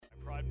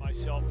find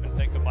myself and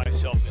think of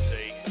myself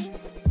as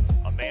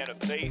a man of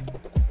faith.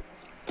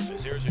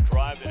 As there's a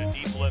drive in a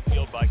deep left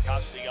field by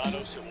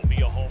Castellanos, it will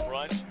be a home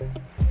run.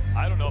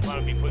 I don't know if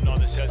I'm going to be putting on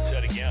this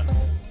headset again.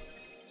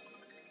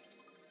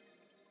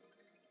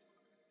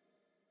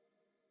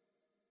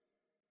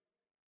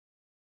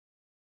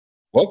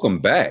 Welcome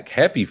back.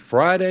 Happy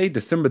Friday,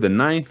 December the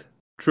 9th.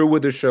 True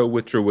Withers Show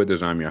with True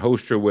Withers. I'm your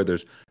host, True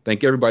Withers.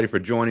 Thank everybody for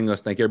joining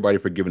us. Thank everybody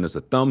for giving us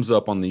a thumbs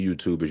up on the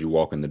YouTube as you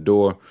walk in the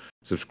door.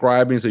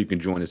 Subscribing so you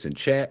can join us in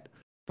chat.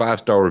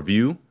 5-star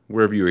review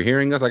wherever you are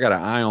hearing us. I got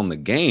an eye on the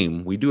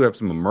game. We do have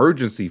some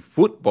emergency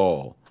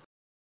football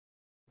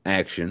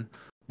action,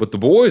 but the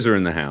boys are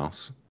in the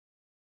house.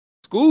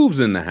 Scoob's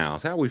in the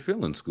house. How we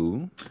feeling,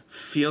 Scoob?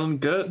 Feeling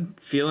good.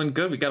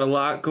 We got a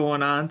lot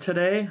going on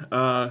today.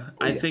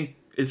 I think,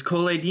 is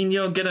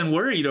Coledinho getting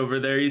worried over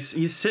there?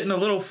 He's sitting a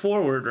little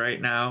forward right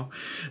now.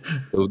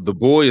 The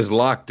boy is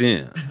locked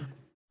in.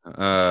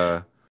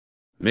 Mick,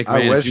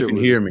 man, if you can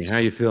hear me, how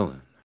you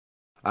feeling?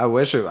 I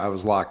wish I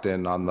was locked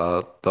in on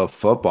the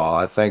football.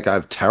 I think I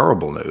have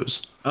terrible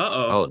news.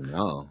 Uh-oh. Oh,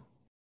 no.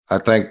 I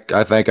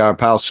think our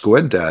pal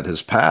Squid Dad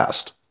has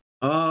passed.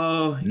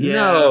 Oh, yeah.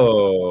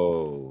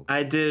 No.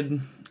 I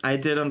did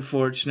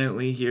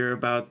unfortunately hear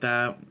about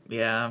that.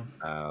 Yeah.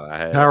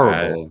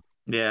 Terrible.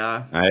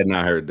 Yeah. I had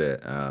not heard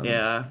that.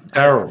 Yeah.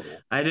 Terrible.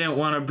 I didn't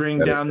want to bring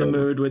down the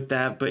mood with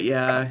that, but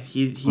yeah,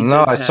 he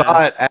No, did I pass.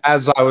 saw it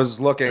as I was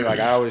looking. Like,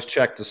 I always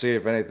check to see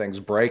if anything's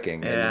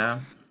breaking.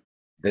 Yeah.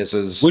 This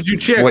is What'd you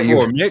check what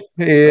for, Mick?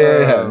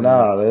 Yeah,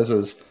 no, this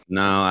is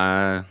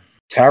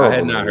terrible. I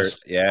had not news.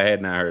 heard. Yeah, I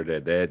had not heard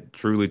that. That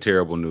truly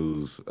terrible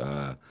news.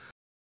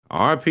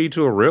 RIP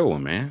to a real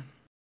one, man.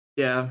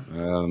 Yeah.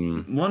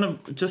 One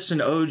of just an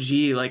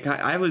OG. Like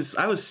I was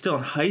still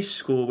in high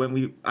school when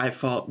we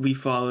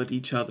followed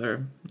each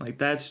other. Like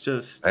that's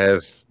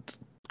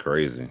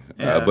crazy.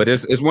 Yeah. But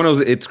it's one of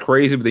those. It's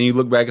crazy, but then you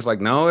look back, it's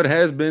like, no, it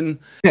has been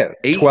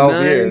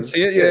 12 years.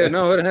 10, yeah,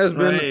 no, it has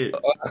been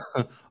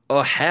Right.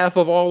 a half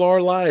of all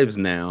our lives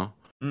now.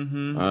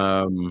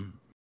 Mm-hmm.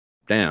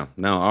 Damn.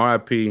 No,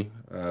 RIP.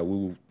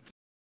 We'll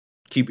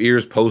keep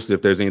ears posted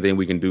if there's anything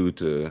we can do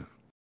to,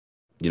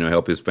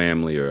 help his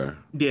family or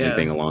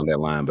anything along that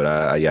line. But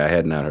I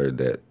had not heard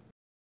that.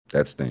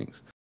 That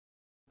stinks.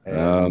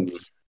 And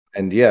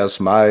yes,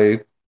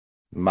 my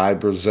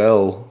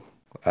Brazil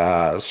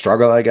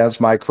struggle against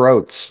my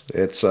Croats.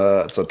 It's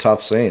a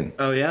tough scene.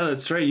 Oh yeah,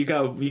 that's right. You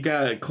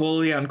got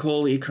Coley on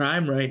Coley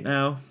crime right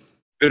now.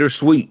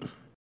 Bittersweet.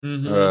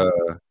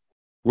 Mm-hmm.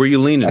 Where you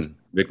leaning,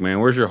 Vic,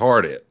 man? Where's your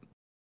heart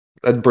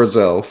at?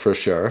 Brazil for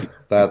sure.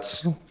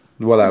 That's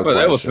without question.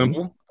 That was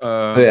simple.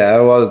 Yeah,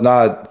 it was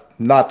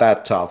not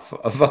that tough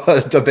of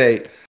a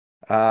debate.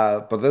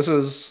 But this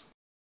is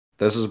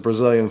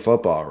Brazilian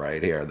football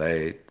right here.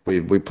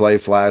 We play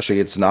flashy.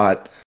 It's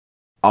not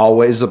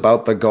always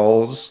about the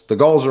goals. The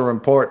goals are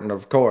important,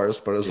 of course,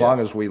 but as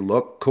long as we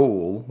look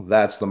cool,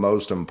 that's the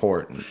most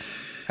important.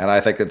 And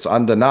I think it's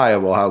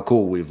undeniable how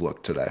cool we've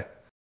looked today.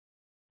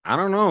 I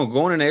don't know.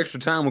 Going in extra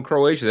time with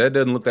Croatia, that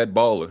doesn't look that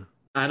baller.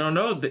 I don't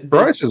know.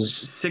 Croatia's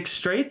 6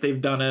 straight they've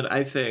done it,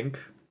 I think.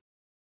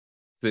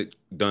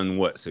 Done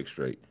what, 6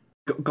 straight?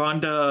 Gone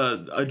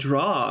to a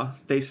draw,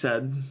 they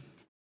said.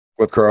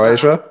 with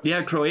Croatia.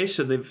 Yeah,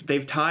 Croatia.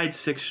 They've tied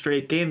 6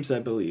 straight games, I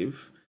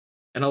believe.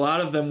 And a lot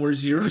of them were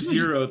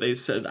 0-0, they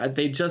said.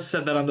 They just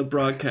said that on the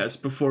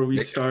broadcast before we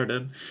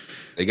started.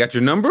 They got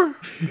your number?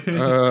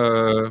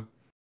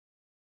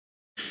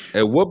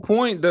 At what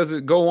point does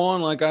it go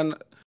on? Like,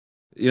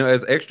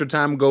 as extra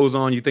time goes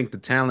on, you think the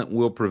talent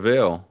will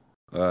prevail.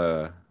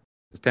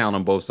 It's talent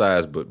on both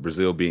sides, but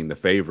Brazil being the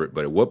favorite.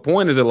 But at what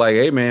point is it like,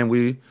 hey, man,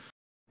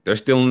 they're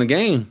still in the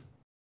game?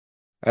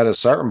 At a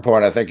certain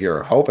point, I think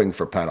you're hoping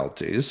for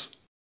penalties.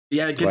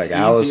 Yeah, it gets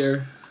like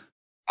easier.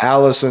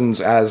 Allison's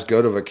as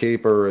good of a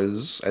keeper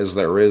as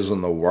there is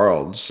in the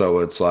world. So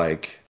it's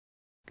like,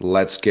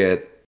 let's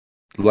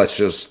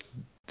just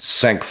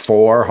sink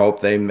 4,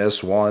 hope they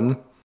miss 1.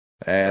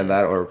 And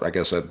that, or I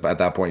guess at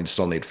that point you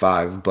still need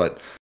 5. But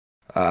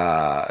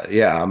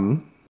I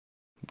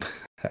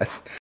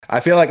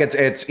feel like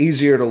it's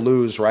easier to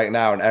lose right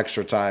now in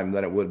extra time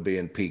than it would be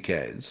in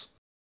PKs.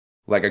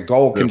 Like a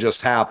goal can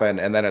just happen,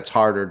 and then it's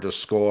harder to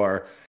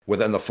score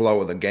within the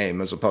flow of the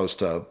game as opposed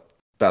to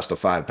best of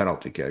 5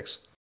 penalty kicks.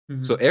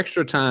 Mm-hmm. So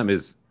extra time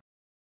is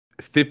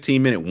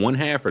 15-minute one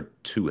half or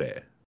 2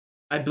 half?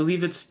 I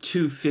believe it's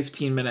 2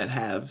 15-minute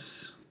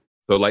halves.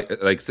 So like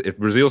if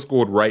Brazil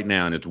scored right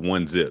now and it's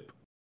 1-0,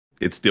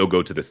 it'd still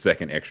go to the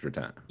second extra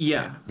time.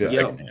 Yeah.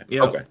 Second half.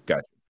 Yep. Okay,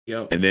 gotcha.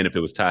 Yep. And then if it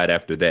was tied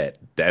after that,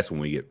 that's when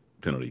we get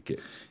penalty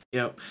kicks.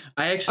 Yep.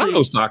 I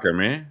know soccer,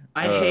 man.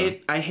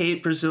 I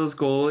hate Brazil's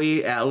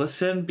goalie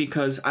Alisson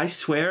because I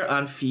swear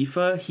on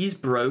FIFA he's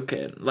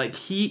broken. Like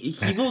he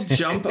will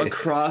jump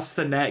across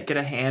the net, get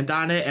a hand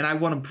on it, and I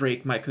want to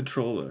break my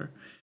controller.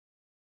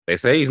 They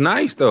say he's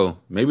nice though.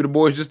 Maybe the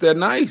boy's just that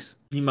nice.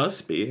 He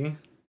must be.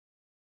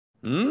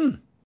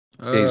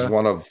 He's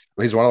one of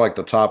like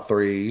the top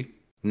 3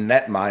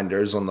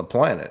 netminders on the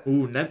planet.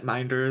 Ooh,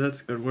 netminder,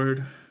 that's a good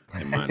word.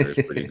 And Minder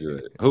is pretty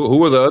good.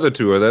 Who are the other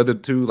two? Are the other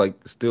two like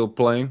still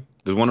playing?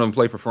 Does one of them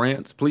play for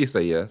France? Please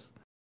say yes.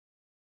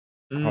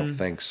 I don't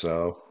think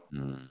so.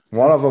 Mm.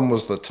 One of them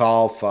was the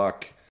tall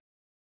fuck.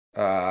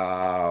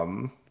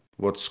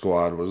 What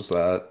squad was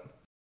that?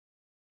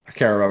 I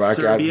can't remember.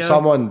 Serbia?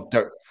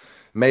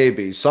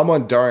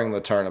 Someone during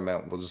the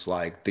tournament was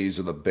like, "These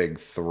are the big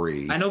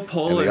three." I know And the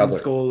Poland's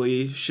other,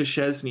 goalie,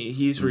 Szczesny.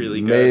 He's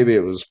really good. maybe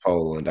it was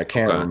Poland. I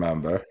can't Okay.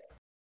 remember.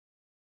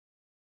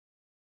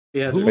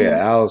 Yeah, Who- But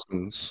yeah,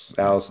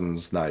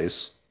 Allison's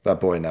nice. That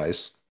boy,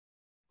 nice.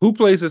 Who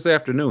plays this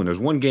afternoon? There's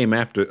one game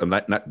after,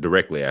 not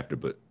directly after,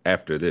 but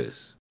after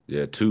this.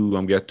 Yeah, 2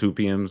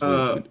 p.m.s.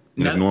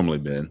 It's normally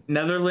been.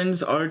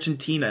 Netherlands,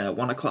 Argentina at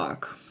 1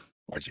 o'clock.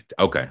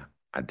 Okay,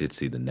 I did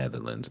see the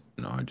Netherlands.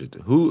 No,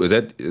 Argentina. Who is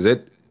that? Is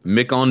that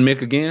Mick on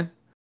Mick again?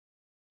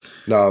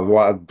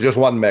 No, just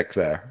one Mick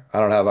there.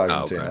 I don't have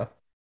Argentina.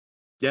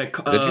 Yeah,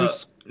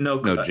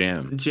 No,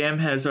 Jam. Jam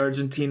has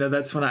Argentina.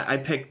 That's when I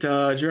picked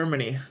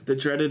Germany. The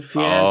dreaded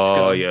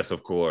fiasco. Oh, yes,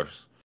 of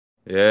course.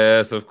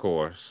 Yes, of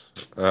course.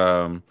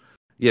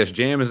 Yes,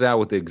 Jam is out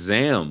with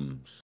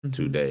exams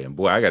today. And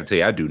boy, I got to tell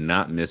you, I do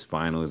not miss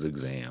finals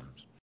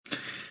exams.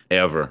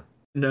 Ever.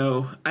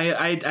 No,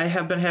 I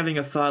have been having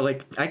a thought,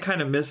 like, I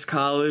kind of miss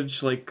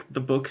college, like, the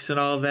books and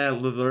all that,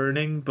 the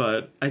learning,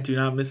 but I do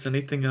not miss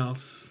anything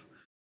else.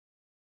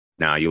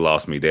 Nah, you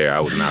lost me there. I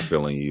was not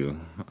feeling you.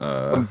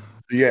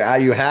 Yeah,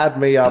 you had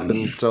me up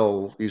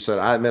until you said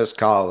I miss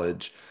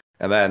college,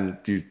 and then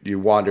you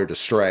wandered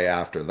astray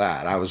after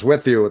that. I was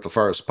with you with the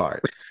first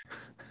part.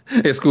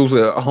 At school's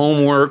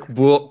homework,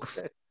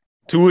 books,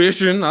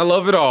 tuition. I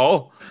love it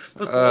all.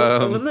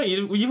 Well, no,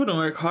 you wouldn't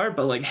work hard,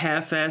 but, like,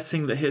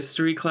 half-assing the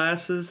history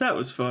classes, that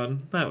was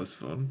fun.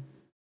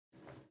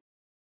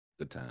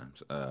 Good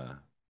times.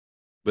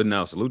 But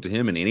no, salute to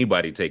him and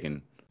anybody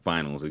taking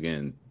finals.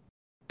 Again,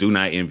 do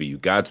not envy you.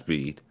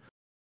 Godspeed.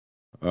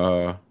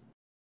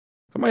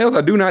 Somebody else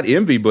I do not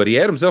envy, but he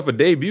had himself a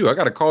debut. I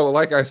got to call it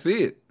like I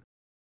see it.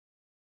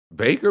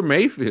 Baker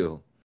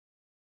Mayfield.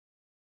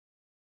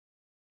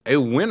 A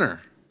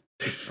winner.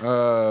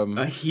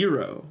 A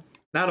hero.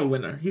 Not a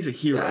winner. He's a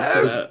hero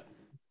for that.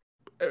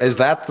 Is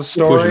that the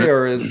story,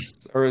 or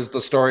is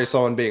the story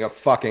someone being a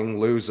fucking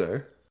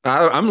loser?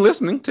 I'm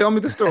listening. Tell me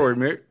the story,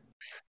 Mick.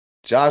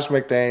 Josh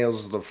McDaniels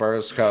is the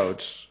first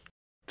coach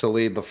to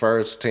lead the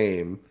first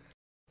team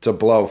to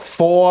blow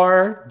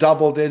 4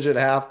 double-digit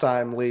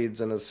halftime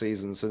leads in a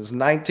season since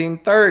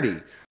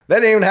 1930. They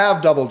didn't even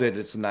have double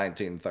digits in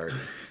 1930.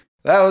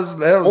 That was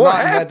Or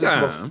not invented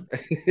halftime.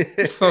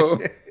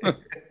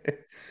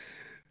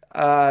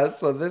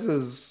 So this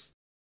is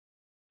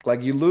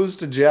like, you lose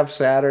to Jeff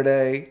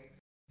Saturday,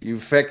 you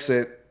fix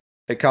it.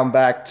 They come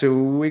back 2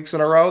 weeks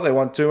in a row. They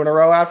won 2 in a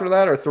row after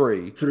that, or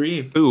 3?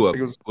 3. 2 of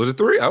them. Was it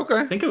 3? Okay.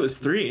 I think it was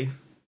 3.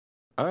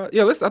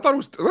 Yeah. I thought it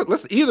was.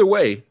 Let's either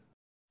way.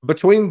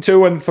 Between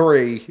 2 and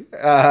 3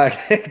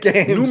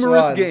 games.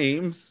 Numerous won.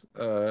 games.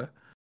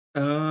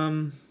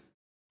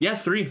 Yeah,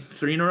 3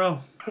 in a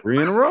row.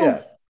 3 in a row.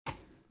 Yeah.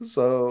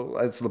 So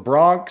it's the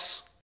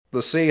Bronx, the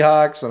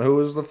Seahawks, and who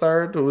was the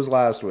third? Who was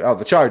last week? Oh,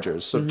 the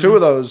Chargers. So 2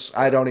 of those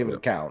I don't even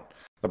count.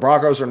 The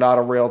Broncos are not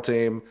a real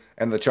team,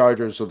 and the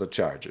Chargers are the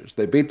Chargers.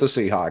 They beat the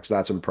Seahawks.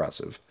 That's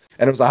impressive.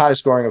 And it was a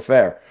high-scoring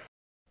affair.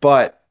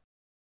 But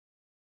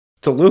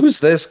to lose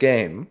this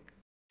game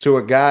to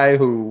a guy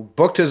who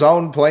booked his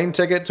own plane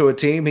ticket to a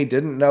team he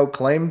didn't know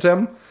claimed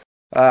him,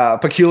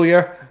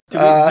 peculiar. Do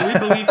we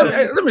believe him?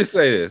 Hey, let me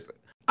say this.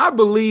 I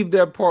believe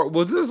that part.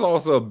 Was this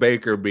also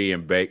Baker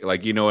being Baker?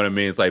 Like, you know what I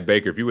mean? It's like,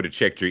 Baker, if you would have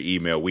checked your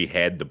email, we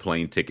had the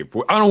plane ticket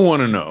for. I don't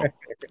want to know.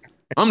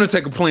 I'm going to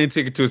take a plane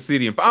ticket to a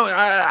city. And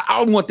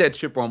I want that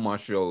chip on my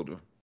shoulder.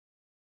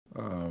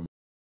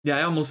 Yeah,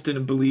 I almost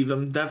didn't believe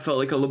him. That felt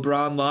like a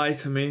LeBron lie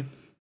to me.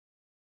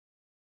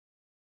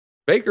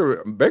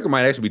 Baker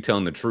might actually be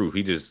telling the truth.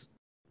 We just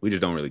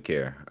don't really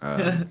care.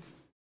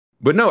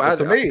 But no,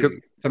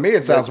 To me,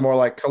 it sounds more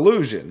like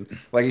collusion.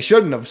 Like he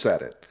shouldn't have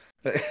said it.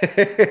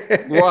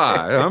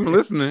 Why? I'm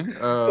listening.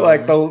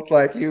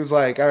 Like he was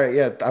like, all right,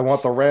 yeah, I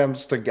want the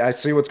Rams to. I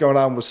see what's going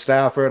on with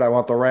Stafford. I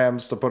want the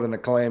Rams to put in a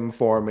claim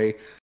for me.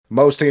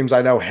 Most teams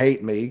I know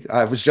hate me.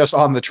 I was just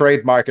on the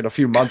trade market a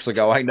few months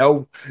ago. I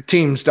know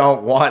teams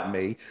don't want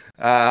me.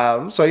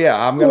 So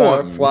yeah, I'm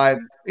gonna fly.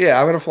 Yeah,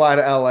 I'm gonna fly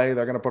to LA.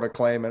 They're gonna put a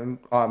claim in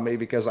on me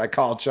because I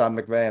called Sean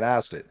McVay and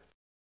asked it.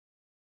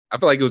 I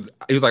feel like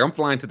he was like, I'm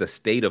flying to the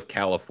state of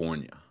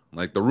California.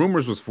 Like the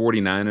rumors was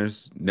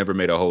 49ers, never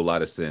made a whole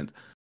lot of sense.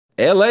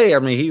 LA, I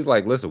mean, he's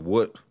like, listen,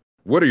 what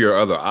are your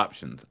other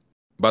options?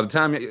 By the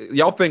time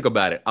y'all think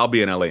about it, I'll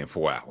be in LA in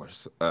 4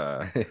 hours.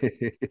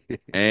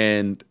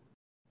 And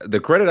the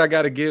credit I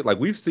got to give, like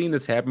we've seen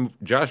this happen.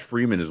 Josh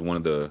Freeman is one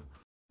of the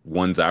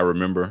ones I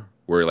remember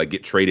where like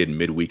get traded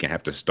midweek and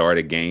have to start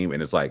a game.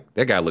 And it's like,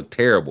 that guy looked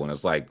terrible. And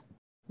it's like,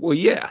 well,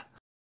 yeah.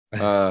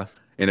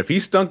 And if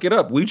he stunk it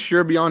up, we'd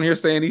sure be on here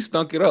saying he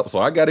stunk it up. So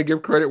I got to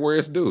give credit where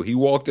it's due. He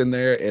walked in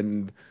there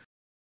and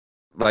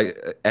like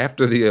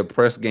after the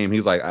press game,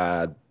 he's like,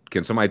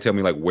 can somebody tell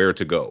me like where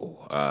to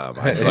go?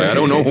 I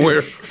don't know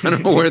where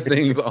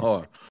things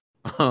are.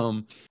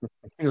 Um,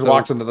 He just so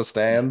walks into the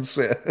stands.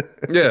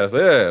 yes,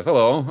 yes,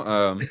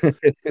 hello. So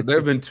there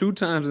have been 2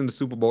 times in the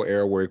Super Bowl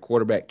era where a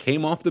quarterback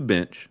came off the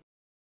bench,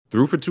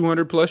 threw for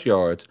 200 plus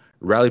yards,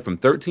 rallied from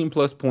 13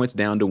 plus points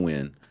down to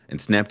win,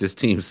 and snapped his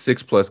team's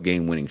 6+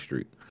 game winning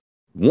streak.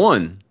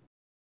 One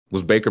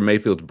was Baker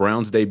Mayfield's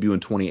Browns debut in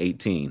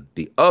 2018.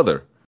 The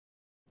other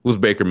was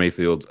Baker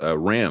Mayfield's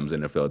Rams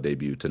NFL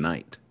debut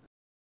tonight.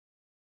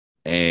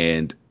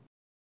 And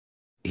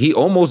he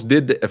almost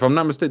did, if I'm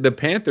not mistaken, the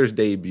Panthers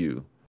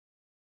debut.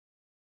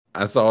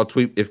 I saw a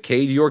tweet. If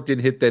Cade York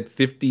did hit that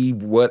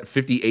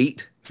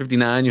 58,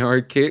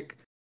 59-yard kick,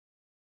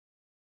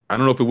 I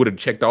don't know if it would have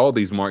checked all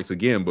these marks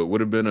again, but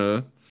would have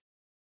been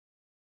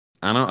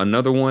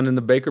another one in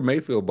the Baker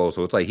Mayfield Bowl.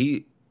 So it's like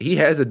he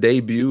has a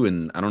debut,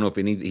 and I don't know if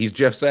he's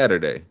Jeff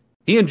Saturday.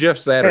 He and Jeff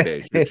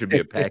Saturday should be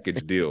a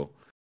package deal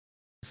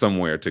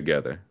somewhere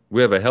together.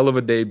 We have a hell of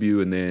a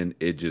debut, and then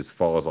it just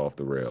falls off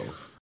the rails.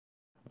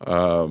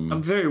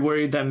 I'm very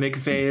worried that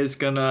McVay is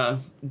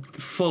gonna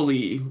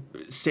fully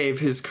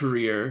save his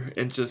career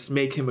and just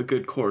make him a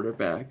good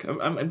quarterback.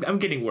 I'm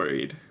getting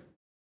worried.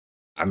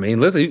 I mean,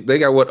 listen, they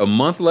got a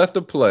month left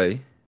to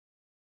play.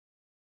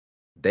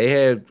 They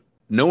had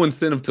no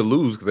incentive to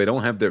lose because they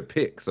don't have their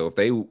pick. So if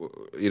they,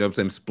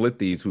 split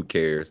these, who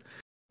cares?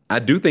 I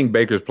do think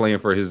Baker's playing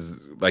for his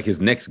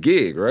next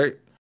gig, right?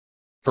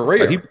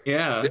 Career.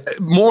 Yeah.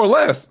 More or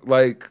less.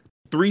 Like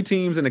 3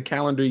 teams in a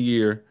calendar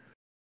year.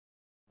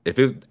 If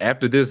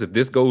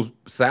this goes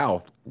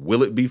south,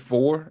 will it be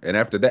 4? And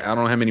after that, I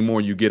don't know how many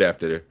more you get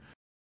after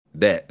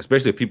that,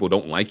 especially if people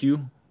don't like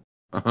you.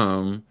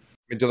 Do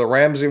the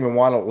Rams even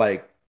want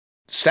to,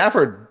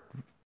 Stafford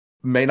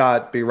may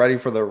not be ready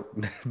for the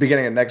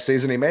beginning of next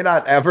season. He may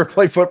not ever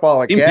play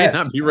football again. He may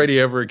not be ready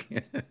ever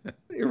again.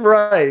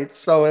 Right.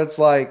 So it's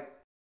like,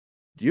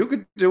 you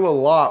could do a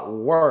lot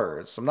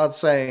worse. I'm not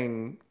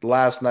saying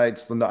last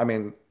night's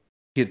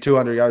he had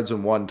 200 yards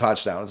and 1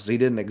 touchdown. So he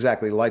didn't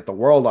exactly light the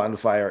world on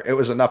fire. It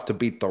was enough to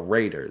beat the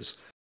Raiders.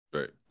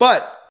 Right.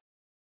 But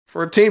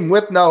for a team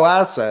with no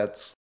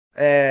assets,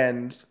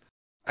 and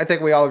I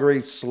think we all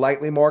agree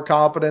slightly more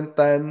competent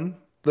than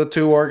the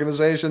 2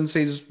 organizations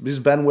he's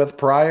been with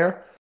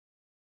prior,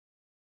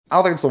 I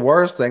don't think it's the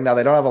worst thing. Now,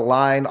 they don't have a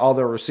line. All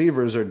their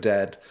receivers are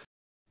dead.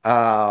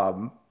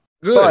 Good.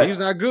 But, he's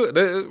not good.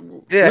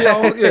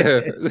 Yeah.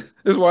 This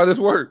is why this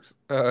works.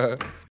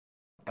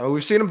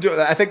 We've seen him do it.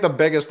 I think the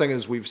biggest thing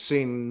is we've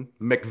seen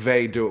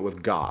McVay do it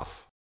with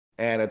Goff.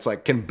 And it's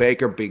like, can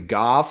Baker be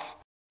Goff?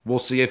 We'll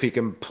see if he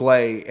can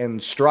play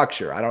in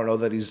structure. I don't know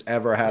that he's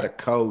ever had a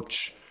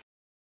coach,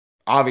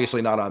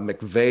 obviously not on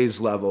McVay's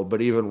level,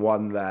 but even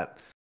one that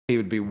he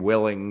would be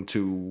willing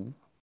to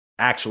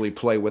actually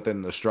play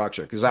within the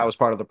structure. Because that was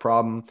part of the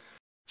problem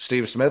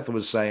Steve Smith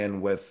was saying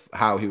with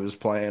how he was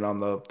playing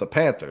on the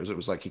Panthers. It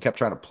was like he kept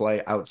trying to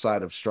play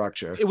outside of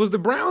structure. It was the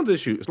Browns'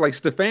 issue. It's like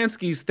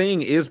Stefanski's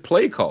thing is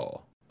play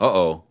call.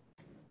 Uh-oh.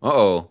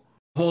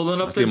 Holding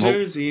up the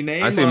jersey,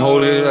 Neymar. I see him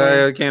holding it.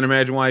 I can't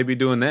imagine why he'd be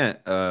doing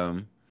that.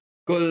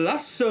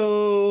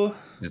 Golasso.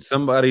 Did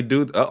somebody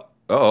do...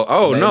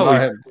 Oh,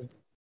 no.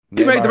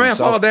 He made the man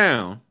fall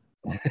down.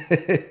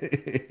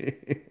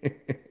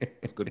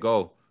 Good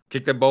goal.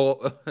 Kick that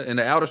ball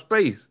into outer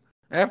space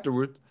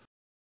afterwards.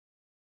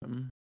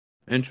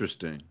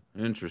 Interesting.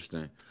 They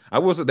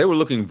were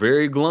looking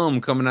very glum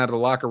coming out of the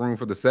locker room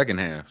for the second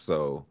half.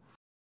 So,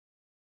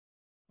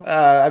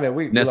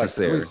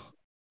 necessary.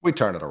 We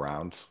turn it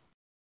around.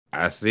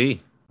 I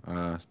see.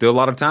 Still a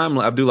lot of time.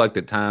 I do like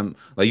the time.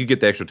 Like you get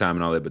the extra time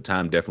and all that, but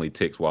time definitely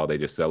ticks while they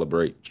just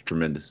celebrate. It's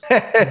tremendous.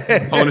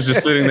 Opponent's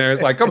just sitting there.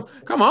 It's like,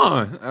 come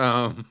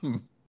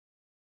on.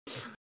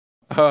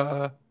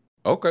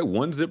 Okay,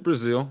 1-0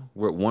 Brazil.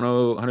 We're at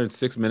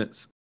 106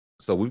 minutes,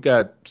 so we've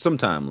got some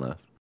time left.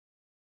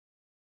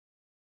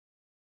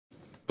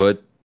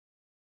 But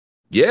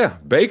yeah,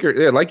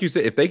 Baker, like you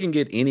said, if they can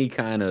get any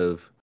kind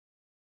of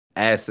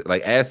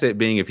asset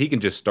being if he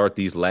can just start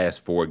these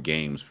last 4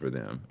 games for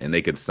them and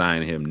they could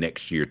sign him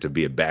next year to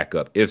be a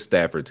backup if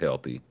Stafford's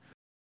healthy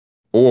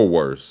or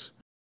worse,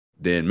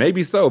 then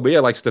maybe so. But yeah,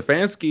 like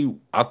Stefanski,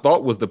 I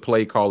thought was the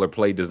play caller,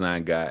 play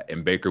design guy,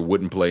 and Baker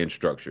wouldn't play in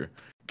structure.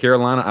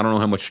 Carolina, I don't know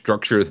how much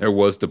structure there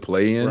was to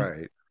play in.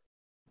 Right.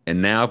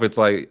 And now if it's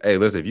like, hey,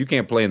 listen, if you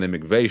can't play in the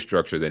McVay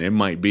structure, then it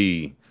might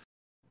be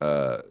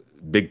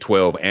Big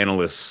 12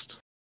 analyst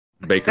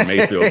Baker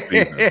Mayfield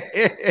season.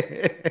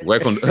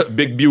 Welcome to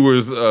Big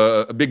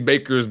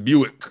Baker's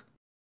Buick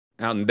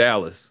out in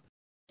Dallas.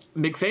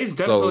 McVay's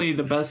definitely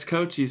the best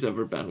coach he's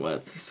ever been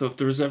with. So if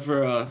there's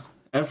ever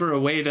a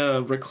way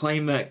to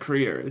reclaim that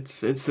career,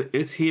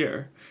 it's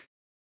here.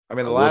 I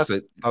mean,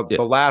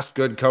 the last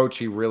good coach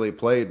he really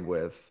played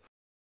with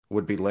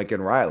would be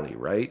Lincoln Riley,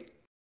 right?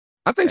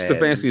 I think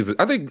Stefanski is.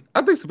 I think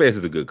Stefanski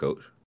is a good coach.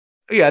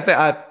 Yeah,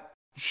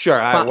 sure.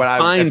 If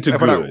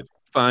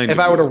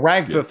I were to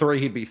rank the 3,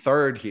 he'd be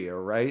 3rd here,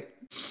 right?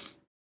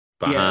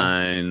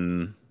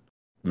 Behind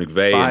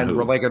McVay and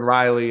Lincoln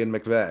Riley and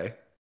McVay.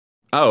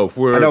 Oh,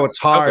 I know it's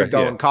hard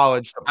going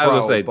college to pro, I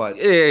would say,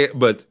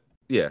 but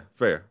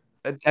fair.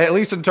 At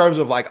least in terms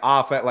of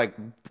offense,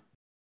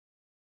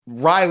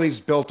 Riley's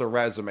built a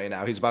resume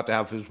now. He's about to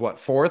have his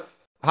fourth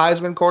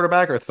Heisman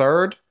quarterback or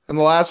third in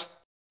the last.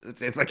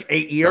 It's like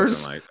 8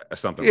 years.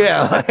 Something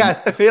yeah, like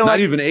that. I feel not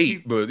like even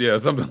 8, but yeah,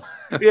 something.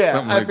 Yeah,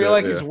 something I feel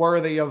like that, he's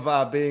worthy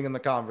of being in the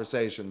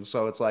conversation.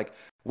 So it's like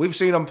we've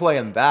seen him play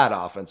in that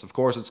offense. Of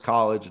course, it's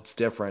college; it's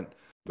different.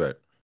 Right.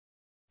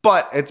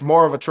 But it's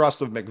more of a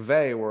trust of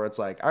McVay, where it's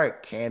like, all right,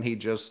 can he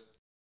just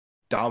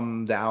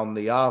dumb down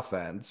the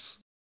offense,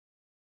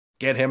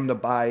 get him to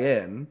buy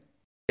in,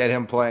 get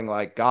him playing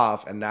like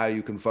Goff, and now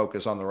you can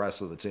focus on the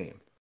rest of the team.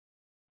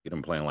 Get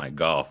him playing like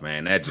Goff,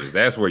 man.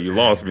 That's where you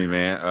lost me,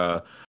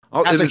 man.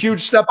 That's a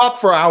huge step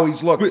up for how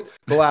he's looked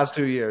the last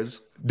 2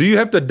 years. Do you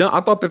have to dumb? I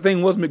thought the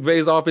thing was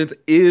McVay's offense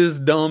is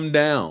dumbed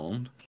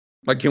down.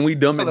 Like, can we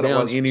dumb it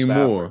down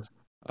anymore?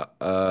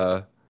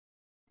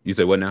 You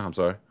say what now? I'm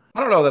sorry. I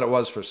don't know that it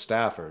was for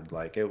Stafford.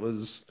 Like it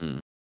was.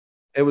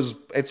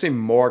 It seemed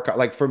more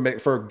like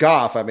for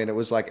Goff. I mean, it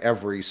was like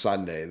every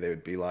Sunday they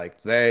would be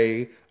like,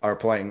 they are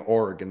playing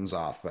Oregon's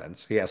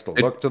offense. He has to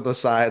look to the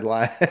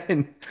sideline.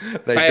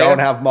 They don't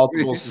have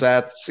multiple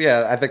sets.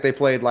 Yeah, I think they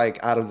played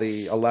like out of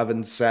the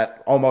 11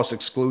 set almost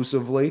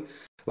exclusively,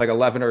 like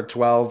 11 or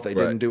 12. They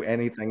didn't do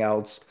anything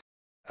else.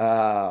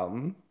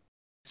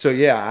 So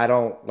yeah, I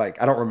don't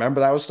remember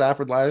that was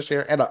Stafford last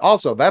year. And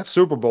also that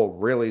Super Bowl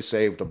really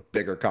saved a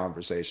bigger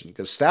conversation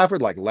because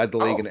Stafford like led the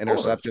league in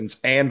interceptions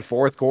and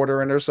fourth quarter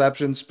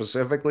interceptions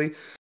specifically.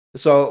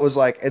 So it was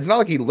like, it's not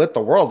like he lit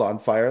the world on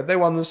fire. They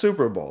won the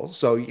Super Bowl.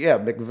 So yeah,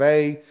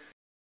 McVay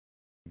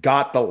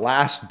got the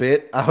last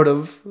bit out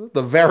of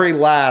the very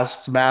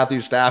last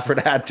Matthew Stafford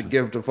had to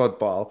give to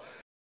football.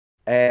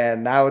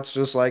 And now it's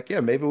just like, yeah,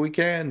 maybe we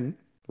can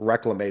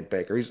reclamate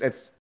Baker.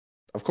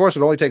 Of course,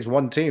 it only takes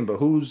one team, but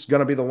who's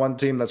going to be the one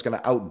team that's going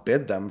to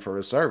outbid them for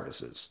his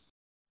services?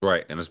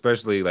 Right. And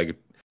especially like,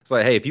 it's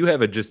like, hey, if you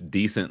have a just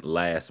decent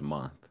last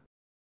month,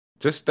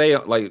 just stay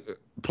like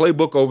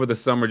playbook over the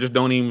summer. Just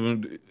don't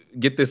even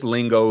get this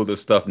lingo, the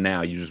stuff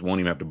now. You just won't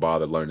even have to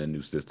bother learning a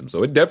new system.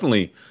 So it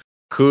definitely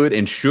could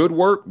and should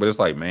work, but it's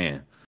like,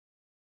 man,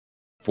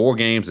 4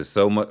 games is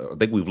so much. I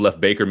think we've left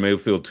Baker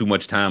Mayfield too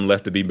much time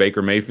left to be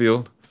Baker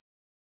Mayfield.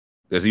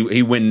 Because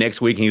he went next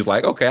week and he's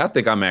like, okay, I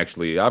think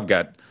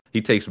he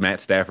takes Matt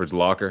Stafford's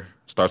locker,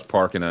 starts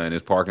parking in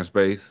his parking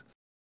space.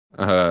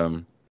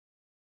 Oh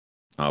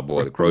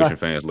boy, the Croatian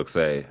fans look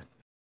sad.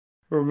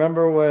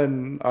 Remember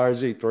when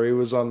RG3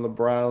 was on the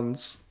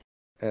Browns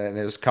and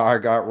his car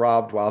got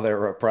robbed while they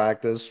were at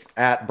practice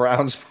at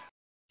Browns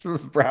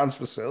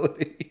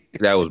facility?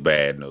 That was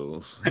bad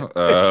news.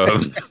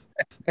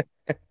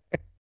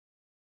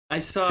 I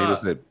saw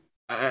some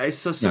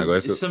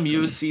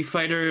UFC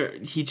fighter.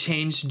 He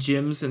changed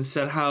gyms and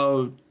said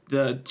how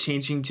the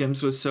changing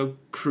gyms was so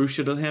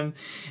crucial to him,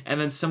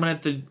 and then someone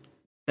that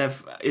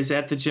is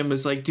at the gym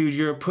was like, "Dude,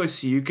 you're a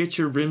pussy. You get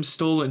your rim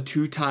stolen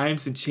 2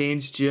 times and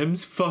change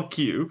gyms. Fuck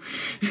you."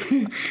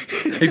 He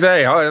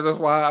said, "Hey, that's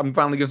why I'm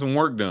finally getting some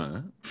work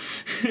done.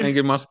 I ain't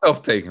get my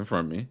stuff taken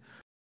from me."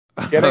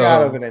 Getting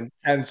out of an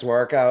intense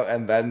workout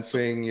and then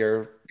seeing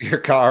your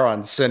car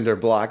on cinder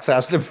blocks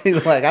has to be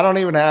like, I don't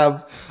even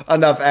have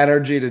enough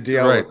energy to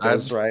deal with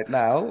this right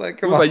now. Like,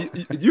 come on. Like,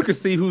 you can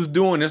see who's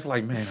doing this.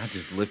 Like, man, I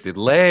just lifted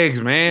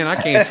legs, man. I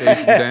can't chase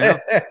you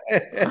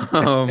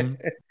down.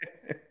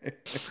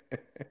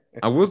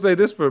 I will say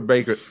this for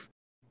Baker.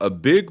 A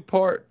big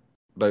part,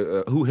 like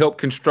who helped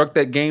construct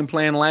that game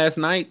plan last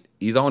night,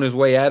 he's on his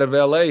way out of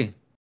LA.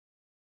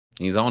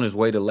 He's on his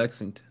way to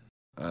Lexington.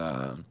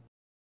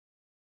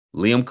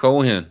 Liam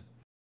Cohen,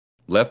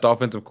 left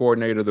offensive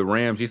coordinator of the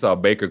Rams, he saw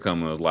Baker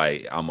coming and was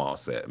like, I'm all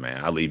set,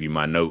 man. I'll leave you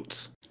my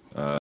notes.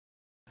 Y'all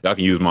can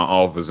use my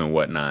office and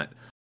whatnot.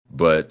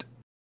 But,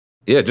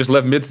 yeah, just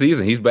left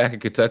midseason. He's back in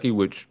Kentucky,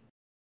 which,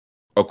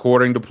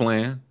 according to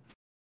plan,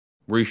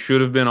 where he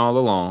should have been all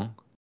along.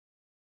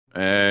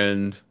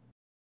 And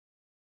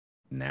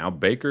now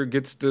Baker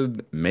gets to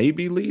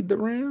maybe lead the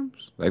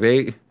Rams.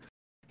 Like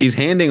he's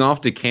handing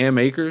off to Cam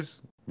Akers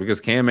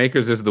because Cam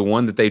Akers is the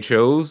one that they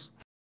chose.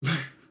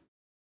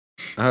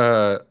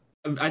 I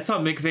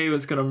thought McVay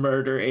was gonna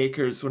murder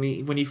Akers when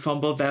he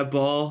fumbled that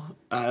ball.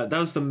 That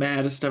was the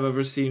maddest I've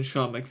ever seen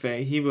Sean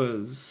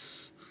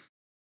McVay.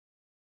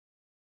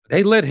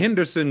 They let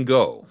Henderson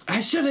go. I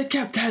should have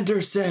kept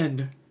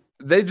Henderson.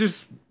 They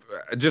just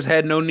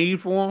had no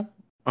need for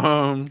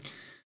him.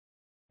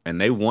 And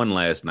they won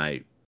last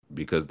night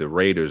because the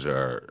Raiders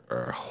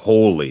are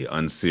wholly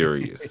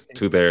unserious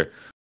to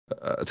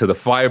the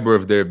fiber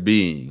of their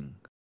being.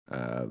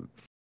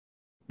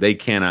 They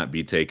cannot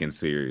be taken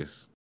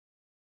serious.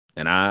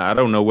 And I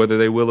don't know whether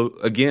they will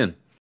again.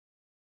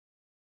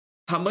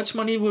 How much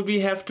money would we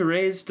have to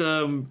raise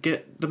to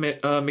get the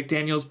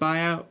McDaniels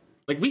buyout?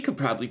 Like, we could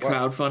probably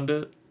crowdfund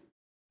it.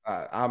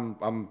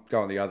 I'm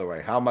going the other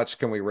way. How much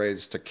can we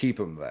raise to keep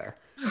him there?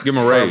 Give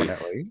him a raise.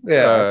 Permanently.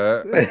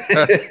 Yeah.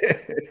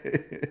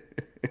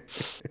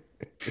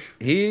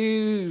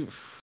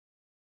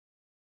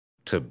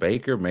 To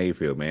Baker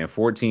Mayfield, man,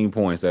 14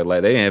 points. They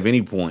didn't have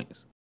any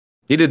points.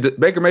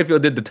 Baker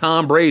Mayfield did the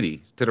Tom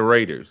Brady to the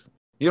Raiders.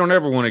 You don't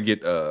ever want to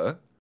get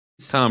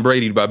Tom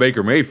Brady by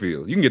Baker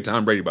Mayfield. You can get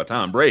Tom Brady by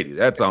Tom Brady.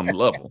 That's on the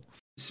level.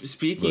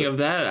 Speaking of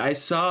that, I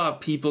saw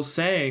people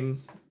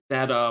saying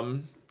that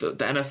the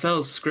NFL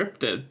is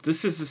scripted.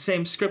 This is the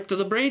same script of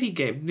the Brady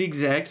game. The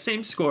exact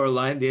same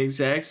scoreline, the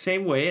exact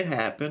same way it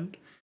happened.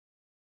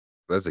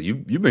 Listen,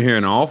 you've been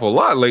hearing an awful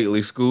lot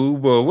lately, Scoob.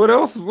 What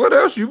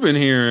else you been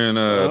hearing?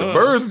 The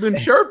birds been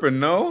chirping,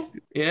 no?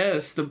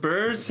 Yes, the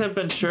birds have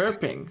been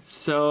chirping.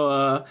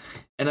 So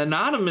an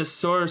anonymous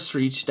source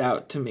reached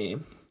out to me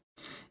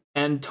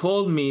and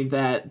told me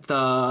that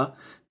the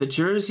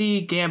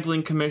Jersey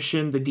Gambling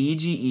Commission, the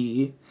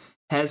DGE,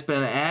 has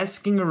been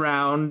asking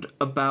around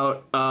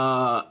about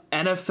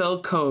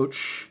NFL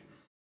coach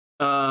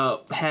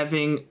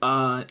having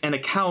an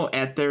account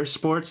at their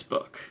sports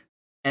book,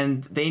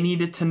 and they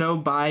needed to know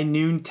by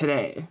noon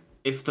today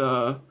if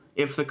the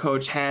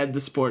coach had the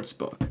sports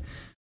book.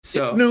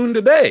 So it's noon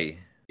today.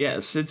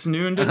 Yes, it's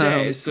noon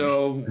today.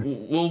 So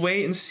we'll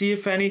wait and see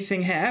if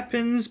anything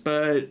happens.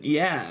 But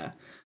yeah,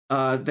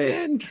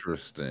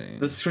 interesting.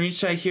 The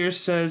screenshot here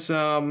says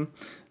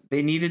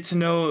they needed to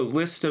know a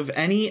list of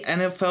any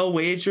NFL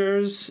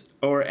wagers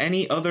or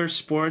any other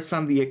sports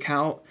on the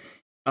account.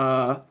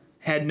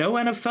 Had no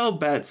NFL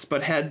bets,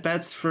 but had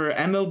bets for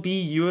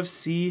MLB,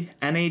 UFC,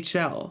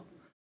 NHL.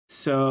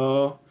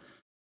 So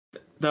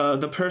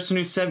the person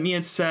who sent me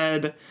it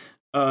said,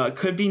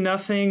 could be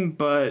nothing,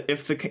 but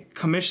if the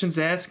commission's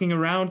asking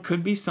around,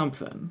 could be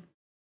something.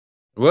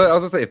 Well, I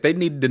was gonna say, if they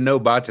needed to know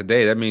by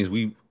today, that means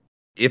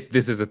if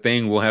this is a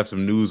thing, we'll have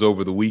some news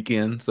over the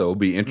weekend. So it'll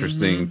be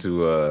interesting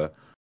to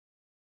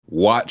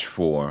watch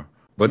for.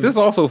 But this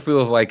also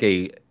feels like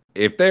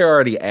if they're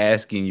already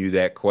asking you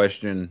that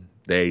question,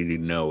 they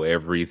know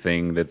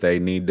everything that they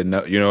need to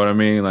know. You know what I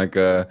mean? Like,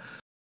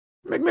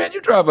 McMahon,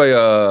 you drive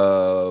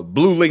a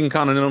blue Lincoln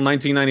Continental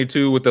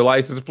 1992 with the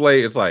license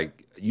plate. It's like,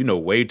 you know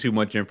way too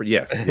much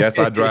information. Yes,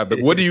 I drive.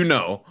 But what do you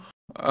know?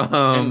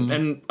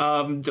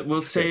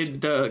 We'll say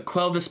to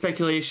quell the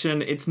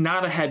speculation, it's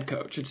not a head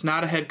coach. It's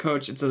not a head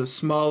coach. It's a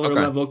smaller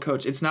level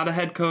coach. It's not a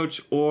head coach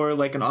or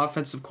like an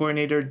offensive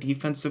coordinator,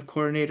 defensive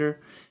coordinator.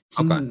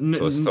 So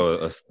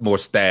a more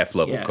staff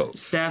level coach.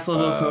 Staff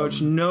level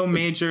coach. No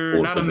major,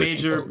 not a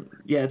major. Coach.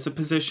 Yeah, it's a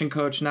position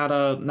coach, not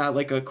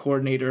like a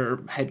coordinator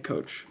or head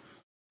coach.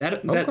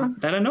 That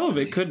I know of.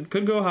 It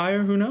could go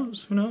higher. Who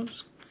knows?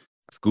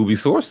 Scooby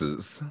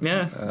sources.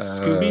 Yeah,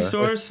 Scooby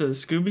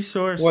sources.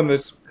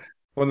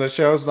 When the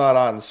show's not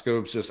on,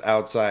 Scoob's just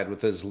outside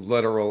with his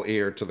literal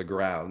ear to the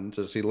ground.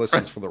 Just he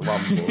listens for the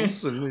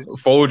rumbles. And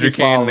fold your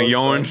can in the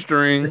yarn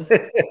string.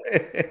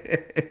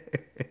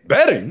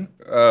 Betting.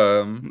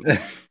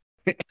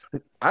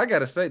 I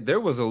gotta say, there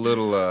was a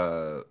little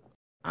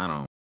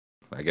I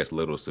guess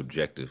little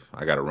subjective.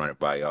 I gotta run it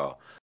by y'all.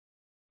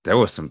 There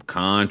was some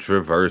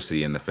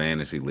controversy in the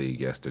fantasy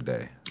league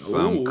yesterday.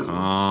 Some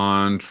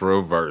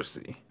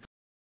controversy.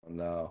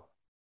 No.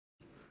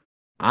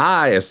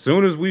 As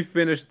soon as we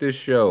finish this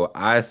show,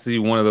 I see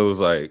one of those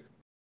like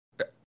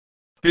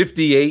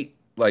 58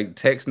 like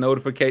text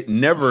notification.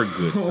 Never a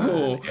good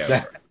sign.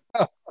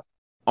 Ever.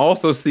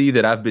 Also see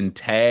that I've been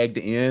tagged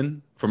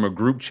in from a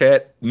group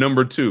chat.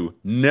 Number 2,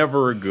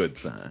 never a good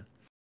sign.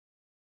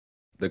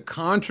 The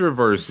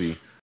controversy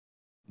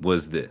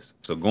was this.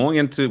 So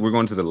we're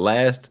going to the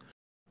last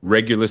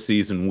regular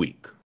season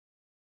week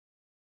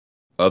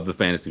of the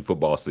fantasy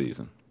football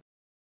season.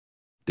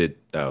 I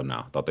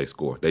thought they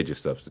scored. They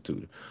just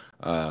substituted.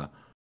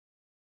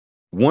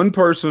 One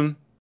person,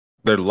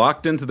 they're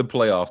locked into the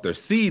playoffs. Their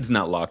seed's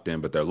not locked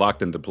in, but they're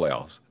locked into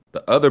playoffs.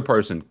 The other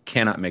person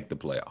cannot make the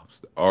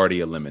playoffs. They're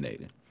already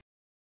eliminated.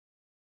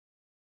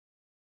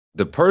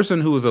 The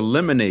person who was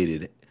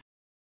eliminated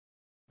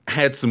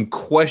had some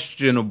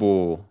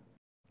questionable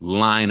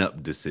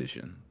lineup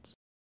decisions.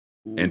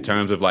 Ooh. In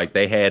terms of like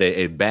they had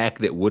a back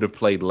that would have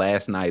played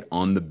last night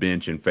on the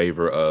bench in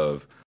favor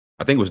of,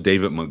 I think it was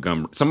David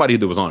Montgomery, somebody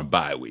that was on a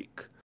bye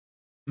week.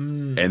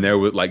 And there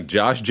was like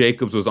Josh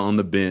Jacobs was on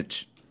the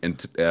bench and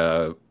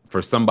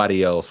for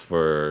somebody else,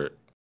 for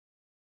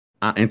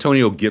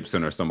Antonio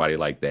Gibson or somebody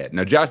like that.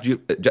 Now Josh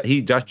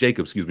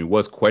Jacobs,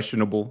 was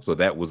questionable, so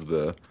that was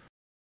the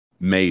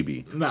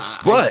maybe.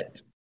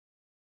 But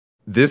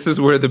this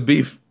is where the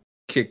beef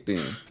kicked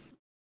in.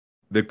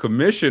 The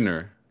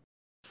commissioner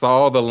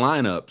saw the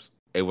lineups.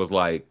 It was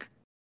like,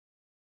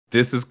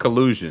 this is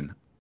collusion.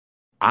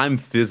 I'm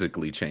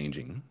physically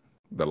changing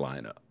the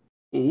lineup.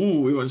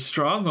 Ooh, we went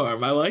strong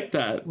arm. I like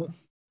that. Well,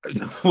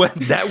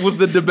 that was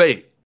the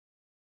debate.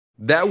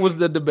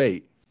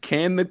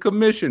 Can the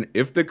commission,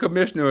 if the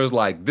commissioner is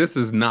like, this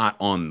is not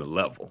on the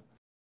level,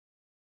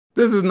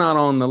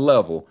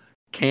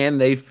 can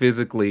they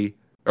physically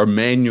or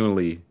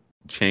manually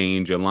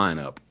change a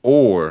lineup?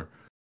 Or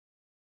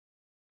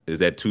is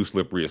that too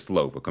slippery a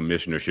slope? A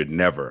commissioner should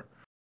never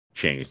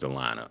change the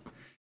lineup.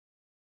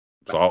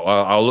 So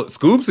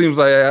Scoob seems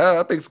like,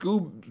 I think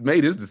Scoob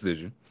made his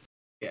decision.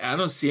 Yeah, I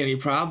don't see any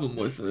problem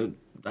with it.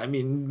 I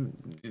mean,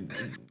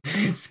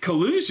 it's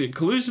collusion.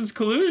 Collusion's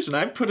collusion.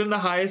 I put in the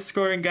highest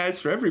scoring guys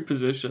for every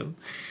position.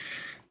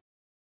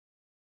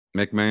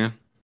 McMahon?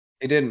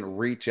 he didn't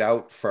reach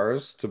out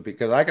first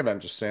because I can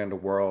understand a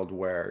world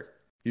where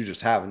you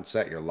just haven't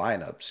set your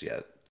lineups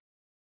yet.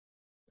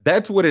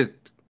 That's what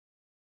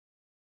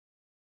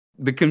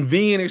the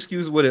convenient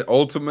excuse what it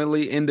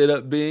ultimately ended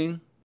up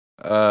being.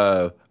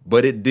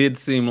 But it did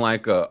seem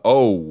like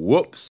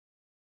whoops.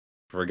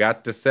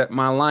 Forgot to set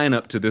my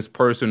lineup to this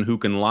person who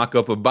can lock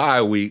up a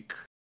bye week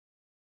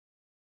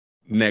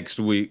next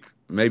week.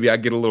 Maybe I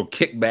get a little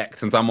kickback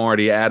since I'm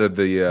already out of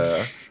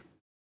the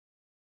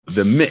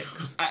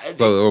mix.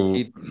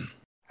 He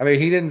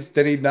didn't.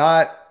 Did he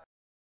not?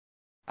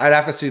 I'd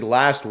have to see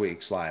last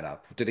week's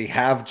lineup. Did he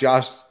have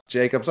Josh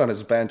Jacobs on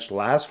his bench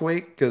last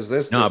week? Because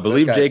I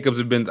believe Jacobs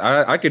had been.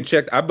 I could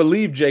check. I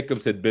believe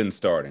Jacobs had been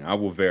starting. I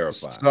will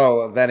verify.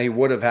 So then he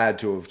would have had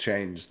to have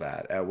changed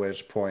that. At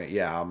which point,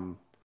 yeah,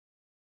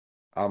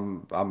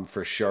 I'm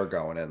for sure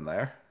going in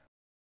there.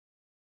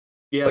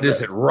 Yeah, but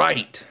is it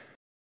right?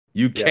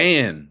 You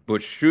can,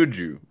 but should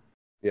you?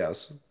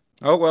 Yes.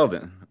 Oh well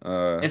then.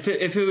 If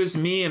it was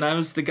me and I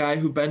was the guy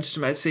who benched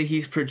him, I'd say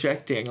he's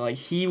projecting. Like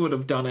he would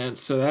have done it,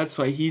 so that's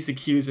why he's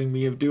accusing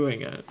me of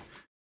doing it.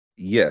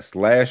 Yes,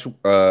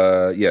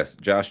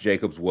 Josh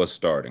Jacobs was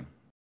starting.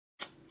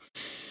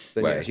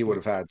 Then yeah, he would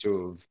have had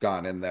to have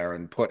gone in there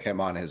and put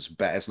him on his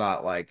bench. It's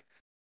not like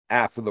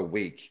after the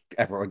week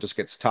everyone just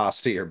gets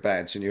tossed to your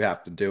bench and you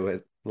have to do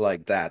it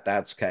like that.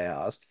 That's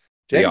chaos.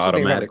 Jacobs didn't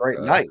even have a great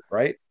night,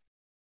 right?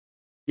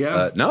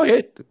 Yeah. No,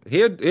 he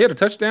had a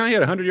touchdown. He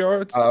had 100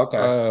 yards. Oh,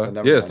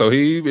 okay. So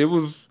he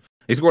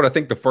scored I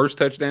think the first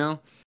touchdown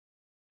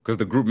because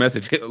the group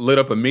message lit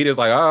up immediately. It's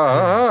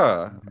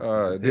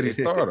like did he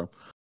start him?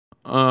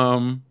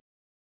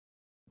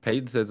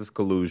 Peyton says it's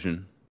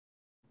collusion.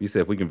 He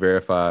said if we can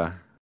verify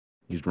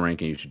he's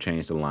ranking, you should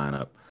change the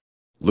lineup.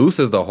 Lou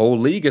says the whole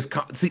league is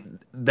see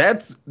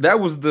that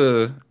was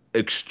the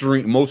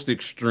most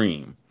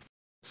extreme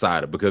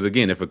side of it. Because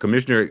again, if a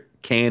commissioner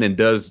can and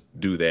does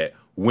do that,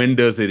 when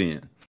does it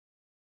end?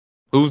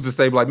 Who's to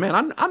say, like,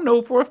 man, I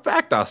know for a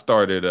fact I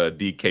started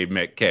DK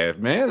Metcalf,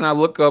 man, and I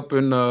look up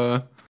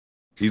and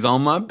he's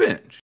on my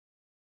bench.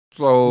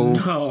 So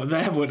no,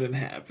 that wouldn't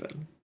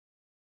happen.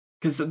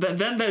 Because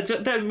then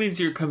that means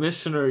you're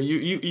commissioner.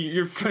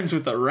 You're friends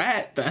with a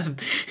rat. Then,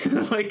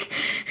 like,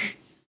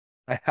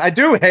 I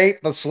do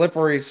hate the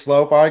slippery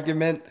slope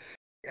argument.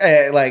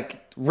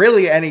 Like,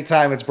 really,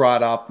 anytime it's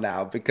brought up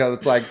now, because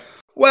it's like,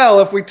 well,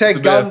 if we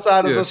take guns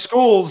out of the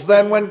schools,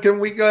 then when can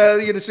we?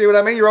 You see what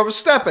I mean? You're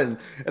overstepping.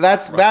 And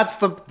that's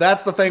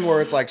the thing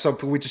where it's like, so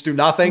can we just do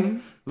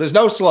nothing? There's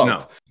no slope.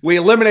 No. We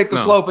eliminate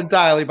the slope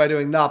entirely by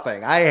doing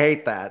nothing. I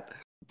hate that.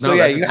 So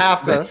yeah, you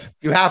have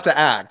to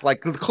act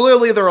like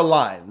clearly there are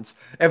lines.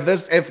 If the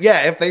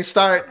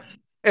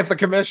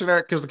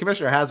commissioner, because the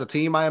commissioner has a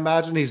team, I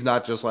imagine he's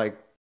not just like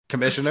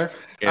commissioner.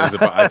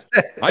 I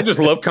just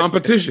love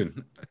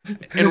competition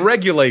and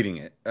regulating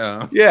it.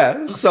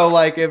 Yeah, so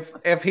like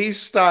if he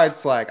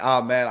starts like,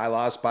 oh man, I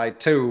lost by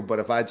 2, but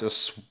if I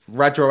just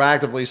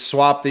retroactively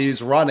swap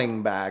these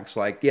running backs,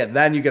 like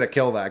then you gotta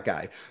kill that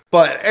guy.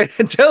 But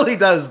until he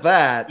does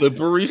that,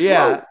 slippery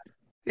slope.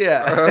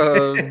 Yeah.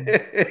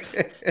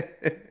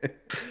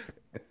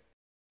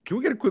 Can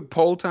we get a quick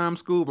poll time,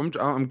 Scoop?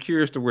 I'm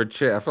curious to where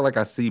chat. I feel like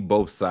I see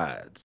both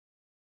sides.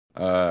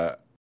 Earl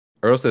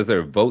says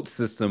their vote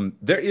system.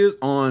 There is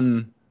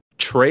on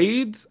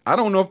trades. I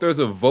don't know if there's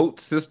a vote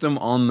system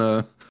on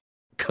the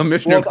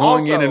commissioner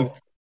going in and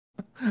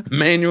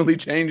manually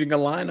changing a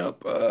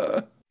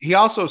lineup. He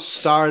also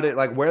started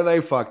like where they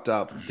fucked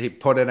up. He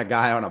put in a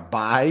guy on a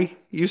bye.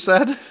 You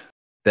said.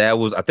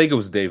 I think it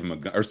was Dave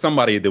McGuire or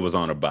somebody that was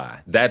on a bye.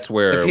 That's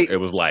where it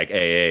was like,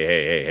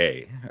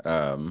 hey.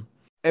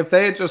 If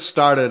they had just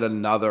started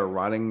another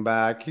running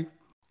back,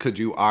 could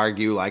you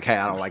argue like, hey,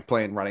 I don't like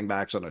playing running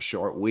backs on a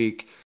short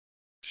week?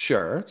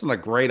 Sure, it's not a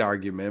great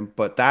argument,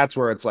 but that's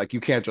where it's like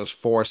you can't just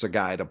force a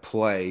guy to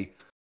play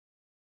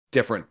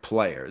different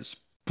players.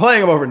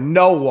 Playing him over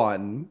no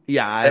one,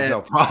 I have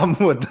no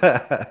problem with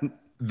that.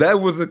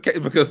 That was the case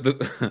because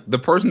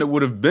the person that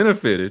would have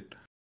benefited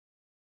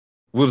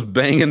was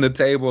banging the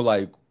table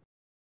like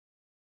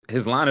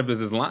his lineup is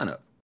his lineup.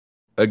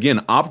 Again,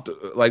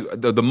 like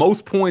the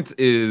most points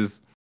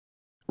is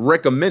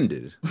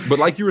recommended. But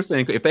like you were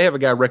saying, if they have a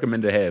guy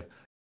recommended to have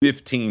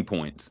 15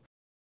 points,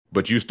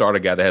 but you start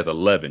a guy that has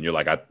 11, you're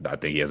like, I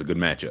think he has a good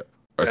matchup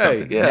or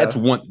something. Yeah.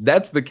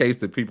 That's the case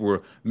that people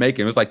were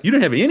making. It's like you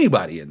didn't have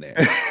anybody in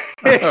there.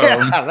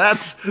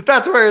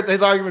 That's where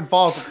his argument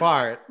falls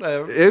apart.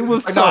 It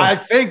was tough. No, I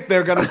think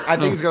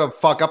he's gonna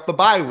fuck up the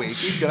bye week.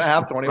 He's gonna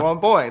have 21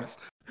 points.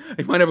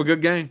 He might have a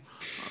good game.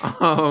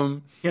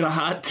 Get a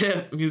hot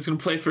tip. He's gonna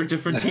play for a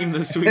different team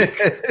this week.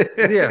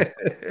 Yeah.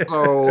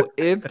 So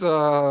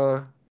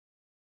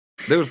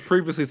there was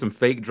previously some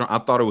fake drama. I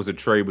thought it was a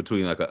trade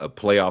between like a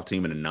playoff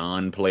team and a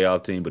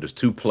non-playoff team, but it's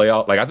 2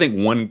 playoff. Like I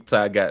think one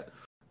side got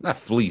not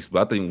fleeced,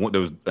 but I think there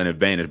was an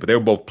advantage. But they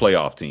were both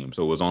playoff teams,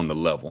 so it was on the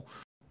level.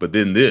 But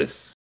then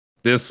this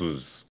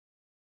was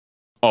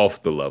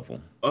off the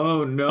level.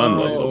 Oh no!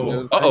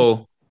 Unlovable.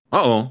 Oh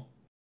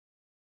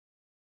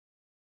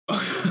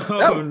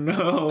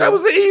no! That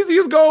was the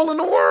easiest goal in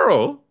the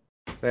world.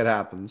 It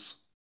happens.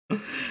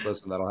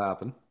 Listen, that'll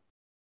happen.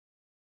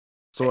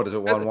 So what is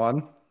it,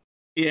 1-1? I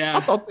Yeah.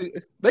 thought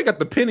they got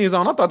the pennies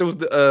on. I thought it was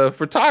the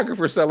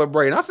photographer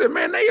celebrating. I said,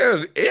 man, they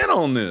are in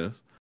on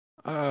this.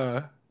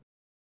 1-1,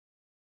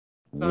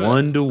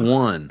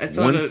 I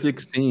thought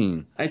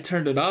 116. I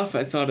turned it off.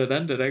 I thought it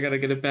ended. I gotta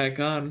get it back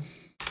on.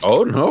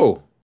 Oh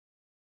no!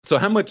 So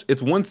how much?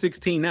 It's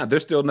 116 now.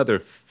 There's still another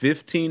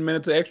 15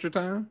 minutes of extra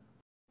time.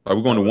 Are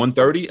we going to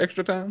 130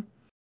 extra time?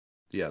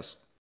 Yes.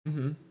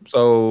 Mm-hmm.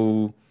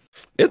 So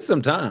it's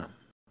some time.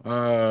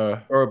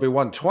 Or it'd be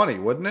 120,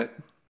 wouldn't it?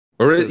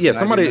 Or It's yeah, 90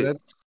 somebody.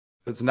 minutes.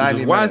 It's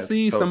 90 YC, minutes. So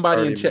it's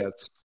somebody 30 in chat.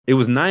 minutes. It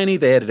was 90.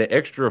 They added an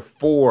extra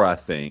 4, I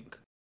think.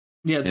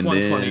 Yeah, it's And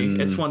 120.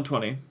 then- It's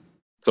 120.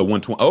 So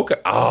 120.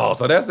 Okay. Oh,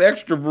 so that's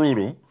extra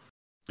brutal.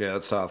 Yeah,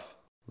 that's tough.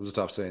 It was a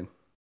tough scene.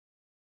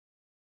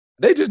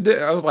 They just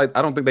did. I was like,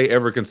 I don't think they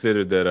ever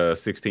considered that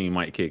 16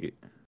 might kick it.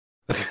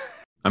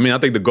 I mean, I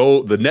think the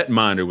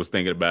netminder was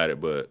thinking about it,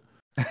 but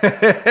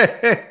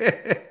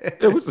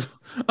it was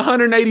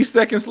 180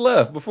 seconds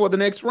left before the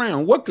next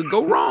round. What could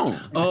go wrong?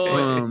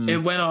 Oh, it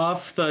went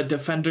off the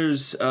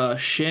defender's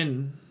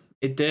shin.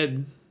 It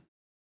did.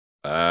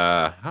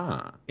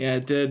 Yeah,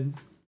 it did.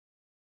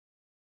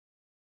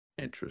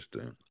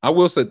 Interesting. I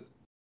will say,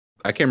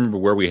 I can't remember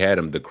where we had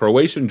them. The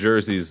Croatian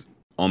jerseys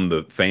on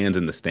the fans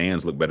in the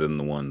stands look better than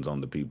the ones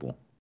on the people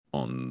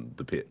on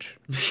the pitch.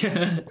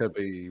 Could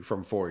be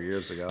from 4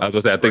 years ago. I was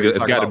gonna say, I think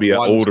it's got to be an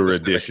older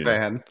edition.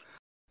 Fan.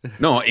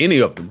 No, any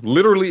of them.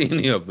 Literally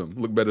any of them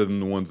look better than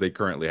the ones they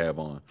currently have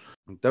on.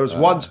 There was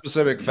one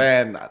specific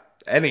fan.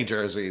 Any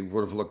jersey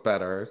would have looked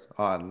better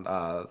on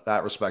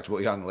that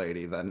respectable young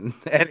lady than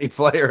any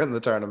player in the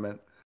tournament.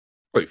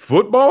 Wait,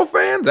 football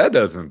fans? That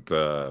doesn't.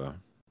 I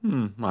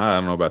don't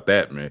know about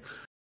that, man.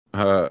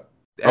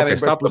 Okay,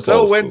 stop the Brazil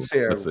poll, wins Stu.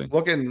 here. Let's see.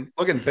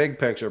 Looking big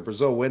picture,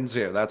 Brazil wins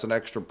here. That's an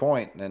extra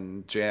point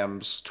in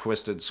Jam's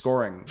twisted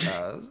scoring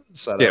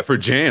setup. Yeah, for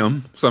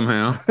Jam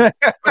somehow.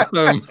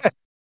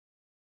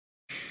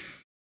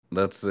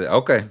 Let's see.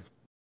 Okay.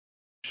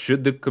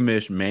 Should the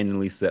commission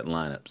manually set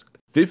lineups?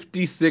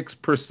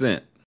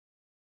 56%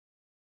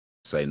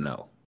 say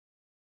no.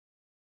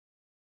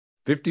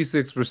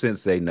 56%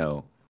 say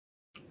no.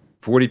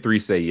 43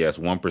 say yes.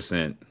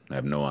 1%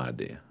 have no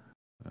idea.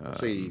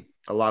 See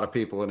a lot of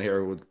people in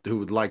here who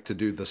would like to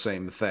do the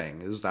same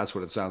thing. That's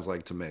what it sounds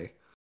like to me.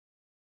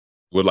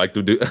 Would like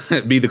to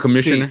be the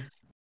commissioner?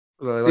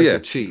 They like to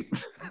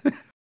cheat.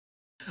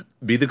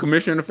 Be the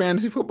commissioner in the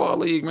fantasy football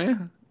league,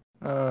 man.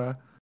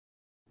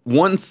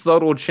 One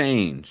subtle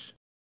change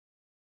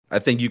I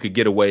think you could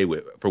get away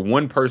with for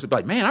one person.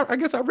 Like, man, I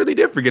guess I really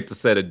did forget to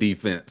set a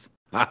defense.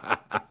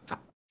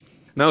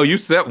 No, you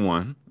set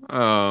one.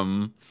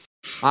 I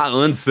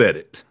unset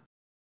it.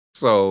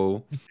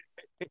 So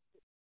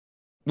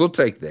we'll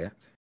take that.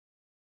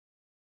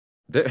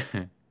 There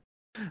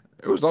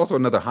was also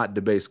another hot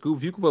debate. Scoop,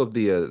 if you could pull up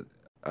the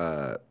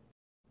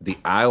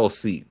aisle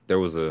seat, there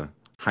was a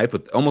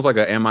almost like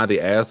a "Am I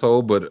the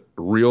asshole?" but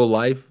real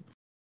life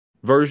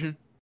version.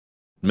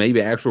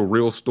 Maybe actual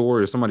real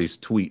story or somebody's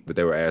tweet, but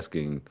they were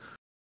asking.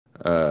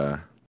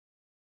 Here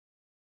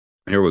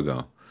we go.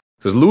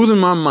 It says, losing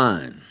my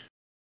mind.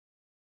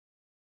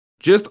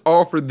 Just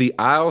offered the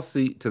aisle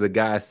seat to the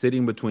guy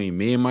sitting between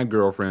me and my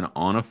girlfriend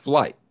on a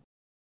flight.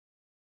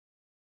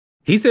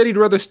 He said he'd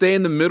rather stay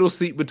in the middle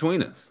seat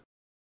between us.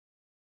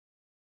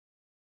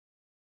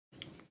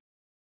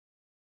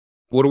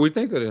 What do we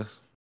think of this?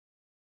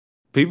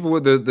 People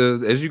with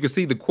the as you can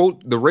see,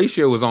 the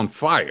ratio is on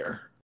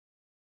fire.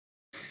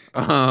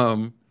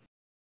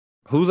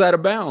 Who's out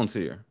of bounds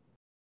here?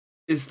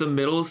 Is the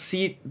middle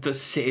seat the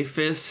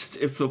safest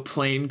if the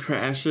plane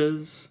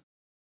crashes?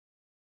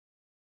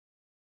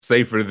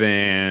 Safer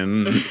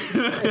than.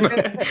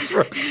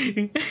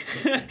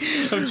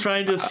 I'm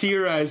trying to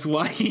theorize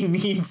why he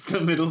needs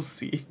the middle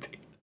seat.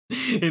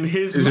 In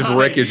his It's mind, just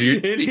wreckage you.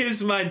 In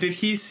his mind, did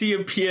he see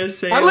a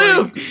PSA I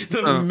live! like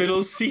the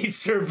middle seat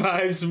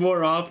survives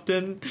more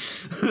often?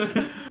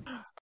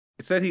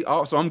 It said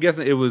so I'm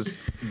guessing it was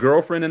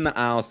girlfriend in the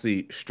aisle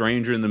seat,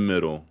 stranger in the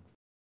middle,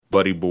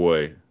 buddy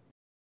boy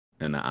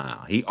in the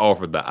aisle. He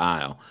offered the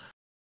aisle.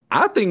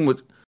 I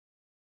think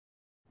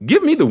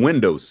give me the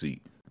window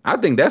seat. I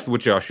think that's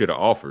what y'all should have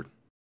offered.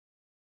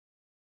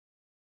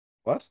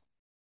 What?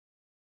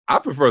 I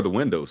prefer the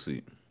window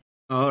seat.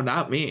 Oh,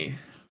 not me.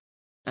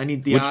 I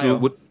need the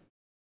aisle.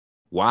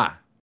 Why?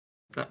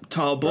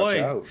 Tall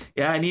boy.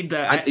 Yeah, I need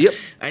that.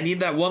 I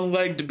need that one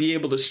leg to be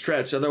able to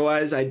stretch.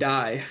 Otherwise, I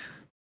die.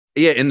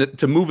 Yeah, and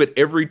to move it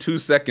every 2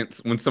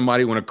 seconds when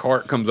a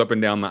cart comes up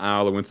and down the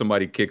aisle or when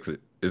somebody kicks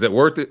it. Is it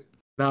worth it?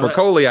 For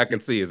Coley, I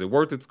can see. Is it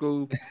worth it,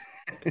 Scoob?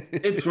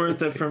 It's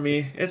worth it for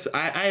me.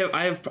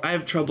 I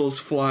have troubles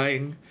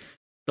flying.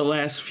 The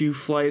last few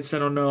flights, I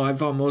don't know.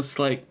 I've almost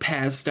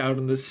passed out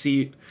in the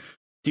seat.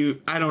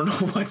 Dude, I don't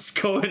know what's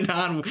going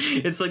on.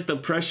 It's like the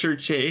pressure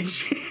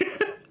change.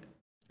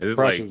 Is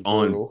it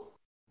on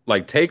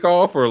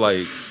takeoff or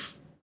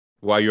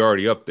while you're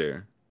already up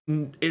there?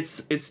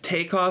 It's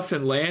takeoff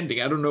and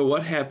landing. I don't know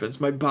what happens.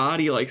 My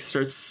body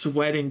starts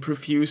sweating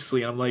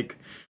profusely. I'm like,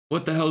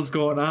 What the hell's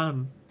going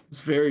on? It's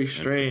very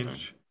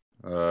strange.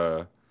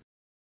 Nah,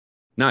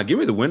 give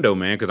me the window,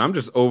 man, because I'm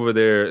just over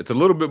there. It's a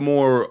little bit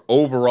more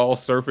overall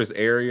surface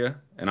area,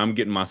 and I'm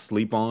getting my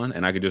sleep on,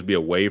 and I could just be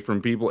away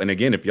from people. And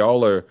again, if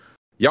y'all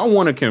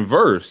want to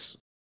converse,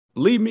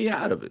 leave me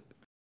out of it.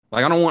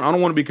 Like I don't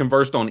want to be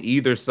conversed on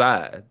either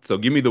side. So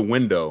give me the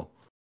window.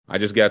 I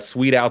just got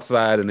sweet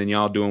outside, and then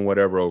y'all doing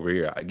whatever over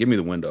here. Give me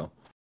the window.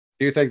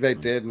 Do you think they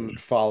didn't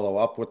follow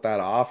up with that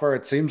offer?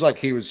 It seems like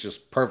he was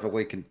just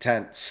perfectly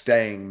content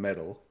staying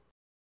middle.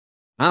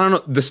 I don't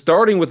know. The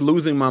starting with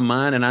losing my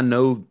mind, and I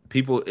know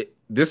people.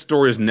 This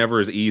story is never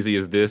as easy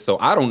as this, so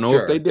I don't know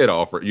if they did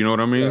offer. You know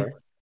what I mean?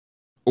 Sure.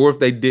 Or if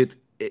they did,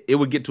 it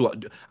would get to.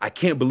 I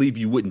can't believe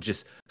you wouldn't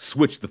just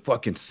switch the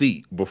fucking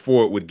seat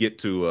before it would get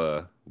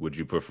to. Would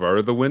you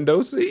prefer the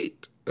window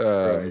seat?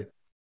 Right.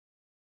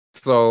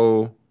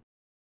 So,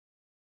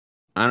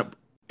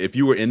 if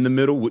you were in the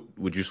middle,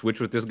 would you switch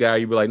with this guy?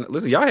 You'd be like,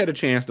 listen, y'all had a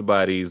chance to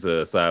buy these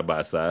side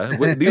by side.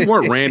 These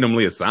weren't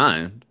randomly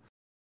assigned.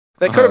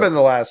 They could have been the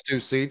last two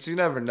seats. You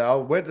never know.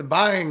 With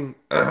buying,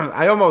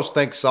 I almost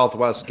think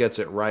Southwest gets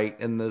it right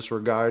in this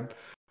regard,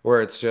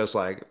 where it's just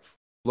like,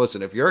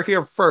 listen, if you're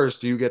here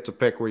first, you get to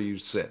pick where you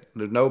sit.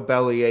 There's no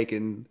belly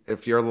aching.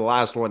 If you're the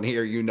last one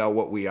here, you know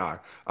what we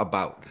are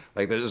about.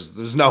 Like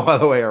there's no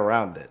other way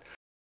around it.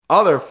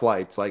 Other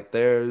flights, like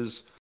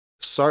there's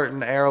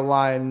certain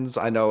airlines,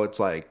 I know it's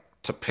like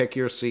to pick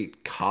your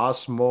seat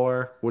costs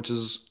more, which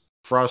is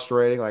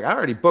frustrating. Like I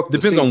already booked.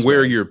 Depends on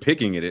where you're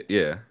picking it.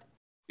 Yeah.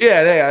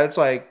 Yeah, it's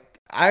like,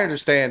 I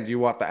understand you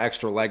want the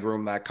extra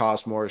legroom that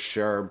costs more,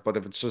 sure, but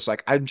if it's just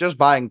like, I'm just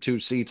buying two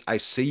seats, I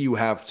see you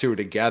have two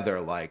together,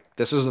 like,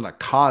 this isn't a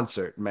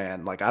concert,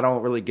 man. Like, I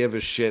don't really give a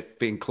shit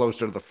being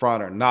closer to the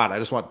front or not. I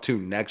just want two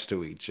next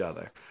to each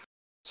other.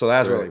 So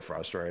that's really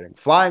frustrating.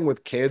 Flying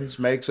with kids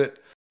makes it,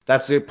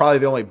 probably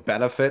the only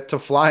benefit to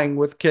flying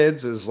with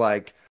kids is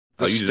like,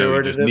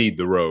 you just need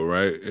the row,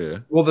 right? Yeah.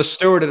 Well, the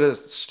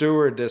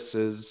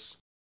stewardesses,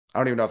 I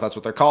don't even know if that's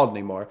what they're called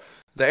anymore.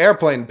 The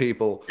airplane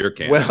people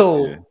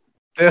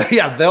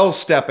they'll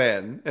step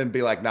in and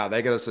be like, nah,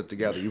 they gotta sit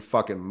together. You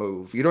fucking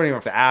move. You don't even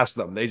have to ask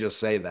them. They just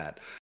say that.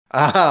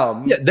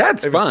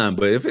 That's fine.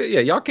 But if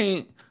y'all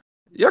can't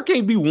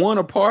be one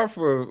apart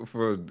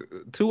for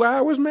 2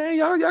 hours, man.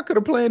 Y'all could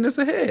have planned this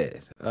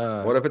ahead.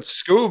 What if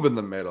it's Scoob in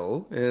the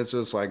middle? It's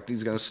just like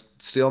he's gonna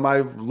steal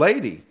my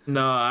lady.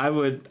 No, I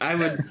would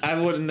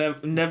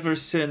never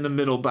sit in the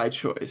middle by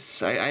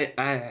choice.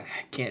 I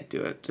can't do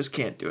it. Just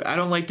can't do it. I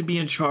don't like to be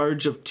in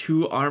charge of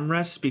two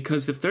armrests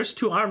because if there's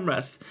two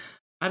armrests,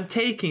 I'm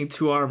taking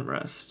two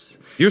armrests.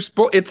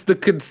 It's the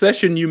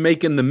concession you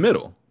make in the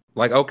middle.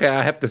 Like, okay,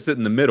 I have to sit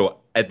in the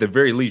middle. At the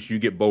very least, you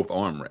get both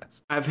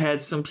armrests. I've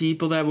had some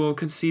people that will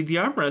concede the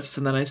armrest,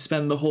 and then I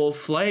spend the whole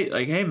flight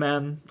like, hey,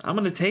 man, I'm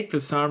going to take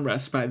this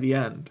armrest by the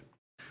end.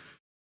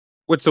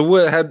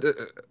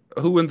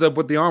 Who ends up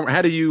with the arm?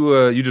 How do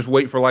you just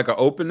wait for like an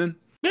opening?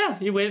 Yeah,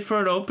 you wait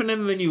for an opening,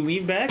 and then you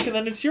lean back, and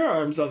then it's your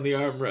arms on the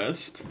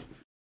armrest.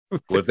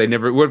 What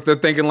if they're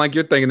thinking like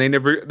you're thinking?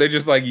 They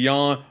just like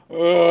yawn.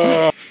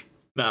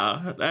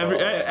 Nah,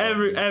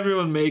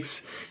 everyone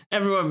makes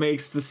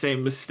the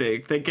same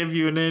mistake. They give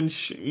you an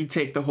inch, you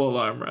take the whole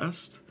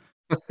armrest.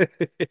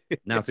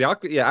 Now, see,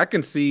 I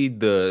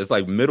concede it's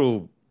like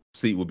middle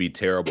seat would be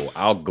terrible.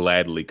 I'll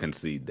gladly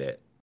concede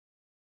that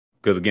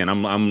because again,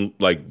 I'm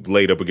like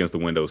laid up against the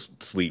window,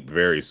 sleep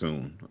very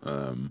soon.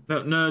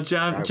 No,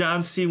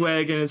 John C.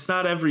 Wagon. It's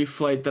not every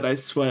flight that I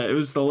sweat. It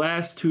was the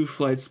last two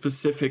flights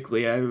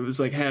specifically. I was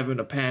like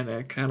having a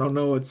panic. I don't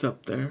know what's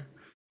up there.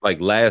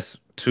 Like last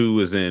two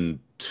is in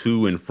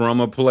to and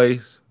from a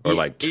place, or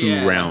like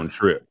two round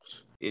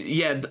trips.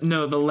 Yeah,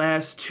 no, the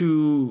last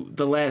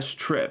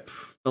trip.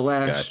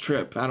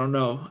 I don't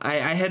know. I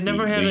had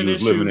never had an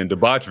issue living in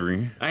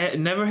debauchery. I had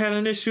never had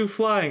an issue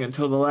flying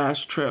until the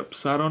last trip,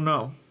 so I don't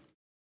know.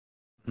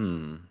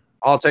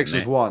 All it takes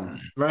is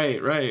one.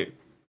 Right.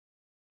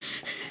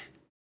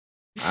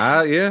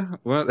 Yeah.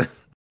 Well,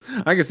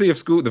 I can see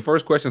if the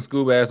first question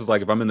Scoob asked was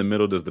like, if I'm in the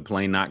middle, does the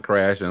plane not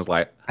crash? And it's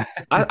like,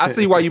 I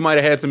see why you might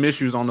have had some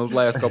issues on those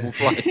last couple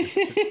flights,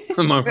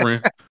 my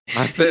friend.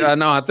 I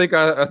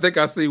think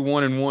I see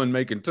 1 and 1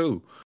 making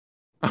 2.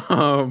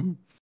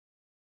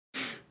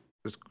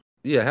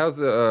 Yeah. How's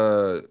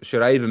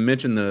should I even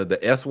mention the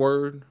S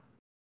word?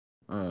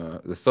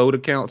 The soda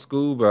count,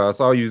 Scoob. I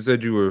saw you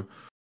said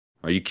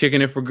are you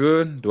kicking it for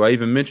good? Do I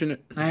even mention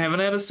it? I haven't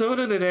had a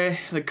soda today.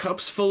 The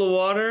cup's full of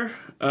water.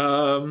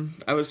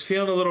 I was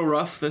feeling a little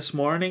rough this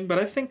morning, but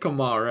I think I'm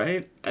all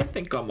right. I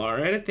think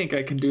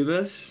I can do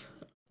this.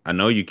 I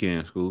know you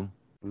can, Scoob.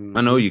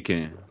 I know you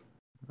can.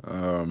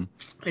 I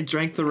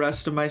drank the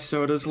rest of my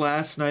sodas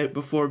last night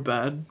before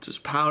bed.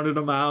 Just pounded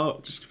them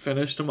out. Just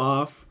finished them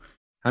off.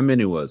 How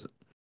many was it?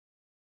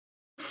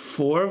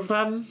 4 of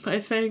them, I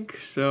think.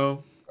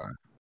 So,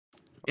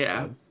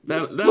 yeah.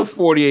 That was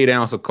 48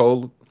 ounce of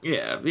cola.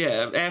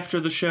 Yeah. After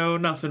the show,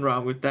 nothing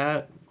wrong with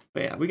that.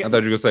 But yeah, I thought you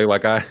were gonna say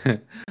like I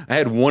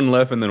had 1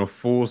 left and then a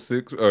full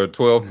 6 or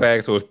 12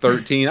 pack, so it's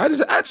 13. I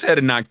just had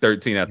to knock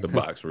 13 out the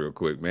box real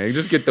quick, man.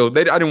 Just get those.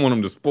 I didn't want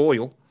them to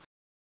spoil.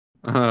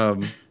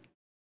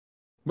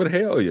 But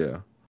hell yeah.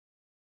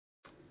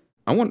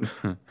 I want.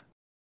 I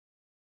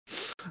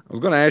was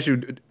going to ask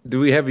you, do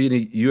we have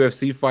any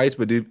UFC fights?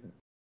 But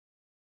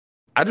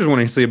I just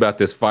want to see about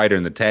this fighter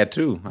and the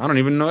tattoo. I don't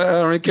even know. I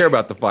don't even care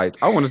about the fights.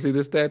 I want to see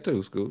this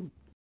tattoo, Scoob.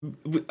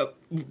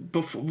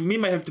 We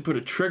might have to put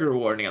a trigger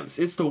warning on this.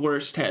 It's the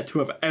worst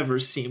tattoo I've ever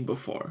seen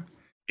before.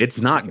 It's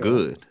not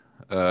good.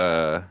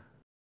 What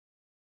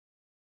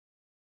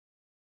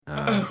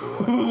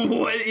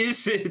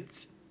is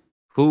it?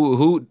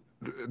 Who?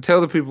 Tell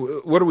the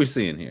people, what are we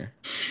seeing here?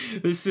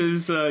 This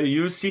is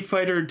UFC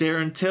fighter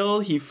Darren Till.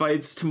 He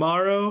fights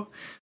tomorrow,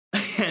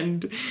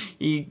 and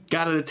he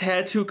got a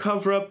tattoo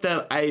cover up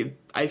that I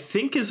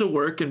think is a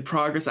work in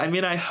progress. I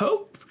mean, I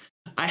hope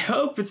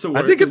it's a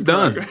work. I think it's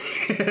done. Progress.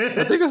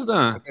 I think it's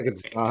done. I think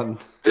it's done.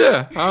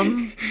 Yeah.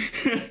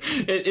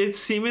 It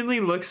seemingly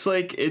looks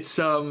like it's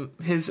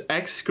his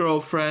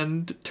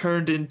ex-girlfriend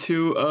turned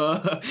into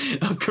a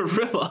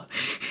gorilla.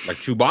 Like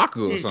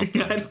Chewbacca or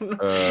something.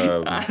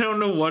 I don't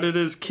know what it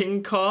is.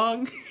 King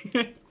Kong.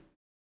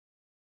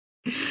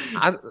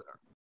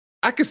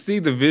 I could see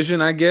the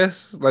vision, I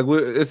guess. Like,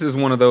 this is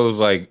one of those,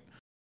 like,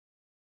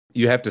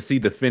 you have to see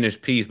the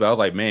finished piece. But I was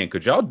like, man,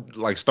 could y'all,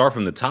 like, start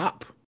from the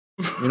top?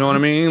 You know what I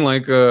mean?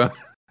 Like,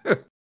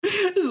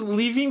 just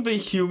leaving the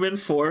human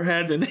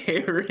forehead and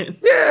hair in.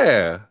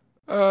 Yeah.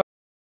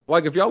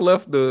 Like, if y'all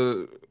left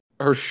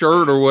her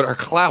shirt or what, her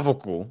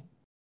clavicle.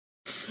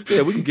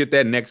 Yeah, we can get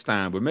that next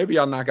time. But maybe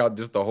y'all knock out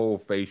just the whole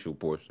facial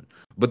portion.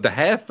 But the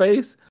half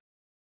face,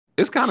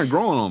 it's kind of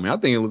growing on me. I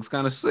think it looks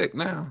kind of sick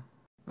now.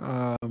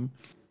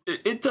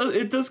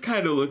 It does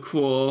kind of look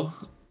cool.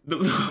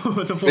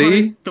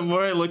 The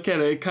more I look at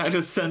it, it kind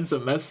of sends a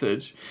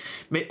message.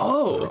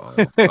 Uh-oh.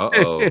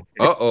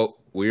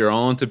 We are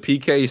on to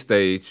PK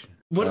stage.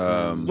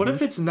 What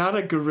if it's not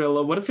a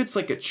gorilla? What if it's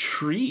like a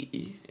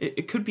tree?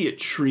 It could be a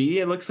tree.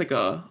 It looks like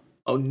a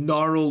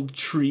gnarled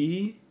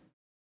tree.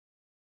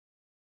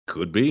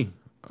 Could be.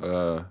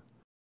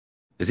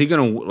 Is he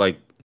gonna, like,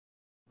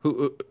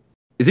 who?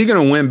 Is he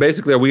gonna win?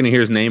 Basically, are we gonna hear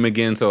his name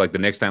again? So, like, the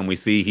next time we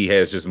see, he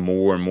has just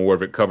more and more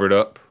of it covered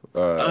up.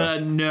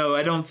 No,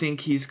 I don't think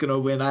he's gonna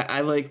win.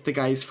 I like the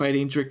guy he's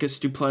fighting, Dricus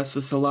du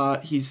Plessis, a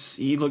lot.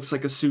 He looks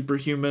like a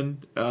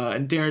superhuman.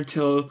 And Darren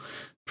Till,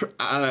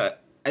 I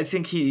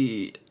think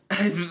he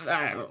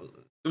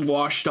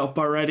washed up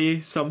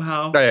already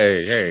somehow.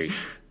 Hey.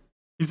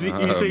 He's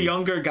a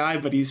younger guy,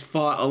 but he's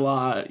fought a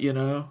lot, you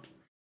know.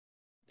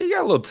 He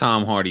got a little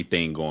Tom Hardy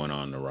thing going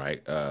on the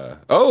right.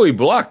 He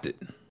blocked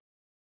it.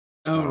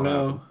 Oh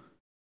no.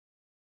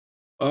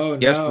 Oh no.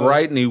 Guessed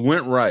right, and he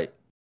went right.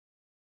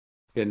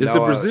 Yeah, Is the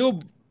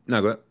Brazil?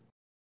 No, go ahead.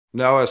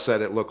 Noah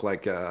said it looked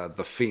like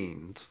the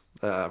Fiend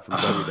from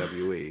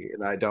WWE,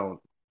 and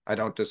I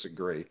don't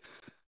disagree.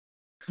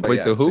 But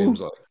Wait, the who?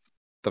 Seems like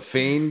the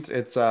Fiend.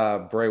 It's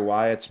Bray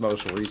Wyatt's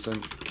most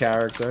recent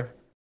character,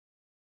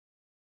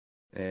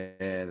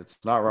 and it's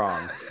not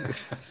wrong.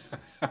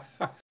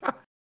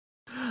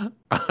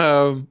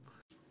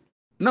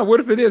 No.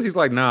 What if it is? He's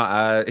like, no.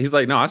 I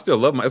still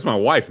love it's my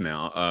wife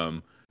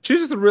now. She's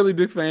just a really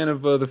big fan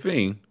of the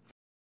Fiend.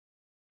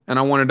 And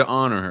I wanted to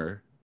honor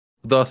her,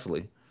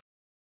 thusly.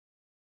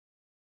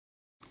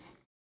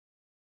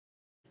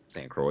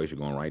 Saying Croatia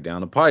going right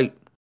down the pipe.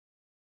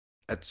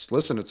 It's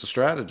a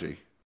strategy.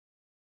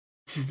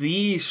 It's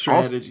the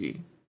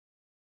strategy.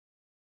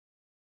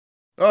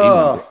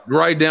 Oh,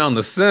 right down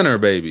the center,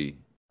 baby.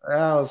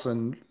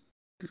 Allison.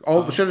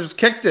 Should have just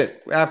kicked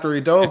it after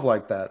he dove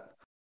like that.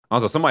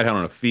 Also, somebody had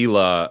on a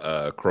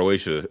Fila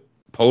Croatia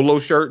polo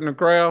shirt in the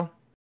crowd.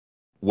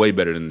 Way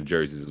better than the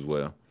jerseys as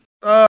well.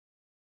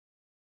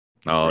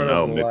 Oh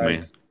no,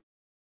 McMahon.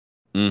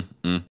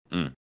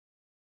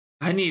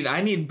 I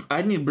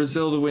need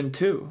Brazil to win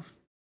too.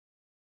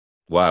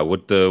 Why?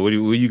 What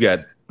you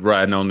got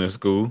riding on this,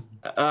 school?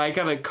 I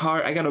got a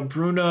card. I got a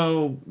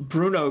Bruno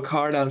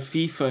card on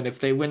FIFA, and if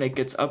they win, it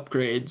gets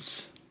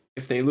upgrades.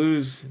 If they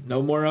lose,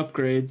 no more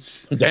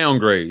upgrades.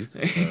 Downgrades.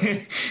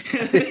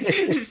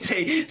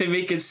 They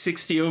make it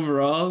 60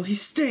 overall. He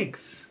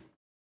stinks.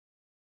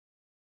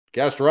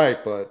 Guessed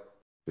right, but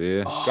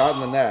yeah, got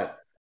in the net.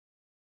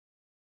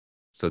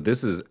 So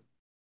this is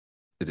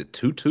it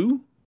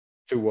 2-2?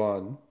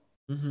 2-1.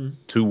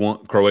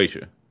 2-1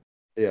 Croatia.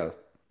 Yeah.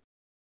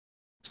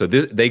 So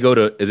they go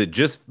to, is it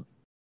just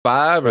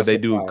 5 or they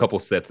do 5. a couple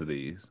sets of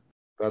these?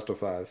 Best of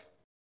 5.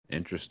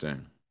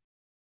 Interesting.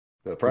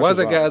 Why is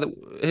that guy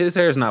his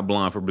hair's not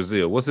blonde for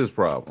Brazil? What's his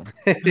problem?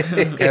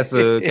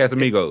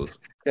 Casamigos.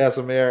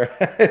 Casimir.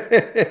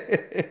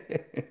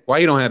 Why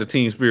you don't have the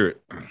team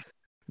spirit?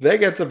 They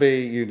get to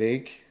be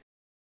unique.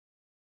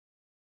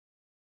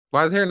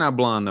 Why is hair not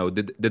blonde though?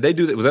 Did they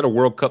do that? Was that a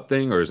World Cup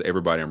thing, or is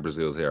everybody in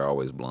Brazil's hair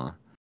always blonde?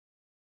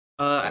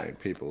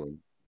 People.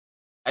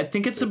 I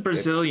think it's a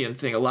Brazilian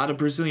thing. A lot of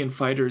Brazilian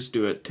fighters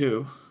do it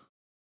too.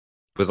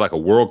 It was like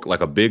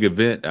a big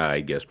event.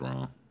 I guessed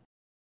wrong.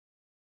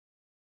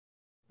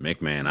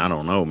 McMahon, I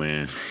don't know,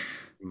 man.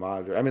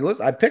 Modric. I mean,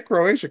 listen, I picked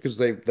Croatia because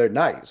they're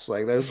nice.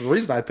 Like, there's a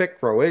reason I picked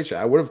Croatia.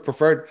 I would have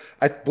preferred.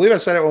 I believe I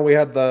said it when we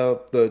had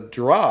the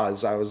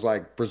draws. I was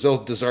like, Brazil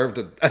deserved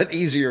an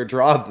easier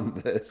draw than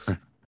this.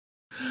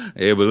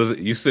 Yeah, but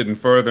listen, you sitting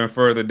further and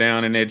further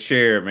down in that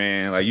chair,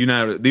 man. Like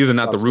these are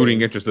not the Tough rooting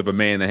scene. interests of a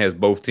man that has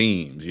both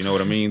teams. You know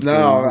what I mean? No,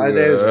 Scoob? it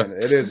isn't.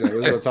 It isn't. It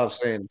was a tough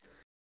scene.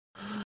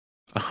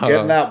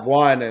 Getting that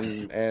one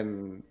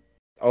and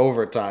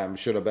overtime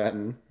should have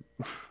been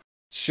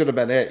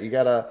it. You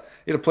gotta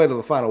play to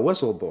the final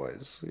whistle,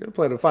 boys. You gotta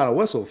play to the final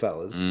whistle,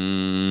 fellas.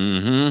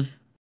 Mm-hmm.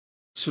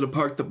 Should have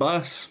parked the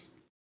bus.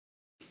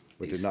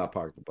 We did not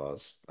park the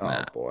bus. Oh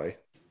Nah. boy.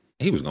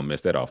 He was gonna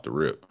miss that off the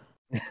rip.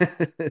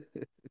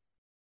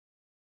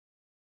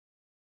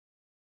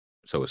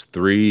 So it's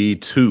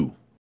 3-2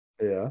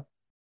 Yeah.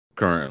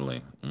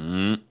 currently.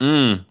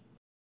 Mm-mm.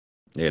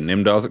 Yeah,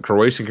 Nimdov's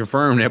Croatian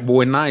confirmed that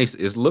boy Nice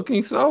is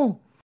looking so.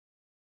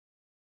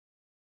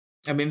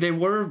 I mean, they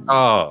were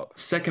Oh,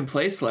 second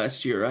place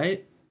last year,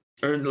 right?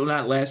 Or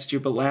not last year,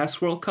 but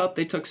last World Cup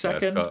they took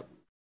second. Cup.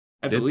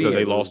 I So believe.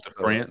 they lost to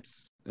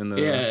France in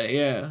the.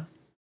 Yeah.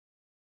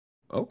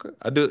 Okay,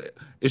 I do.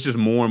 It's just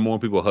more and more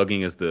people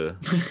hugging as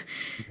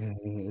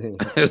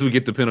as we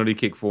get the penalty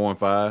kick 4 and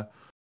 5.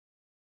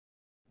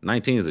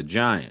 19 is a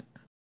giant.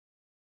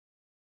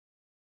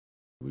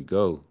 Here we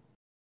go.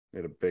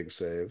 Made a big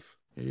save.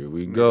 Here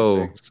we Made a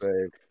go. big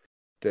save.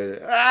 Did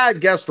it. I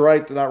guessed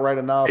right, not right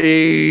enough.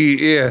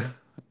 Yeah,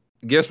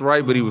 guessed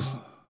right, but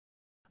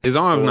his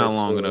arm's not 4-2.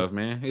 long enough,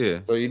 man. Yeah.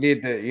 So you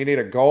need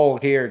a goal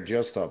here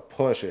just to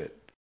push it,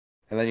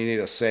 and then you need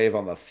a save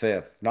on the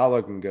 5th. Not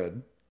looking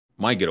good.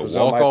 Might get a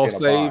Brazil might walk-off be in a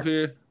save box.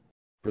 here.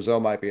 Brazil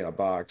might be in a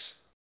box.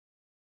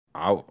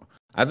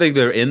 I think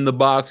they're in the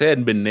box. They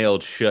hadn't been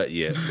nailed shut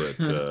yet,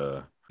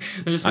 but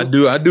Just- I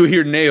do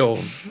hear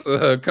nails.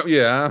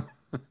 Yeah.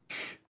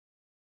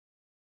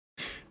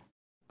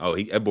 Oh,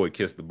 that boy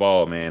kissed the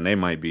ball, man. They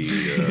might be.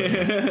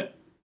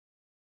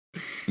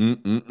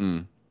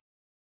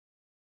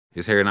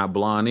 His hair not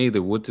blonde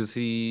either. What does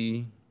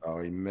he?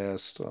 Oh, he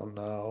missed. Oh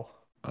no.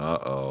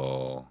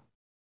 Uh-oh.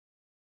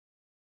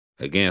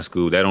 Again,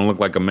 Scoob, that don't look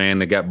like a man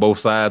that got both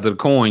sides of the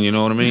coin. You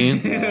know what I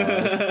mean?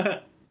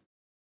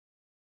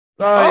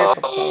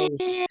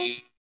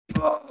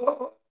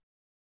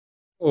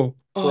 Oh,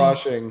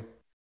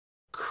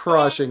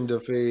 crushing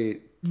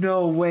defeat.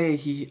 No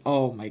way.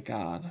 Oh my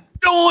god.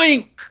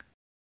 Doink!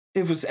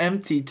 It was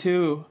empty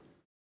too.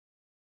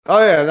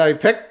 Oh yeah, no, he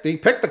picked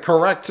the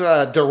correct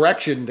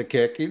direction to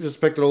kick. He just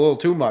picked it a little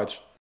too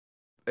much.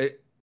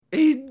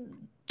 He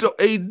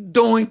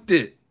doinked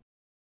it.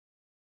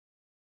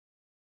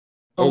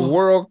 A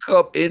World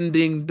Cup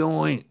ending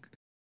doink.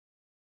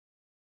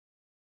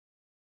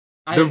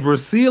 The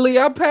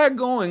Brasilia pack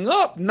going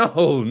up?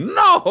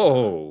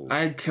 No.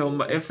 I'd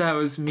kill if that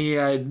was me.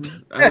 I'd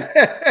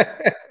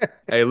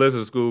Hey,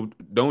 listen, Scoob,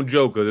 don't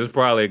joke, because there's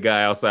probably a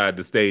guy outside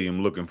the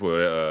stadium looking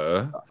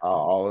for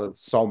Oh,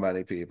 so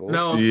many people.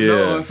 No,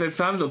 if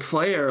I'm the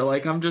player,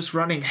 like I'm just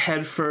running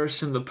head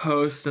first in the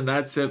post, and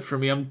that's it for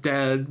me. I'm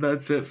dead.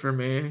 That's it for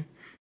me.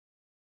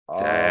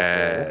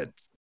 That.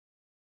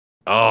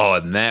 Oh,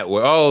 and that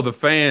way. Oh, the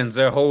fans,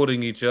 they're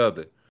holding each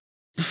other.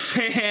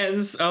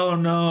 Fans. Oh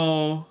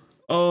no.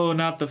 Oh,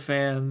 not the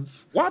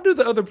fans. Why do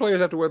the other players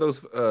have to wear those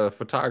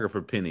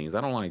photographer pennies?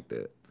 I don't like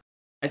that.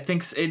 I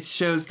think it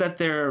shows that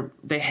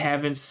they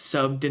haven't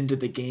subbed into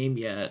the game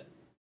yet.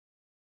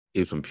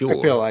 Keeps them pure.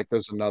 I feel like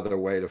there's another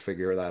way to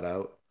figure that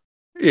out.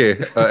 Yeah,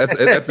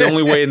 that's the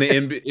only way in the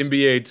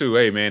NBA too.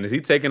 Hey man, is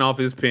he taking off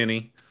his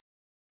penny?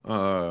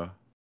 Wowzers.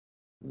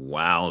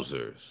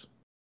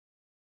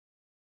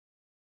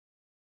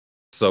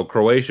 So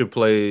Croatia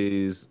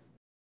plays.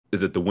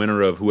 Is it the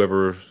winner of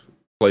whoever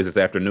plays this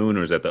afternoon,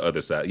 or is that the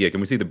other side? Yeah, can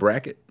we see the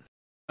bracket?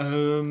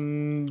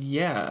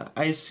 Yeah.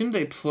 I assume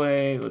they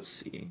play. Let's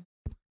see.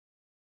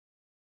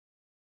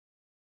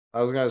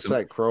 I was gonna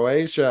say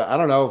Croatia. I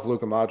don't know if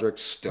Luka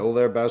Modric's still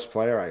their best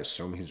player. I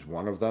assume he's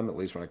one of them, at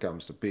least when it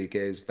comes to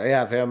PKs. They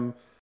have him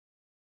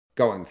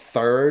going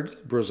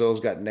 3rd. Brazil's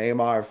got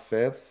Neymar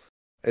 5th.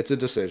 It's a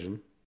decision.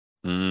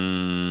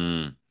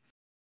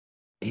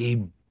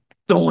 He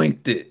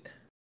doinked it.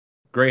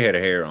 Gray had a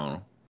hair on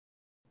him,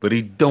 but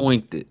he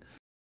doinked it.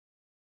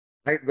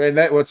 And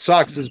what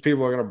sucks is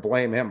people are gonna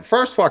blame him.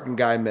 First fucking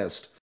guy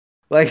missed.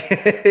 Like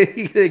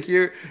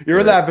you're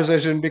in that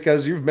position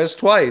because you've missed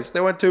twice.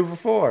 They went 2 for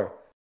 4.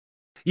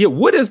 Yeah,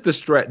 what is the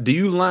strat? Do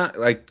you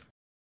like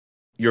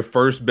your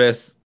first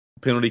best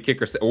penalty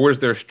kicker, or is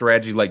there a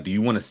strategy? Like, do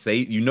you want to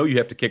save? You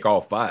have to kick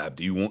all 5.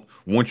 Do you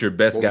want your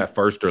best guy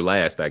first or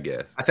last? I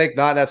guess. I think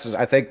not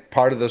necessarily. I think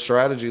part of the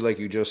strategy, like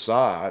you just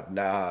saw,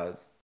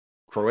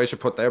 Croatia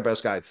put their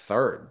best guy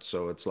 3rd,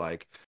 so it's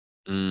like,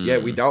 yeah,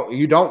 you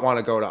don't want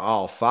to go to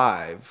all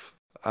 5.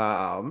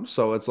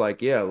 So it's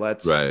like, yeah,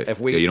 let's. Right.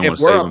 If you don't want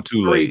to save them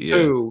too late.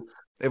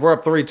 If we're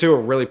up 3-2,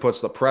 it really puts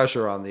the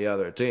pressure on the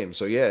other team.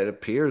 So yeah, it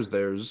appears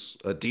there's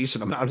a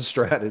decent amount of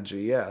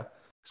strategy. Yeah.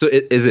 So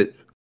is it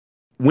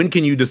when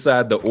can you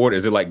decide the order?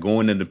 Is it like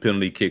going into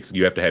penalty kicks?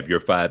 You have to have your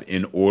 5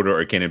 in order,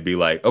 or can it be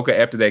like,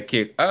 okay, after that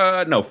kick,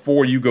 no,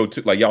 4 you go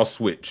to, like y'all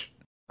switch,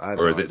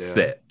 or is it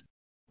set?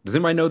 Does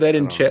anybody know that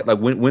in chat? Like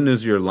when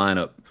is your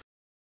lineup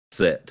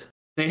set?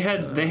 They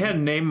had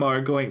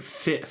Neymar going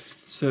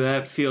 5th, so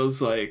that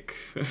feels like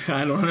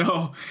I don't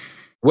know.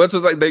 Well, it's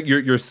just like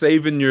you're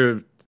saving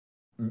your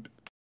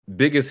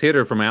biggest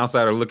hitter from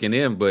outsider looking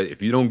in, but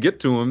if you don't get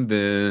to him,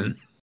 then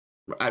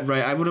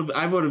right, I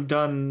would have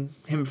done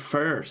him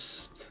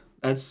first.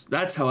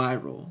 That's how I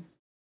roll.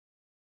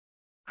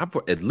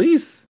 At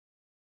least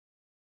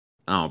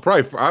I don't know,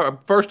 probably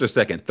first or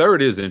second.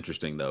 Third is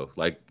interesting though.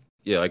 Like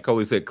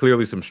Coley said,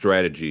 clearly some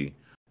strategy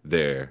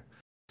there.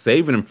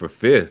 Saving him for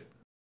 5th,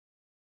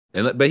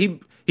 but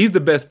he's the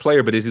best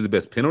player, but is he the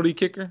best penalty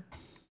kicker?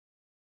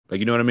 Like,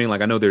 you know what I mean?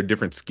 Like, I know there are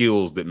different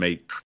skills that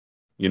make,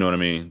 you know what I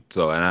mean?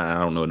 So, and I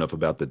don't know enough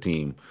about the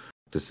team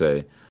to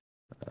say.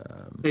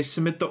 They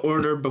submit the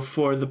order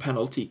before the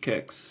penalty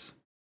kicks.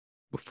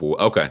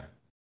 Okay.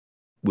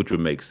 Which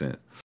would make sense.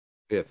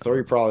 Yeah,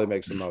 3 probably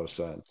makes the most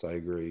sense. I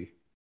agree.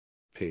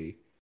 P.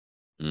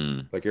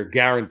 Like, you're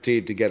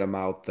guaranteed to get him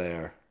out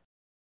there.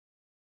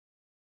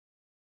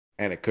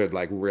 And it could,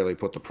 like, really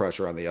put the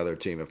pressure on the other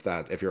team if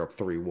you're up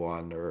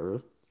 3-1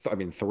 or,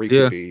 3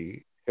 could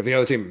be. If the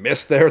other team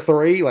missed their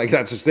 3, like,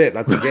 that's just it.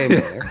 That's the game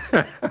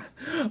there.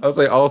 I would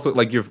say also,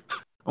 like, I'm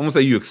going to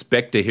say you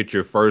expect to hit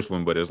your first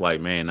one, but it's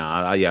like, man,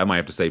 I might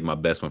have to save my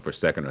best one for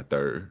second or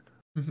third.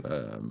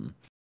 I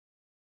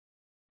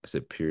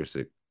said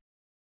Piersic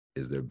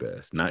is their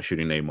best. Not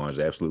shooting Neymar is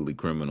absolutely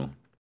criminal.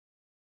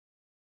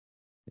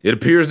 It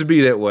appears to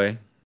be that way.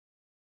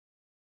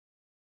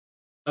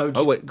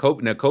 Oh wait,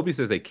 Kobe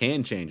says they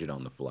can change it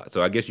on the fly.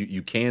 So I guess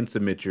you can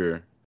submit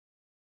your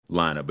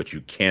lineup, but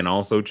you can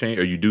also change,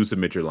 or you do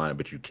submit your lineup,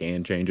 but you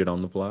can change it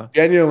on the fly.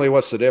 Genuinely,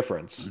 what's the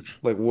difference?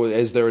 Like,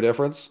 is there a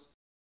difference?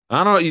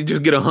 I don't know. You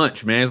just get a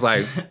hunch, man. It's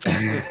like,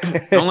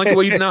 don't like the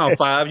way you know.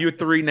 5, you're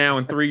 3 now,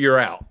 and 3 you're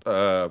out.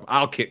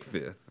 I'll kick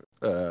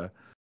 5th.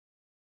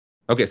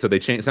 Okay, so they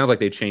changed. Sounds like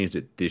they changed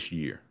it this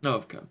year. Oh,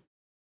 okay.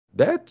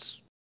 That's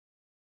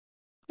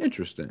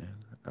interesting.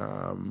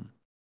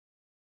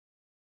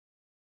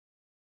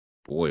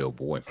 Boy, oh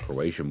boy,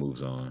 Croatia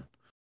moves on.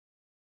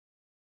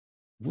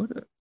 What?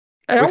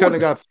 We couldn't have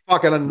got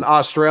fucking in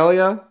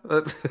Australia.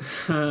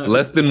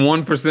 Less than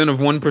 1% of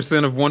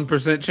 1% of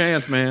 1%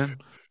 chance, man.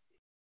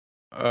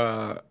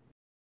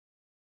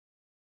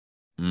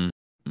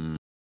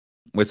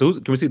 Wait, so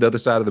can we see the other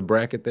side of the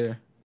bracket there?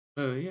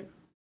 Oh yeah.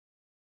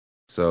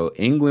 So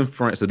England,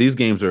 France. So these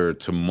games are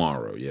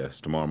tomorrow.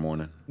 Yes, tomorrow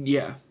morning.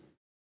 Yeah.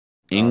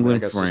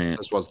 England, France.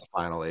 This was the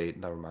final 8.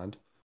 Never mind.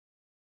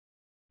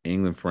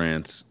 England,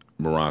 France,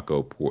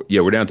 Morocco,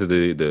 Yeah, we're down to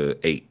the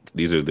 8.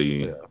 These are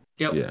the.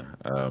 Yep. Yeah.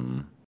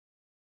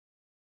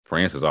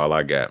 France is all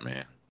I got,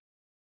 man.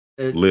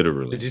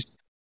 Literally.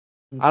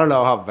 I don't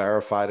know how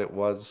verified it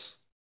was.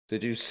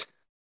 Did you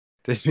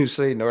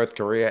see North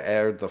Korea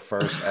aired the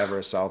first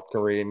ever South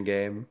Korean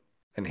game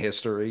in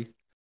history?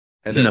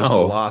 And it was the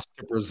loss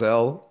to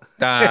Brazil.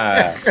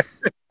 Like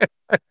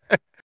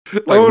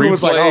Owen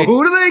was like, "Oh,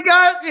 who do they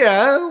got?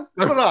 Yeah,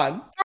 put it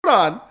on.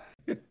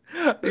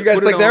 You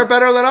guys think they're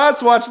better than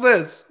us? Watch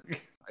this."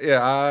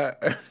 Yeah,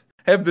 I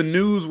have the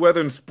news,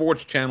 weather, and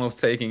sports channels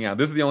taking out.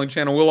 This is the only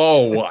channel we'll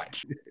all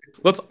watch.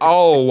 Let's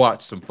all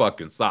watch some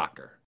fucking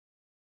soccer.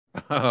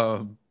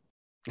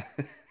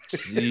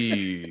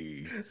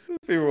 Gee.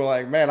 People were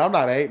like, "Man, I'm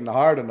not hating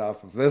hard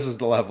enough if this is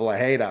the level of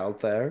hate out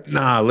there."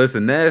 Nah,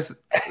 listen, that's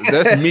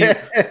me.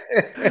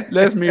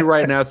 That's me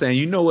right now saying,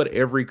 you know what?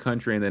 Every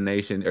country in the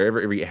nation,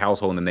 or every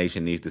household in the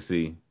nation needs to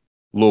see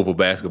Louisville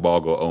basketball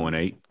go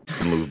 0-8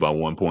 and lose by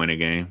 1 point a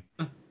game.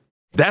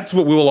 That's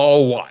what we'll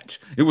all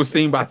watch. It was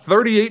seen by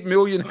 38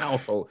 million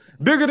households,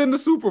 bigger than the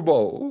Super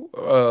Bowl.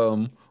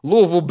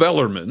 Louisville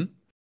Bellarmine,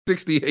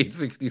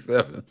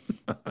 68-67.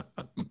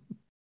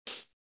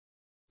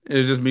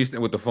 It's just me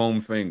with the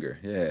foam finger.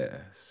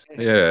 Yes,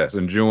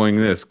 enjoying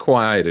this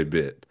quiet a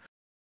bit.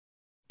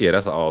 Yeah,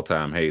 that's an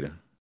all-time hater.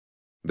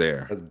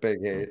 There. That's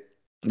big hate.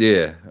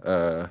 Yeah.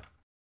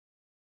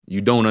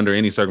 You don't, under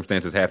any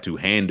circumstances, have to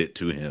hand it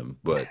to him,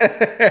 but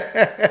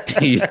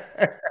he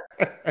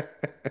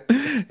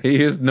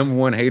is number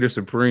one hater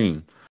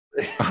supreme.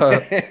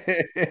 This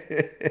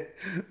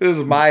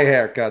is my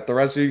haircut. The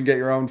rest of you can get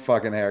your own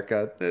fucking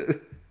haircut.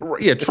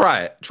 Yeah,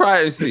 try it. Try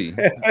it and see.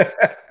 Get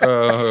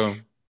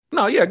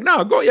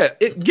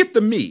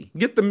the me.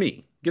 Get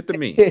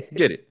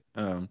it.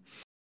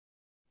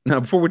 Now,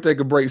 before we take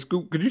a break,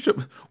 Scoop, could you show?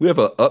 We have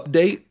an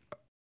update.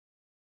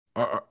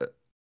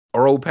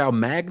 Our old pal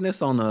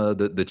Magnus on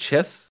the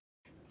chess.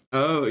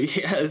 Oh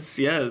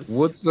yes.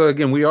 What's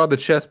again? We are the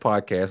chess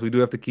podcast. We do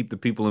have to keep the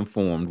people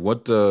informed.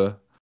 What do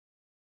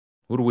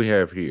we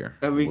have here?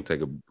 We'll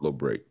take a little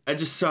break. I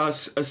just saw a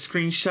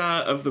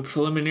screenshot of the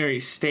preliminary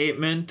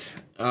statement.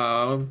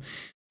 And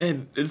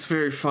it's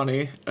very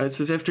funny. It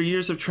says, after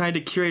years of trying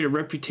to curate a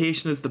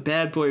reputation as the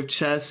bad boy of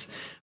chess,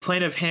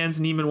 plaintiff Hans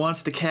Niemann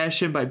wants to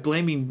cash in by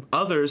blaming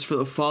others for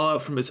the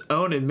fallout from his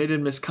own admitted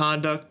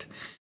misconduct.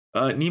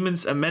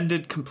 Neiman's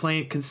amended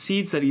complaint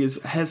concedes that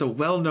has a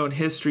well-known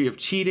history of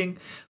cheating,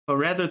 but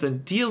rather than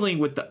dealing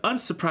with the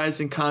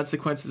unsurprising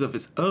consequences of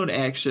his own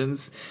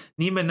actions,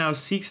 Neiman now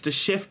seeks to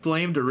shift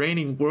blame to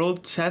reigning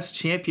world chess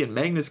champion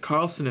Magnus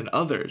Carlsen and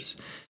others,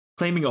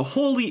 claiming a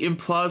wholly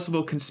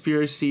implausible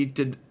conspiracy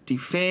to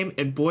defame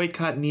and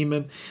boycott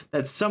Neiman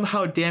that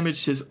somehow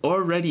damaged his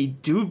already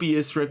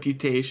dubious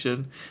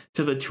reputation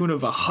to the tune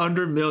of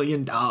 $100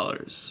 million.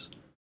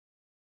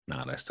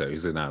 Nah, that's tough. He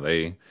said, nah,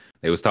 they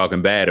was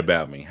talking bad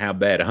about me. How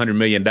bad? $100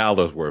 million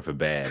worth of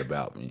bad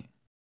about me.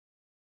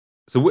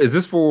 So is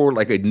this for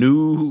like a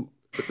new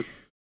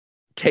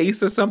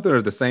case or something,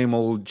 or the same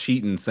old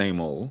cheating, same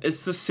old?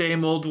 It's the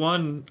same old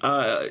one.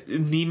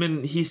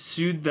 Neiman, he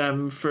sued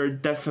them for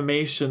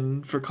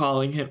defamation for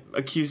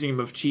accusing him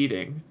of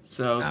cheating.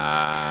 So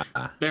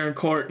they're in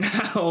court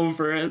now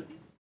over it.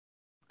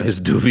 It's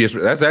dubious.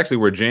 That's actually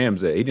where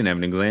Jam's at. He didn't have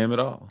an exam at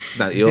all. He's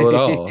not ill at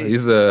all.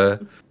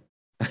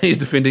 He's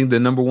defending the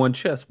number one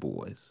chess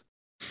boys.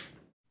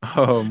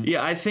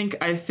 Yeah, I think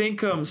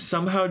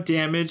somehow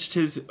damaged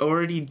his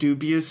already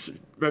dubious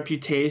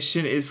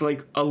reputation is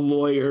like a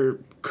lawyer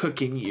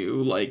cooking you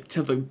like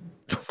to the.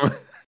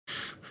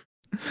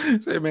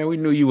 Say, man, we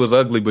knew you was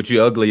ugly, but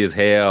you ugly as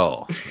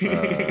hell.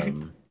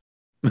 And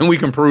we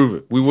can prove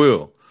it. We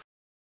will.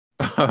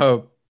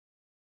 Tough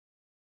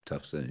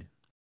scene.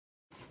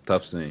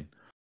 Let's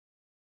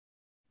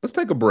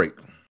take a break.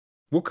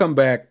 We'll come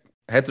back.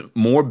 Had some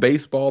more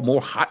baseball,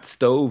 more hot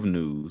stove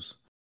news.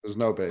 There's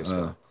no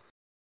baseball.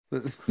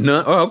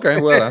 No. Oh,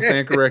 okay. Well, I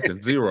stand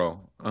corrected. Zero.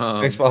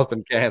 Baseball's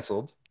been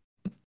canceled.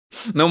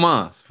 No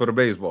mas for the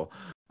baseball.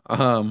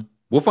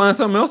 We'll find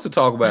something else to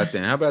talk about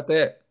then. How about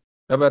that?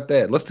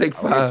 Let's take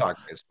 5. We can talk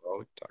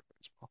baseball.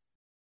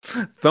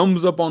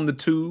 Thumbs up on the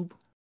tube.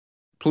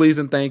 Please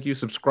and thank you.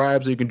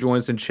 Subscribe so you can join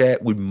us in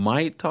chat. We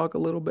might talk a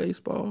little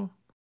baseball.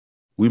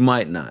 We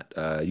might not.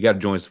 You got to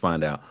join us to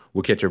find out.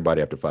 We'll catch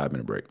everybody after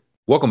 5-minute break.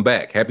 Welcome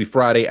back. Happy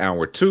Friday,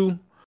 hour 2.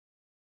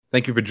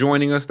 Thank you for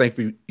joining us. Thank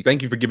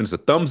you for giving us a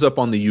thumbs up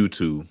on the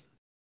YouTube.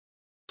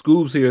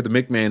 Scoob's here. The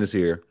McMahon is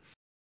here.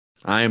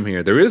 I am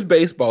here. There is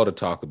baseball to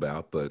talk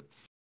about, but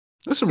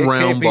there's some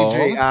round ball.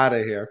 KPG out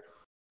of here.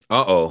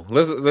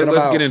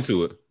 Let's get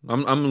into it.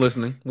 I'm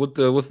listening.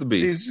 What's the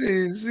beef?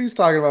 He's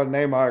talking about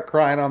Neymar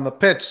crying on the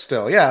pitch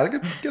still. Yeah,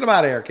 get him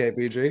out of here,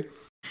 KPG.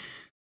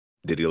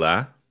 Did he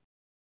lie?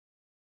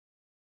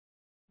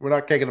 We're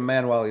not kicking a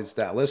man while he's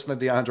down. Listen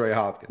to DeAndre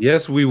Hopkins.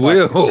 Yes, we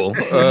will.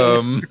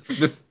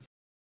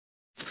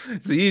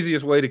 It's the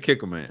easiest way to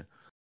kick a man.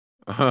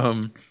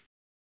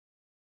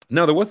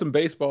 No, there was some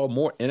baseball,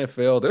 more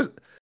NFL. There's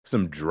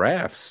some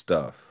draft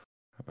stuff.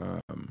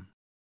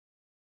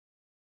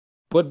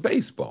 But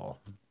baseball.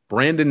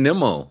 Brandon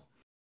Nimmo.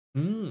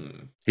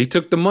 He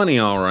took the money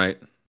all right.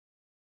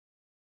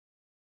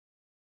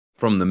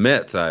 From the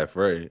Mets, I'm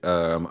afraid.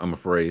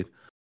 It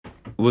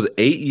was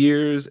 8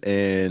 years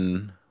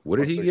and what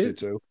did he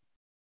get?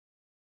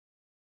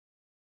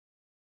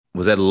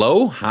 Was that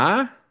low?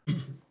 High?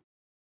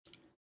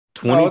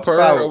 20 per?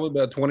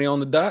 About 20 on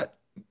the dot?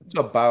 It's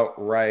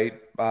about right.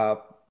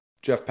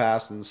 Jeff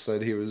Passan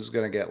said he was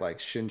going to get like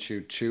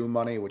Shinshu Chu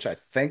money, which I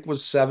think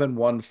was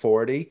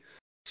 7,140.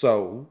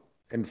 So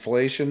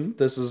inflation,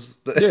 this is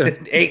the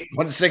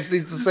 8,160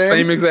 is the same.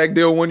 Same exact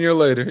deal 1 year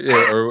later.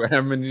 Yeah, or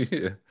how many?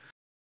 Yeah.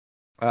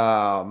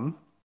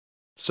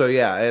 So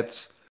yeah,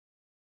 it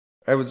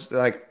was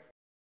like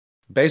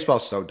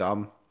baseball's so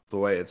dumb. The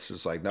way it's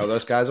just like, no,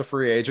 this guy's a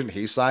free agent.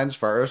 He signs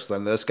first,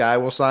 then this guy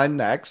will sign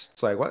next.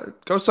 It's like,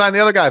 what? Go sign the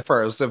other guy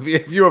first. If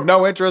you have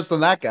no interest in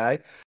that guy.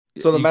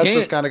 So the Mets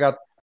just kind of got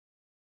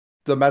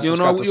the Mets just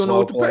got the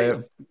slow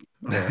play.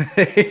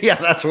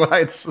 Yeah, that's why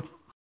it's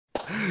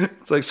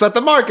like set the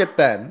market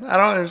then. I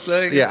don't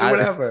understand. Yeah,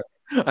 whatever.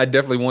 I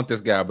definitely want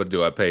this guy, but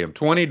do I pay him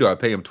 20? Do I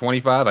pay him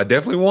 25? I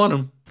definitely want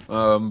him.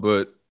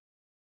 But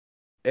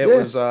it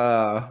was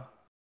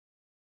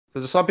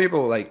there's some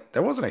people like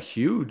there wasn't a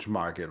huge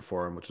market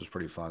for him, which was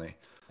pretty funny.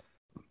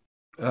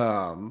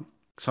 Some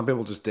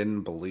people just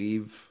didn't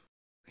believe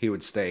he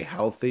would stay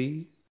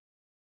healthy.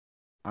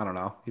 I don't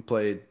know. He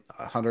played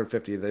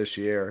 150 this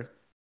year.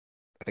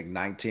 I think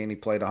 19 he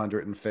played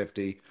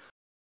 150.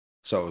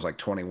 So it was like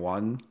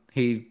 21.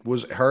 He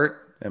was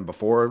hurt, and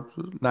before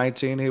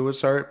 19 he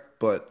was hurt,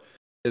 but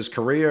his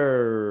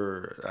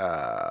career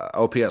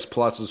OPS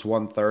plus is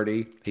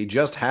 130. He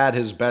just had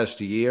his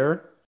best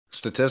year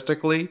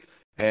statistically,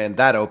 and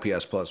that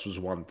OPS plus was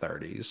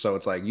 130. So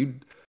it's like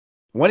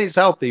when he's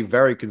healthy,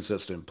 very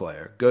consistent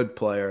player, good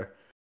player.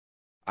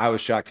 I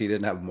was shocked he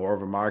didn't have more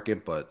of a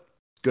market, but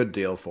good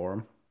deal for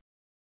him.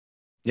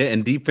 Yeah,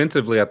 and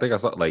defensively, I think I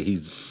saw like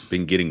he's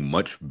been getting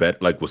much better,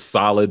 like was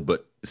solid,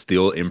 but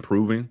still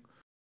improving.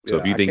 So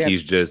if you think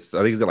he's just, I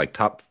think he's got like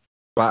top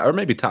 5 or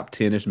maybe top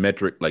 10-ish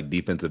metric, like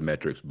defensive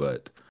metrics,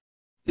 but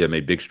yeah,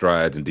 made big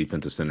strides in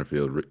defensive center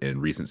field in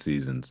recent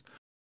seasons.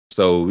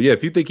 So yeah,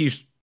 if you think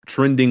he's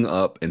trending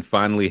up and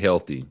finally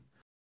healthy,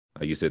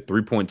 like you said,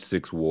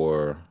 3.6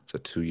 WAR, so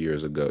 2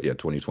 years ago,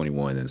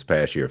 2021, and this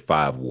past year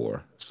 5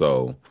 WAR.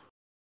 So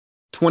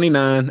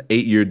 29,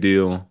 8-year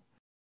deal.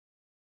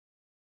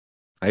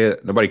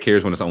 Nobody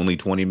cares when it's only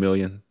 20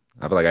 million.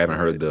 I feel like I haven't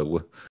heard the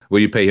what do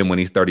you pay him when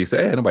he's 30?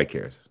 Say, hey, nobody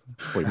cares.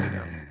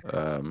 $20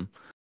 million.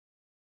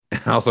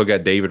 I also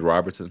got David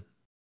Robertson.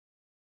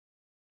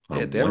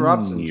 Yeah, David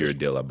Robertson year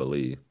deal, I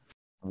believe.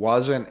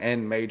 Wasn't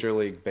in Major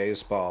League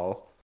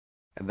Baseball,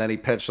 and then he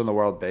pitched in the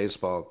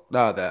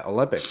the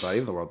Olympics, not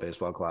even the World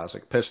Baseball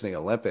Classic. Pitched in the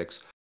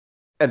Olympics,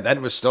 and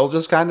then was still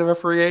just kind of a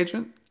free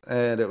agent.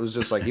 And it was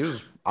just like he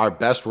was our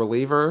best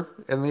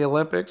reliever in the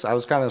Olympics. I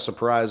was kind of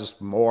surprised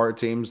more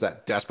teams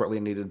that desperately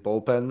needed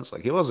bullpens.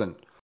 Like he wasn't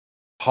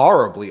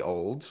horribly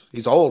old.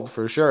 He's old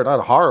for sure,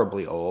 not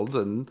horribly old.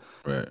 And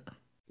right.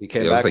 He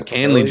came back. Like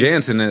Kenley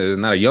Jansen is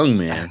not a young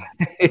man.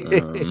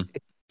 He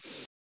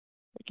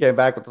came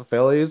back with the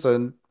Phillies,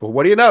 and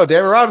what do you know?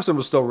 David Robinson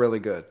was still really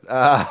good.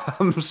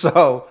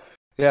 So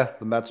yeah,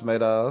 the Mets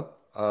made a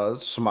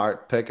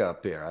smart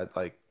pickup here.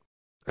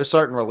 There's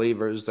certain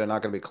relievers, they're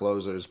not going to be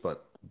closers,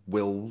 but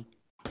will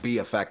be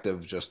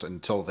effective just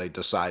until they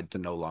decide to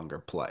no longer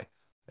play.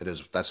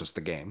 That's just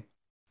the game.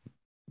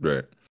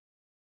 Right.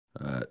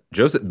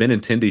 Joseph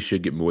Benintendi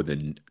should get more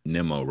than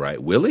Nimmo,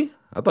 right? Will he?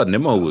 I thought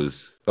Nimmo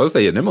was. I would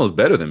say Nimmo's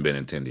better than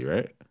Benintendi,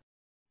 right?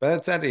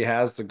 Benintendi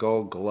has the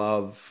Gold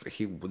Glove.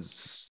 He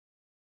was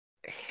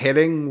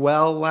hitting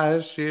well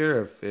last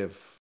year.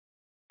 If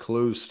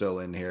Clue's still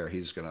in here,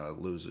 he's gonna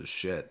lose his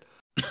shit.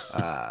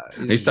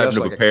 He's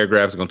typing up a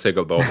paragraph. It's gonna take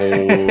up the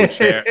whole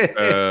chat.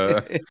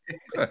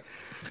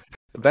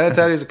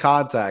 Benintendi's a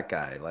contact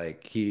guy.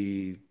 Like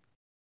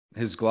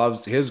his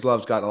gloves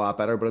gotten a lot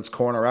better, but it's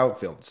corner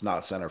outfield. It's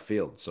not center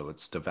field, so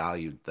it's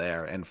devalued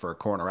there. And for a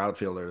corner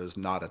outfielder, there's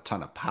not a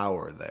ton of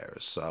power there.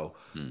 So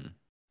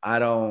I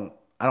don't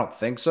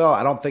think so.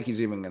 I don't think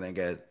he's even going to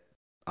get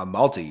a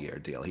multi-year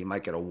deal. He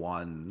might get a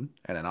 1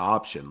 and an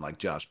option like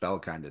Josh Bell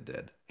kind of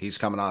did. He's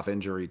coming off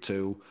injury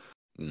too.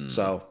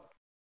 So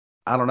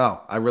I don't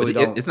know. I really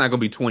don't. It's not going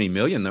to be 20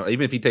 million though.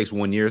 Even if he takes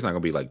 1 year, it's not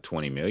going to be like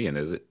 20 million,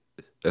 is it?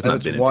 That's not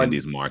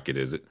Benintendi's market,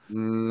 is it?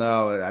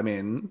 No, I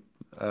mean,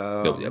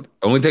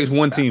 only takes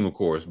one team, of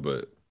course,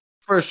 but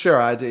for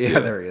sure,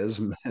 there he is,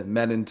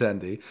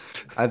 Benintendi.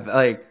 I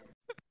like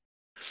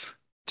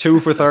 2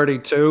 for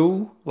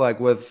 32, like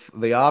with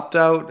the opt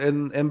out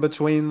in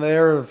between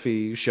there. If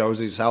he shows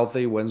he's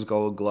healthy, wins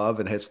Gold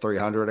Glove, and hits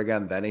 300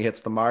 again, then he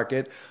hits the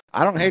market.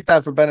 I don't hate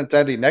that for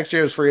Benintendi. Next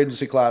year's free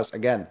agency class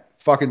again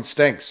fucking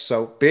stinks.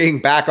 So being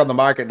back on the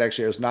market next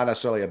year is not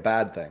necessarily a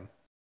bad thing.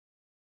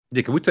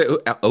 Yeah, can we take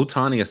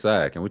Ohtani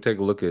aside? Can we take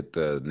a look at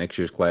next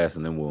year's class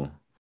and then we'll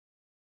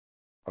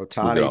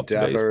Ohtani,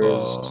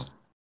 Devers.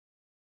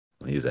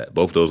 He's at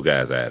both those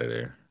guys out of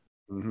there.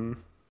 Mm-hmm.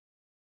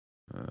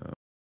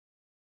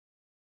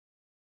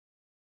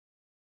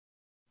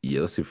 Yeah,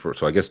 let's see.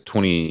 So I guess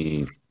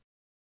 23.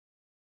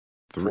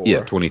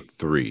 Yeah,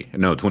 23.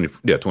 No, 20.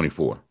 Yeah,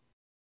 24.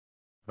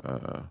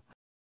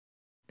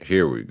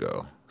 Here we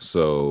go.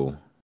 So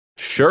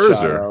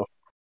Scherzer.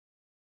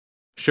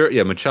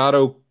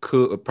 Machado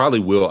probably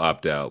will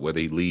opt out, whether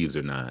he leaves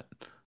or not.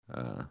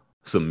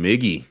 Some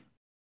Miggy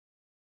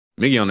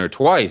on there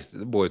twice.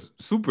 The boy's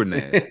super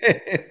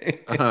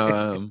nasty.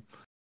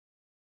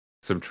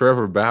 Some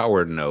Trevor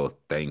Bauer, no,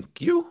 thank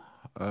you.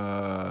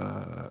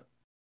 Stroman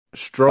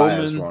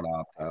won't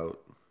opt out.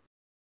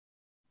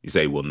 You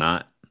say will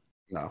not?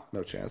 No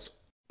chance.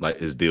 Like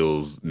his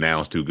deal's now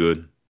is too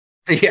good.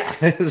 Yeah,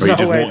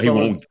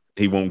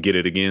 he won't get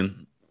it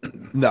again.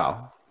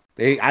 No.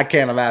 I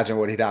can't imagine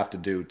what he'd have to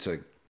do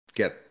to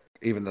get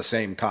even the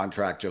same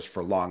contract just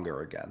for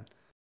longer again.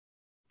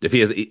 If he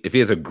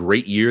has a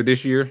great year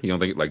this year, you don't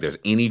think like there's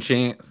any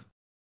chance?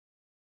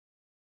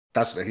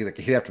 He'd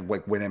have to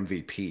like win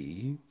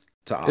MVP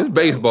to opt It's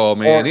baseball, out.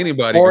 man.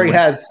 Anybody, or he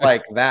has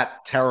like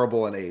that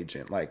terrible an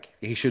agent. Like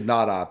he should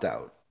not opt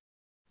out.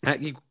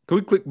 Can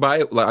we click by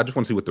it? Like I just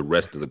want to see what the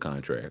rest of the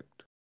contract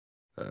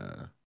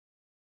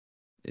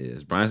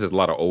is. Brian says a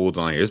lot of olds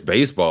on here. It's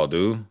baseball,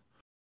 dude.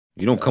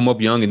 You don't come up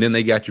young and then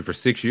they got you for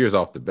 6 years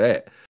off the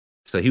bat.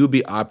 So he would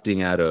be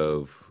opting out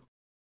of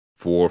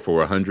 4 for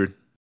 100.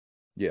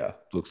 Yeah.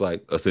 Looks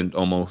like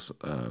almost.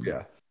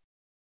 Yeah.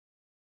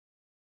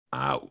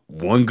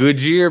 One good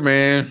year,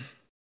 man.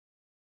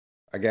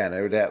 Again,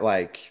 it would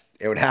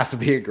have to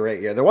be a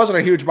great year. There wasn't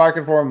a huge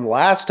market for him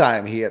last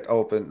time he had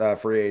opened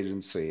free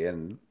agency,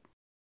 and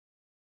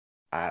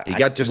what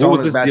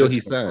was this deal he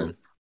signed?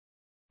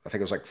 I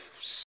think it was like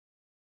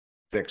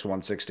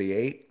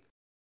 168.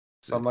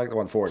 Something like the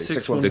 140.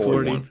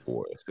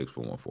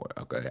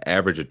 6'140. Okay.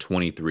 Average of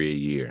 23 a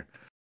year.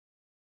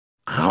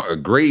 A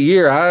great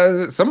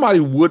year. Somebody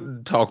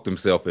would talk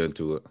themselves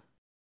into it.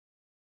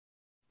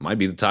 Might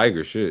be the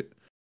Tiger shit.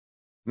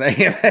 I'll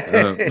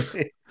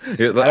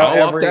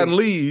opt out and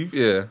leave.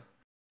 Yeah.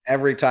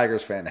 Every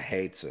Tigers fan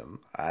hates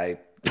him. I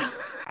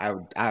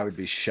would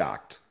be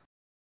shocked.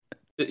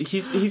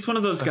 He's one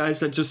of those guys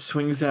that just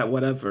swings at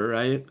whatever,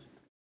 right?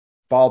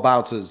 Ball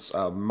bounces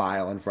a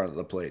mile in front of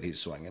the plate. He's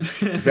swinging.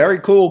 Very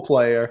cool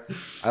player.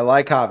 I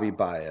like Javi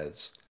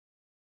Baez.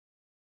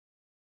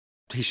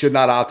 He should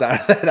not opt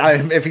out of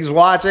that. If he's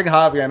watching,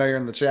 Javi, I know you're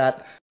in the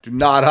chat. Do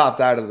not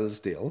opt out of this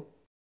deal.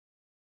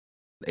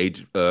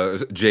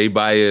 Jay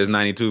Baez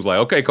 92 is like,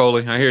 okay,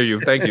 Coley, I hear you.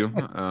 Thank you.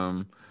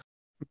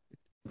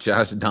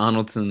 Josh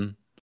Donaldson,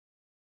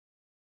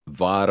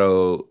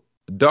 Votto,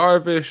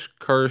 Darvish,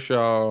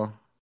 Kershaw,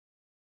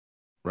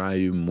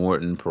 Ryu,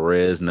 Morton,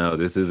 Perez. No,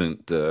 this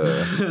isn't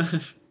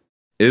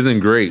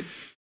great.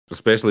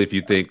 Especially if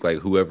you think like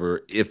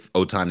if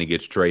Ohtani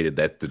gets traded,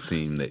 that's the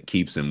team that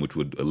keeps him, which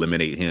would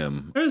eliminate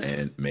him.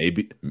 And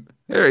maybe,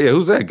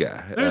 who's that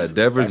guy?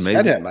 Devers, I maybe.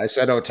 said him. I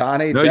said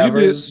Ohtani, No,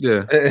 Devers,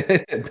 you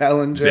did. Yeah.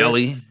 Bellinger.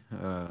 Belly,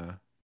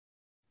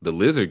 the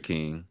Lizard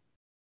King.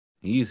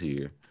 He's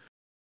here.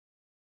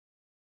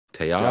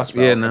 Teoscar.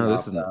 Yeah, no,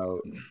 this is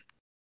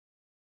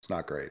it's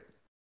not great.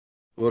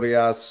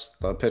 Urias,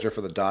 the pitcher for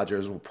the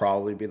Dodgers, will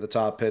probably be the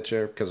top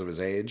pitcher because of his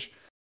age.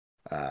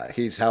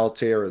 He's held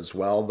tier as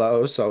well,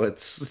 though, so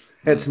it's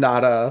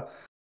not a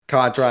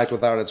contract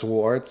without its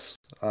warts.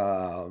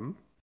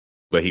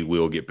 But he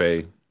will get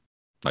paid,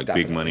 like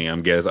Definitely. big money.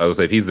 I'm guessing. I would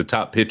say if he's the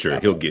top pitcher,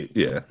 Definitely.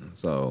 he'll get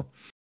So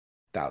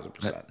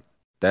 1,000%.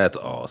 That's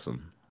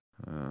awesome.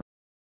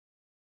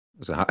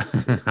 So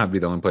I'd be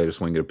the only player to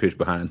swing at a pitch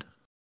behind.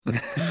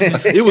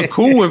 It was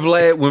cool when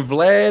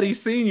Vladdy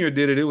Senior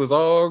did it. It was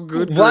all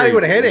good. Vladdy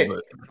would hit it.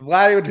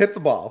 Vladdy would hit the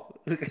ball.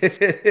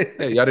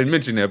 Hey, y'all didn't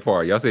mention that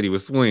part. Y'all said he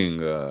would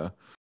swing.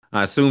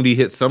 I assumed he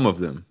hit some of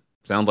them.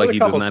 Sounds like he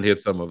does not hit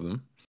some of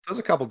them. There's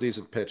a couple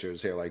decent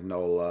pitchers here, like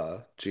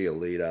Nola,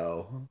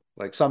 Giolito,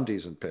 like some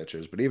decent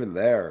pitchers, but even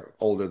they're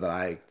older than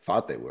I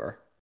thought they were.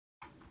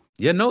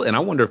 Yeah, no, and I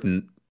wonder if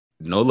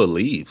Nola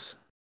leaves.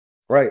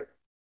 Right.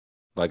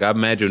 Like I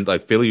imagine,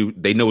 like Philly,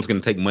 they know it's going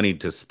to take money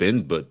to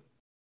spend,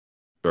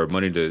 or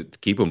money to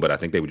keep him, but I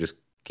think they would just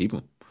keep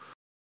him.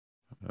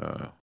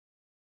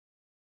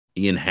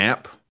 Ian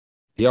Happ,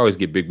 he always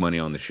get big money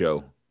on the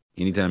show.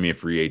 Anytime you're a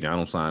free agent, I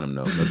don't sign him.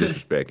 No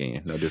disrespect,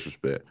 Ian. No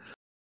disrespect.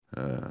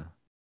 And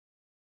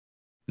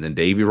then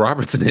Davey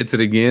Robertson hits it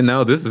again.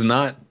 No, this is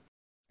not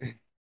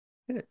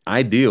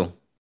ideal.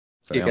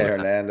 Kike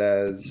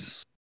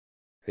Hernandez,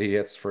 he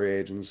hits free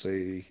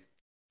agency.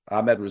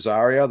 Ahmed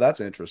Rosario, that's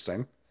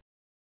interesting.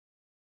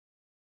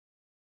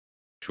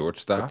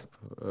 Shortstop.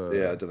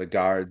 Do the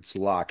guards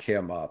lock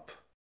him up?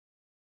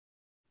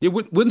 Yeah,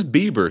 when's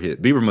Bieber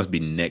hit? Bieber must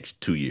be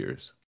next 2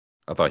 years.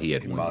 I thought he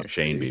had 1 year.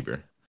 Shane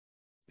Bieber.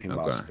 He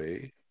must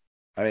be.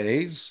 I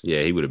mean,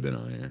 he would have been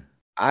on here.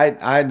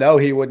 I know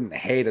he wouldn't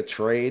hate a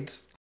trade.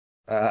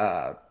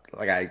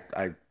 Like I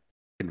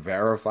can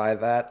verify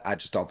that. I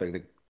just don't think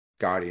the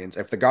Guardians.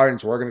 If the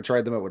Guardians were going to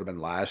trade them, it would have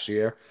been last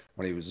year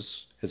when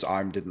his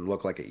arm didn't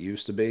look like it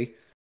used to be.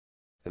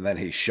 And then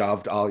he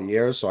shoved all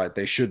year, so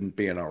they shouldn't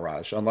be in a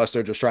rush unless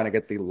they're just trying to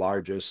get the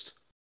largest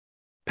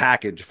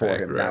package for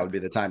him. Right. That would be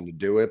the time to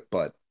do it,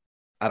 but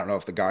I don't know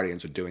if the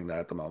Guardians are doing that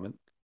at the moment.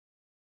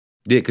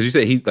 Yeah, because you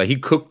said he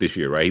cooked this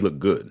year, right? He looked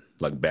good,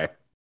 like back.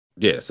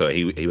 Yeah, so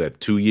he had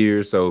 2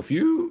 years. So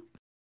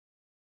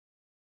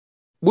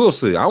we'll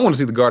see. I want to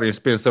see the Guardians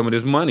spend some of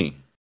this money.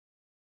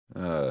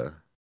 They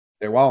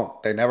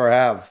won't. They never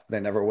have. They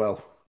never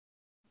will.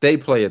 They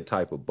play a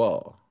type of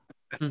ball.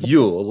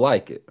 You'll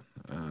like it.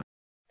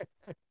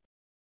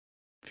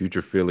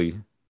 Future Philly,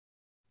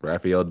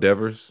 Rafael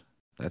Devers.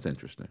 That's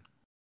interesting.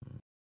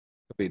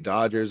 Could be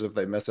Dodgers if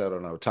they miss out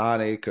on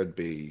Ohtani. Could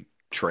be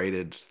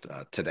traded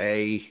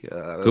today.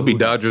 Could be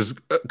Dodgers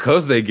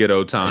because they get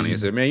Ohtani.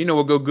 Said, man, you know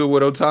what go good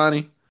with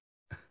Ohtani?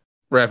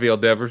 Rafael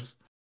Devers.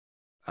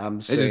 They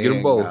just get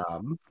them both.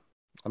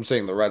 I'm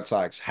seeing the Red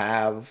Sox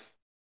have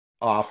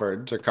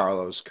offered to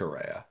Carlos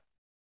Correa.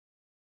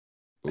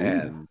 Ooh.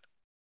 And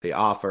the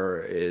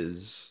offer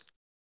is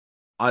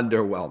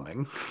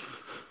underwhelming.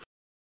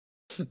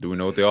 Do we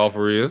know what the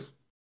offer is?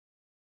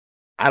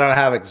 I don't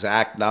have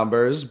exact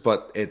numbers,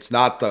 but it's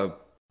not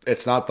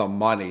the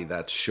money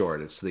that's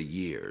short, it's the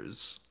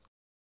years.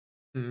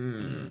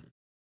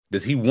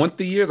 Does he want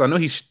the years? I know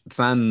he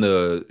signed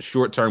the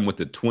short term with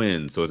the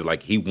Twins, so is it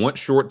like he wants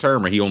short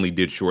term, or he only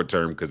did short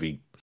term because he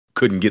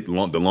couldn't get the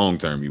long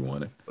term he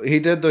wanted?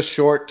 He did the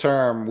short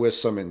term with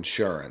some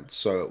insurance,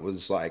 so it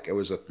was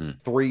a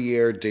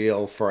 3-year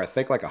deal for I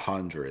think like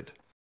 100.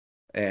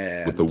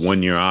 And with the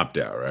 1 year opt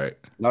out, right?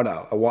 No,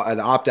 an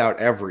opt out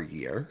every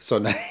year.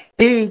 So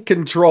he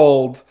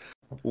controlled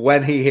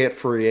when he hit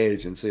free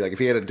agency. Like if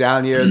he had a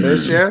down year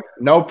this year,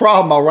 no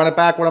problem. I'll run it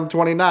back when I'm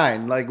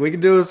 29. Like we can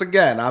do this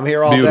again. I'm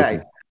here all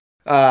day.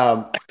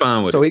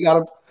 Fine with it.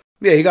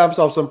 He got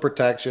himself some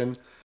protection.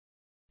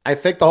 I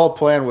think the whole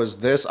plan was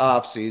this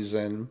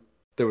offseason.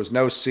 There was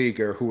no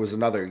Seager, who was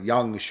another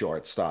young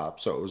shortstop.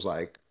 So it was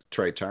like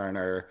Trey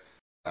Turner,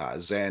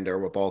 Xander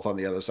were both on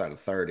the other side of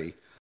 30.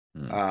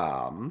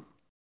 From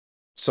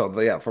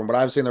what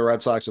I've seen, the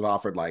Red Sox have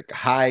offered like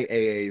high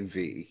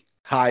AAV,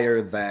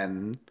 higher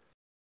than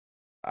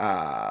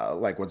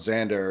like what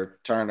Xander,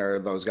 Turner,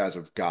 those guys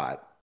have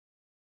got.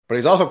 But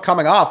he's also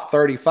coming off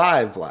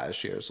 35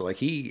 last year, so like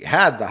he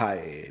had the high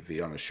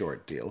AAV on a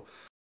short deal.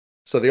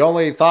 So the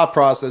only thought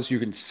process you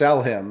can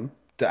sell him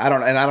to, I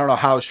don't know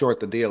how short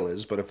the deal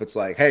is, but if it's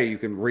like, hey, you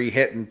can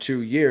re-hit in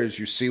 2 years,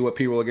 you see what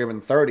people are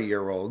giving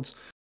 30-year-olds.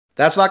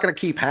 That's not going to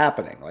keep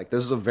happening. Like,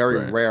 this is a very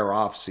Right. rare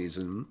off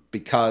season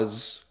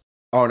because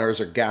owners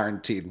are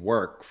guaranteed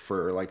work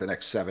for like the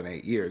next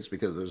 7-8 years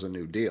because there's a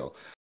new deal.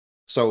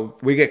 So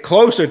we get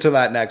closer to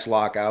that next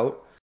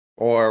lockout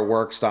or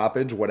work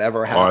stoppage, whatever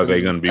Or happens. are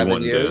they going to in be 7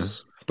 wanting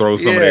years. to throw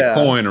some of that Yeah.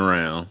 coin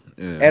around?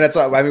 Yeah. And it's,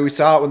 I mean, we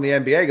saw it when the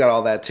NBA got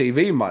all that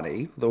TV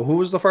money. Who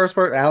was the first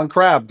person? Alan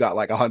Crabb got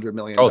like $100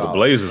 million. Oh, the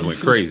Blazers went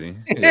crazy.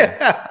 Yeah.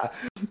 Yeah.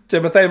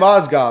 Timothy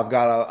Mozgov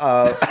got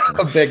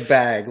a big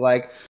bag.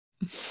 Like,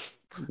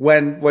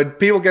 when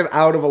people get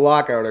out of a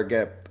lockout or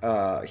get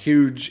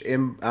huge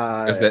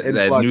There's that new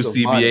influx of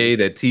CBA, money,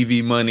 that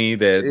TV money,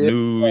 that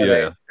new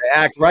they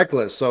act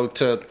reckless. So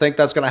to think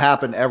that's going to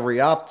happen every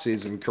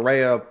offseason,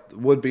 Correa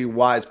would be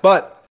wise.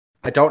 But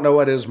I don't know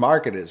what his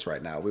market is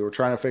right now. We were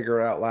trying to figure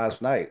it out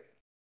last night.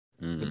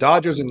 The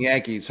Dodgers and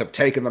Yankees have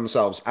taken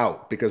themselves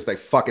out because they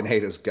fucking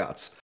hate his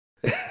guts.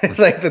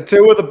 Like, the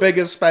two of the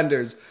biggest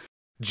spenders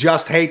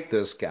just hate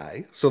this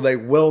guy, so they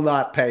will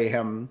not pay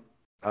him.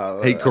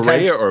 Hey,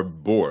 Correa or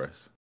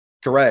Boris?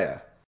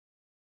 Correa.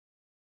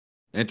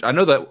 And I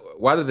know that.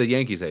 Why did the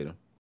Yankees hate him?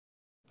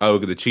 Oh,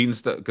 the cheating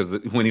stuff? Because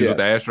when he was with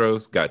the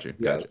Astros? Gotcha.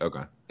 Yes.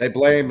 Okay. They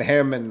blame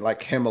him and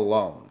like him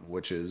alone,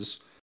 which is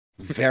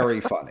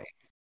very funny.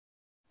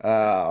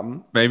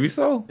 Maybe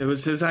so. It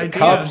was his idea.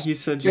 Cubs- He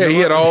said, Yeah, he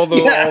had all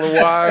the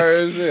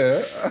wires.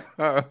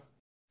 Yeah.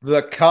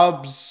 The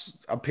Cubs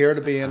appear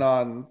to be in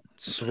on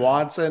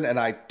Swanson, and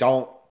I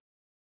don't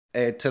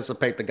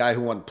anticipate the guy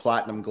who won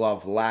Platinum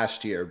Glove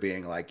last year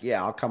being like,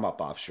 yeah, I'll come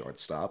up off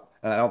shortstop.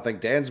 And I don't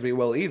think Dansby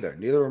will either.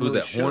 Neither of them Who's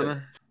really that? should.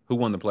 Horner? Who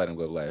won the Platinum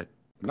Glove last?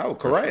 No,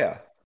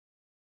 Correa.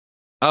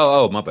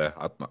 Oh, my bad.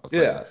 I was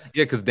Yeah.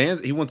 Because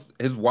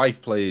his wife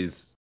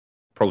plays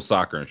pro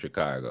soccer in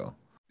Chicago.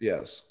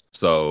 Yes.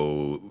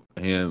 So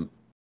him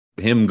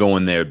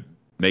going there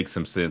makes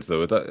some sense,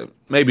 though.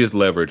 Maybe it's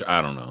leverage.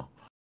 I don't know.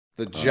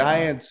 The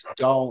Giants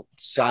don't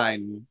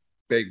sign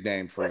big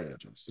name free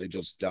agents. They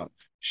just don't.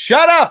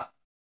 Shut up!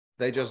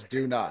 They just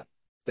do not.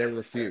 They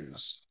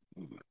refuse.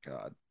 Oh my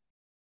God.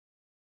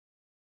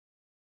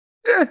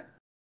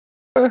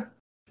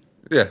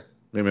 Yeah.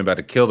 I'm about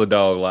to kill the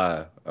dog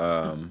live.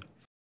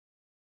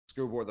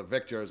 Schoolboy the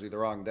Vic jersey the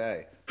wrong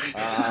day.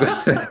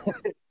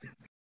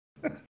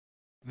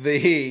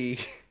 He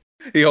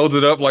holds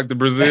it up like the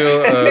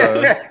Brazil.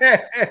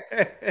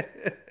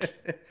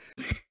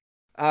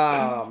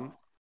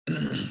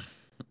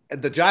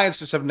 The Giants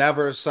just have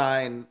never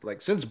signed,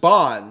 like, since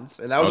Bonds,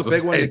 and that was a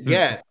big one to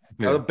get.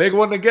 That was a big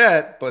one to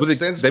get, but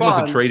since they Bonds, must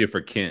have traded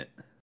for Kent.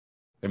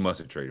 They must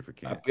have traded for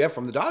Kent. yeah,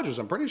 from the Dodgers,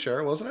 I'm pretty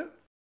sure, wasn't it?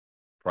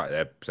 Probably,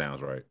 that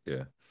sounds right.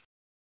 Yeah.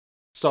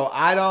 So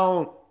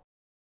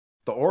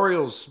the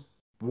Orioles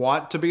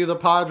want to be the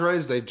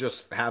Padres. They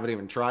just haven't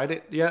even tried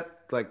it yet.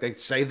 Like, they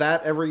say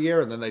that every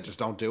year, and then they just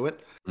don't do it.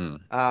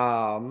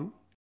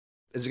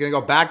 Is he going to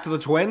go back to the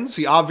Twins?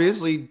 He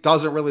obviously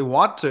doesn't really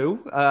want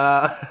to.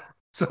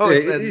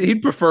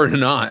 He'd prefer to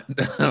not.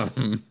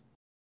 The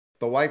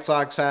White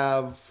Sox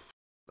have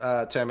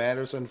Tim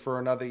Anderson for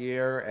another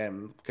year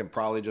and can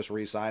probably just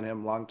re-sign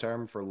him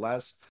long-term for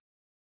less.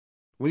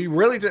 We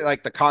really did,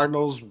 like, the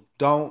Cardinals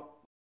don't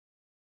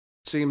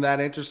seem that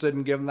interested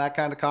in giving that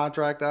kind of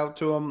contract out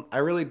to him. I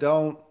really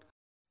don't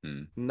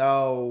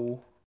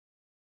know,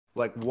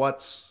 like,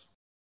 what's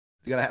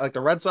gonna like. The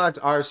Red Sox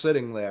are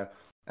sitting there,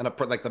 and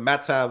like the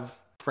Mets have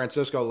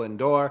Francisco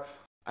Lindor.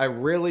 I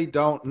really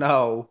don't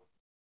know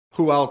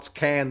who else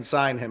can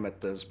sign him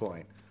at this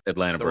point.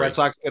 Atlanta The Braves.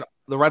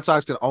 Red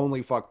Sox can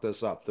only fuck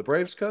this up. The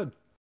Braves could.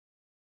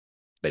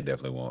 They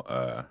definitely won't.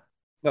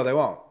 No, they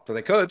won't. So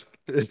they could.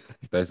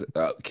 That's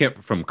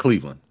Kemp from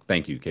Cleveland.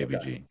 Thank you, KBG.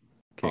 Okay.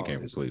 Kent came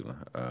from Cleveland.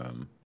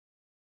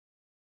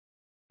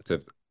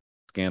 If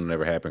scandal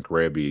never happened,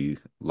 Correa be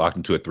locked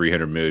into a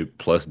 $300 million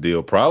plus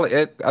deal.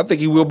 Probably, I think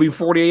he will be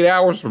 48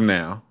 hours from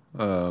now.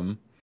 Well,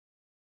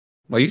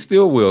 he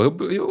still will.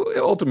 He'll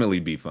ultimately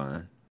be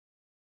fine.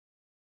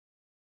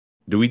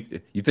 You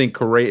think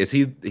Correa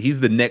he's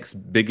the next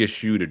biggest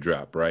shoe to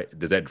drop, right?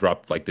 Does that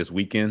drop like this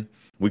weekend?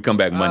 We come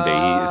back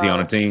Monday. Is he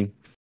on a team?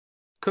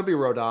 Could be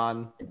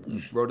Rodon.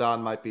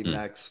 Rodon might be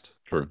next.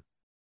 True.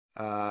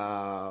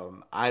 I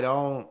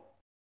don't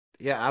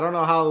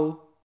know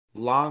how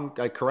long.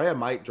 Like, Correa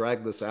might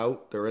drag this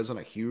out. There isn't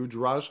a huge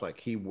rush. Like,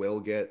 he will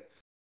get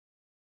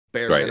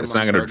bare Right. minimum It's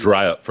not going to 30.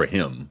 dry up for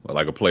him,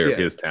 like a player of Yeah.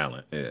 his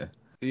talent. Yeah.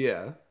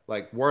 Yeah.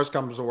 Like, worst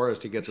comes to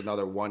worst, he gets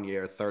another 1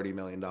 year, $30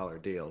 million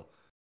deal.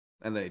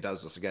 And then he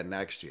does this again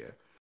next year.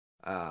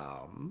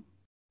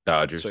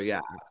 Dodgers. So,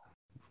 yeah.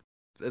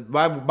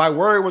 My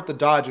worry with the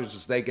Dodgers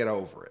is they get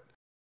over it.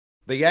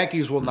 The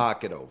Yankees will not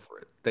get over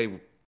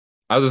it.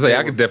 I was gonna say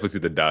I could definitely see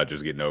the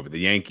Dodgers getting over. The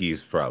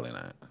Yankees probably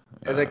not.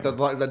 I think the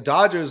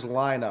Dodgers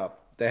lineup.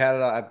 They had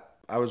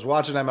I was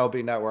watching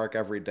MLB Network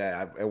every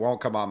day. It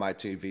won't come on my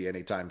TV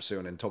anytime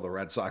soon until the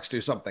Red Sox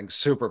do something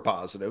super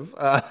positive.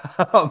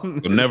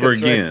 Never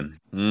again.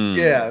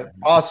 Yeah,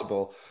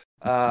 possible.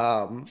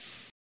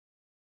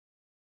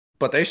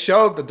 But they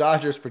showed the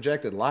Dodgers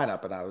projected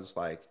lineup, and I was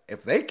like,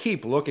 if they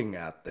keep looking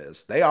at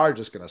this, they are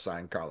just going to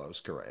sign Carlos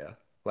Correa.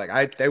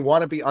 Like they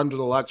want to be under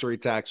the luxury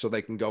tax so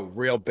they can go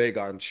real big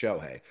on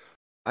Shohei.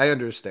 I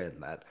understand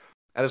that.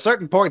 At a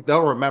certain point,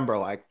 they'll remember,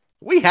 like,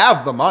 we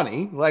have the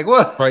money. Like,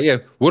 what? Right, yeah.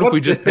 What if we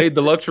what's just the- paid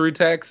the luxury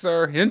tax,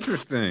 sir?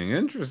 Interesting.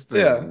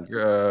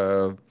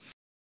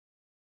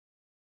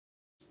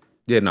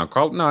 Yeah, no,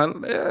 Carl,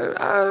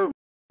 no,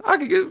 I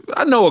could get.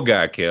 I know a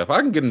guy, Kev.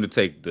 I can get him to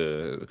take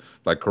the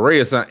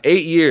Correa signed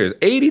 8 years,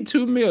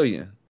 $82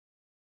 million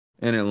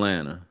in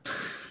Atlanta.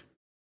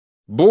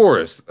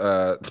 Boris,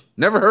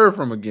 never heard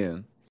from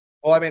again.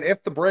 Well, I mean,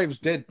 if the Braves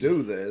did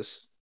do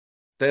this,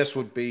 this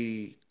would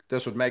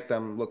make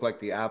them look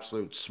like the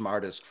absolute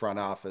smartest front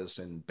office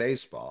in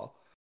baseball.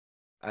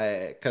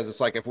 Because it's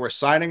like, if we're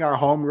signing our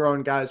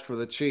homegrown guys for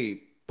the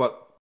cheap,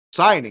 but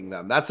signing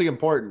them, that's the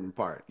important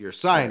part. You're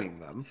signing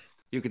them.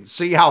 You can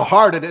see how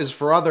hard it is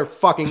for other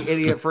fucking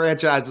idiot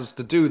franchises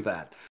to do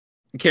that.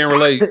 Can't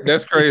relate.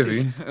 That's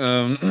crazy.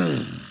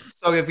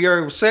 So if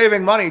you're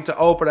saving money to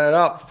open it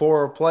up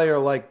for a player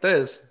like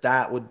this,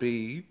 that would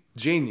be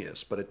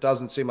genius. But it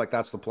doesn't seem like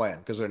that's the plan,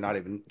 because they're not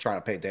even trying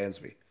to pay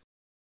Dansby.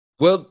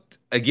 Well,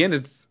 again,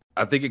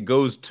 I think it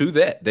goes to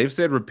that. They've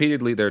said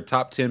repeatedly their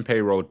top 10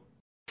 payroll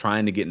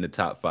trying to get in the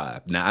top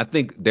 5. Now, I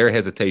think their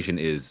hesitation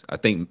is, I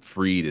think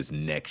Fried is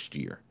next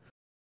year.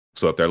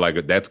 So if they're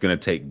like, that's going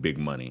to take big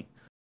money.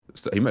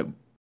 So he might,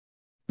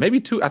 maybe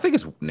 2. I think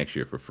it's next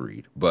year for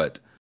Fried. But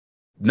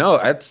no,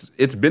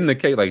 it's been the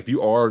case. Like, if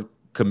you are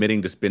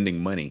committing to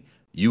spending money,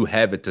 you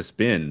have it to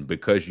spend,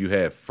 because you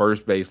have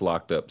first base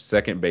locked up,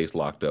 second base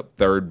locked up,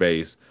 third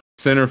base,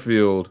 center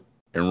field,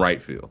 and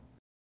right field.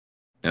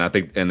 And I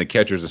think, and the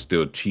catchers are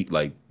still cheap,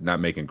 like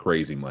not making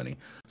crazy money.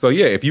 So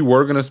yeah, if you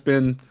were gonna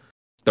spend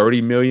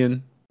 $30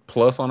 million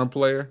plus on a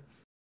player,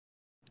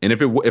 and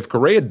if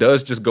Correa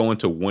does just go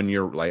into 1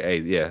 year, like, hey,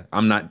 yeah,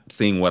 I'm not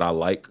seeing what I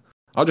like,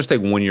 I'll just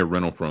take 1 year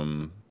rental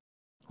from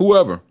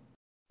whoever.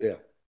 Yeah.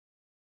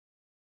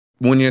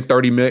 1 year,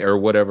 30 million or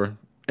whatever.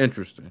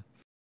 Interesting.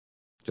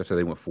 Just so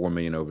they went 4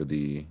 million over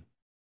the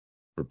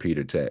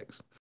repeater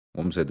tax.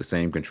 One said the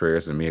same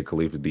Contreras and Mia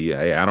Khalifa.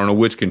 Hey, I don't know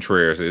which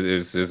Contreras.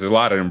 It's a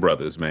lot of them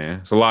brothers,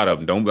 man. It's a lot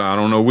of them. I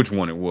don't know which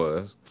one it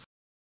was.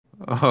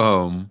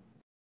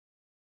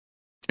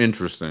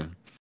 Interesting.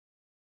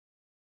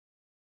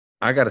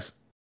 I got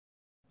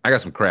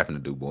some crapping to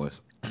do,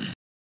 boys. I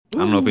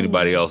don't know if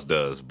anybody else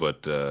does,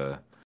 but Of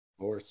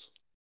course.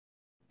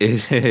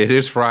 it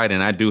is Friday,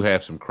 and I do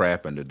have some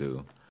crapping to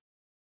do.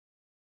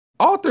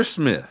 Arthur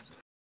Smith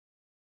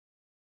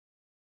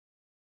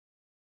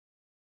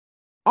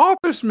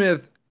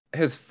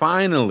has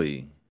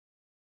finally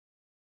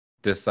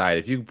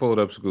decided, if you can pull it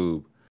up,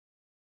 Scoob,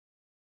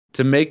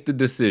 to make the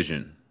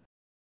decision.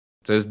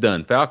 So it's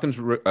done. Falcons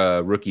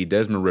rookie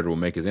Desmond Ridder will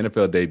make his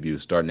NFL debut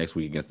start next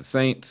week against the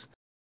Saints.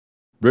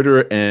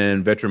 Ridder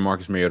and veteran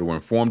Marcus Mariota were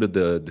informed of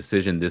the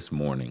decision this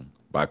morning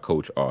by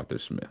Coach Arthur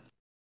Smith.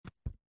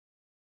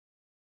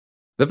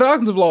 The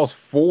Falcons have lost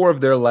 4 of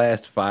their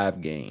last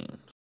 5 games.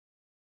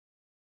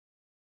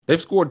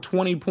 They've scored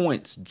 20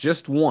 points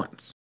just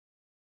once.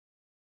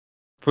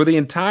 For the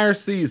entire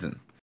season,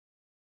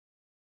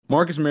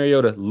 Marcus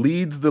Mariota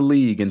leads the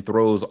league in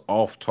throws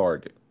off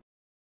target.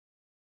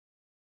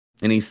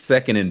 And he's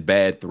second in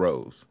bad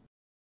throws,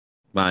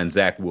 behind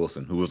Zach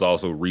Wilson, who was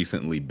also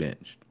recently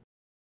benched.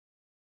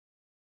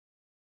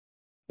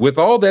 With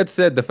all that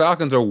said, the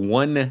Falcons are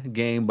 1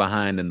 game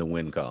behind in the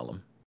win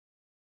column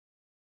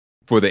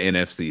for the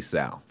NFC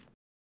South.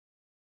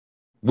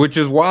 Which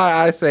is why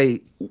I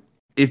say,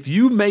 if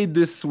you made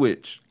this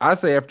switch, I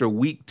say after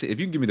week 10, if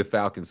you can give me the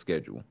Falcons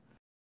schedule,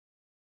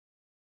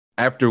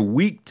 after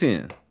week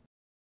 10,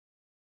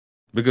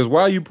 because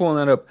while you pulling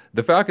that up,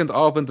 the Falcons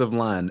offensive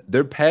line,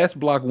 their pass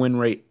block win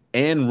rate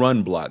and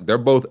run block, they're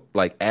both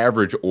like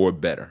average or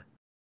better.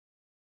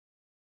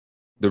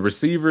 The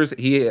receivers,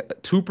 he had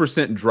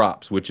 2%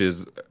 drops, which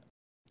is,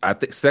 I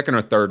think, second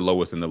or third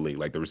lowest in the league.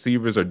 Like, the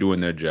receivers are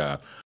doing their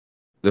job.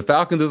 The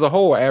Falcons as a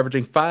whole are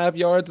averaging 5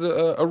 yards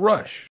a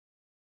rush,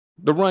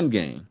 the run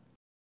game.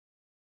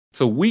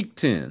 So week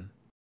 10,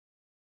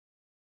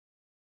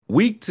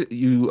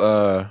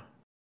 you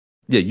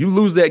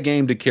lose that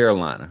game to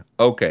Carolina.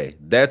 Okay,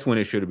 that's when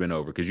it should have been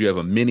over, because you have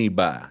a mini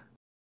bye.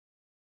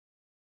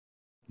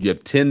 You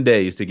have 10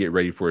 days to get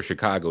ready for a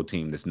Chicago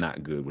team that's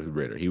not good with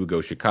Ridder. He would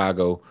go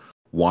Chicago,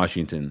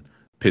 Washington,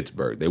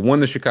 Pittsburgh. They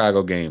won the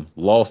Chicago game,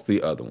 lost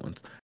the other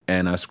ones.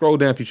 And I scroll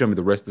down if you show me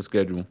the rest of the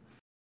schedule.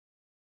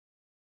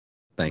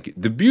 Thank you.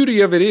 The beauty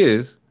of it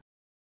is,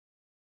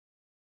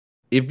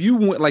 if you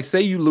went, like,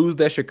 say you lose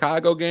that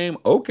Chicago game,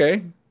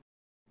 okay.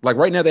 Like,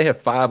 right now they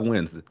have 5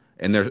 wins,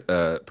 and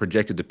they're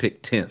projected to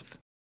pick 10th.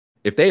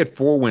 If they had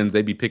 4 wins,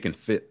 they'd be picking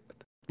 5th.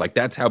 Like,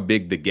 that's how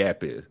big the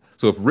gap is.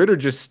 So if Ridder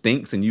just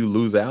stinks and you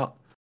lose out,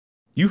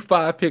 you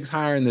 5 picks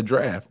higher in the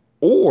draft.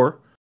 Or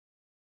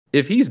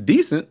if he's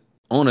decent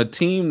on a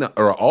team,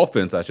 or an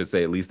offense, I should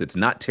say, at least, that's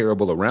not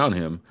terrible around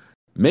him,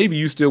 maybe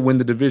you still win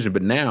the division.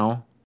 But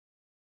now,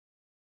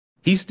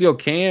 he still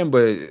can,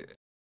 but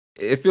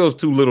it feels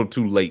too little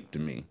too late to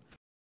me.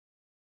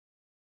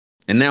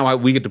 And now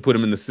we get to put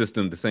him in the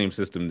same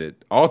system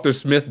that Arthur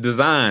Smith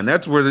designed.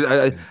 That's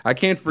where I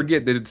can't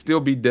forget that it'd still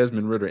be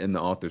Desmond Ridder in the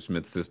Arthur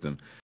Smith system,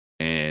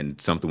 and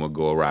something will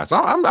go awry. So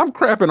I'm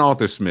crapping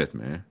Arthur Smith,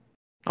 man.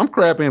 I'm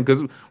crapping him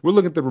because we're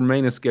looking at the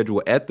remaining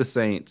schedule at the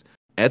Saints,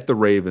 at the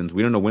Ravens.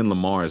 We don't know when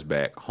Lamar is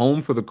back.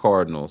 Home for the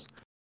Cardinals,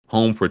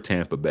 home for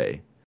Tampa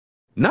Bay.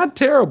 Not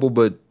terrible,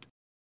 but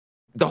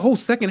the whole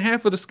second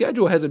half of the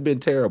schedule hasn't been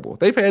terrible.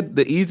 They've had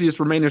the easiest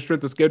remaining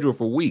strength of schedule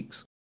for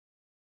weeks.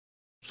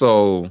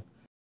 So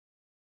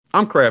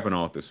I'm crapping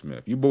Arthur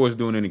Smith. You boys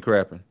doing any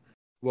crapping?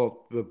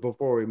 Well,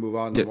 before we move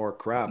on to more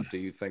crap, do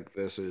you think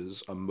this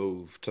is a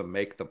move to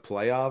make the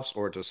playoffs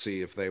or to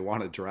see if they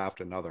want to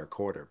draft another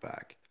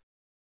quarterback?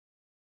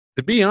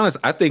 To be honest,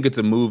 I think it's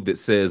a move that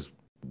says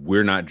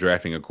we're not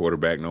drafting a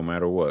quarterback no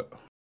matter what.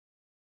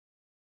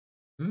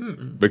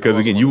 Because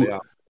again,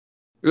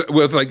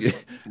 well, it's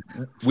like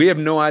we have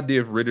no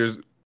idea if Ritter's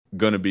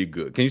gonna be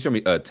good. Can you show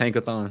me a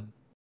Tankathon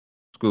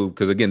school?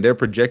 Because again, they're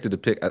projected to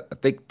pick, I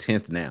think,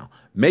 10th now.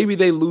 Maybe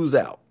they lose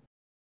out.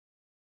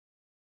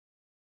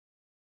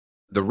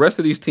 The rest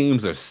of these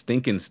teams are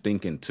stinking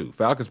too.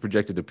 Falcons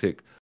projected to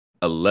pick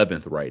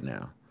 11th right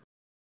now,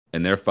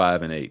 and they're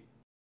 5-8.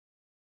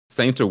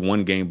 Saints are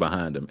one game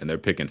behind them, and they're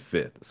picking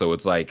 5th. So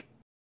it's like,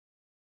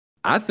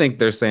 I think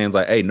they're saying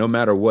like, hey, no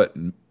matter what,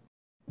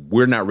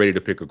 we're not ready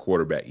to pick a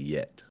quarterback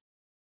yet.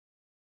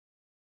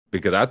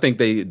 Because I think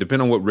they,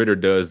 depending on what Ridder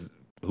does,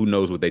 who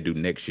knows what they do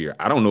next year.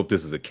 I don't know if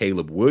this is a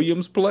Caleb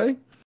Williams play,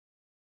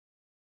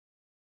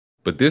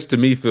 but this to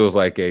me feels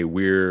like a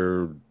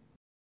weird,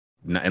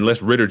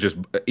 unless Ridder just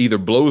either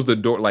blows the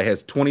door, like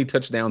has 20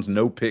 touchdowns,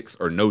 no picks,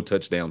 or no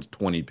touchdowns,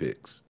 20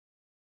 picks.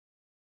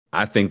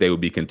 I think they would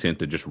be content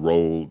to just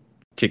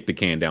kick the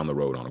can down the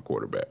road on a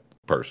quarterback,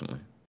 personally.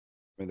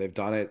 I mean, they've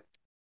done it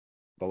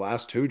the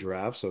last 2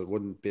 drafts, so it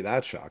wouldn't be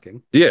that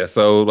shocking. Yeah,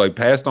 so like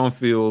passed on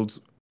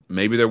Fields.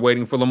 Maybe they're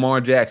waiting for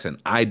Lamar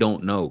Jackson. I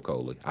don't know,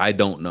 Coley. I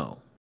don't know.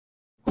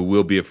 Who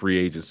will be a free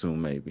agent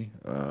soon, maybe.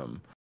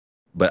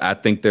 But I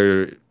think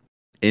they're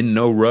in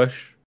no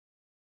rush.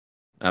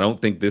 I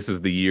don't think this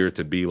is the year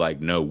to be like,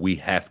 no, we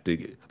have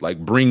to, like,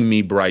 bring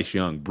me Bryce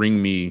Young,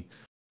 bring me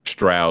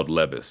Stroud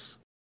Levis.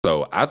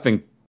 So I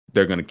think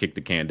they're going to kick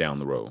the can down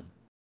the road,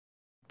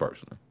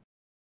 personally.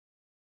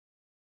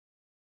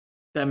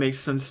 That makes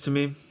sense to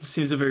me.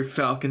 Seems a very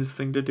Falcons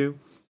thing to do.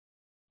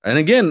 And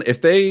again,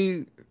 if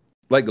they,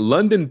 like,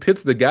 London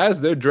Pitts, the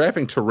guys they're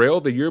drafting Terrell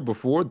the year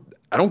before,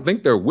 I don't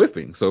think they're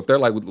whiffing. So if they're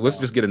like, let's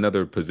just get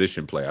another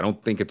position play, I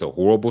don't think it's a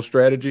horrible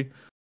strategy.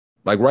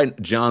 Like,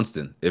 right,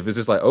 Johnston, if it's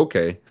just like,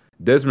 okay,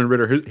 Desmond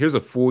Ridder, here's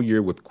a full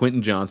year with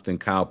Quentin Johnston,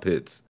 Kyle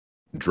Pitts,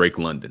 Drake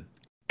London,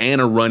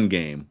 and a run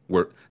game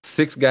where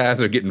 6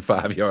 guys are getting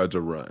 5 yards a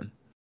run.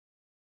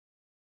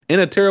 In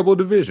a terrible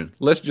division.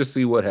 Let's just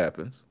see what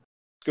happens.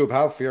 Scoop,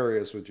 how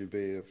furious would you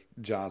be if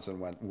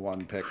Johnson went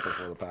 1 pick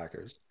before the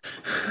Packers?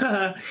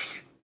 I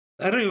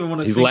don't even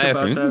want to think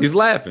about that. He's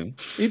laughing.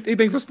 He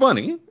thinks it's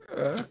funny.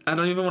 I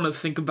don't even want to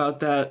think about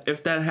that.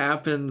 If that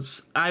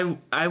happens,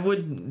 I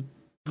would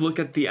look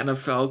at the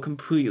NFL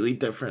completely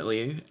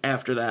differently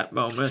after that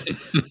moment.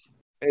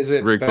 Is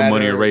it rigged for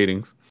money and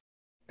ratings?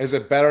 Is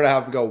it better to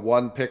have him go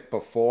 1 pick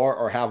before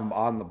or have him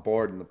on the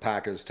board and the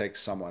Packers take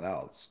someone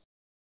else?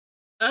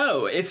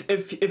 Oh,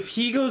 if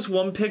he goes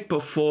 1 pick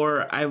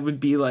before, I'd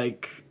be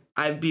like,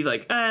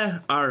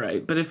 all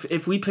right. But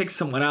if we pick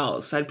someone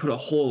else, I'd put a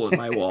hole in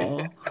my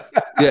wall.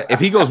 Yeah,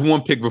 if he goes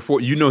 1 pick before,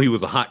 you know he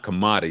was a hot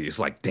commodity. It's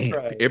like, damn,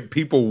 right. If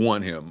people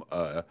want him.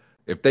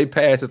 If they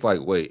pass, it's like,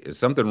 wait, is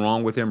something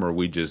wrong with him, or are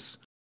we just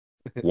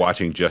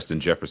watching Justin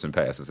Jefferson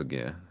passes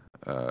again?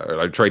 Or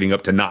like trading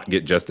up to not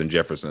get Justin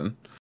Jefferson?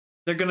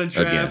 They're gonna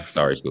draft. Again.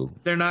 Sorry, School.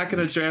 They're not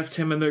gonna draft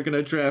him, and they're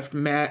gonna draft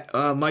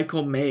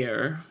Michael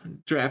Mayer.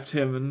 Draft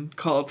him and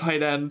call it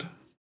tight end.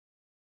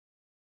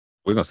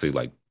 We're gonna see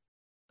like,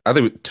 I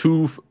think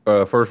 2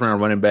 first-round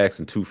running backs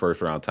and 2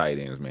 first-round tight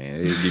ends.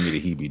 Man, give me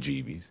the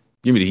heebie-jeebies.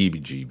 Give me the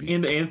heebie-jeebies.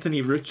 And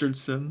Anthony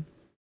Richardson.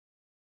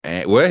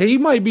 And well, he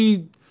might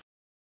be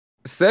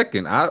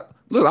second. I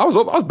was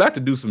about to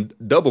do some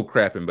double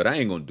crapping, but I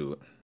ain't gonna do it.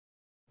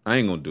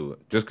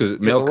 Just because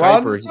Mel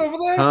Kiper,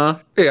 huh?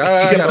 Yeah,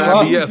 I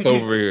got IBS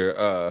over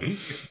here.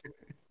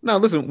 Now,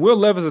 listen, Will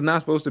Levis is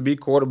not supposed to be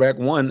quarterback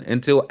 1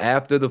 until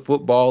after the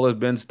football has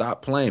been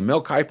stopped playing.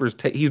 Mel Kiper's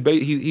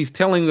he's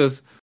telling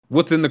us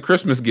what's in the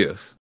Christmas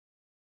gifts.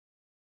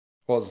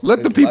 Well,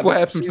 let the people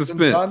have some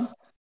suspense. Done?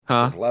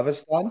 Huh? Is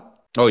Levis done?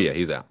 Oh yeah,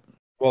 he's out.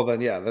 Well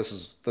then, yeah, this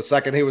is the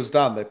second he was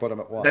done. They put him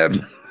at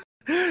 1.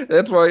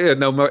 That's why. Yeah,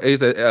 no, he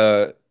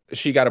said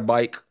she got a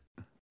bike.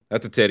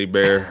 That's a teddy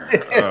bear.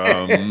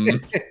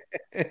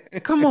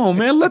 Come on,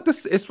 man.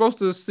 It's supposed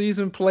to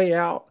season play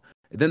out.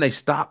 And then they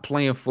stop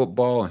playing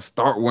football and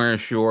start wearing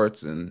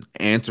shorts and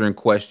answering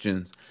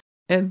questions.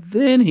 And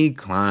then he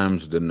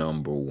climbs to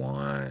number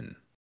 1.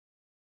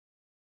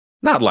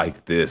 Not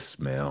like this,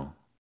 Mel.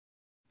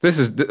 This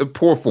is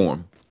poor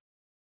form.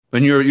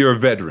 And you're a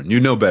veteran.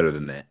 You know better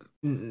than that.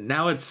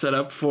 Now it's set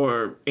up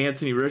for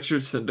Anthony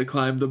Richardson to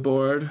climb the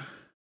board.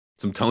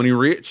 some Tony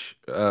Rich.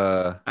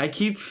 I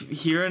keep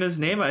hearing his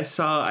name. I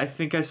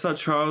think I saw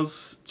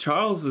Charles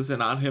is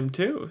in on him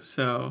too.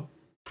 So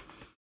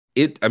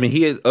he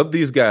had, of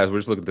these guys, we're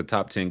just looking at the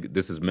top 10.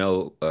 This is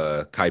Mel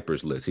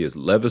Kiper's list. He has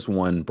Levis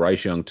 1,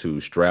 Bryce Young 2,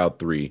 Stroud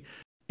 3,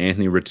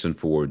 Anthony Richardson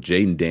 4,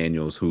 Jaden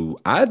Daniels, who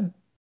I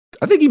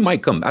think he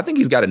might come. I think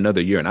he's got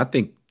another year, and I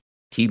think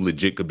he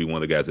legit could be one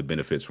of the guys that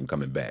benefits from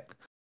coming back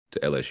to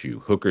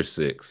LSU. Hooker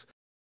 6.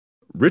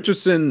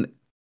 Richardson,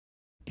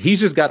 he's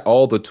just got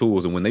all the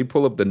tools, and when they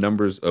pull up the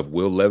numbers of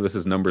Will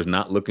Levis's numbers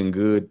not looking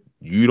good,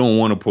 you don't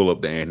want to pull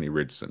up the Anthony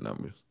Richardson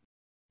numbers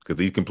because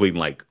he's completing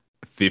like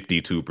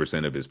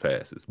 52% of his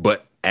passes,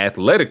 but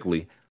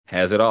athletically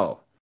has it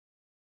all.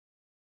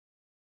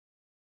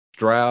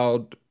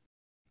 Stroud,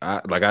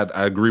 I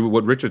agree with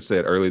what Richard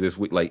said earlier this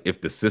week. Like, if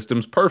the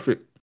system's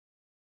perfect,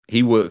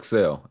 he will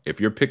excel.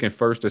 If you're picking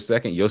first or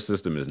second, your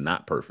system is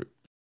not perfect.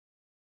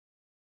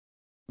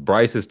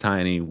 Bryce is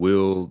tiny.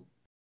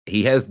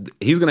 He's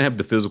going to have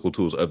the physical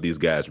tools of these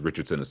guys,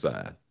 Richardson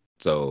aside.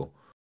 So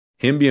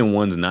him being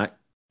one's not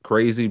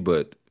crazy,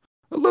 but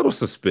a little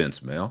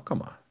suspense, Mel.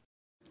 Come on.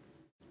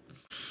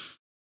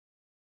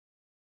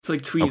 It's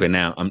like tweeting. Okay,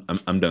 now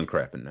I'm done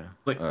crapping now.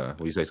 Like, what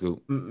do you say,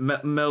 Scoop?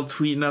 Mel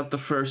tweeting out the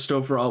first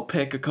overall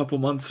pick a couple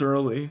months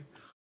early.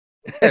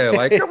 Yeah,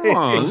 like, come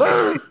on,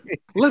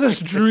 let us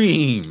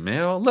dream,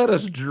 Mel. Let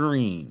us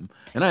dream.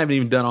 And I haven't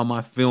even done all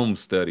my film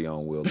study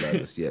on Will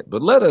Levis yet,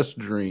 but let us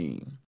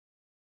dream.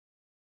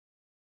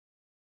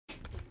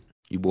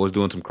 You boys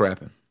doing some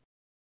crapping?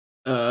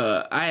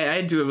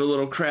 I do have a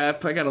little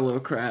crap. I got a little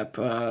crap.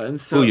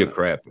 And so who you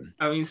crapping?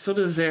 I mean, so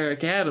does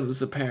Eric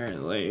Adams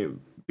apparently,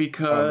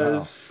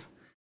 because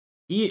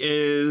he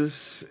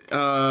is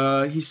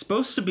he's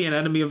supposed to be an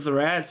enemy of the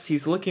rats.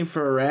 He's looking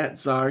for a rat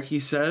czar, he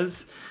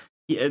says.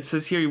 It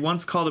says here he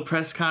once called a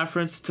press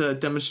conference to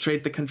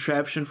demonstrate the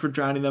contraption for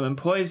drowning them in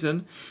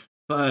poison.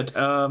 But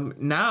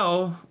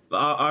now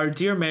our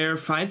dear mayor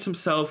finds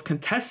himself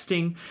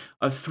contesting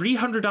a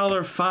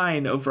 $300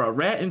 fine over a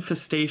rat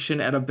infestation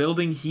at a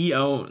building he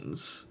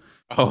owns.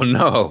 Oh,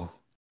 no.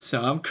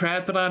 So I'm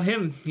crapping on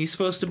him. He's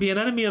supposed to be an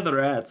enemy of the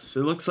rats.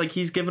 It looks like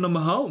he's giving them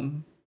a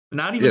home.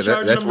 Not even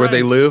charging that's them where rent.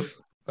 they live.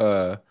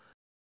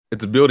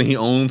 It's a building he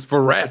owns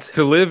for rats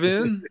to live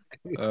in.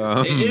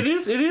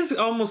 It is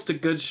almost a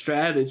good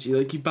strategy.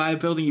 Like, you buy a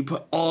building, you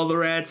put all the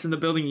rats in the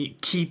building, you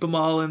keep them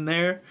all in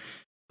there.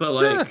 But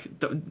like,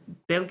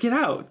 they'll get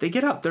out. They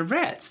get out. They're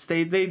rats.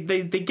 They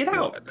get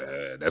out.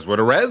 That's where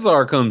the rat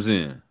czar comes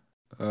in.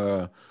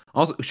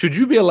 Also, should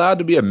you be allowed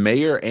to be a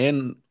mayor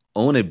and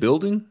own a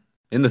building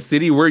in the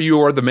city where you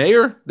are the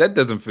mayor? That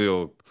doesn't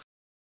feel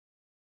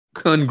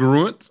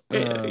congruent.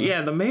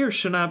 Yeah, the mayor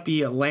should not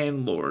be a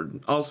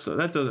landlord. Also,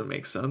 that doesn't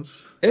make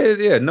sense.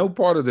 No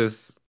part of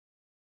this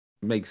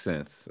makes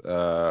sense.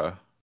 But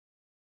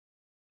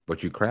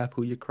you crap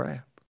who you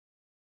crap.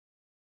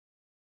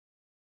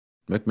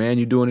 McMahon,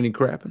 you doing any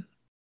crapping?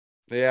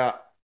 Yeah.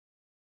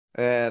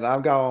 And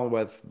I'm going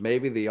with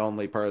maybe the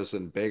only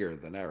person bigger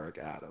than Eric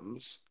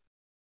Adams.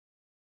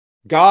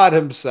 God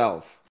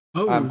himself.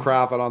 Oh. I'm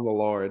crapping on the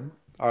Lord,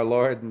 our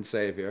Lord and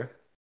Savior.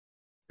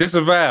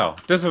 Disavow.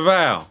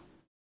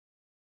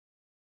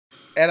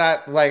 And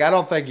I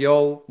don't think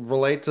you'll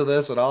relate to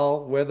this at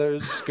all.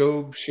 Withers,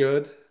 Scoob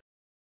should.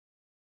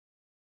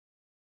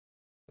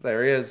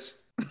 There he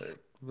is.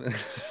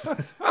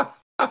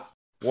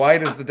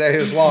 White as the day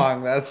is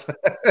long. That's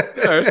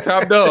There's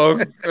top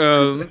dog.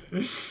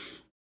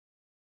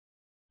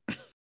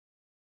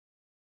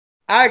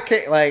 I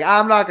can't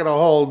I'm not gonna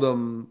hold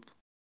him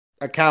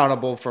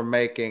accountable for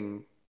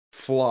making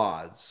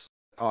flaws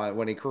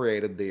when he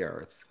created the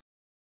earth.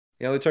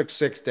 He only took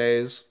 6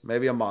 days,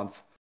 maybe a month.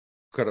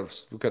 Could have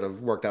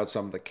worked out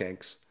some of the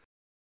kinks.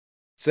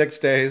 6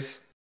 days.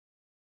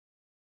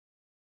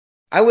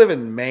 I live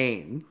in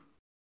Maine.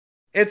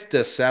 It's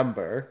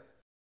December.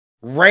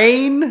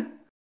 Rain?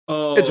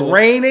 Oh. It's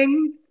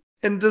raining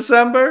in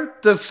December?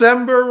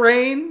 December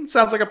rain?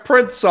 Sounds like a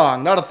Prince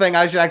song. Not a thing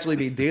I should actually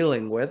be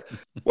dealing with.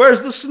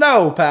 Where's the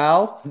snow,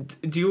 pal?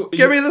 Give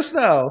me the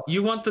snow.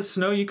 You want the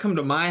snow? You come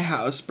to my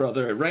house,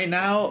 brother. Right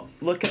now,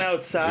 looking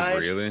outside.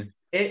 Really?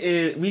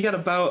 We got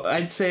about,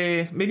 I'd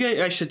say,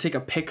 maybe I should take a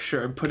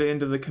picture and put it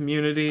into the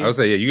community. I would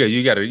say, yeah,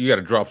 you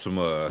gotta drop some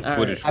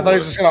footage. Right. I thought he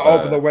was just gonna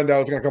open the window. It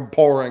was gonna come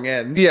pouring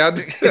in. Yeah,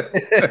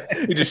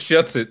 he just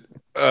shuts it.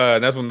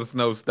 And that's when the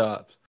snow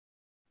stops.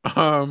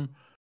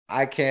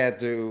 I can't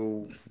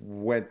do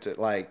winter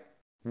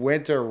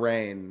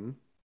rain,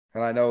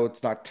 and I know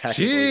it's not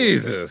technically.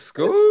 Jesus,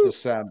 Scoob. It's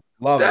December.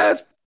 Love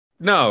it.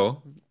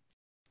 No.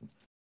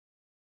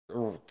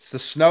 The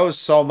snow is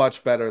so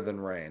much better than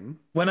rain.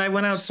 When I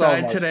went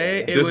outside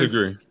today,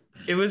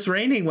 it was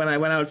raining when I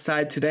went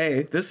outside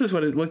today. This is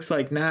what it looks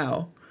like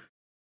now.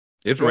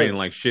 It's raining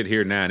like shit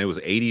here now, and it was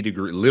 80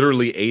 degrees,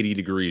 literally 80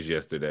 degrees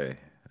yesterday.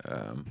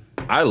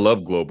 I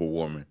love global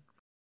warming.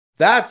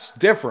 That's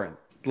different.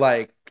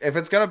 Like, if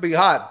it's gonna be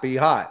hot, be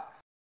hot.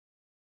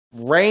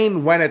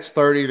 Rain when it's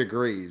 30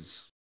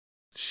 degrees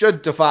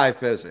should defy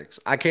physics.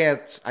 I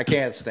can't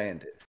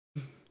stand it.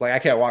 Like I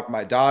can't walk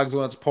my dogs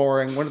when it's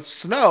pouring. When it's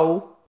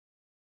snow,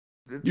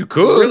 You it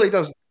could. really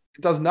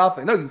does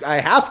nothing. No, I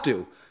have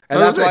to, and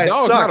I that's was why like, it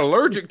dog's not sucks.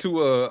 allergic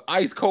to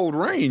ice cold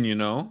rain, you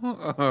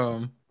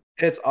know.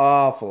 It's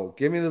awful.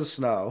 Give me the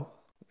snow.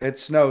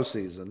 It's snow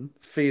season.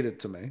 Feed it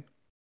to me.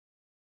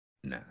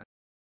 Nah.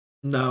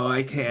 No,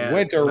 I can't.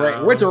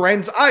 No. Winter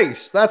rain's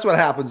ice. That's what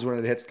happens when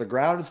it hits the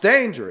ground. It's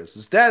dangerous.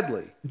 It's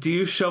deadly. Do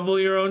you shovel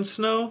your own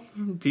snow?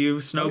 Do you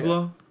snow Oh, yeah.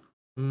 blow?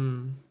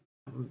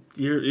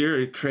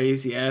 You're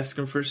crazy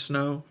asking for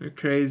snow. You're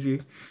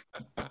crazy.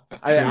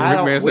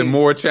 Man said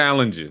more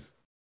challenges.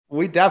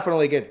 We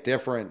definitely get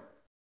different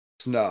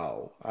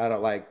snow. I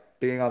don't like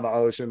being on the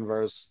ocean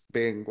versus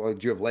being. Well,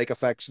 do you have lake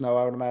effect snow?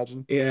 I would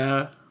imagine.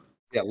 Yeah.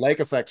 Yeah, lake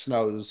effect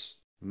snow's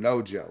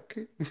no joke.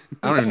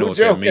 I don't even know No what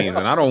that joke. means,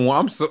 and I don't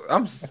want.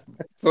 I'm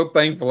so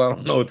thankful. I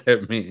don't know what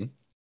that means.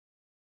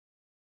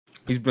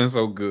 He's been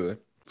so good.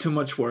 Too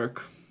much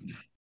work.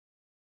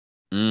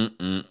 Yeah,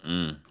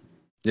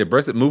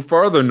 Brexit, move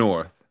further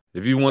north.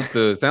 If you want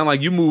the sound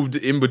like you moved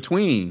in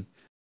between,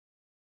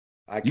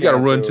 you got to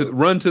run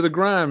to the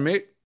grind,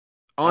 Mick.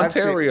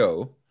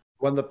 Ontario.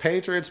 When the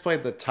Patriots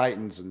played the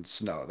Titans in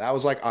snow, that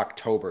was like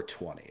October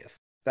 20th.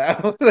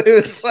 It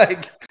was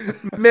like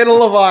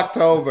middle of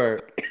October.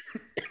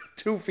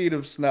 2 feet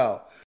of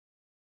snow.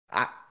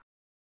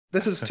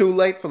 This is too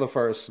late for the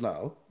first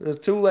snow. It's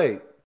too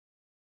late.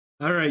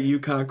 All right,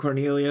 Yukon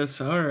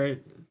Cornelius. All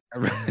right.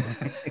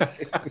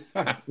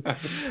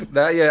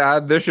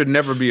 There should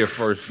never be a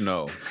first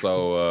snow.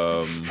 So,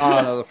 Oh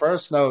no, the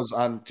first snow's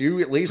on. Do you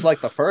at least like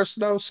the first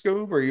snow,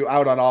 Scoob, or are you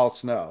out on all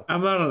snow?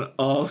 I'm out on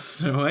all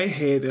snow. I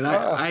hate it.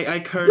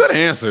 I curse. Good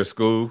answer,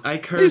 Scoob. I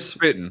He's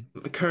spitting.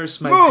 Curse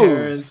my Move.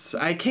 parents.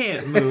 I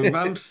can't move.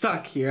 I'm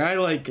stuck here. I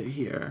like it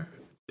here.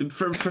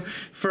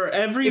 For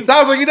every. It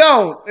sounds like you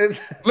don't.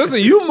 Listen,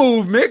 you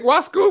move, Mick.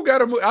 Why Scoob got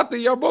to move? I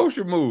think y'all both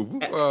should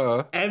move.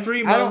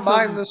 Every month. I don't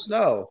mind the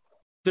snow.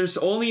 There's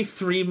only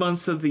 3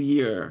 months of the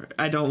year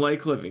I don't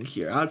like living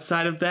here.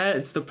 Outside of that,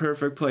 it's the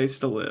perfect place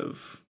to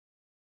live.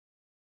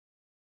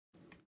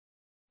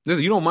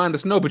 Listen, you don't mind the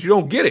snow, but you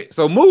don't get it.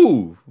 So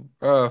move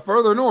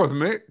further north,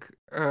 Mick.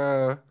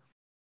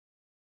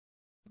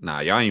 Nah,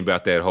 y'all ain't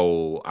about that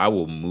whole. I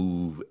will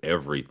move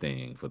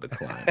everything for the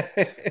climate.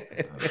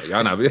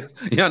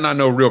 Y'all not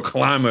no real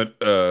climate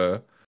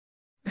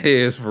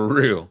heads for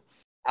real.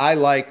 I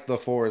like the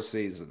 4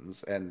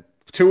 seasons, and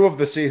 2 of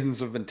the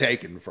seasons have been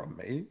taken from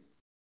me.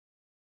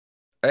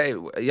 Hey,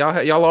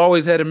 y'all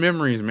always had the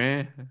memories,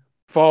 man.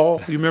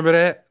 Fall, you remember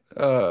that?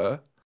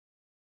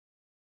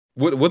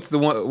 What's the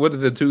one? What are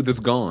the 2 that's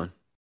gone?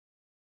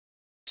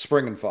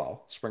 Spring and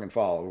fall. Spring and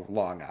fall are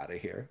long out of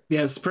here.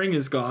 Yeah, spring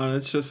is gone.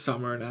 It's just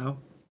summer now.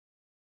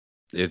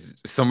 It's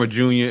summer,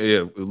 junior.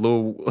 Yeah,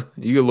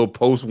 you get a little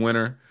post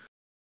winter,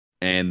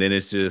 and then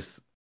it's just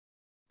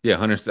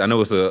 100. I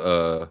know it's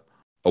a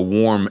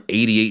warm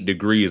 88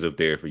 degrees up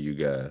there for you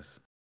guys.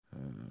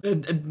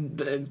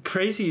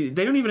 Crazy.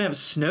 They don't even have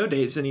snow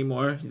days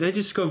anymore. They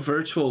just go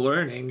virtual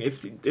learning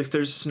if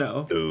there's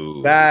snow.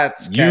 Dude,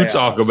 That's you chaos.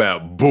 talk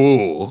about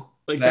bull.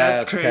 Like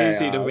that's That's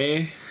crazy to chaos.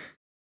 me.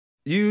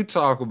 You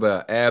talk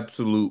about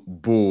absolute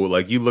bull.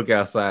 Like you look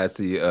outside,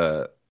 see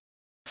a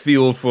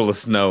field full of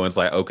snow, and it's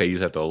like, okay, you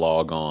just have to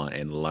log on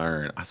and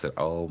learn. I said,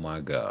 oh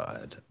my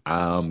God,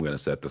 I'm gonna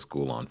set the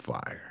school on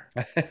fire.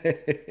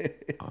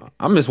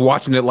 I miss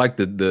watching it like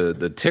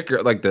the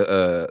ticker, like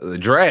the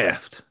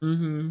draft.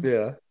 Mm-hmm.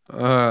 Yeah.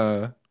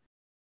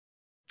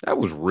 That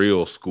was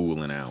real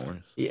schooling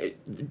hours. Yeah.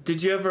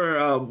 Did you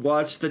ever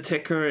watch the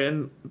ticker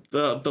and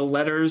the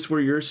letters where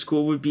your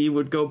school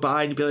would go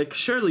by and you'd be like,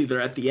 surely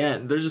they're at the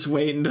end. They're just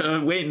waiting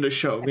to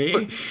show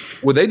me.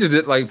 Well, they just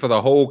did like for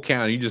the whole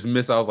count. You just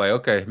missed. I was like,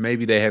 okay,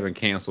 maybe they haven't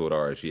canceled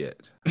ours yet.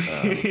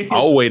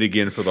 I'll wait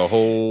again for the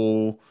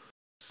whole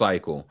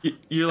cycle.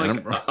 You're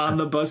like on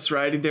the bus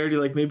riding there. And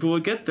you're like, maybe we'll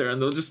get there,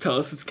 and they'll just tell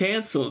us it's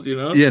canceled. You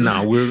know? Yeah,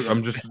 no,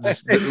 I'm just a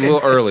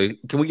little early.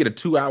 Can we get a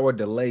 2-hour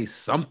delay?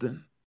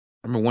 Something.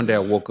 I remember one day I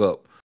woke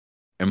up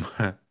and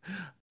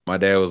my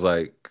dad was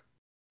like,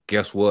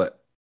 guess what?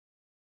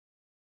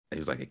 He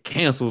was like, it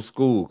canceled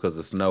school because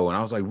of snow. And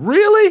I was like,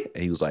 really?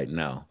 And he was like,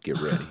 no, get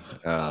ready.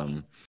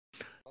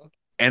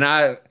 And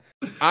I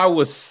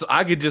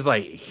could just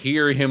like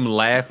hear him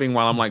laughing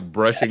while I'm like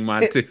brushing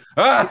my teeth.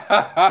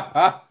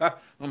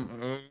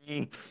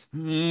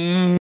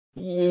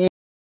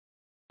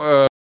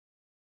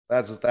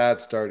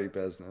 That's dirty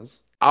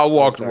business. I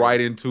walked That's right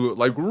dirty. into it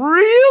like,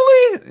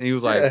 really? And he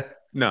was like,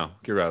 no,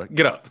 get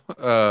up.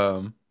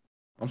 I'm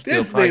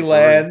still tight for real.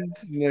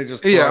 Disneyland. And they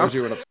just Yeah. throws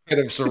you in a pit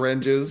of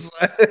syringes.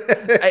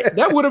 Hey,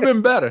 that would have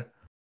been better.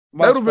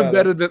 Much That would have been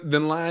better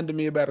than lying to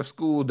me about a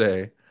school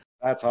day.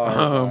 That's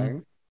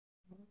horrifying.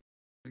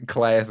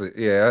 Classic.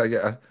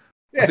 Yeah.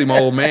 I see my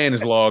old man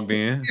is logged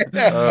in.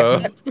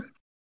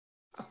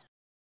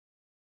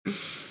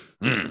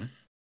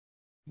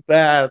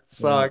 That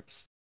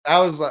sucks. That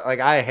was like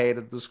I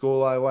hated the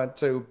school I went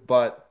to,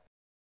 but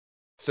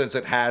since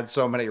it had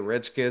so many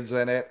rich kids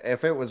in it,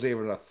 if it was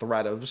even a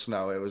threat of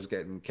snow, it was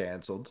getting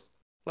canceled.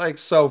 Like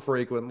so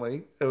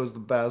frequently. It was the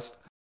best.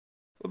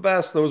 The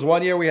best. There was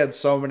one year we had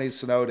so many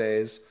snow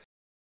days.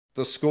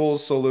 The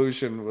school's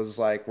solution was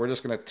like, we're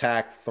just going to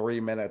tack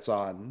 3 minutes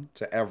on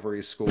to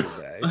every school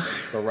day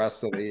the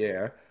rest of the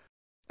year.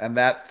 And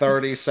that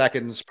 30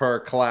 seconds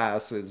per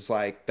class is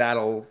like,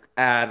 that'll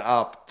add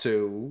up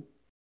to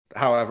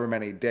however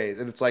many days.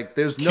 And it's like,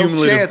 there's no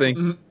Cumulative chance.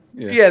 thing.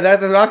 Yeah,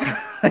 that's not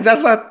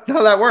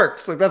how that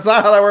works. Like, that's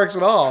not how that works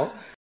at all.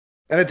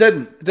 And it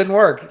didn't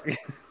work.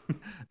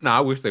 No,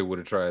 I wish they would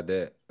have tried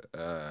that.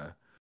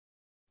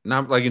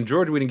 Now, like in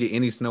Georgia, we didn't get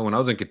any snow. When I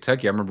was in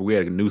Kentucky, I remember we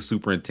had a new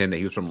superintendent.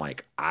 He was from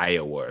like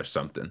Iowa or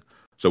something.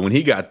 So when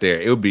he got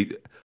there, it would be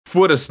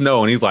foot of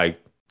snow, and he's like,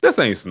 "This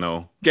ain't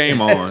snow. Game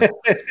on."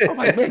 I'm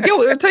like,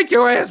 "Man, take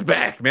your ass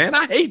back, man.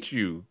 I hate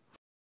you."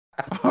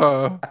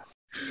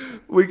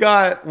 We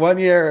got one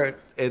year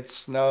it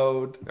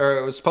snowed, or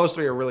it was supposed to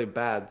be a really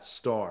bad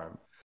storm,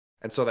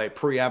 and so they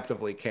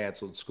preemptively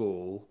canceled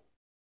school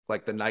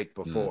like the night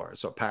before,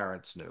 so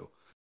parents knew.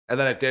 And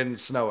then it didn't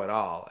snow at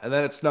all. And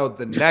then it snowed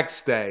the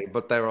next day,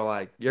 but they were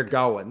like, "You're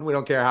going. We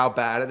don't care how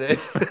bad it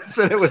is."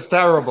 And it was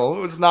terrible.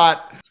 It was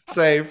not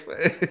safe.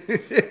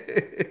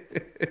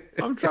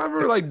 I'm trying to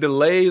remember like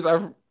delays. I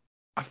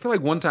feel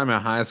like one time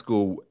in high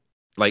school,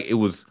 like it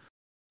was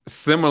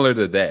similar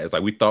to that. It's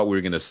like we thought we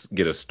were gonna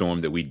get a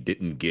storm that we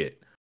didn't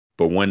get,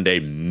 but one day,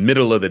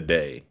 middle of the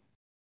day,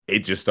 it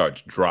just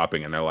starts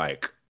dropping, and they're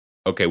like,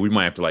 "Okay, we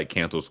might have to like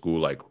cancel school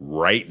like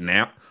right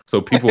now,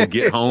 so people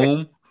get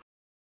home."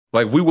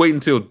 Like we wait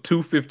until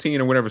 2:15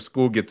 or whenever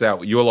school gets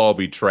out, you'll all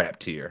be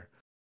trapped here.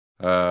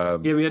 Yeah,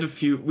 we had a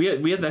few. We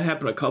had that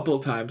happen a couple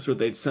of times where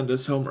they'd send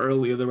us home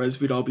early,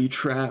 otherwise we'd all be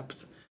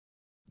trapped.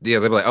 Yeah,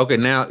 they'd be like, "Okay,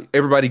 now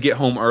everybody get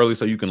home early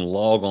so you can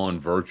log on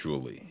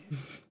virtually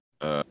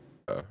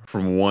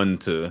from 1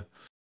 to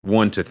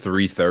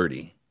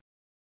 3:30."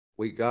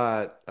 We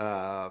got,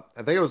 I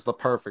think it was the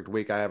perfect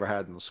week I ever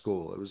had in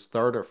school. It was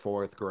 3rd or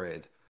 4th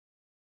grade.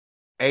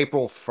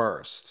 April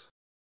 1st.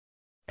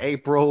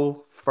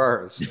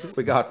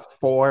 We got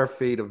 4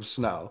 feet of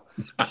snow.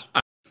 And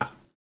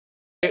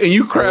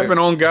you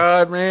crapping on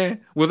God,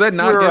 man? Was that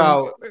not we were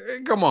out?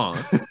 Come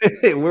on.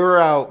 We were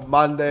out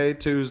Monday,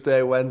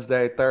 Tuesday,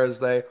 Wednesday,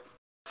 Thursday.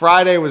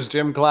 Friday was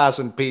gym class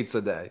and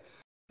pizza day.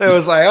 It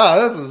was like,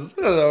 oh, this is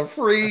a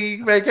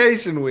free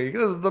vacation week.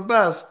 This is the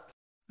best.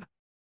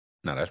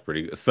 No, that's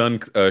pretty good. Sun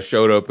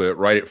showed up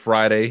right at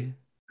Friday.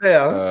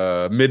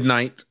 Yeah.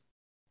 Midnight.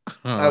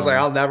 I was like,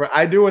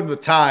 I knew in the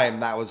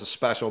time that was a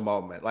special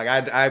moment. Like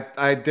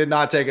I did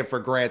not take it for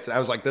granted. I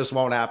was like, this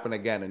won't happen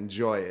again.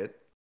 Enjoy it.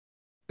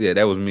 Yeah,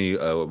 that was me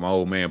with my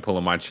old man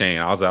pulling my chain.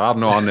 I was like, I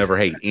know I'll never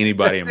hate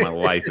anybody in my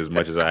life as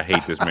much as I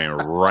hate this man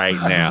right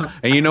now.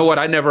 And you know what?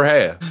 I never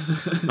have.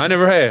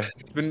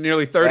 It's been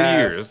nearly 30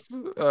 years.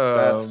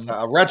 That's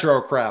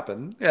retro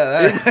crapping.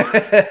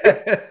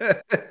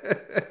 Yeah.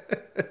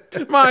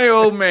 My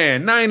old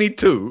man,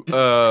 92.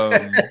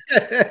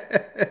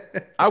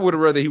 I would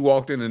have rather he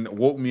walked in and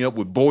woke me up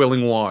with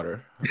boiling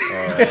water.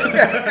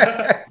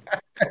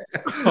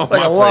 Like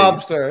a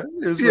lobster.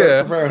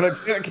 Yeah.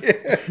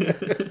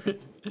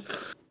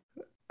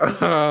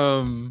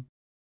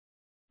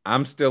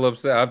 I'm still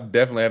upset. I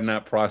definitely have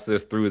not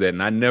processed through that,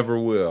 and I never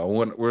will.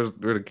 Where's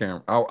the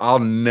camera? I'll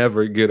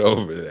never get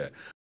over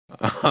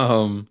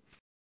that.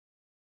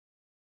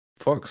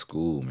 Fuck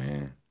school,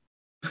 man.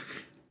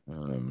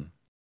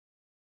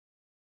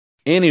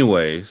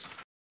 Anyways,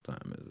 what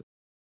time is it?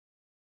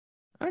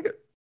 I got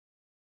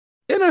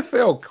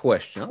NFL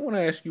question. I want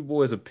to ask you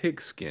boys a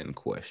pigskin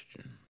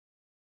question.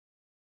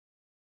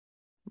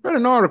 Read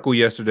an article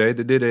yesterday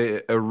that did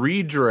a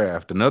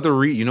redraft,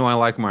 you know I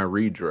like my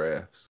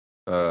redrafts,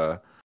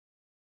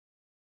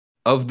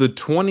 of the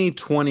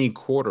 2020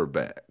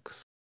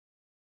 quarterbacks.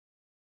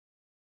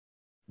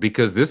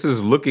 Because this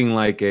is looking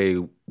like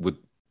if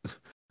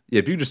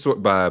you just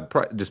sort by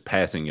just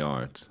passing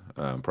yards,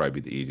 probably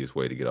be the easiest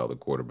way to get all the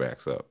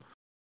quarterbacks up.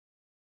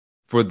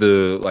 For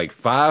the like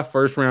 5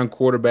 first-round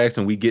quarterbacks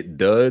and we get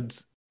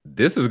duds,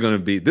 this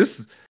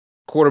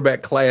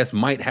quarterback class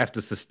might have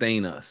to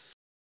sustain us.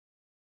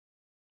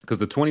 Because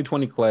the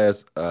 2020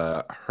 class,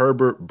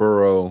 Herbert,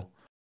 Burrow,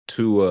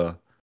 Tua,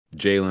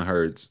 Jalen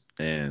Hurts,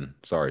 and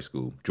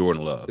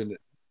Jordan Love.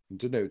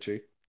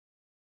 DiNucci.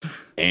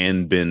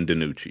 And Ben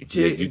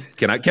DiNucci.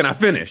 Can I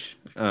finish?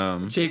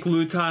 Jake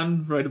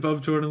Luton right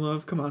above Jordan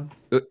Love. Come on.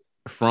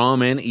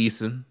 Fromm and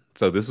Eason.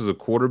 So this was a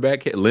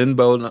quarterback, Lynn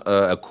Bowden,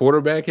 a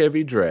quarterback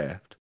heavy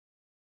draft.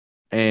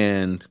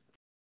 And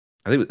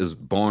I think it was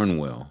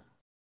Barnwell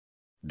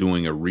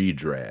doing a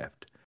redraft.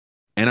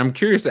 And I'm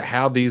curious at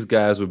how these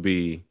guys would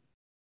be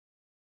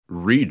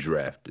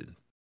redrafted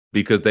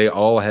because they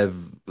all have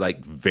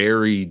like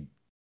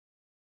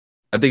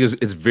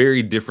it's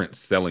very different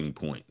selling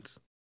points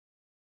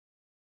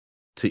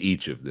to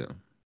each of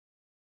them.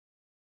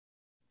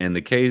 And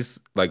the case,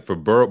 like for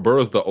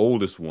Burrow's the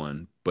oldest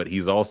one, but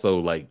he's also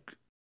like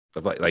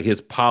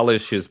his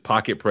polish, his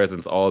pocket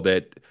presence, all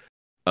that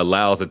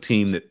allows a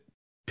team that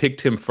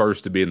picked him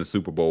first to be in the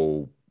Super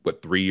Bowl,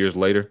 3 years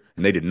later,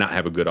 and they did not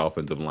have a good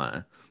offensive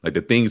line. Like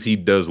the things he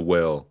does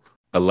well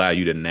allow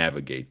you to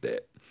navigate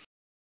that.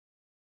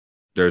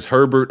 There's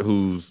Herbert,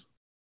 who's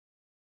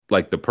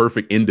like the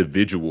perfect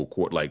individual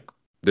court. Like,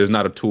 there's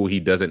not a tool he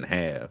doesn't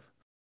have.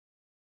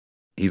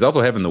 He's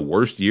also having the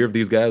worst year of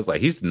these guys.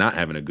 Like, he's not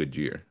having a good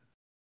year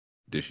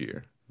this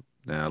year.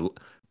 Now,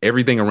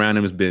 everything around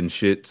him has been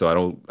shit, so I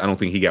don't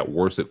think he got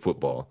worse at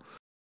football.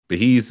 But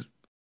he's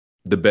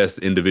the best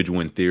individual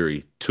in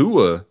theory.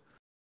 Tua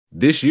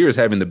this year is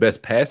having the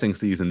best passing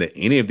season that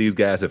any of these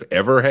guys have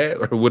ever had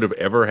or would have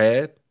ever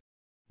had.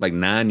 Like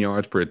 9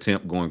 yards per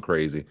attempt, going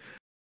crazy.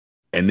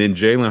 And then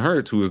Jalen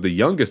Hurts, who is the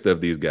youngest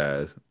of these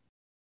guys,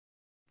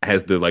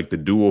 has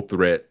the dual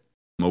threat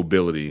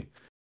mobility.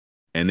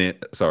 And then,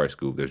 sorry,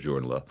 Scoop, there's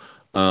Jordan Love.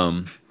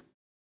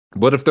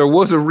 But if there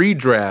was a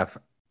redraft,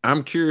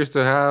 I'm curious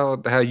to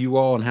how you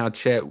all and how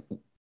chat,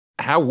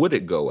 how would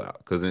it go out?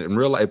 Because in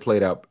real life, it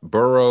played out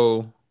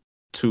Burrow,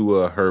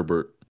 Tua,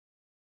 Herbert,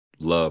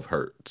 Love,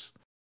 Hurts.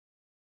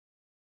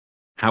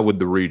 How would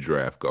the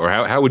redraft go? Or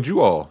how would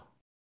you all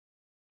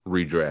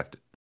redraft it?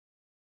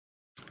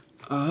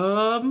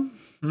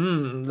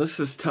 This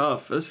is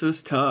tough. This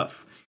is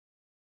tough.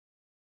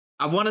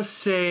 I want to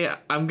say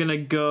I'm gonna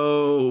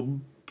go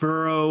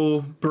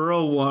Burrow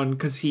 1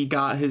 because he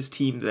got his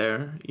team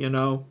there, you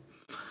know.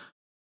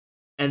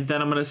 And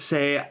then I'm gonna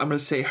say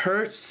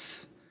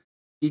Hurts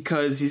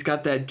because he's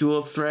got that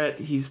dual threat.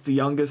 He's the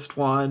youngest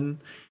one.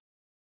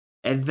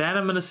 And then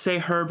I'm gonna say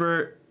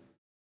Herbert,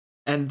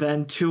 and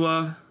then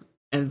Tua,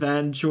 and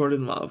then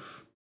Jordan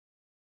Love.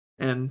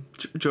 And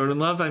Jordan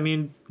Love, I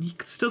mean, he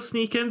could still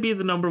sneak in, be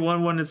the number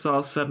 1 when it's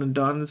all said and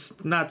done.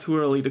 It's not too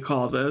early to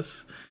call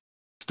this.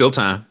 Still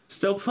time.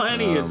 Still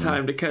plenty of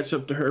time to catch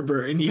up to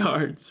Herbert in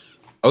yards.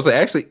 I was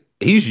actually,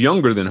 he's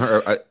younger than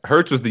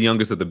Hurts was the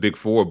youngest of the big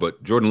four,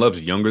 but Jordan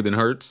Love's younger than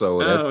Hurts, so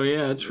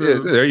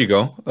true. Yeah, there you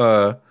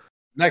go.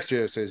 Next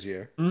year is his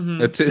year.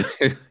 Mm-hmm.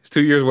 It's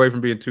 2 years away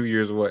from being 2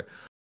 years away.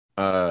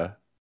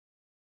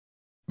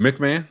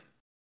 McMahon,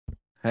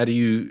 how do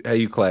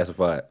you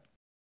classify it?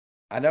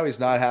 I know he's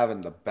not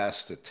having the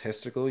best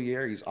statistical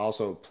year. He's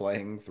also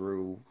playing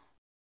through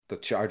the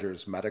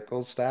Chargers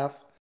medical staff,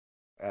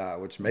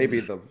 which may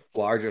be the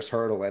largest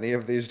hurdle any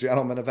of these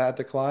gentlemen have had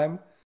to climb.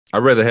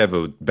 I'd rather have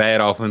a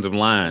bad offensive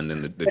line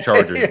than the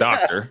Chargers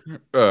doctor,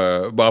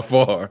 by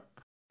far.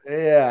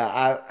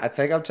 Yeah, I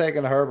think I'm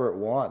taking Herbert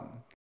 1.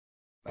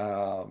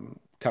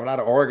 Coming out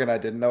of Oregon, I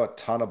didn't know a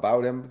ton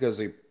about him because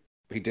he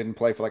didn't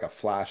play for like a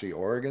flashy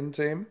Oregon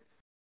team.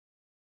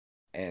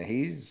 And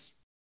he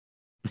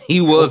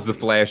was the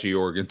flashy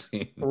Oregon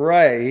team.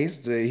 Right.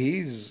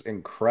 He's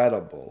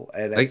incredible.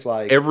 And it's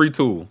like every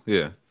tool,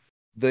 yeah.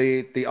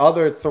 The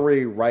other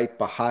 3 right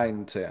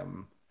behind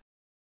him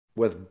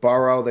with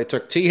Burrow, they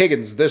took T.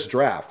 Higgins this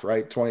draft,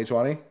 right?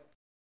 2020?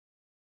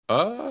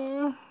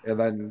 And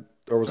then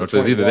or was it so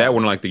it's either that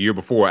one or like the year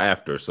before or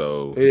after,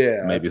 so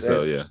yeah. Maybe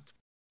so, yeah.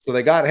 So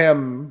they got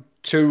him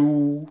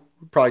 2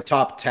 probably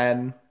top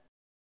 10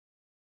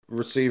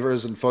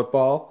 receivers in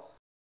football.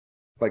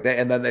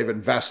 And then they've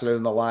invested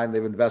in the line,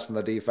 they've invested in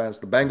the defense.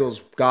 The Bengals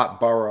got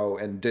Burrow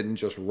and didn't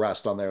just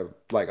rest on their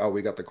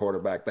we got the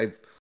quarterback.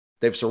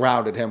 They've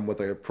surrounded him with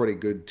a pretty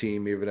good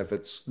team, even if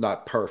it's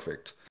not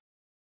perfect.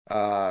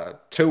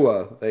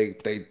 Tua,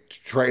 they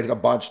traded a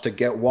bunch to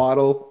get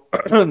Waddle,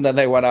 and then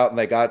they went out and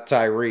they got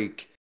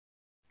Tyreek,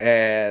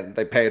 and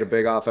they paid a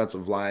big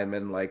offensive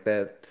lineman like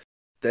that.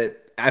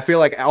 That I feel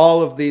like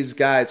all of these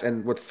guys,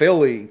 and with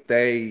Philly,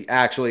 they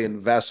actually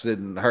invested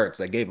in Hurts.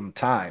 They gave him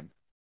time.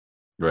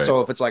 Right.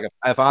 So if it's like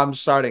if I'm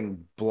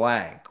starting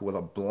blank with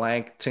a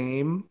blank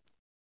team,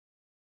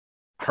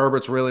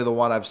 Herbert's really the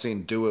one I've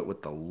seen do it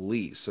with the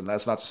least. And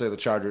that's not to say the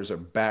Chargers are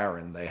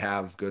barren. They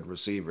have good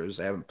receivers.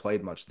 They haven't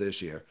played much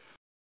this year.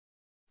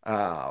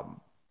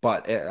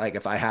 But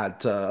if I had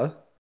to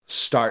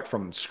start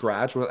from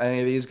scratch with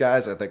any of these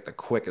guys, I think the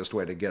quickest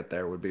way to get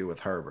there would be with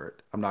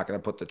Herbert. I'm not going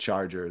to put the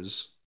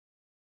Chargers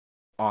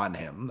on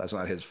him. That's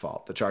not his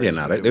fault. The Chargers.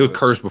 Yeah, they were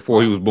cursed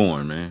before he was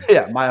born, man.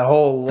 Yeah, my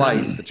whole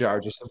life the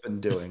Chargers have been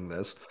doing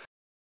this.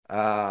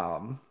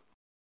 And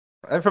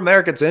from there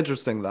it gets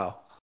interesting though.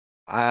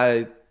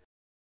 I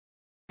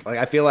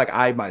feel like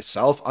I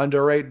myself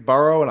underrate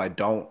Burrow, and I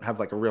don't have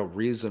like a real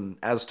reason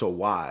as to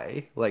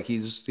why. Like he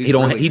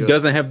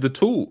doesn't have the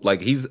tool.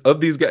 Like he's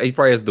of these guys, he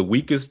probably has the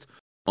weakest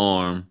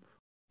arm,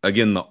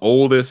 again the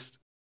oldest,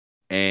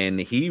 and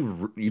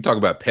you talk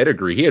about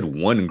pedigree. He had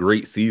 1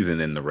 great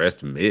season and the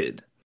rest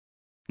mid.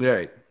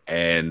 Right.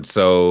 And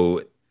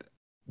so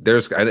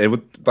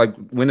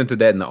went into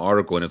that in the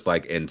article, and it's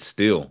like, and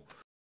still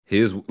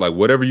his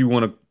whatever you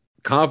want to,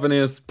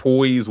 confidence,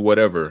 poise,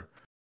 whatever,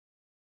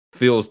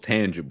 feels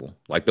tangible.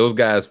 Like those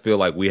guys feel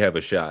like we have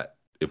a shot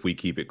if we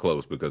keep it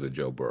close because of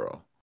Joe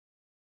Burrow.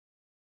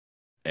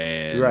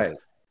 And right.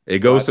 It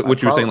goes to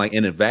what you were saying, like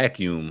in a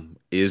vacuum,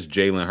 is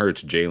Jalen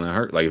Hurts?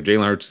 Like if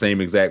Jalen Hurts, same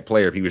exact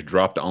player, if he was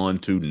dropped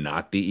onto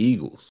not the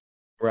Eagles.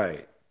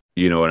 Right.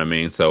 You know what I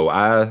mean? So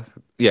I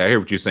hear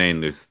what you're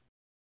saying. If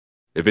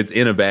it's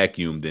in a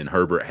vacuum, then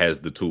Herbert has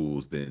the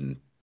tools, then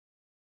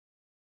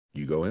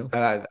you go in.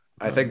 And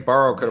I think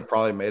Burrow could have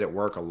probably made it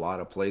work a lot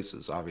of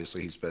places.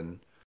 Obviously, he's been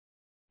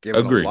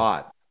given a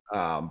lot.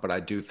 But I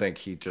do think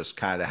he just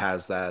kind of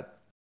has that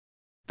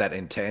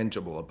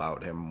intangible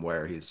about him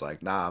where he's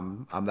like, nah,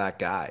 I'm that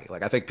guy.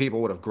 Like I think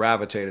people would have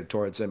gravitated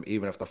towards him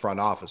even if the front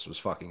office was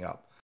fucking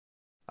up.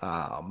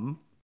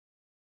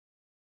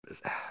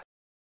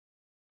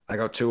 I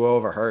go 2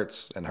 over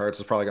Hurts, and Hurts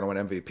is probably going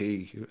to win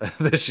MVP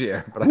this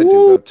year, but I do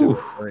go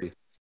 2-3.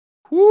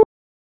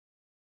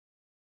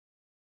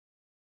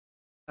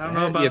 I don't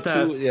know about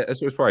that.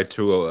 It's probably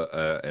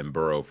Tua and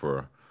Burrow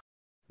for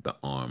the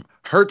arm.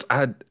 Hurts,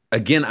 I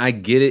get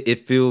it.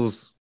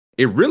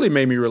 It really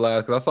made me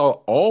realize because I saw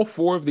all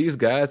 4 of these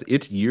guys.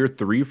 It's year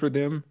 3 for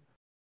them.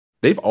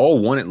 They've all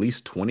won at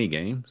least 20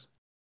 games.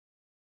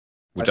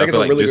 Which I think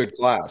it's a really good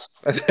class.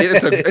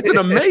 It's an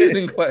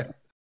amazing class.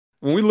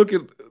 When we look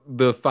at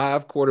the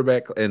 5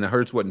 quarterback, and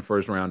Hurts wasn't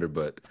first rounder,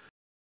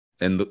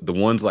 and the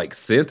ones like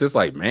since, it's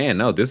like, man,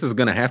 no, this is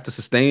gonna have to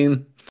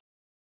sustain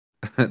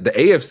the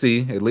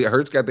AFC. At least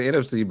Hurts got the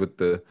NFC, but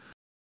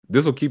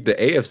this will keep the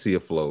AFC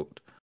afloat.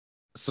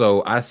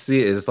 So I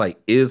see it as like,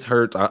 is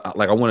Hurts? I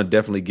want to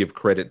definitely give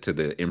credit to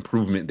the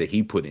improvement that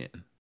he put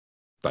in.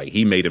 Like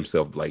he made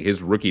himself, like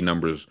his rookie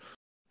numbers,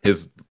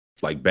 his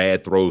like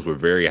bad throws were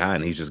very high,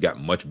 and he's just got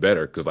much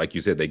better because, like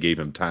you said, they gave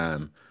him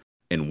time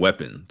and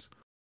weapons.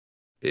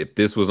 If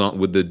this was on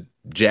with the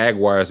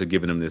Jaguars had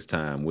given him this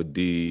time, with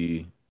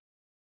the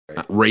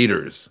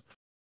Raiders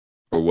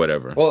or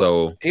whatever. Well,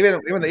 so even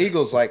the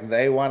Eagles, like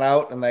they went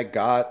out and they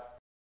got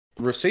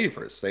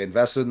receivers. They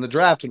invested in the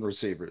draft in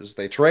receivers.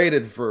 They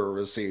traded for a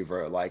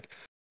receiver. Like,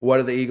 what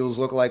do the Eagles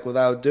look like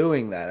without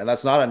doing that? And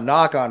that's not a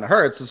knock on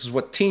Hurts. This is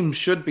what teams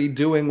should be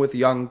doing with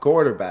young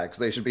quarterbacks.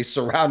 They should be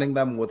surrounding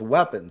them with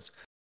weapons.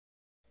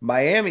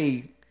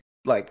 Miami,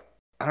 like,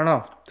 I don't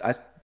know.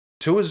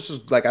 Tua's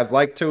just like, I've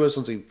liked Tua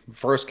since he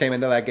first came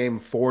into that game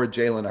for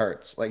Jalen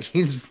Hurts. Like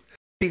he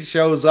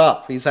shows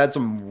up. He's had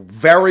some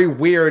very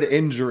weird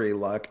injury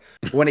luck.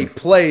 When he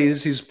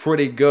plays, he's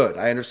pretty good.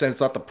 I understand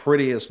it's not the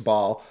prettiest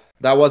ball.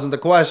 That wasn't the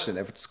question.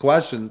 If it's the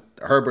question,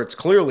 Herbert's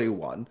clearly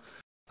won.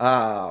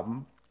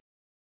 But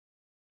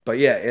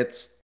yeah,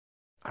 it's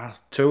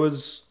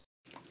Tua's.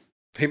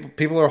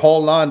 People are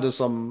holding on to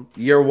some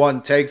year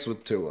 1 takes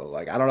with Tua.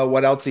 Like I don't know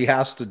what else he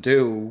has to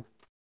do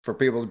for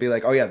people to be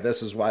like, oh yeah,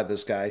 this is why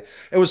this guy.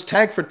 It was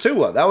tank for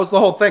Tua. That was the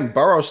whole thing.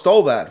 Burrow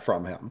stole that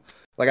from him.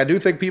 Like I do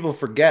think people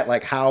forget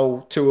like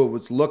how Tua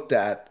was looked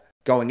at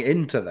going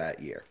into that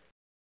year.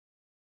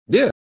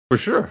 Yeah, for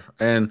sure.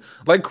 And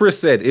like Chris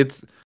said,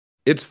 it's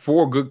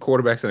 4 good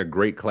quarterbacks in a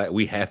great class.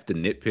 We have to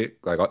nitpick.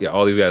 Like yeah,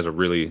 all these guys are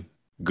really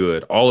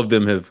good. All of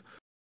them have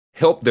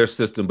helped their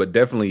system, but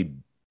definitely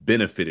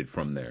benefited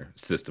from their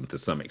system to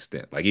some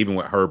extent. Like even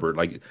with Herbert,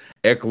 like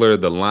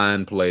Eckler, the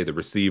line play, the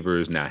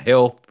receivers, now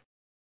health.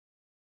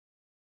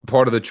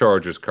 Part of the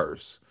Chargers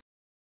curse.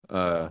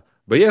 But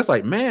yeah, it's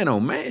like, man, oh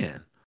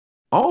man.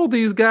 All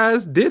these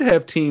guys did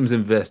have teams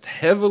invest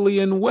heavily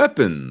in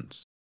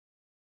weapons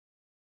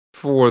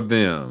for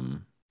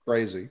them.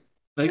 Crazy.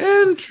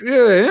 Except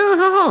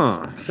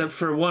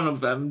for one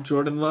of them,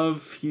 Jordan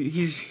Love. He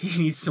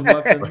needs some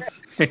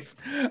weapons.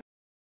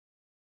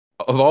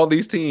 Of all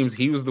these teams,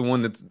 he was the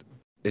one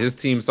his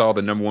team saw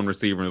the number 1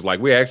 receiver and was like,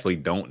 we actually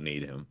don't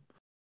need him.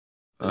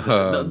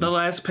 The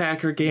last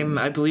Packer game,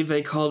 I believe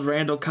they called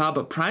Randall Cobb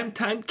a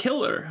primetime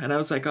killer. And I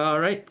was like, all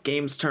right,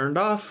 game's turned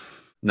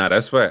off. Nah,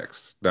 that's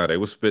facts. Nah, they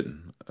was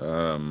spitting.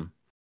 And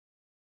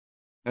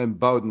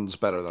Bowden's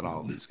better than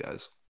all of these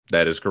guys.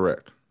 That is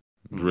correct.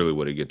 It's really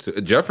what it gets to.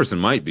 Jefferson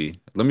might be.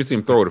 Let me see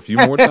him throw it a few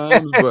more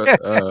times,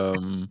 but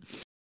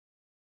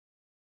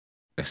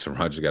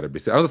Rodgers got to be.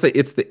 I was gonna say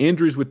it's the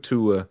injuries with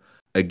Tua.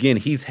 Again,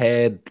 he's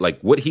had like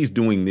what he's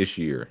doing this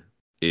year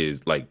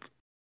is like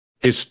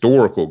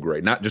historical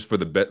great, not just for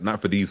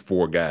not for these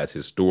 4 guys,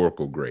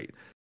 historical great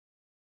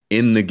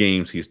in the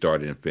games he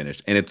started and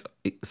finished. And it's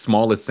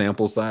smallest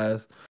sample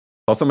size.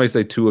 I saw somebody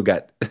say Tua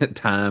got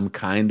time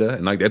kinda,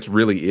 and like that's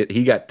really it.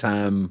 He got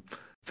time,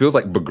 feels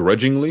like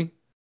begrudgingly.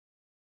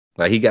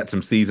 Like he got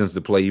some seasons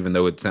to play, even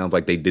though it sounds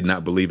like they did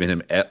not believe in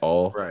him at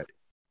all.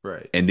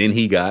 Right. And then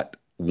he got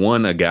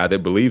a guy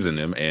that believes in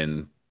him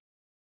and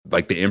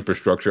like the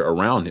infrastructure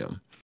around him.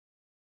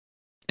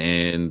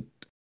 And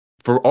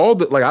for all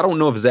that, like I don't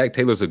know if Zach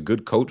Taylor's a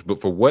good coach,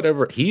 but for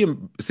whatever it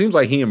seems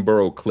like he and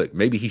Burrow click.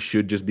 Maybe he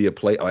should just be a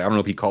play. Like, I don't know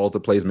if he calls the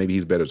plays. Maybe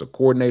he's better as a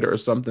coordinator or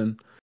something.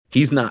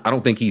 He's not. I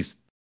don't think he's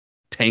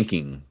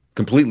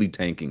completely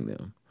tanking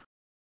them.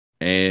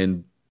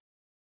 And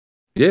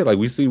yeah, like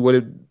we see what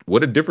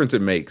a difference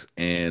it makes.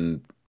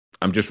 And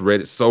I'm just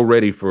so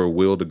ready for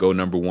Will to go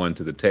number 1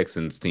 to the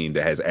Texans team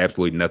that has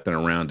absolutely nothing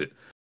around it.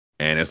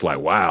 And it's like,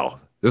 wow,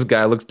 this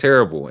guy looks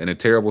terrible in a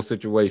terrible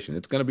situation.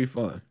 It's gonna be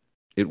fun.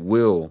 It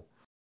will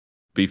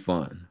be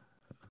fun.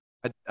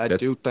 I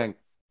do think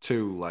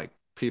too, like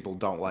people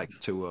don't like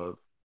Tua.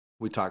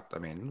 We've talked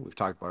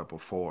about it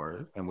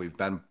before, and we've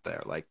been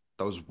there. Like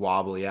those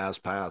wobbly ass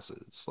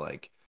passes.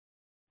 Like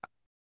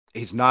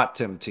he's not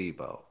Tim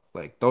Tebow.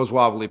 Like those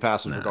wobbly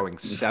passes were going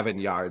 7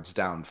 yards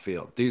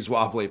downfield. These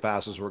wobbly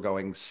passes were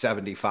going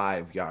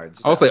 75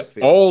 yards. I'll say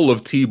all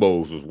of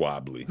Tebow's was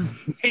wobbly.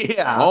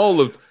 Yeah,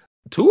 all of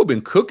Tua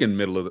been cooking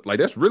middle of like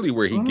that's really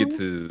where he gets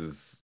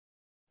is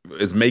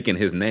making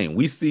his name.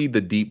 We see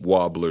the deep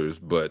wobblers,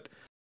 but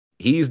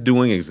he's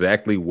doing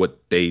exactly what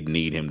they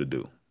need him to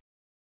do.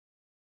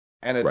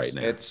 And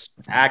it's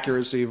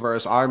accuracy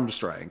versus arm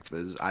strength.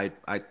 I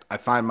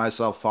find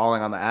myself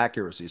falling on the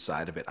accuracy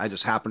side of it. I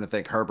just happen to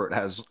think Herbert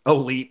has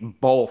elite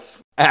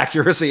both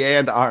accuracy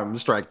and arm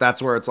strength.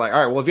 That's where it's like,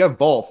 all right, well, if you have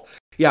both,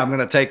 yeah, I'm going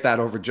to take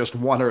that over just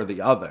one or the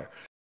other.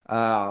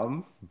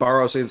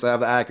 Burrow seems to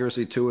have the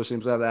accuracy. Tua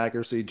seems to have the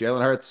accuracy.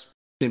 Jalen Hurts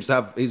seems to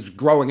have, he's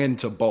growing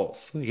into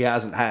both. He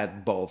hasn't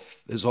had both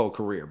his whole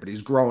career, but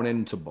he's grown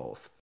into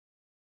both.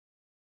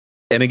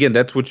 And again,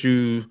 that's what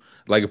you,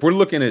 like, if we're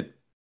looking at,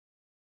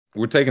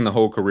 we're taking the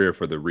whole career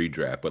for the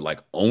redraft, but like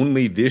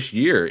only this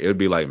year, it would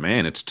be like,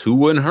 man, it's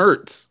Tua and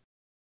Hurts.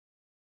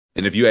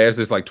 And if you asked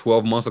this like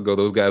 12 months ago,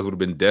 those guys would have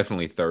been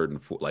definitely third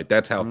and fourth. Like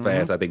that's how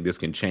fast I think this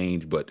can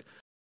change. But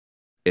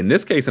in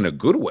this case, in a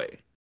good way,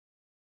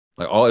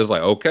 like all is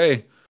like,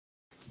 okay,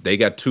 they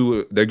got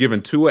Tua, they're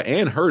giving Tua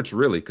and Hurts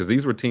really, because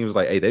these were teams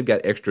like, hey, they've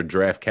got extra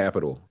draft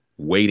capital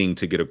waiting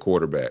to get a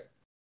quarterback.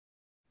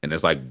 And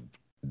it's like,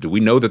 do we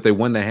know that the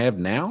one they have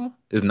now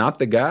is not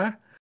the guy?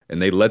 And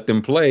they let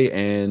them play,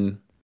 and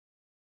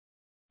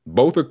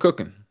both are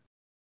cooking.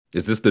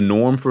 Is this the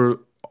norm for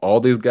all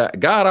these guys?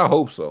 God, I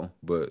hope so,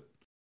 but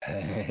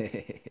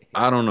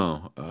I don't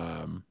know.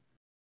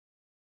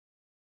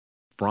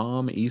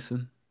 From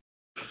Eason,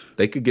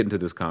 they could get into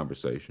this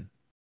conversation.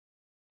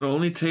 It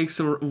only takes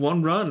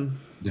one run.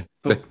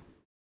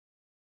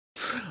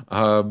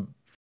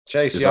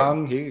 Chase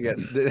Young, he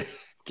could get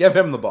give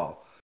him the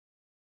ball.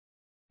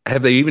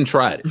 Have they even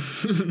tried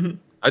it?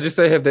 I just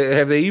say, have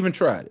they even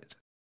tried it?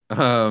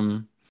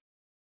 And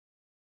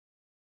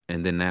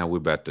then now we're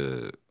about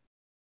to,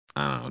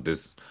 I don't know,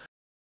 this,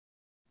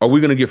 are we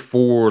going to get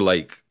 4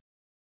 like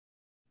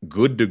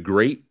good to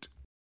great?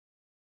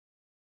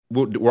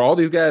 Were all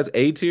these guys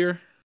A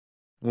tier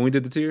when we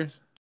did the tiers?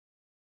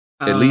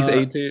 At least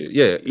A tier?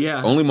 Yeah.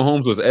 Yeah. Only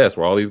Mahomes was S.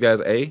 Were all these guys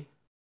A?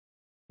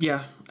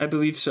 Yeah, I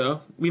believe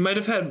so. We might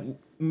have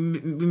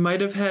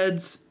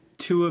had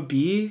Tua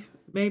B,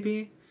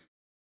 maybe.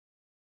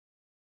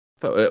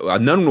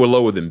 None were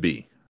lower than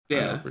B.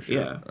 Yeah, for sure.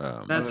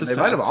 Yeah. That's they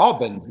might have all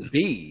been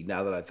B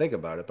now that I think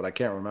about it, but I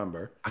can't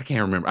remember. I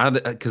can't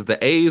remember because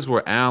the A's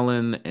were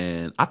Allen,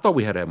 and I thought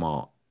we had them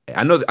all.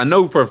 I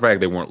know for a fact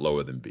they weren't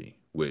lower than B.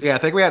 Yeah, I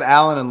think we had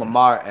Allen and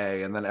Lamar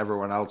A, and then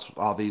everyone else,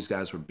 all these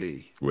guys were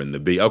B. We're in the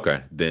B.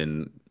 Okay,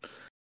 then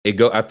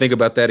I think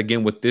about that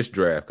again with this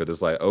draft because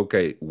it's like,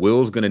 okay,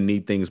 Will's gonna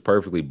need things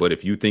perfectly, but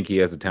if you think he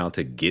has the talent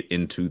to get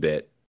into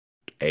that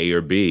A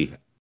or B,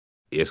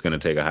 it's going to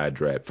take a high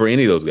draft. For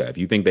any of those guys, if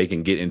you think they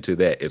can get into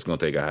that, it's going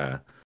to take a high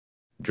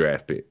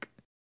draft pick.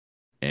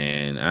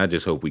 And I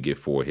just hope we get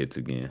 4 hits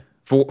again.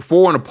 4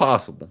 and a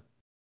possible.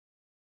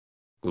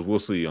 Because we'll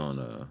see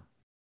on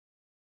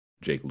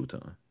Jake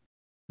Luton.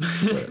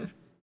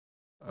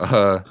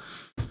 Let's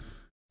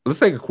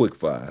take a quick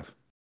 5.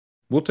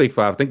 We'll take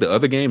 5. I think the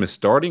other game is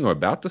starting or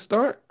about to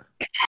start.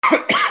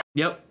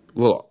 Yep.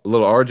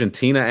 Little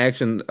Argentina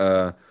action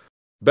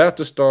about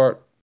to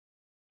start.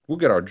 We'll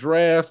get our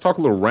drafts, talk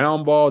a little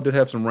round ball, did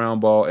have some round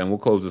ball, and we'll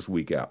close this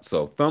week out.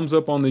 So thumbs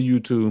up on the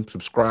YouTube,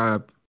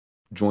 subscribe,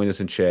 join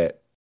us in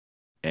chat,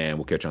 and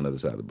we'll catch you on the other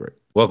side of the break.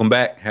 Welcome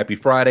back. Happy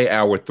Friday,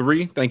 hour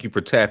 3. Thank you for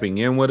tapping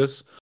in with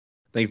us.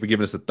 Thank you for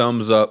giving us a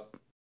thumbs up,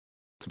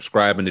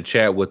 subscribing to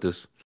chat with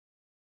us.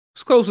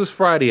 Let's close this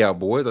Friday out,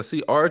 boys. I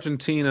see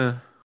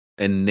Argentina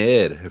and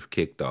Ned have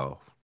kicked off.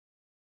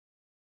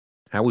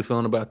 How we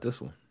feeling about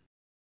this one?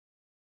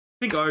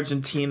 I think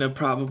Argentina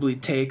probably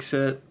takes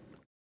it.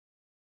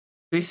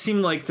 They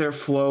seem like they're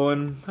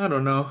flowing. I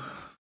don't know.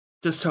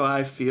 Just how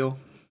I feel.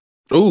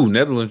 Ooh,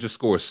 Netherlands just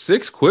scored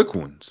 6 quick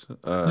ones.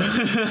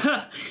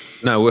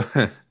 No,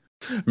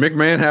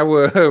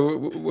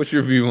 McMahon, what's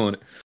your view on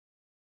it?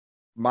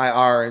 My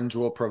orange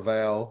will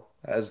prevail,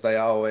 as they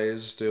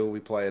always do. We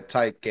play a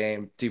tight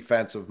game,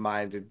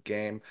 defensive-minded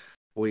game.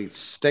 We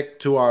stick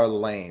to our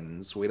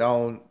lanes. We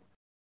don't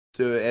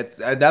do it.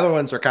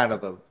 Netherlands are kind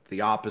of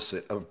the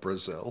opposite of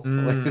Brazil.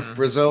 Like,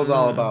 Brazil's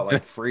all about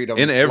like freedom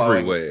in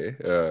every flowing, way.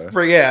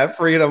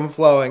 Freedom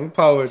flowing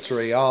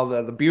poetry, all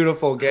the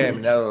beautiful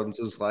game. Netherlands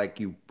is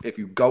like if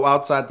you go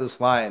outside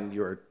this line,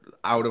 you're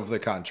out of the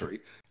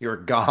country. You're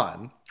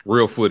gone.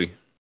 Real footy.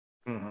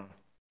 Mm-hmm.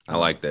 I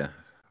like that.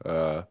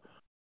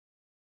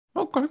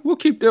 Okay, we'll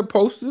keep that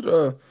posted.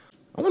 I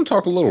want to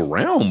talk a little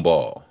round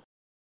ball.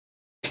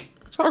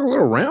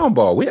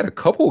 We had a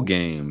couple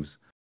games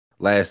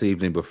last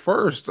evening, but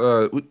first,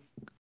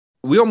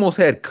 we almost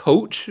had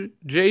Coach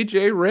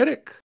JJ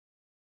Redick.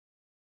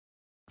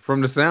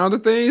 From the sound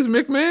of things,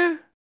 McMahon.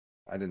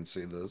 I didn't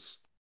see this.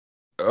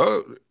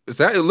 It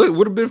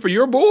would have been for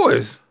your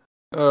boys.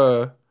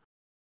 Can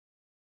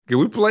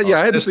we play?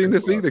 Yeah, I hadn't seen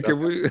this either. Can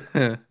we?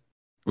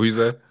 What you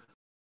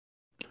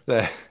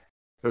say?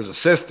 There's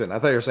assistant. I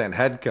thought you were saying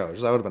head coach.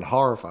 That would have been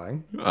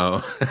horrifying.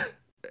 Oh,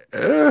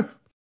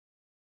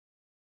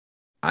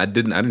 I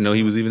didn't know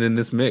he was even in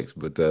this mix.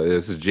 But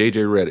this is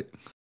JJ Redick.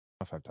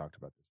 If I've talked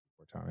about this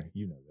before, Tommy,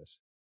 you know this.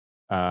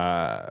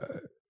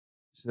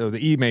 So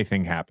the Ime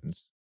thing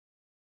happens.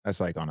 That's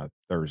like on a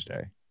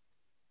Thursday.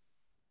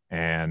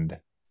 And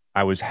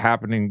I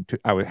happened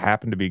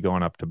to be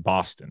going up to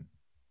Boston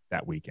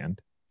that weekend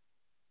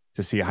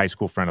to see a high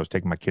school friend. I was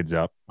taking my kids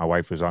up. My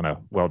wife was on a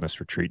wellness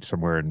retreat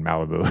somewhere in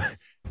Malibu. So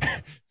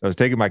I was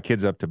taking my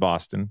kids up to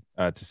Boston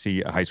to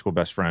see a high school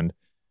best friend.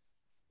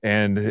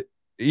 And the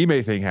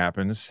Ime thing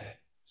happens.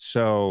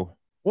 So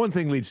one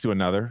thing leads to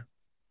another.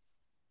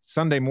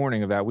 Sunday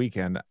morning of that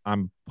weekend,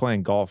 I'm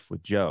playing golf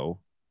with Joe,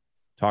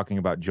 talking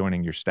about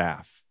joining your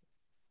staff.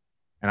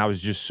 And I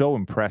was just so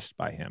impressed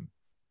by him.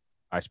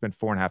 I spent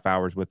 4.5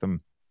 hours with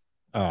him.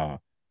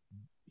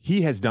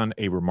 He has done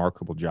a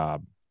remarkable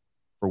job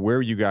for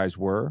where you guys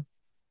were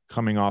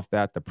coming off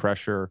that, the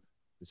pressure,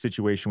 the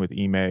situation with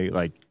Ime.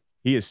 Like,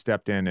 he has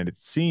stepped in, and it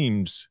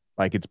seems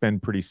like it's been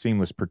pretty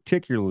seamless,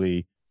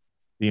 particularly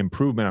the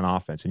improvement on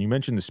offense. And you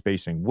mentioned the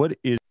spacing. I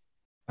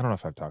don't know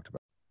if I've talked about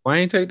it. Why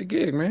ain't take the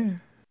gig, man?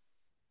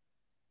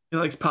 He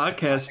likes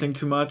podcasting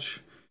too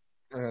much.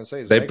 I'm gonna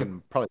say he's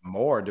making probably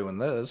more doing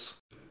this.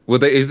 Well,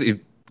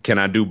 can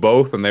I do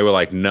both? And they were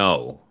like,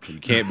 no, you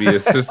can't be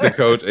assistant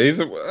coach. He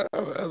said,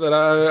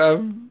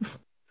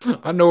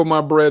 I know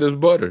my bread is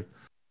buttered.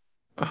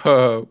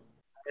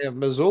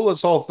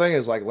 Missoula's whole thing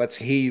is like, let's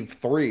heave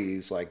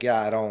threes. Like,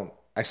 yeah,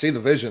 I see the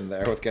vision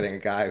there with getting a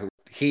guy who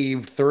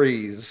heaved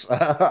threes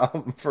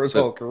for his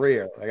whole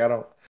career. Like, I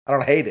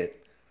don't hate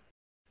it.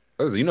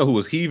 You know who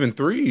was heaving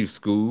threes,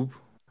 Scoob?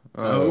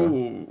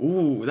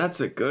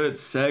 That's a good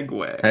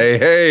segue.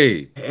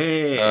 Hey.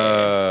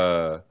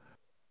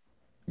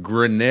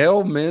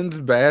 Grinnell men's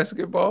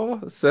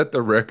basketball set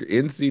the record,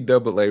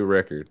 NCAA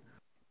record,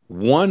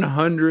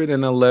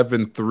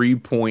 111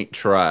 3-point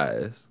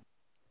tries.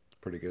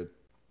 Pretty good.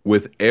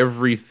 With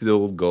every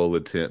field goal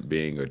attempt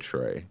being a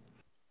tray.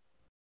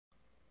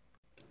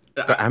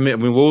 I mean,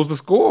 what was the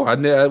score?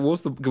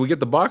 Can we get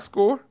the box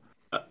score?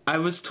 I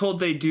was told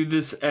they do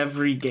this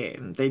every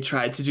game. They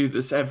tried to do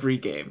this every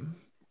game.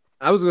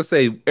 I was going to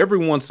say, every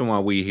once in a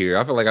while we hear,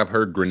 I feel like I've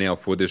heard Grinnell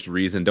for this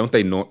reason. Don't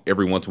they know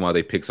every once in a while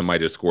they pick somebody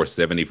to score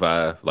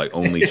 75, like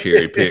only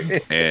cherry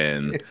pick?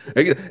 And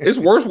it's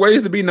worse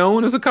ways to be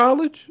known as a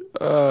college.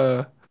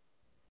 They're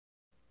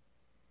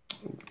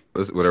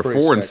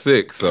 4 and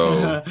 6,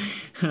 so.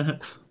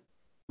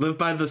 Live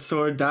by the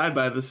sword, die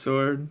by the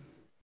sword.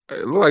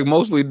 It looked like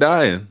mostly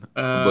dying.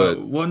 But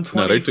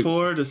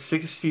 124 to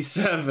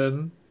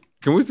 67.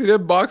 Can we see that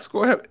box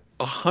score?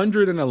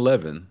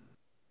 111.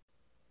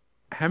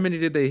 How many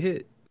did they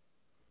hit?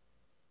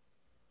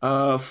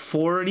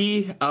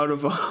 40 out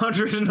of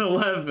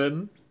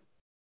 111.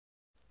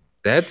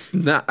 That's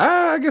not.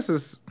 I guess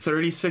it's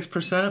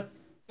 36%.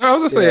 I was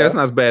gonna say that's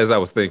not as bad as I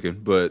was thinking,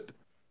 but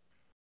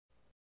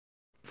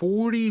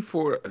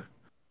 44.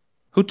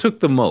 Who took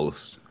the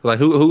most? Like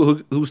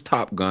who's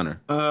top gunner?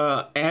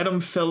 Adam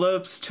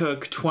Phillips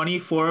took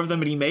 24 of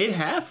them, and he made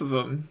half of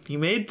them. He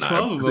made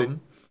 12 of them.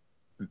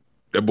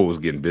 That boy was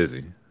getting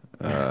busy.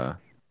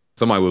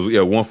 Somebody was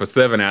 1 for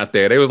 7 out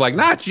there. They was like,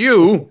 not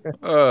you.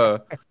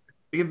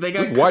 They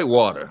got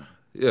Whitewater.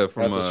 Yeah,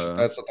 from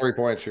that's a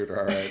 3-point shooter.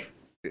 All right.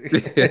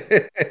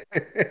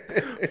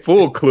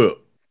 Full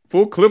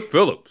clip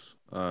Phillips.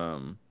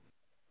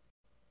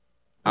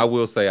 I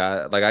will say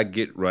I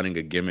get running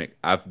a gimmick.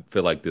 I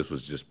feel like this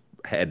was just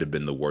had to have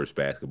been the worst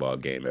basketball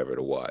game ever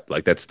to watch.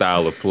 Like that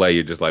style of play,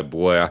 you're just like,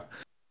 boy,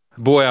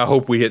 I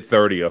hope we hit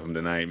 30 of them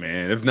tonight,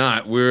 man. If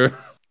not, we're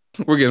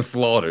getting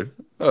slaughtered,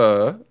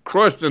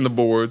 crushed in the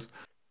boards,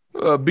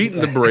 beating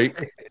the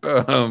break.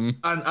 On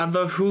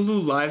the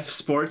Hulu Live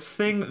Sports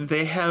thing,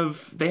 they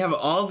have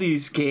all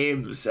these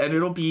games, and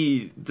it'll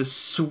be the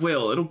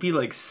swill. It'll be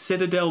like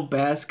Citadel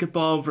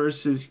basketball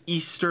versus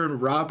Eastern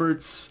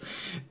Roberts,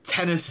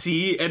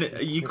 Tennessee, and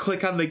you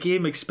click on the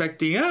game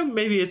expecting,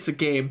 maybe it's a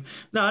game.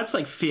 No, it's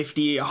like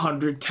 50,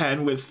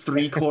 110 with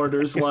 3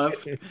 quarters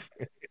left.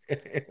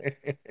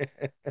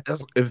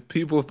 If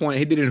people have pointed,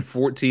 he did it in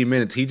 14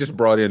 minutes. He just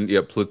brought in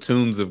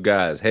platoons of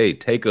guys. Hey,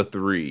 take a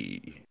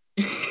 3,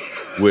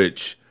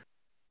 which.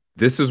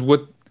 This is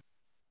what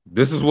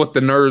the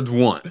nerds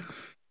want.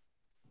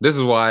 This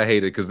is why I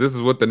hate it, because this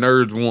is what the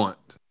nerds want.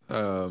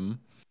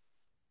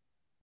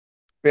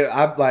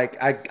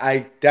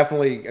 I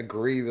definitely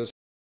agree. This is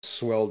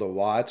swill to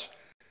watch.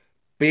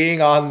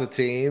 Being on the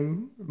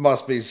team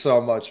must be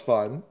so much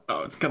fun.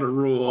 Oh, it's gonna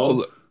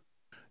rule.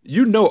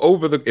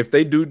 If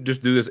they do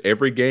this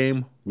every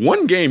game,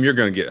 one game you're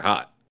gonna get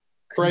hot.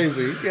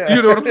 Crazy. Yeah.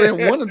 You know what I'm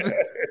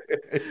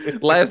saying?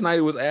 Last night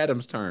it was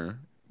Adam's turn.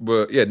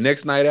 But yeah,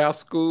 next night out,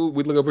 Scoob,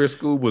 we look up here,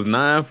 Scoob was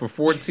 9 for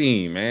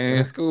 14,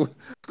 man. Scoob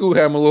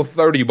had him a little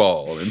 30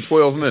 ball in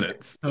 12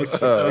 minutes. I was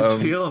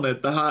feeling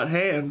it, the hot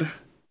hand.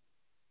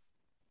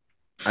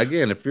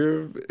 Again,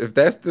 if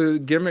that's the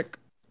gimmick,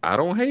 I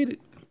don't hate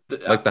it.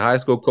 Like the high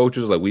school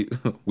coaches, like we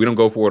don't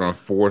go for it on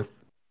 4th,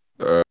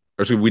 or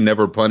we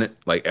never punt it,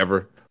 like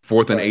ever.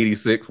 4th and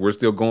 86, we're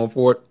still going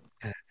for it.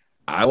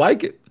 I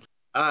like it.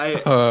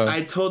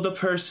 I told the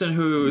person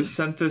who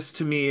sent this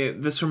to me,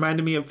 this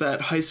reminded me of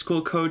that high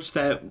school coach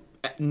that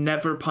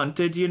never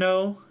punted,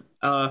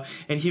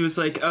 And he was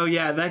like, "Oh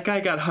yeah, that guy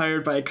got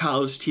hired by a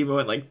college team and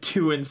went like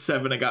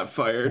 2-7 and got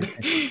fired."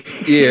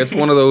 Yeah, it's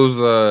one of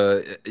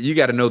those. You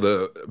got to know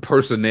the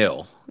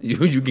personnel.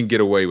 You can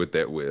get away with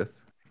that with.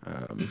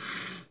 I'm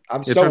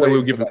Yeah, still trying to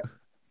waiting give for it. that.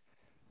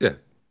 Yeah,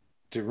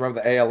 Do you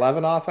remember the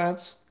A11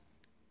 offense?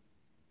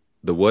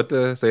 the what?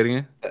 Say it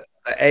again.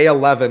 The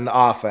A11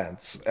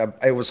 offense.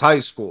 It was high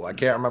school. I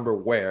can't remember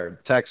where.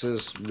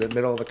 Texas, the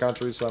middle of the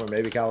country, somewhere,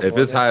 maybe California.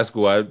 If it's high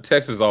school,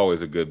 Texas is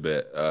always a good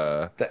bet.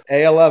 The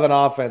A11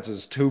 offense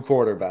is 2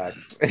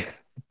 quarterbacks.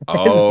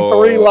 Oh,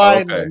 3 okay.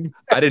 linemen.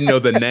 I didn't know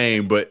the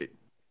name, but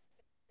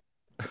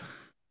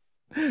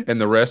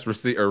and the rest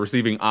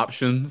receiving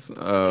options. It's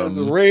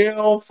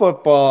real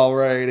football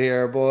right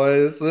here,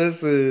 boys.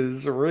 This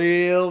is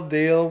real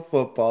deal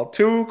football.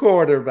 2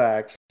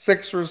 quarterbacks,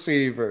 6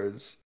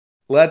 receivers.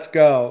 Let's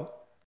go.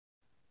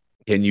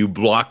 Can you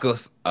block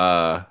us?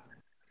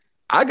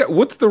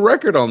 What's the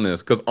record on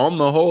this? Because on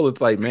the whole,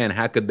 it's like, man,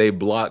 how could they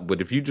block?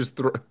 But if you just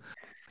throw,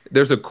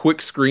 there's a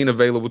quick screen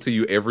available to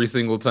you every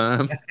single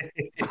time.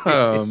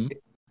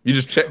 You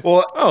just check.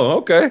 Well, Oh,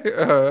 okay.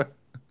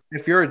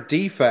 if you're a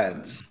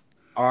defense,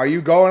 are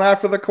you going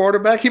after the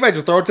quarterback? He might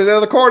just throw it to the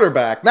other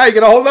quarterback. Now you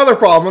get a whole other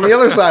problem on the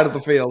other side of the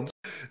field.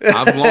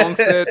 I've long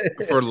said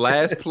for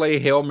last play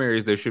Hail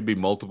Marys, there should be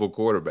multiple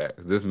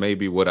quarterbacks. This may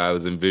be what I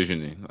was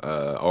envisioning,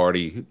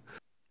 already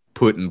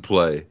put in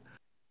play.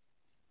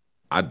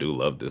 I do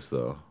love this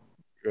though.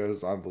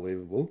 It's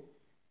unbelievable.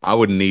 I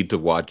would need to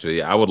watch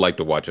I would like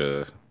to watch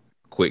a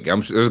quick.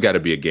 I'm sure there's got to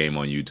be a game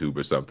on YouTube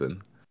or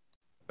something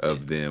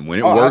of them. When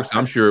it works,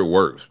 I'm sure it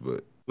works.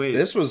 But Wait,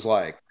 this was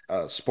like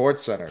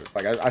Sports Center.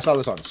 Like I saw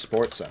this on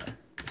Sports Center.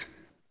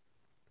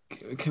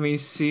 can we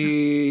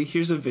see?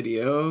 Here's a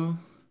video.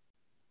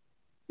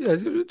 yeah,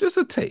 just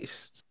a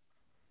taste.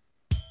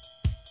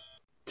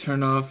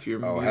 Turn off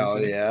your Oh music. hell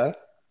yeah!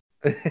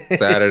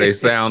 Saturday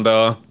sound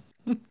off.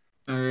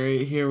 All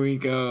right, here we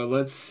go.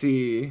 Let's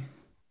see.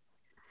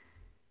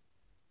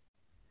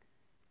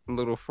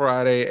 Little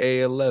Friday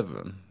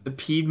A11. The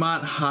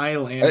Piedmont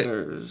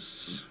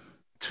Highlanders.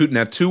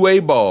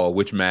 2A ball,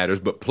 which matters,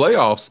 but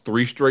playoffs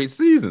 3 straight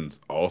seasons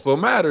also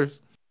matters.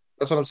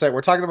 That's what I'm saying.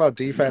 We're talking about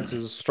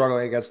defenses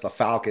struggling against the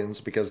Falcons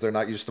because they're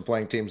not used to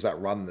playing teams that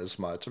run this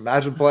much.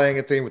 Imagine playing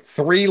a team with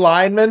 3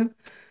 linemen.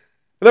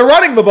 They're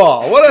running the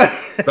ball. What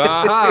a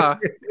Aha.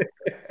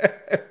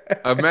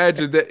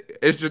 Imagine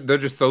that they're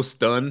just so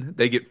stunned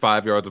they get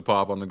 5 yards of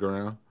pop on the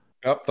ground.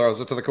 Yep, throws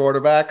it to the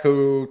quarterback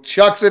who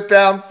chucks it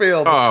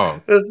downfield.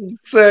 Oh, This is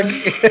sick.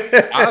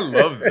 I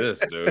love this,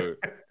 dude.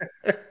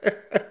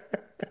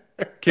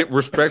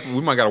 Respect.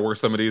 We might got to work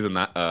some of these in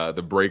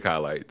the break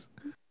highlights.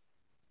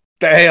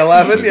 The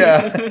A11,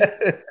 yeah.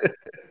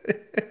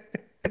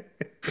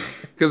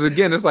 Because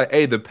again, it's like,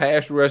 hey, the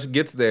pass rush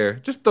gets there.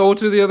 Just throw it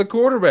to the other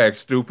quarterback,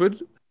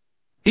 stupid.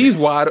 He's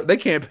wide. They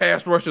can't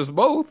pass rush us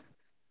both.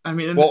 I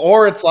mean, Well,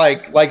 or it's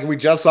like we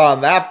just saw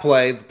on that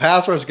play, the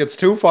pass rush gets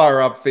too far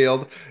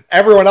upfield.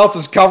 Everyone else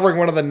is covering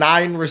one of the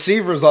 9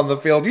 receivers on the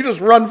field. You just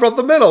run from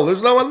the middle.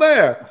 There's no one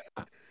there.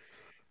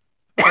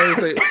 I would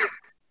say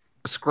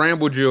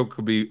scramble drill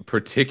could be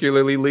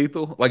particularly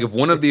lethal. Like if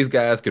one of these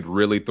guys could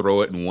really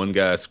throw it and one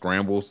guy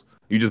scrambles,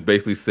 you just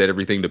basically set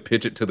everything to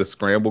pitch it to the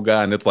scramble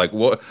guy, and it's like,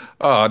 what?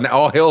 Oh, now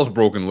all hell's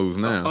broken loose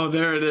now. oh,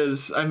 there it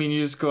is. I mean,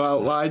 you just go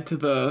out wide to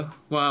the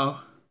wow.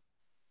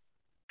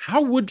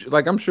 How would you,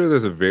 like? I'm sure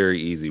there's a very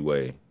easy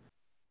way.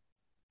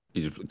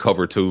 You just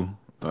cover 2.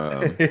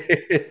 Well,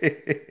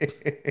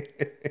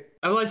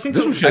 I think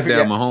This will shut forget-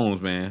 down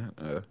Mahomes, man.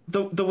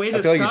 the way I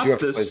to feel like you stop do have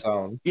to play this,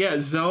 zone. yeah,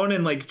 zone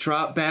and like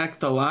drop back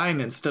the line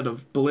instead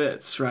of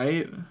blitz,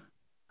 right?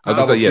 I was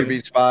just Double say, yeah,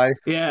 QB spy.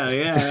 Yeah,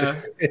 yeah.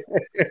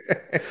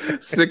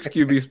 6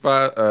 QB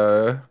spot.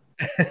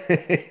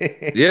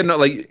 Yeah, no,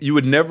 like you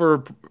would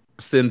never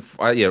send,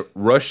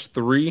 rush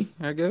 3,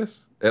 I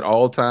guess, at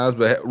all times,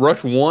 but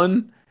rush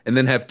 1 and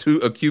then have a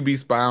QB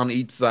spy on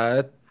each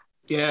side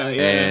Yeah,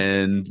 yeah.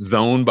 and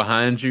zone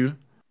behind you.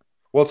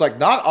 Well, it's like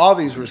not all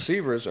these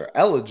receivers are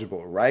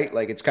eligible, right?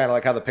 Like it's kind of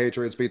like how the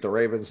Patriots beat the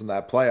Ravens in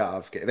that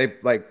playoff game.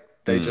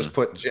 They just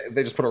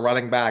put a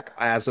running back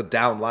as a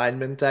down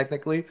lineman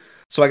technically.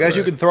 So I guess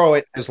you can throw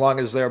it as long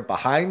as they're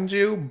behind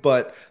you,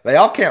 but they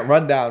all can't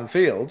run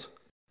downfield.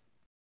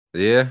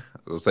 Yeah,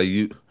 so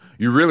you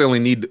really only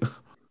need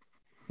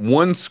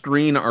one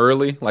screen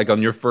early, like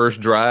on your first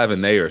drive,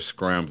 and they are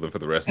scrambling for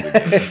the rest of the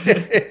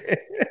game.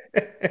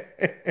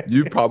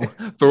 You probably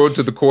throw it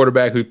to the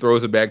quarterback who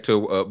throws it back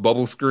to a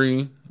bubble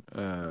screen.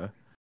 Now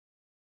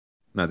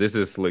this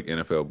is slick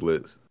NFL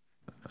blitz.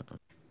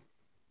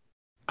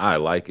 I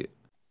like it.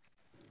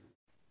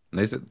 And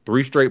they said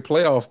 3 straight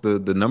playoffs.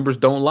 The numbers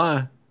don't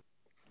lie.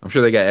 I'm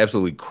sure they got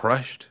absolutely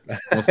crushed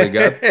once they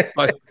got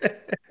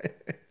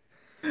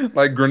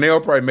like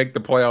Grinnell probably make the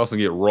playoffs and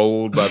get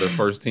rolled by the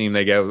first team.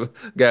 They got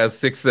guys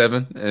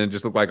 6'7" and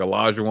just look like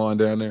Olajuwon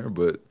down there.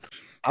 But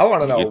I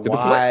want to know get to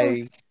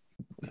the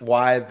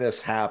why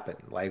this happened.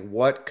 Like,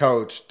 what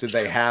coach did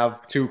they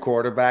have 2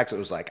 quarterbacks? It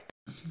was like,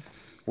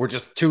 we're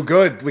just too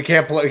good. We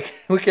can't play.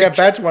 We can't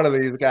bench one of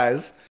these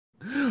guys.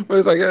 But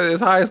it's like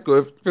it's high school.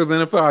 If it was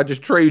NFL, I'd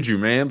just trade you,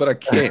 man. But I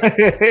can't.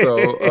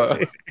 So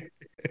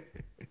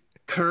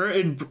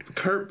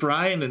Kurt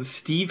Bryant and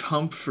Steve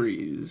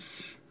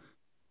Humphries.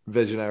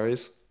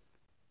 Visionaries.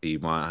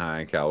 Piedmont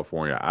High in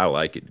California. I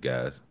like it,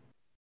 guys.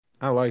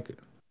 I like it.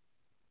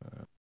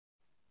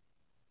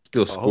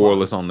 Still hold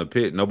scoreless on the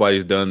pit.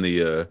 Nobody's done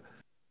the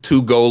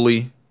two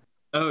goalie.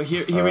 Oh,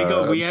 here we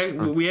go.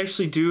 We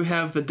actually do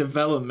have the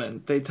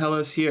development. They tell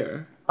us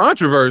here.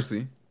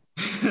 Controversy.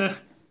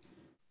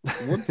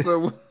 What's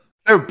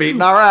They're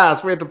beating our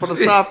ass. We have to put a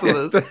stop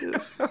to this.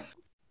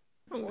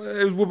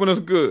 It was whooping us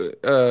good.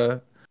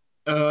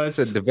 It's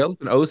It's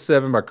developed in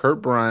 07 by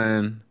Kurt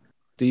Bryan.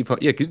 Steve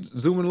Yeah, could you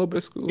zoom in a little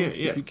bit, School? Yeah.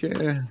 If you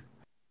can.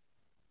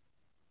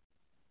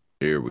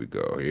 Here we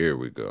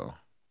go.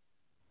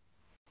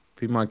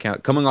 Piedmont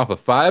County coming off a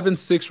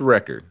 5-6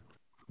 record.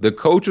 The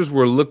coaches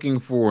were looking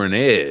for an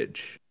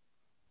edge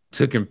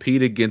to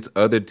compete against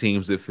other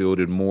teams that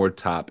fielded more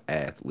top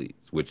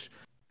athletes, which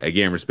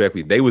again,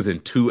 respectfully, they was in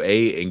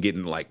 2A and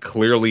getting like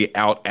clearly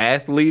out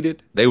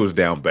athleted. They was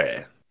down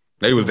bad.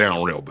 They was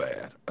down real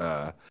bad.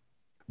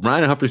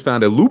 Brian and Humphries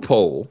found a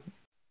loophole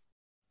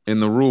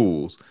in the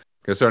rules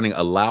concerning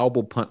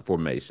allowable punt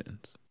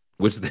formations,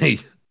 which they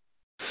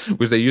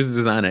used to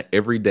design an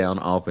every down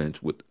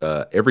offense, which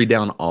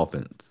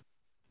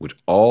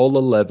all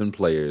 11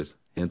 players,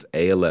 hence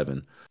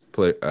A11,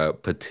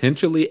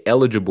 potentially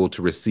eligible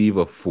to receive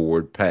a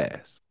forward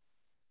pass.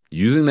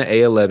 Using the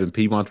A11,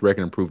 Piedmont's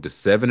record improved to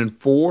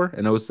 7-4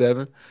 in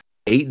 07,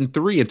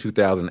 8-3 in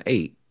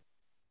 2008,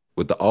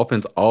 with the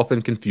offense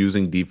often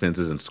confusing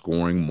defenses and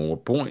scoring more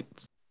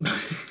points.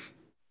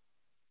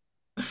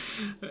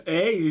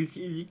 Hey,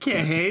 you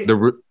can't hate.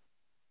 The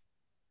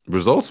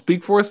results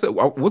speak for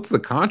itself. What's the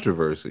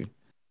controversy?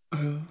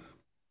 There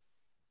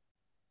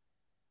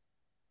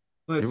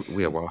we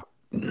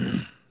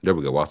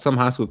go. While some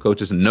high school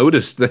coaches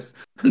noticed the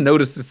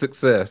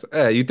success,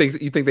 you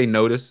think they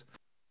noticed?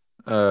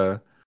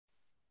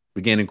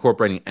 Began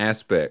incorporating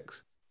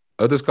aspects.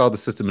 Others called the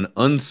system an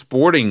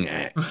unsporting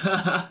act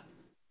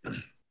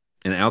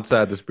and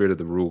outside the spirit of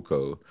the rule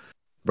code.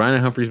 Brian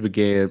and Humphries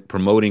began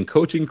promoting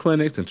coaching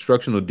clinics,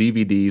 instructional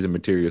DVDs, and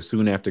materials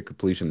soon after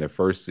completing their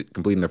first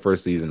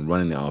season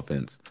running the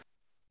offense,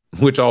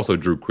 which also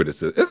drew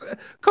criticism.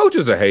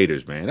 Coaches are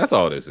haters, man. That's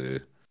all this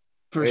is.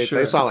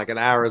 They saw like an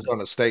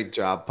Arizona State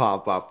job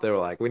pop up. They were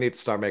like, we need to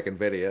start making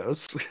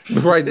videos.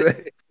 Right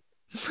there.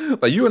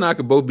 Like you and I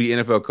could both be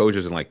NFL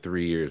coaches in like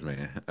 3 years,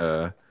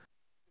 man.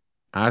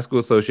 High school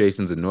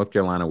associations in North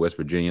Carolina, West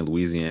Virginia,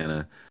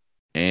 Louisiana,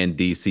 and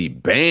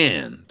DC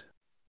banned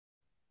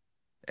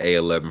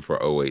A11 for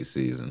 08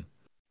 season.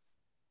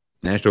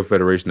 National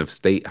Federation of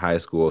State High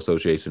School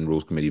Association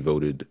Rules Committee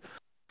voted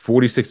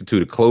 46-2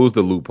 to close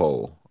the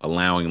loophole,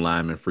 allowing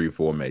lineman free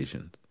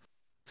formations.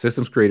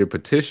 Systems created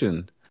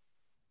petitioned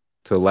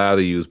to allow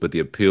the use, but the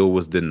appeal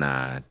was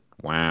denied.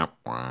 Wah,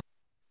 wah.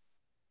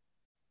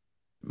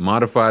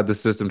 Modified the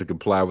system to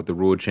comply with the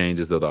rule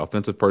changes, though the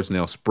offensive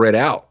personnel spread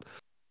out.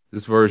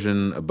 This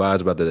version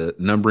abides by the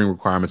numbering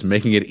requirements,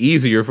 making it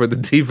easier for the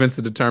defense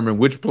to determine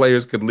which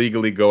players could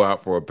legally go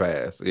out for a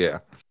pass. Yeah.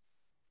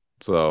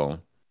 So,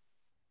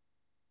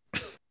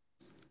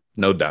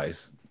 no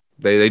dice.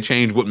 They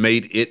changed what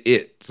made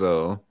it.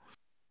 So,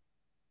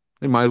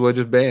 they might as well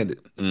just ban it.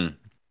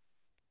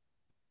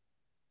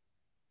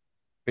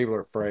 People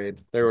are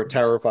afraid. They were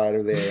terrified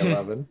of the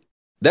A11.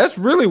 That's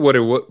really what it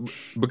was,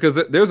 because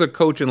there's a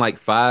coach in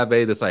like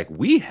 5A that's like,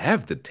 we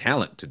have the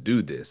talent to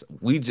do this.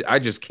 I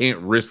just can't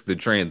risk the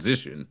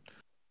transition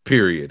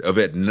period of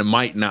it. And it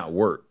might not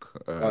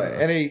work.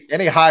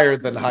 Any higher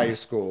than high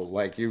school,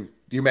 like you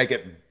make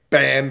it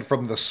banned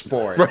from the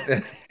sport.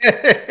 Right.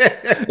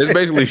 It's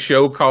basically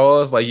show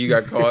cause. Like you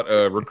got caught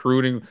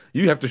recruiting.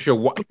 You have to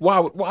show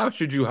why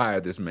should you hire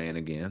this man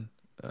again?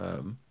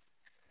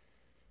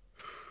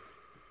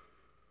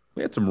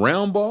 We had some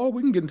round ball.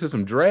 We can get into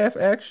some draft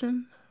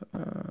action.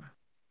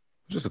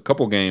 Just a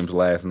couple games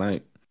last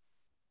night.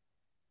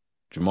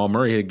 Jamal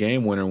Murray hit a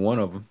game winner in one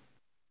of them.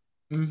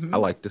 Mm-hmm. I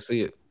like to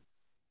see it.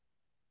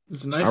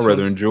 It's a nice. I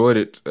rather enjoyed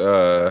it.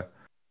 And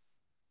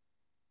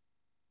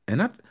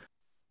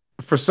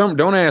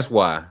don't ask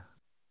why.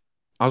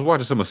 I was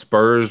watching some of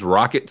Spurs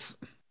Rockets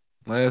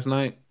last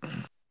night.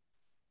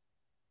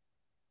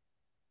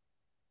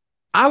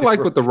 I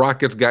like what the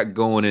Rockets got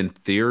going in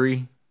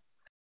theory.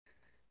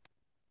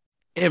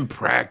 In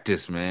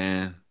practice,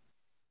 man,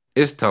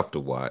 it's tough to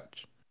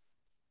watch.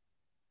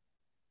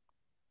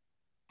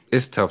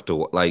 It's tough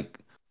to like.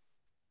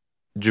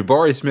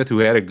 Jabari Smith, who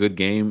had a good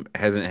game,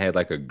 hasn't had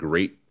like a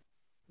great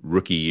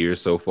rookie year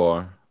so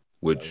far.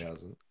 Which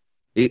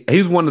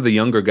he's one of the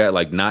younger guys,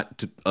 like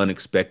not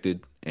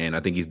unexpected, and I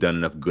think he's done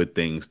enough good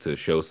things to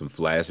show some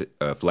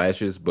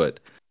flashes.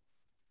 But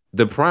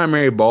the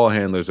primary ball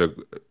handlers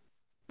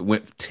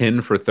went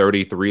 10 for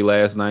 33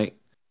 last night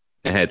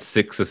and had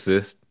 6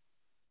 assists.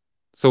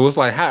 So it's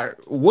like,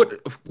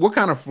 what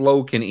kind of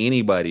flow can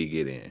anybody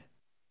get in?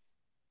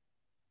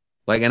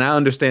 Like, and I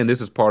understand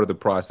this is part of the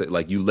process.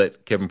 Like, you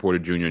let Kevin Porter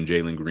Jr. and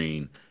Jalen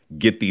Green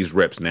get these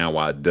reps now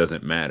while it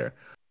doesn't matter.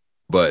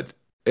 But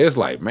it's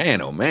like,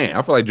 man, oh man,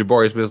 I feel like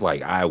Jabari Smith's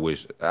like, I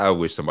wish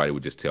somebody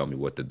would just tell me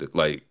what to do.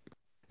 Like,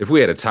 if we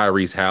had a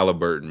Tyrese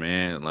Halliburton,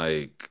 man,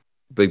 like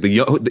the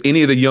young,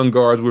 any of the young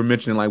guards we're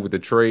mentioning, like with the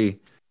Trey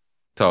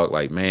talk,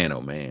 like, man,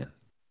 oh man.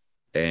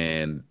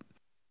 And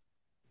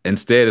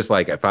instead, it's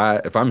like if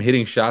I'm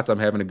hitting shots, I'm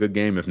having a good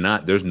game. If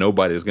not, there's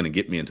nobody that's going to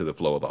get me into the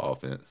flow of the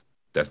offense.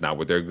 That's not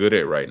what they're good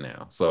at right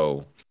now.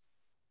 So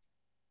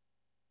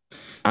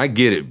I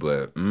get it,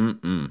 but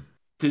even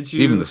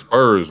the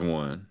Spurs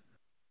won.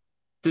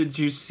 Did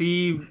you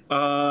see?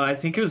 I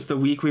think it was the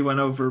week we went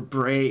over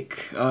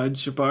break.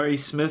 Jabari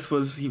Smith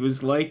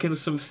was liking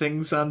some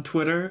things on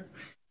Twitter.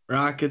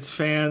 Rockets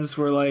fans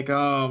were like,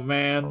 "Oh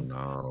man, oh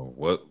no,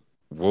 what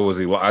was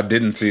he? I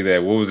didn't see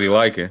that. What was he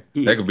liking?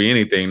 That could be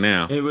anything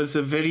now." It was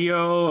a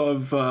video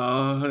of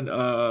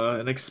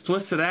an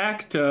explicit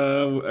act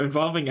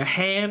involving a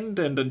hand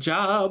and a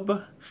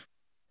job,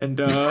 and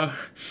hey,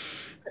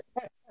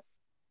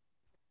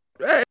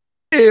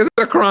 is it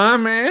a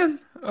crime, man?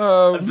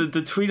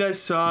 The tweet I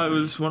saw, it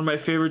was one of my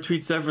favorite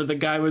tweets ever. The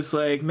guy was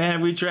like,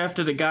 "Man, we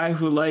drafted a guy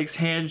who likes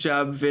hand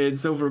job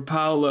vids over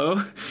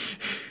Paolo."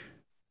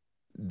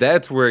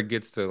 That's where it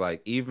gets to,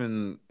 like,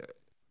 even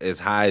as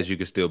high as you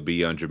can still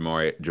be on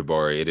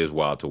Jabari, it is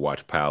wild to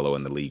watch Paolo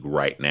in the league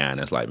right now, and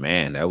it's like,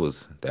 man, that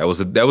was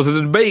a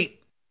debate.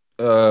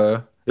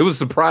 It was a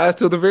surprise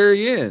till the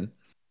very end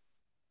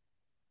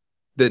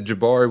that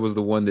Jabari was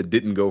the one that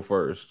didn't go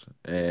first,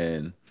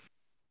 and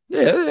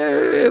yeah,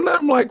 let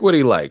him like what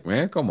he like,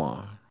 man. Come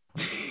on.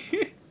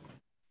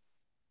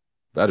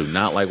 I do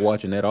not like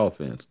watching that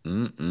offense.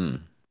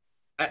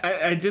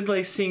 I did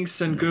like seeing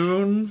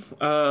Sengun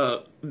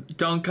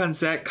dunk on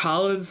Zach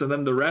Collins, and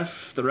then the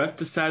ref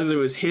decided it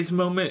was his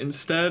moment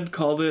instead,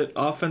 called it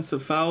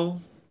offensive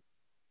foul.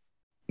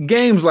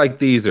 Games like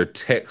these are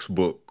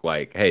textbook.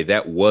 Like, hey,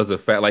 that was a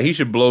foul. Like, he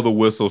should blow the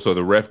whistle so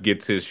the ref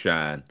gets his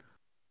shine.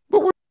 But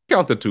we're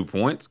count the 2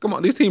 points. Come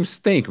on, these teams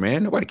stink,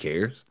 man. Nobody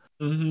cares.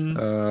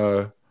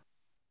 Mm-hmm.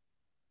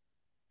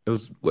 It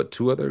was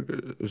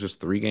it was just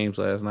 3 games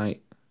last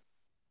night.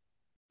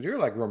 You're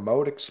like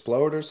remote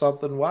explode or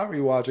something. Why were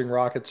you watching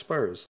Rocket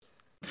Spurs?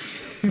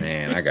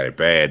 Man, I got it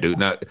bad, dude.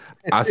 Now,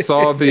 I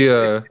saw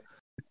the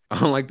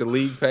on like the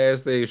league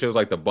pass thing. It shows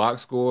like the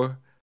box score.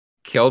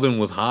 Keldon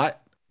was hot,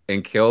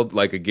 and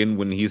like again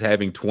when he's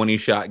having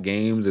 20-shot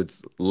games,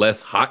 it's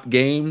less hot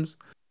games.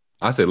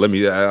 I said,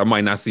 I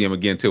might not see him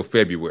again till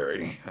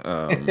February.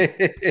 And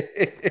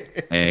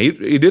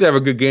he did have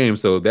a good game,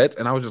 so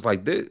and I was just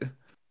like, this.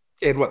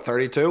 He had what,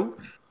 32?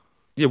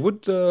 Yeah,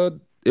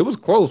 it was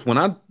close. When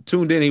I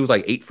tuned in, he was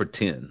like 8 for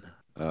 10.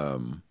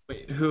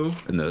 Wait, who?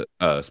 In the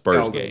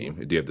Spurs game.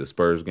 Do you have the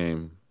Spurs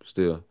game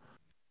still?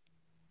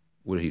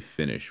 What did he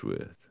finish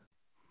with?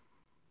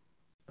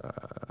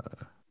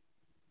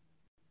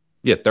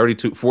 Yeah,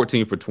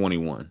 14 for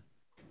 21.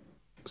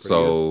 Pretty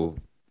so,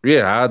 good.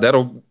 Yeah,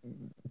 that'll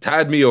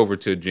tied me over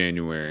to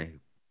January.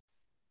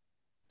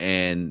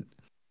 And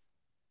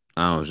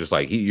I was just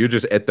like, you're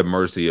just at the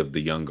mercy of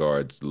the young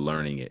guards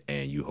learning it,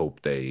 and you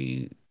hope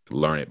they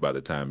learn it by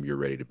the time you're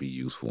ready to be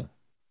useful.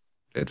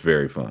 It's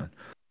very fun.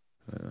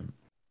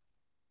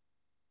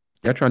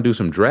 Y'all trying to do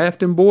some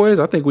drafting, boys?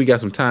 I think we got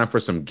some time for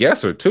some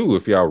guesser too,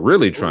 if y'all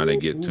really trying to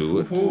get to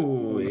it.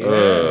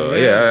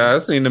 Yeah, I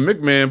seen the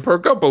McMahon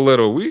perk up a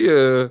little.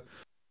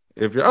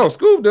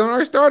 Scoop done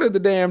already started the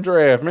damn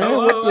draft, man.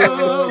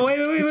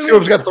 Wait.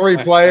 Scoop's got 3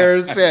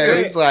 players. Yeah,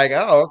 it's like,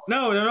 No.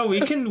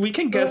 We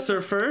can guess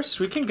her first.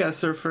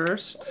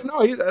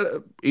 No,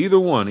 either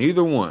one.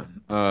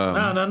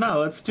 No.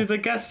 Let's do the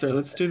guesser.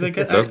 Let's get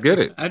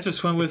it. I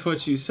just went with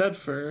what you said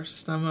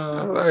first.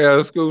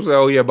 Scoop said,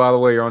 "Oh yeah, by the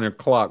way, you're on your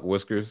clock,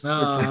 Whiskers."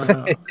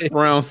 No.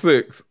 Round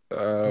 6.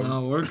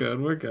 No, we're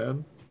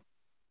good.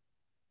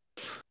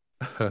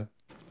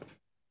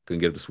 Couldn't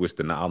get him to switch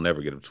I'll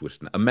never get him to switch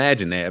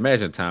Imagine that.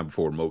 Imagine a time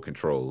before remote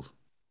controls.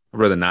 I'd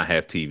rather not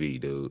have TV,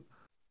 dude.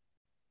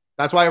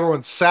 That's why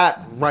everyone sat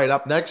right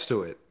up next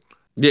to it.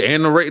 Yeah,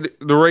 and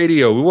the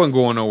radio. We wasn't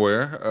going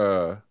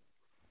nowhere.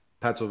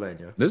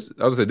 Pennsylvania. I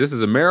would say this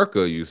is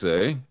America, you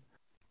say.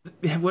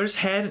 Where's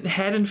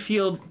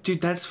Haddonfield?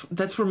 Dude,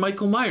 that's where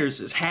Michael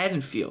Myers is.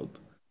 Haddonfield.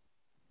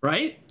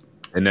 Right?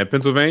 In that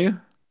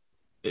Pennsylvania?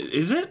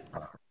 Is it?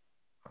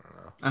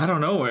 I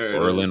don't know where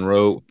Berlin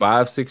Road,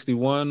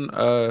 561.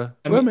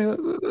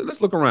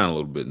 Let's look around a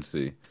little bit and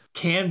see.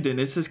 Camden.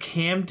 It says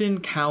Camden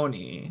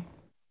County.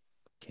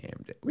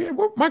 Camden. Yeah,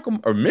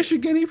 Michael or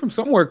Michigan? He from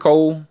somewhere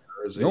cold.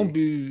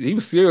 He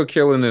was serial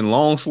killing in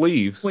long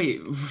sleeves.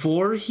 Wait,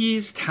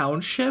 Voorhees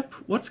Township?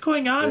 What's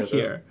going on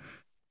here?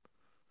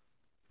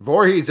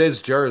 Voorhees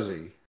is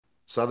Jersey,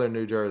 Southern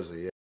New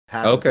Jersey.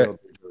 Okay. New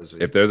Jersey.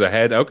 If there's a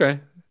head, okay,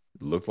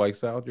 looks like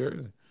South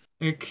Jersey.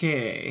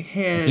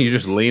 Okay, you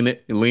just lean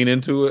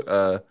into it.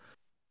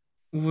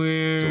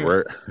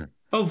 Where?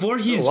 Oh,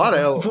 Voorhees.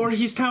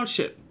 Voorhees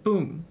Township.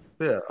 Boom.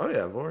 Yeah. Oh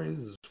yeah,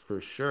 Voorhees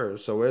for sure.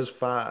 So where's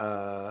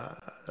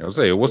I'll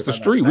say, what's the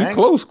street? We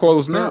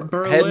close now.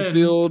 Berlin.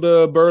 Haddonfield,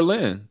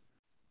 Berlin.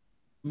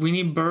 We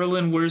need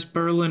Berlin. Where's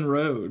Berlin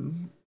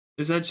Road?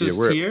 Is that just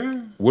we're-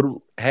 here? What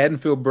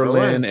Haddonfield,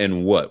 Berlin, Berlin.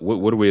 and what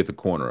are we at the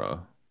corner of?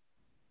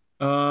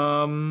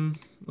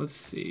 Let's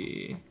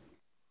see.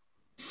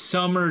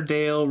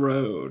 Summerdale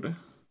Road.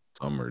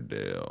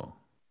 Summerdale.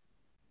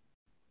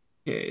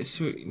 Okay,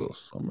 so Little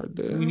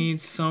Summerdale. we need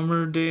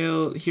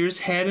Summerdale. Here's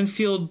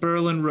Haddonfield,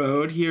 Berlin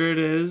Road. Here it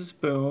is.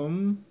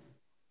 Boom.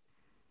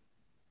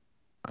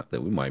 I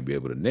think we might be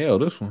able to nail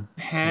this one.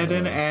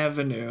 Haddon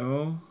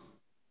Avenue.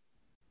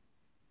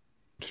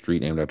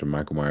 Street named after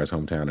Michael Myers'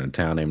 hometown and a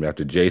town named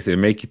after Jason. It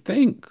make you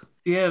think.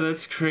 Yeah,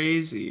 that's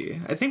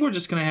crazy. I think we're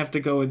just gonna have to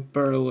go with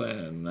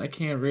Berlin. I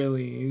can't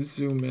really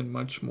zoom in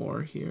much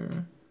more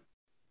here.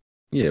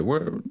 Yeah,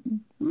 we're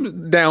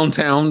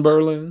downtown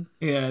Berlin.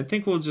 Yeah, I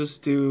think we'll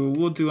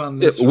do on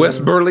this West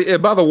road.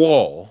 Berlin, by the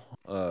wall.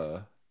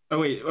 Oh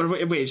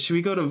wait, should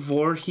we go to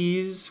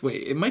Voorhees?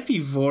 Wait, it might be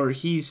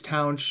Voorhees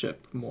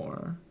Township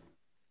more.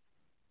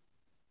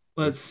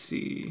 Let's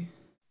see.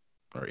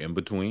 Or in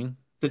between.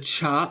 The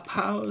Chop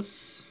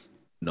House.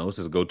 No, it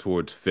says go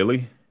towards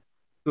Philly.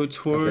 Go Okay,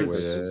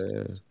 towards.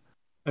 Yeah.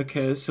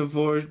 Okay, so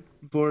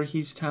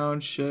Voorhees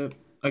Township.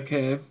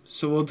 Okay,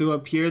 so we'll do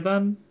up here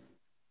then.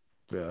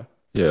 Yeah.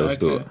 Yeah, let's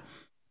do it.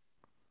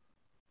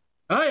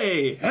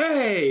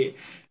 Hey!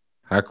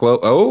 How close?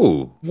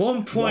 Oh,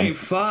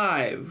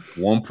 1.5.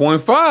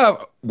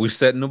 1.5. We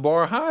setting the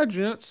bar high,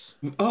 gents.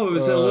 Oh, it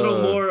was a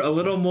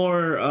little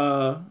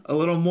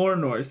more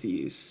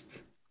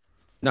northeast.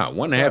 No,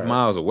 1.5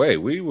 miles away.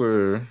 We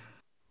were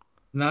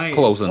Nice.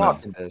 Close enough.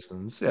 Walking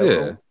distance. yeah.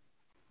 Well,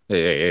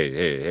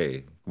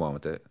 Hey. Come on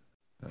with that.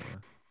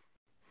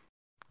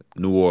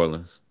 New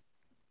Orleans.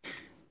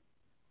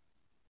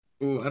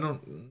 Ooh, I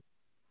don't.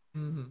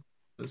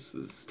 This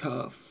is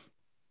tough.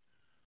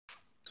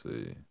 Let's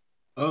see.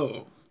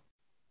 Oh,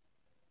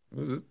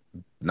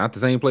 Not the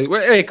same place.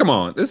 Wait, hey, come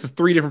on. This is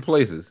 3 different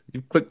places.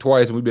 You clicked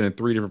twice and we've been in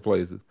 3 different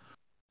places.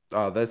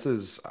 this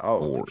is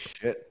holy Or-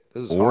 shit.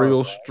 This is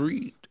Oriole horrifying.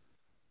 Street.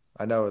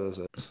 I know where this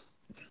is.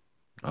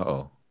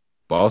 Uh-oh.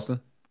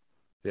 Boston.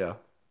 Yeah.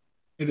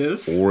 it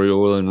is.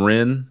 Oriole and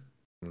Wren.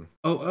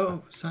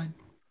 Oh, sign.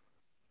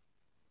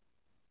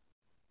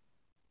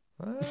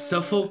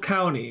 Suffolk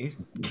County.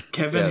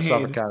 Kevin Yeah, Hayden.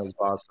 Suffolk County is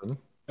Boston.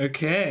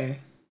 Okay.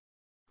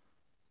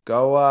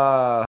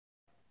 Go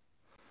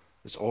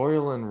it's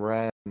Oriole and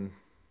Wren.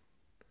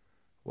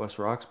 West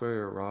Roxbury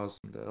or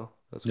Rosendale?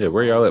 That's Yeah,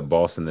 where y'all at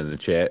Boston in the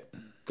chat?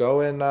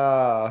 Go in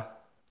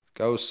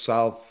go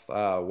south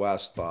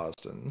west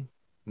Boston.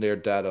 Near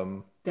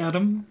Dedham.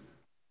 Adam.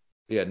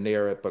 Yeah,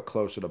 near it, but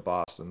closer to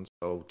Boston.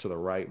 So to the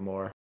right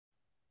more.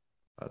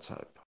 That's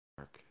Hyde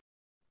Park.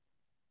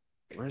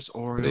 Where's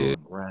Oriole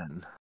and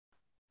Wren?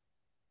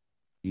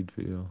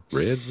 Reedville.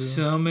 Redville.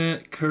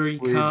 Summit Curry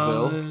Weedville.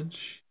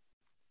 College.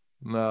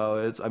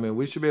 No,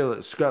 we should be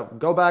able to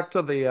go back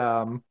to the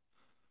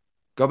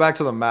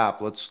map.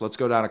 Let's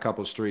go down a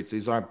couple of streets.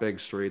 These aren't big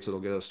streets. It'll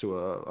get us to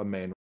a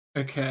main.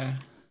 Okay.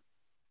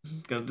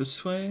 Go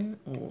this way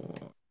or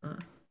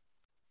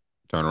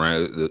Turn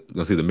around.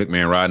 Gonna see the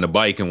McMahon riding a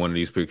bike in one of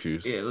these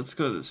pictures. yeah, let's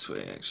go this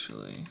way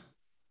actually.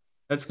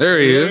 That's There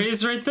he is. He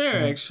is right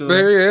there actually.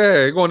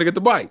 There, yeah, going to get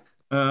the bike.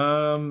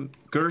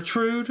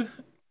 Gertrude.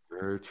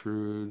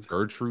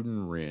 Gertrude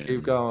and Wren.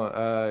 Keep going.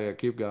 Yeah,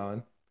 keep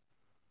going.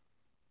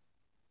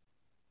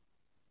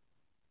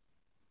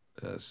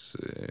 Let's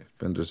see.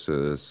 Fender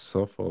says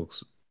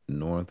Suffolk's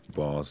North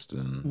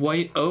Boston.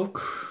 White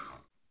Oak.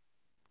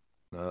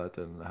 No, that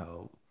didn't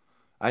help.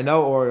 I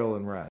know Oriole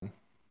and Wren.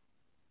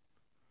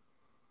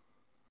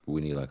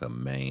 We need like a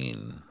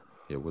main.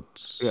 Yeah,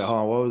 what's Yeah, hold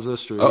on. What was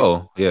this street?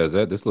 Oh, yeah,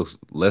 this looks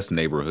less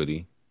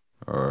neighborhoody.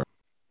 Or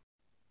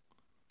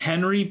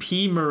Henry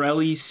P.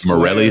 Morelli Square.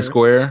 Morelli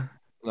Square.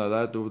 No,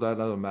 that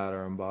doesn't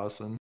matter in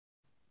Boston.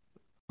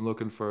 I'm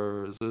looking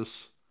for is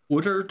this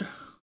Woodard.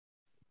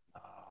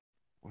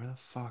 where the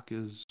fuck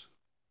is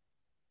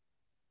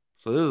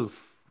so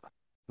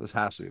this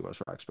has to be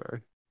West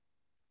Roxbury.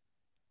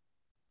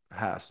 It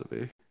has to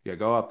be. Yeah,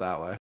 go up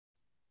that way.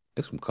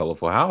 There's some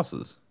colorful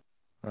houses.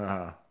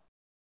 Uh-huh.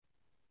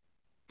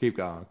 Keep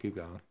going.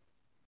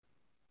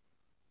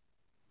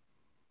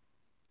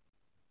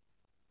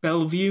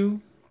 Bellevue.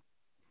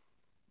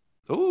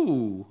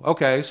 Ooh,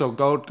 okay. So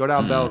go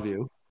down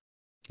Bellevue.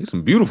 There's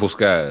some beautiful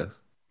skies.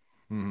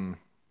 Mm-hmm.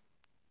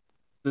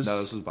 This,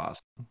 No, this is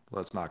Boston.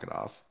 Let's knock it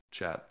off.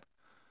 Chat.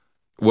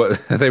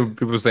 What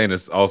people were saying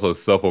it's also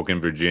Suffolk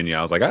and Virginia.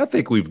 I was like, I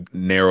think we've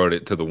narrowed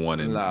it to the one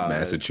in No, it's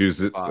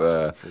Massachusetts.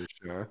 Boston for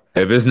sure.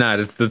 If it's not,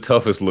 it's the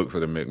toughest look for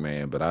the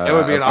McMahon. But It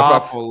would be an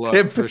awful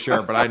look for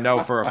sure, but I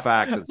know for a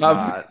fact it's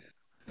not.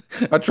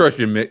 I trust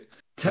you, Mick.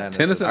 Tennessee.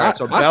 Tennyson, All right,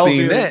 so I've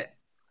seen that.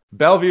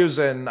 Bellevue's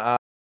in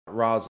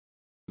Rosendale.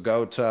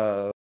 Go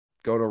to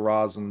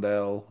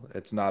Rosendale.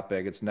 It's not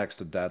big. It's next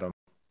to Dedham.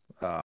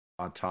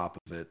 On top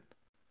of it.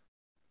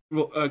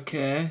 well,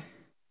 okay.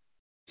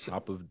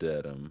 Top of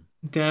Dedham.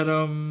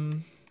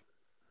 Dedham.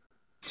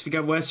 So we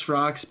got West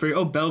Roxbury.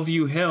 Oh,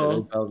 Bellevue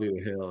Hill.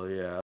 Bellevue Hill,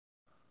 yeah.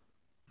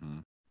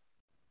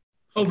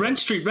 Oh, Wren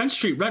Street. Wren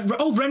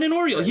and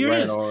Oriole. Here it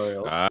is.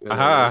 Oriole. Aha.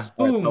 It is.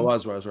 Boom. That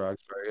was West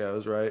Roxbury. Yeah, it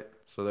was right.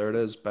 So there it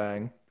is.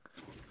 Bang.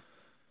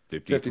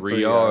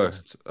 53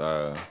 yards.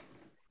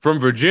 From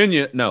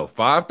Virginia, no,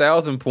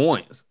 5,000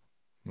 points.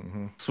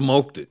 Mm-hmm.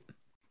 Smoked it.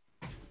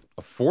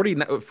 A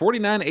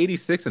 49,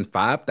 86, and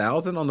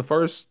 5,000 on the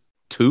first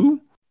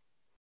two?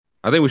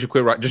 I think we should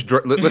quit.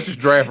 Let's just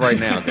draft right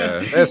now,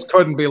 guys. This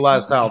couldn't be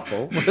less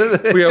helpful. I was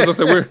gonna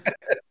say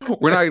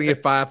we're not gonna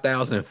get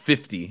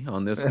 5,050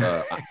 on this.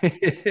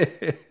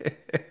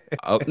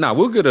 No,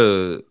 we'll get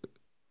a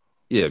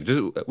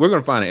we're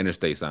gonna find an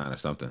interstate sign or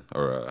something,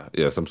 or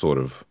some sort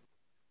of.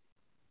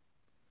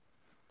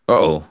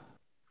 I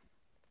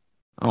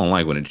don't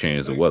like when it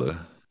changes the weather.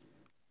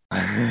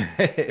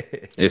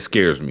 It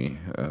scares me.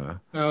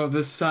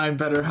 This sign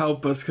better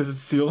help us because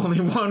it's the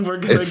only one we're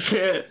gonna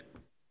get.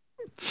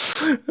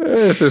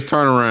 It says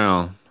turn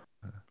around.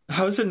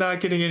 How is it not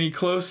getting any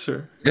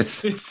closer?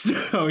 It's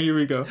oh, here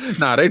we go.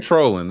 Nah, they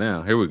trolling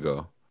now. Here we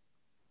go.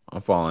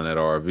 I'm following that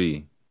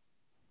RV.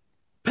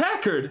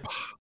 Packard.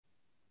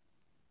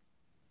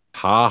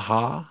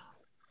 Ha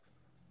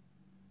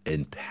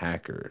and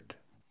Packard.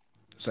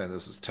 Saying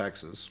this is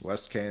Texas,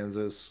 West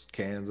Kansas.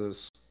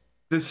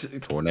 This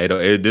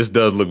tornado. This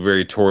does look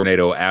very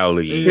Tornado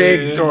Alley.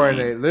 Big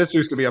tornado. This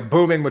used to be a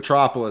booming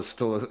metropolis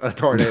till a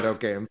tornado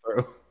came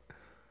through.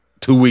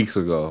 2 weeks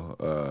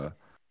ago.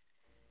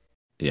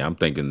 I'm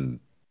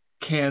thinking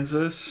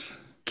Kansas.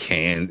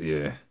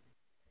 Yeah.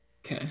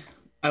 Okay.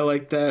 I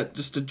like that.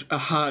 Just a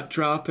hot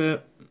drop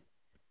it.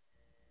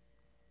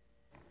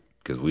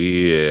 Because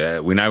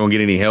we're not going to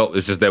get any help.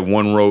 It's just that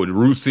one road,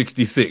 Route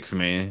 66,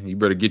 man. You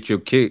better get your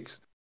kicks.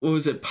 What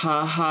was it?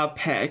 Paha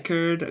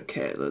Packard?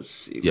 Okay, let's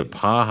see. Yeah,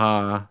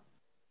 Paha.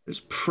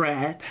 There's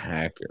Pratt.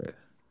 Packard.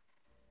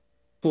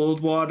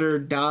 Coldwater,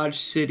 Dodge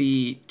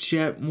City,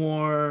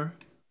 Jetmore.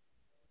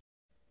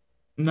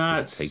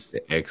 Take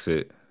the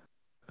exit.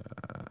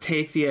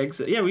 Take the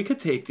exit. Yeah, we could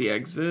take the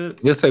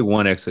exit. Let's say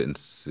one exit and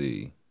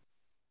see.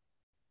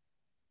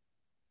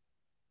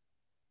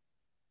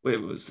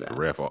 Wait, what was that?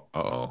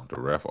 The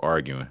ref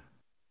arguing.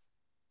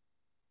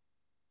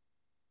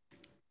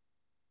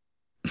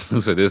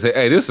 Who said this?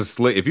 Hey, this is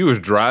slick. If you was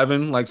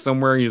driving like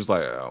somewhere, you was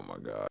like, oh my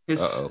god.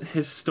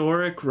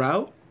 Historic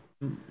route.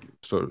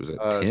 So was it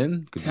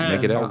 10? Could 10. You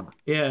make it out?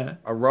 Yeah.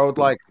 A road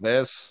like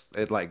this,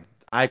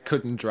 I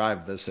couldn't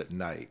drive this at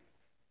night.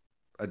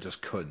 I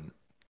just couldn't.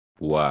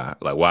 Why?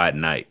 Like, why at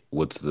night?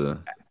 What's the...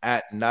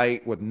 At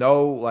night, with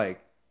no,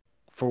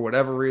 for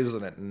whatever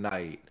reason at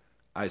night,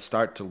 I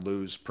start to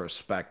lose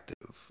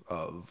perspective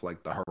of,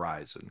 the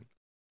horizon.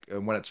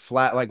 And when it's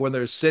flat, when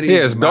there's cities...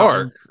 Yeah, it's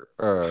dark.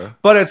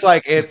 But it's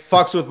it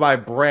fucks with my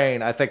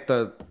brain. I think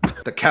the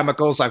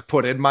chemicals I've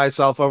put in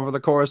myself over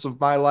the course of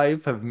my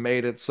life have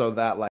made it so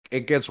that,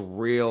 it gets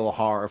real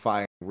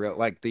horrifying.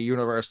 The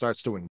universe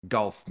starts to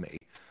engulf me.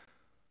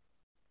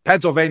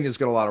 Pennsylvania's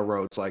got a lot of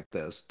roads like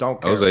this. Don't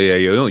care. I was like,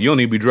 you don't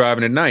need to be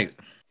driving at night.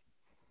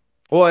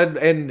 Well,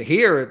 and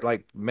here,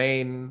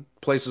 main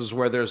places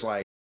where there's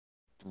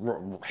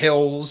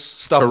hills,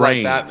 stuff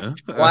terrain, like that,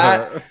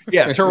 flat.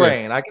 Yeah,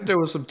 terrain. I can do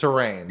with some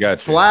terrain.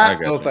 Gotcha.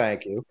 Flat, no,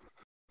 thank you.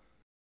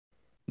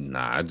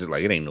 Nah, I just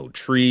it ain't no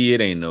tree.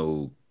 It ain't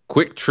no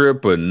quick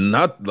trip or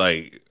not.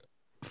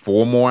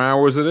 4 more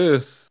hours of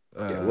this.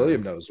 Yeah,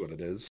 William knows what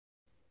it is.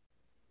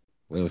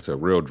 William's a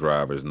real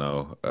drivers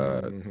know.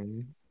 I don't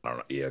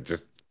know. Yeah,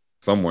 just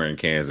somewhere in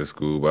Kansas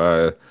school.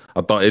 But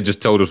I thought it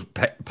just told us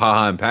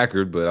Paha and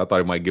Packard, but I thought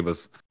it might give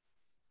us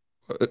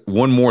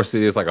one more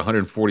city. It's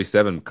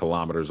 147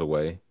 kilometers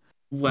away.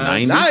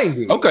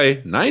 90.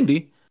 Okay,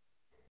 90.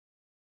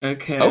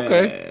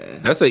 Okay.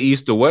 That's a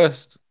east to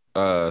west.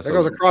 That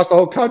goes across the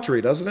whole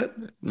country, doesn't it?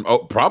 Oh,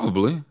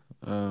 probably.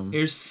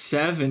 Here's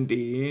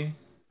 70.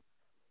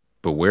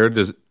 But where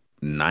does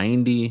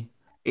 90,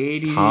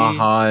 80,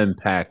 Paha and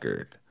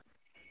Packard?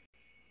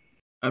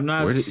 I'm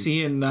not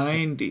seeing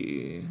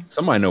 90.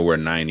 Somebody know where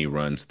 90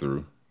 runs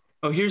through.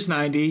 Oh, here's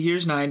 90.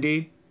 Here's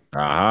 90.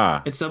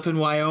 Aha. It's up in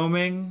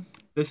Wyoming.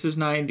 This is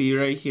 90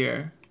 right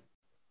here.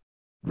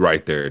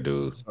 Right there,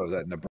 dude. Oh, is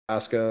that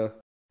Nebraska?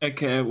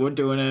 Okay, we're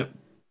doing it.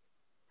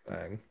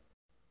 Dang.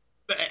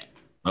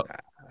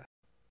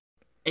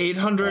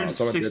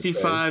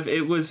 865.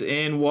 It was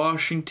in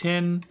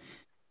Washington.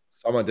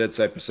 Someone did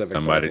say Pacific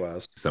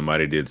Northwest.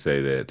 Somebody did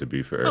say that, to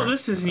be fair. Oh,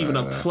 this isn't even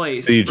a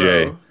place, CJ.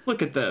 bro.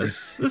 Look at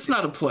this. This is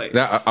not a place.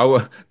 Now,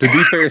 to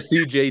be fair,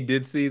 CJ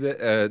did say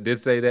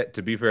that.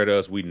 To be fair to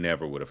us, we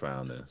never would have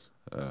found this.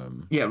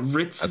 Yeah,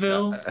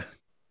 Ritzville.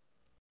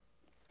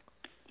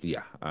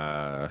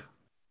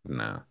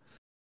 No.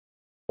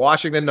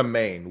 Washington to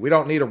Maine. We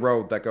don't need a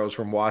road that goes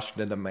from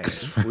Washington to Maine.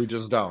 We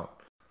just don't.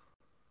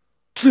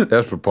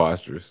 That's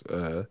preposterous.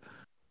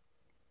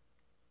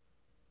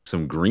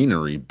 Some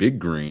greenery, big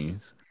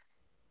greens.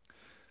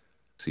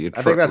 See a truck.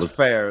 I think that's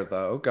fair,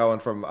 though. Going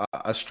from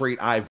a street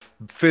I've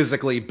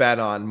physically been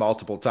on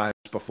multiple times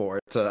before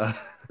to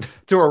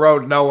a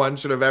road no one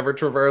should have ever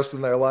traversed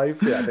in their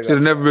life. Yeah, I think should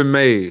have never been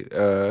made.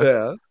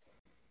 Yeah,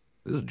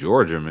 this is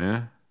Georgia,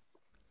 man.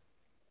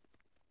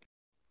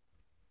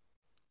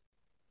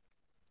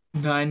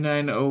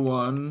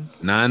 9901.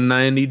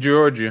 990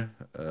 Georgia.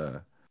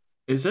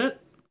 Is it?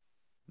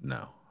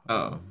 No.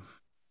 Oh.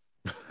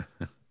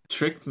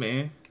 Tricked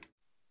me.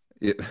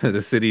 Yeah,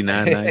 the city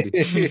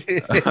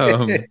 990.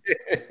 Um,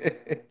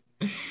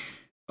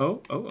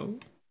 Oh.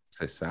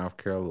 say South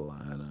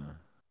Carolina.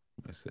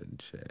 I said in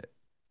chat.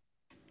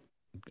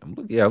 I'm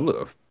looking. Yeah,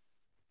 look,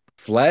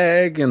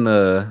 flag in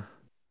the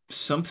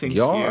Something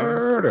here.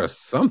 yard or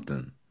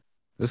something.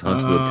 This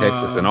Huntsville,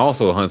 Texas, and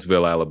also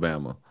Huntsville,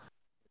 Alabama.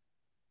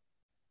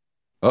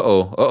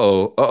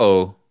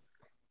 Uh-oh.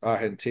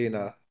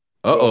 Argentina.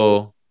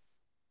 Uh-oh.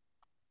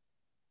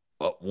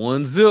 Up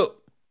one zip.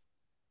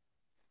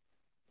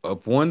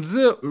 Up one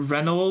zip.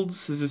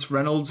 Reynolds? Is this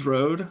Reynolds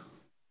Road?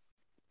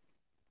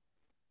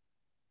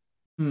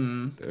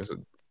 There's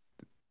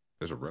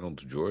a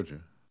Reynolds,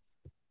 Georgia.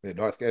 Yeah,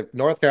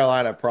 North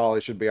Carolina probably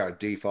should be our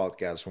default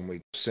guess when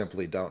we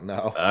simply don't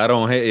know. I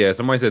don't hate. Yeah,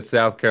 somebody said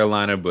South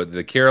Carolina, but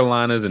the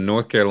Carolinas and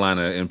North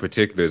Carolina in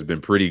particular has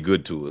been pretty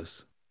good to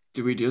us.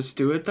 Do we just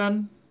do it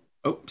then?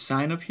 Oh,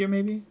 sign up here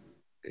maybe?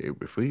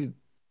 If we,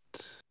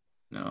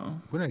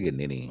 No. we're not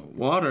getting any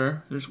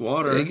Water. There's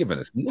water. They ain't giving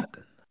us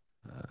nothing.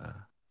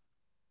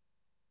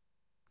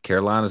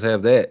 Carolinas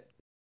have that.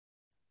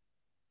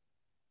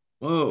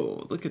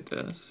 Whoa, look at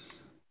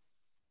this.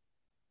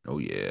 Oh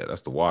yeah,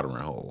 that's the watering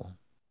hole.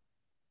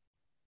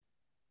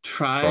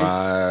 Try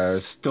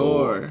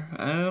store.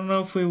 I don't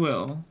know if we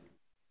will.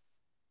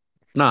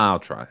 Nah, I'll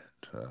try it.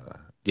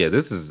 Yeah,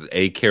 this is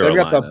a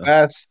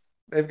Carolina.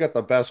 They've got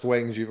the best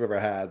wings you've ever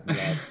had.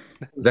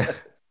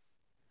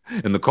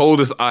 And the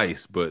coldest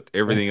ice, but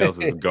everything else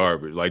is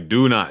garbage. Like,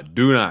 do not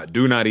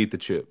eat the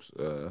chips,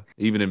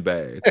 even in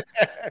bags.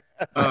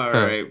 All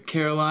right,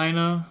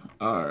 Carolina.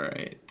 All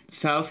right,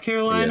 South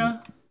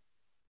Carolina. Yeah.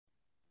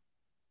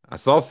 I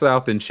saw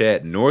South in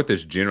chat. North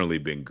has generally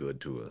been good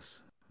to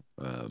us.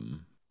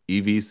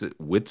 EV's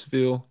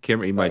Wittsville.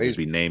 He might just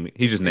be naming.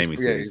 He's just naming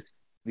cities.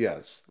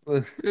 Yes.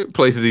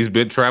 Places he's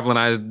been traveling.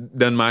 I've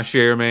done my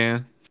share,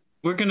 man.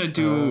 We're gonna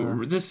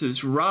do. This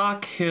is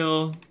Rock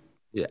Hill.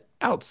 Yeah,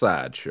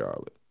 outside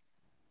Charlotte.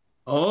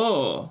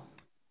 Oh,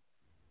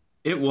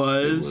 it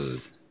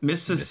was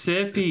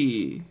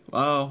Mississippi.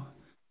 Wow,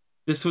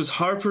 this was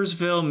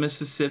Harpersville,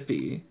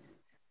 Mississippi.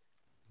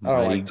 I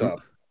don't like to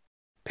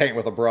paint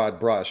with a broad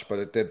brush, but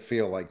it did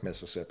feel like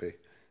Mississippi.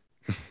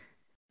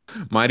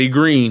 Mighty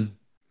Green.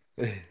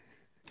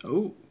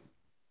 Oh,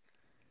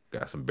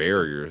 got some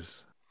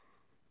barriers.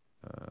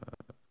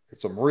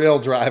 Some real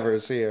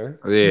drivers here.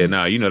 Yeah,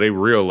 no, they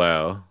real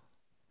loud.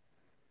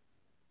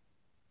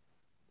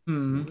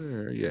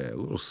 Yeah, a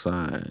little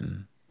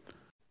sign.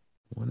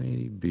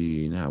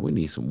 180B. Now we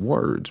need some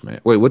words,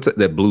 man. Wait, what's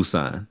that blue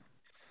sign?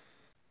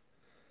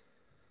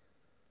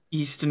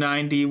 East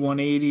 90,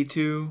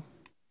 182.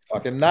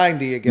 Fucking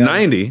 90 again.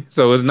 90.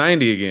 So it's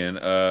 90 again.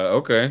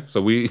 Okay.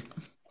 So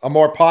a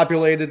more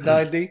populated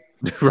 90.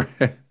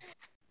 Right.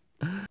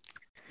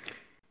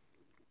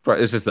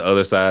 It's just the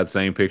other side,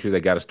 same picture. They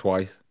got us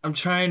twice. I'm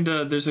trying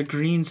to. There's a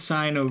green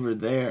sign over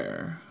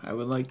there. I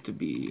would like to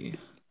be.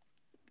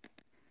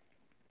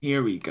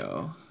 Here we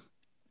go.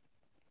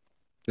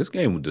 This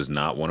game does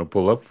not want to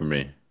pull up for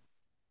me.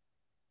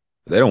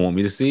 They don't want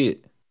me to see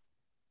it.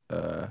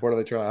 What are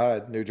they trying to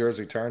hide? New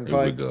Jersey Turnpike?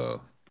 Here we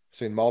go.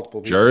 Seen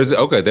multiple people. Jersey?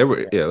 Okay, they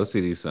were. Yeah, let's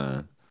see these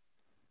signs.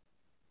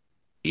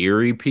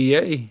 Erie,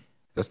 PA.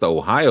 That's the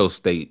Ohio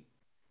State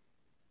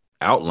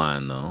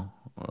outline, though.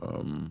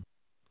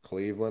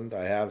 Cleveland.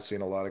 I have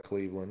seen a lot of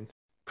Cleveland.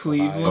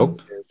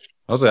 Cleveland.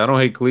 I was like, I don't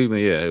hate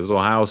Cleveland. Yeah, it was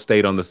Ohio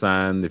State on the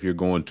sign if you're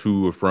going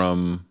to or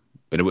from.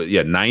 And it was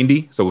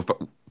 90. So we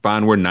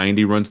find where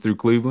 90 runs through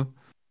Cleveland.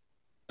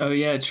 Oh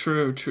yeah,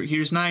 true.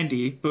 Here's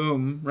 90.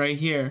 Boom, right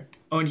here.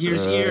 Oh, and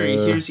here's Erie.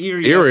 Here's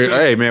Erie. Erie.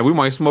 Hey man, we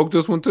might smoke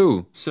this one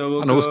too. So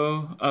we'll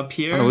go up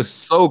here. I know it's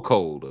so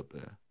cold up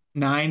there.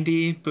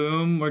 90.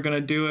 Boom. We're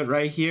gonna do it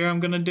right here. I'm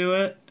gonna do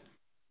it.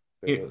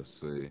 Here. Let's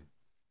see.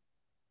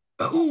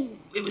 Oh,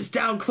 it was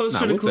down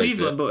closer to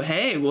Cleveland, but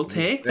hey, we'll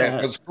take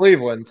that. It was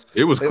Cleveland.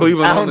 It was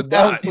Cleveland on the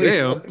dot.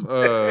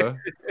 Damn.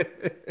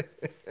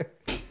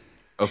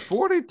 A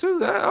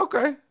 42.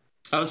 Okay.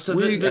 Oh, so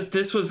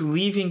this was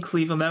leaving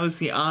Cleveland. That was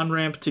the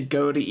on-ramp to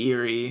go to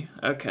Erie.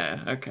 Okay.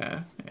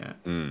 Yeah.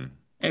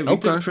 Hey, we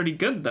did pretty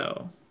good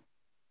though.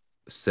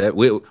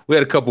 We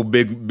had a couple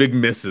big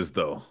misses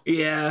though.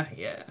 Yeah.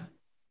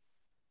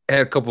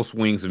 Had a couple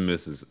swings and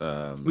misses.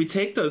 We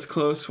take those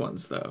close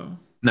ones though.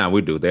 Nah,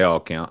 we do. They all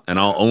count, and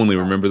I'll only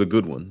remember the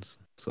good ones.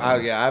 So. Oh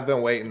yeah, I've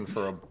been waiting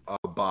for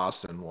a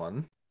Boston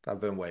one.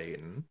 I've been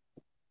waiting.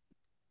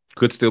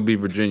 Could still be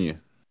Virginia.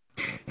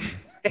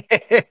 Do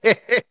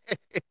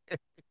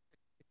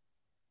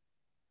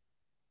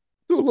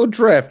a little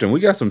drafting. We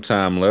got some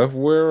time left.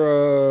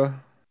 Where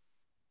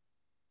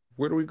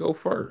do we go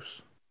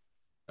first?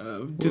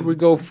 Where do we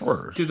go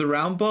first? Do the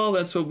round ball.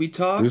 That's what we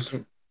talked.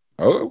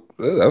 Oh,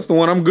 that's the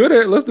one I'm good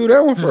at. Let's do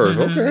that one first.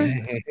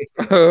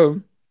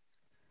 Okay.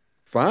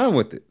 Fine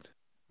with it.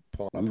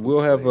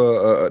 We'll have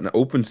an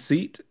open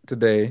seat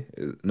today.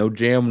 No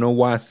jam, no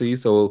YC.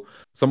 So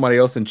somebody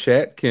else in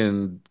chat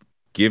can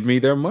give me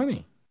their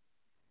money.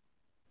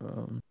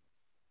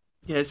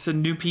 Yeah,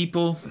 some new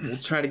people. We'll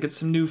try to get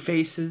some new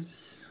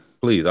faces.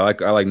 Please, I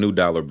like new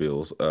dollar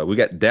bills. We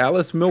got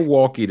Dallas,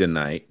 Milwaukee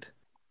tonight.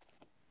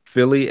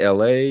 Philly,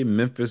 LA,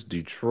 Memphis,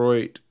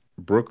 Detroit,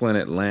 Brooklyn,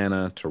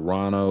 Atlanta,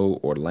 Toronto,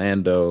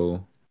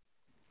 Orlando,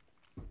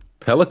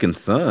 Pelican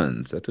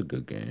Suns. That's a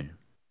good game.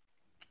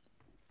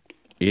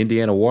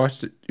 Indiana,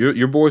 Washington.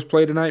 Your boys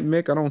play tonight,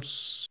 Mick? I don't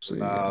see.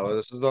 No,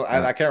 this is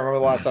I can't remember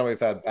the last time we've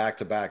had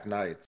back-to-back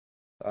nights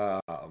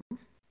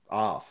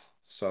off.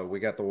 So we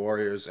got the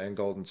Warriors and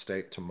Golden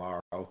State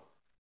tomorrow.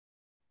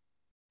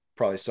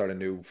 Probably start a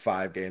new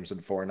 5 games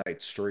and 4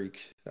 night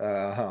streak.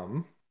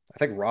 I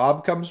think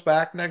Rob comes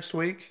back next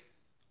week,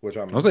 which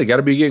I'm I was like, got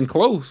to be getting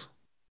close.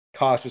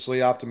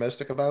 cautiously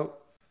optimistic about.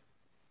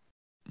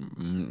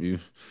 You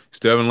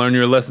still haven't learned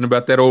your lesson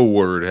about that old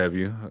word, have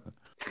you?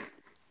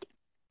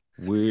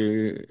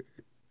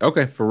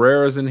 Okay.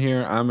 Ferreira's in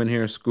here. I'm in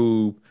here.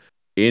 Scoob,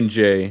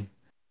 NJ,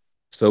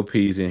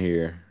 Soapy's in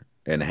here,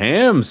 and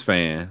Ham's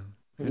fan,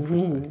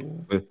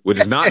 which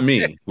is not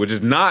me. Which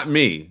is not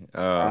me.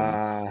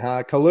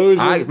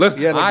 Collusion.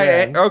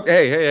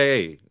 Okay.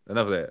 Hey.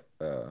 Enough of that.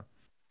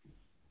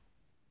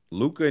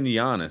 Luka and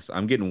Giannis.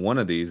 I'm getting one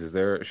of these.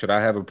 Should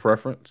I have a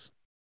preference?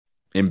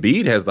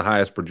 Embiid has the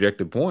highest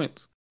projected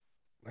points.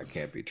 That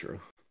can't be true.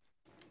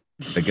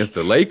 Against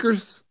the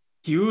Lakers?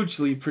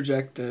 Hugely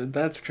projected.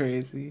 That's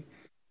crazy.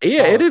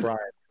 Yeah, it is.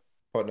 Bryant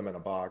putting him in a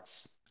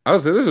box. I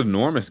would say there's an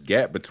enormous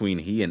gap between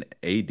he and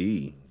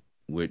AD,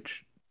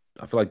 which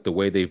I feel like the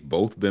way they've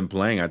both been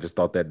playing, I just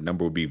thought that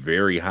number would be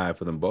very high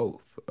for them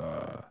both.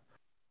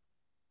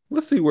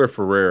 Let's see where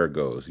Ferreira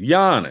goes.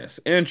 Giannis,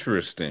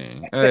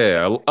 interesting.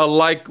 Yeah, a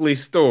likely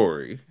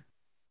story.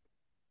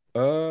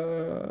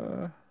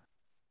 Well,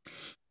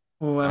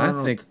 I don't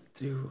know think, what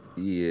to do.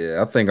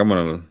 Yeah, I think I'm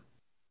gonna.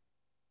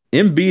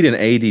 Embiid and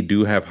AD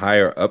do have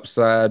higher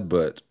upside,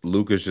 but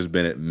Luka's just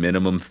been at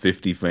minimum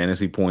 50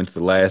 fantasy points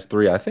the last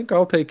 3. I think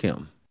I'll take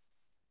him.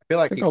 I feel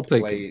like I'll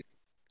take played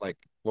like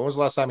when was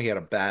the last time he had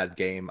a bad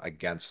game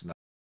against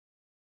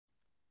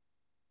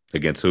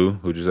Against who?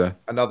 Who'd you say?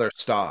 another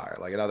star,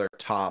 like another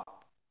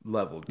top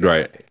level guy?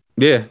 Right.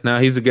 Yeah,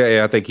 no, he's a guy.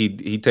 Yeah, I think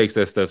he takes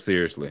that stuff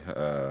seriously.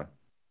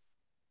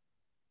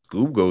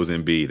 Scoob goes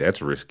Embiid. That's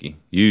risky.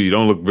 You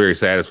don't look very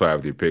satisfied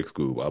with your pick,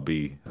 Scoob.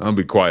 I'll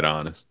be quite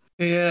honest.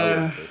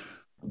 Yeah,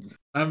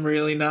 I'm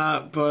really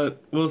not,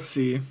 but we'll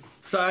see.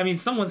 So, I mean,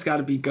 someone's got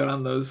to be good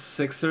on those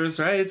Sixers,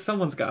 right?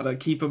 Someone's got to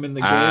keep them in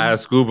the game.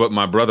 Scoob up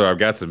my brother. I've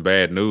got some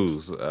bad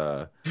news.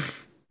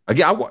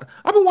 Again,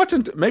 I've been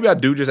watching. Maybe I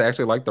do just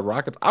actually like the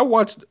Rockets. I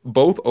watched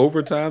both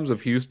overtimes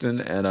of Houston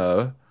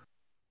and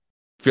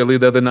Philly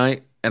the other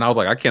night, and I was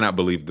like, I cannot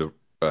believe the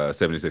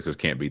 76ers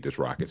can't beat this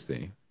Rockets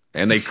team.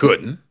 And they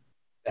couldn't.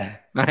 I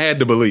had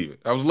to believe it.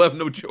 I was left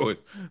no choice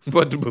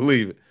but to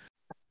believe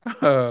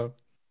it.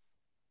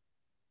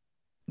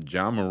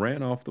 John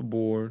Moran off the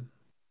board.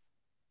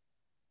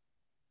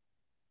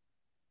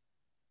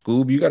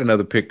 Scoob, you got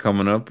another pick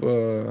coming up.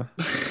 Why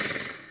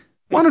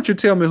don't you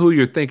tell me who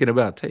you're thinking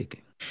about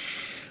taking?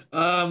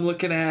 I'm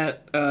looking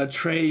at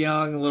Trae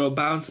Young, a little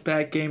bounce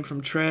back game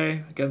from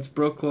Trae against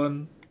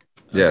Brooklyn.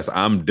 Yes,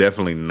 I'm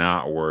definitely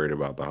not worried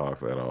about the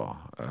Hawks at all.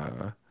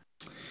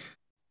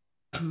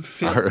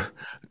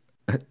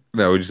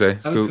 No, what'd you say?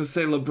 I was gonna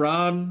say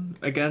LeBron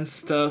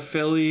against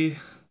Philly.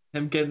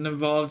 Him getting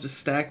involved, just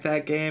stack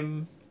that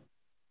game.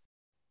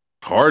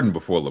 Harden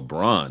before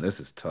LeBron.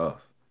 This is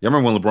tough. You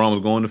remember when LeBron was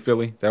going to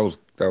Philly? That was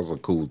a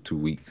cool 2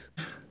 weeks.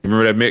 You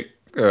remember that,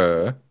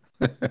 Mick?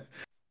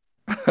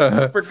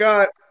 I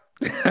forgot.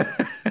 You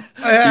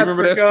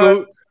remember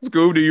that,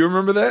 Scoob? Do you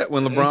remember that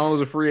when LeBron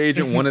was a free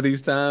agent one of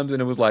these times,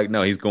 and it was like,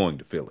 no, he's going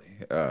to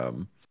Philly.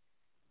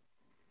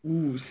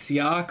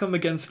 Siakam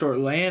against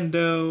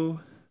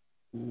Orlando.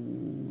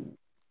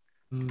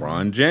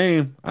 LeBron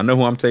James. I know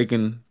who I'm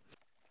taking.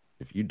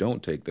 If you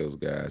don't take those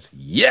guys,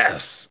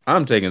 yes,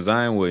 I'm taking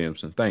Zion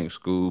Williamson. Thanks,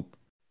 Scoob.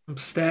 I'm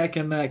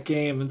stacking that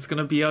game. It's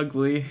gonna be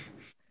ugly.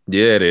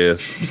 Yeah, it is.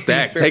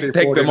 Stack. take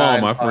them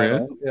all, my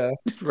friend. Yeah.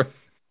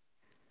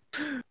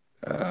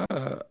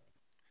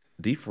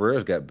 D.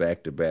 Ferreira's got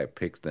back-to-back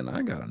picks. Then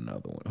I got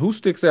another one. Who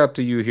sticks out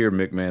to you here,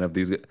 McMahon? Of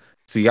these,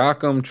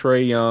 Siakam,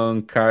 Trae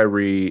Young,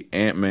 Kyrie,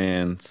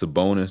 Ant-Man,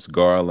 Sabonis,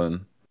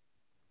 Garland.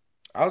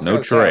 I was no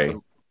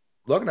Trae.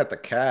 Looking at the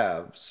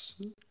Cavs,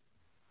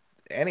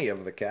 any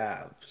of the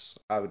Cavs,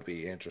 I would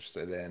be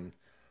interested in.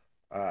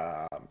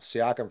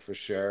 Siakam for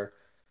sure.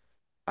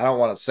 I don't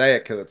want to say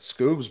it because it's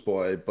Scoob's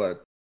boy,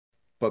 but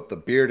the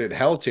bearded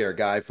hell tier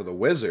guy for the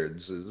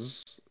Wizards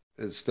is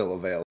still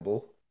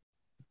available.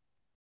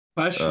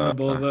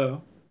 Questionable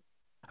though.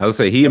 I would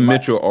say he and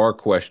Mitchell are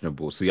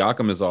questionable.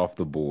 Siakam is off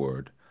the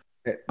board.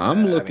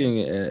 I'm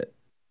looking at.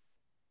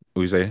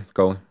 What you say,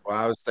 Colin? Well,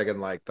 I was thinking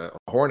like the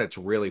Hornets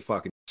really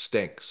fucking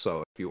stink.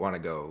 So if you want to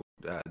go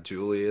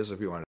Julius, if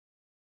you want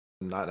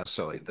to, not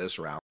necessarily this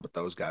round, but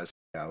those guys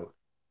out.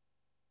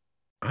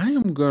 I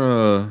am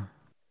gonna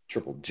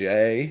Triple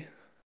J.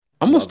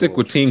 I'm gonna stick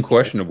with team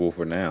questionable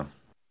for now.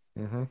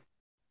 Mm-hmm.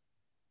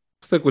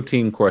 Stick with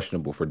team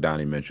questionable for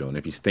Donnie Mitchell, and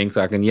if he stinks,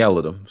 I can yell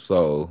at him.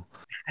 So,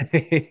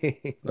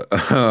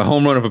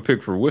 home run of a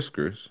pick for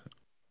Whiskers.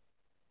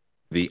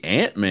 The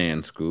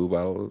Ant-Man,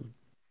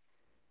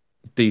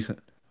 decent.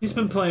 He's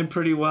been playing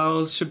pretty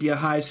well. Should be a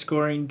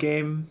high-scoring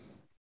game,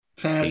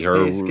 He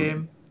fast-paced heard,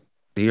 game.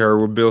 he heard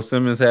where Bill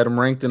Simmons had him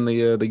ranked in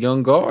the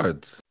young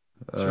guards.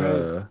 That's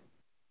right.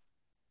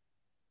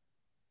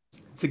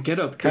 It's a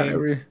get-up game.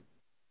 Kyrie.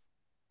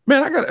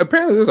 Man,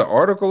 apparently there's an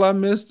article I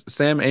missed.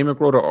 Sam Amick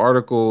wrote an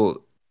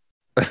article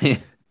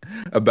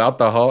about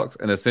the Hawks,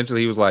 and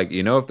essentially he was like,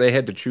 if they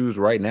had to choose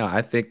right now,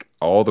 I think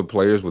all the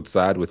players would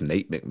side with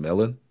Nate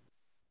McMillan.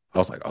 I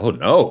was like, oh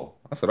no.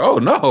 I said, oh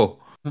no.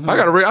 I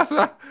gotta read. I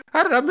said,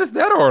 how did I miss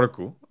that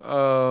article?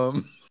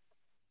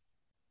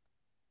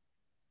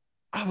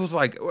 I was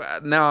like,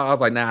 now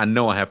I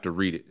know I have to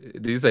read it.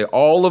 Did he say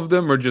all of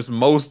them or just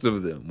most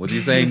of them? Was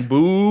he saying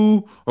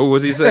boo or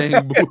was he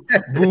saying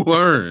boo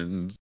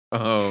earns?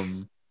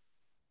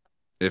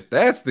 If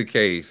that's the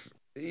case,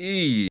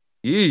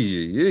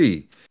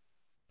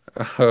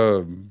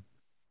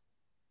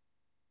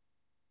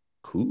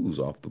 Koo's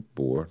off the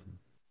board.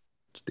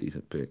 It's a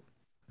decent pick.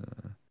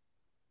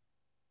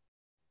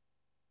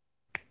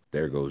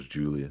 There goes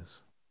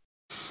Julius.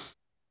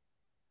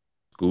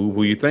 Scoob,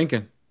 who you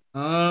thinking?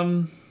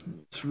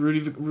 It's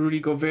Rudy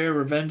Gobert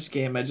revenge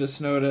game. I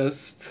just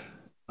noticed.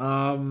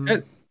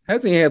 Hasn't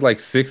he had like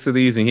 6 of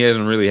these and he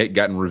hasn't really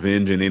gotten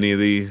revenge in any of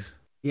these?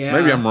 Yeah.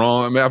 Maybe I'm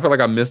wrong. I mean, I feel like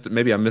I missed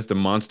a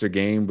monster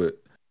game,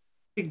 but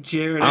I think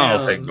Jared I'll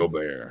Allen take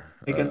Gobert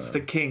against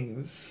the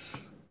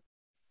Kings.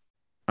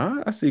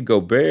 I see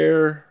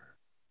Gobert,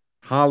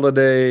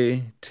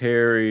 Holiday,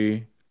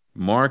 Terry,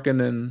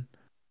 Markkanen.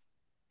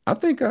 I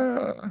think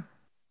I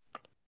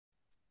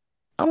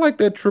like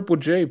that Triple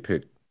J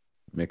pick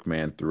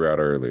McMahon threw out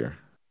earlier.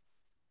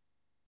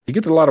 He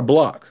gets a lot of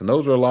blocks, and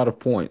those are a lot of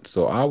points.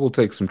 So I will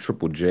take some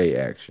Triple J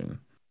action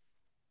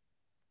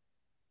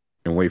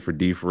and wait for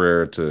D.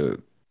 Ferreira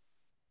to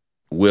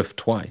whiff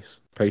twice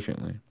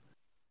patiently.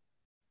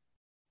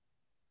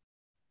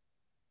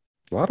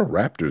 A lot of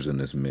Raptors in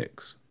this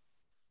mix.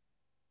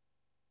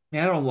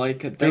 Yeah, I don't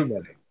like it.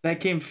 That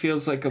game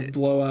feels like a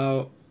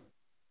blowout.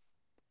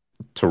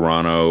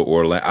 Toronto,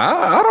 Orlando.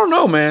 I don't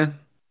know, man.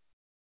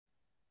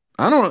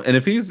 I don't. And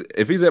if he's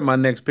at my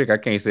next pick, I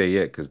can't say it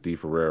yet because D.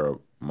 Ferreira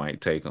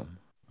might take him.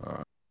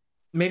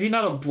 Maybe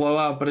not a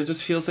blowout, but it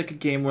just feels like a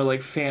game where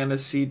like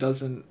fantasy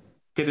doesn't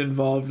get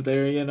involved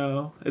there.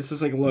 It's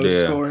just like low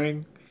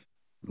scoring.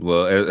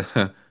 Well,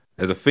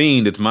 as a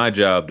fiend, it's my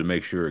job to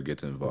make sure it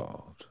gets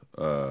involved.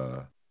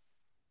 Come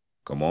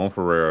on,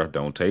 Ferreira.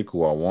 Don't take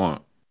who I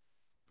want.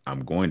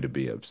 I'm going to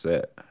be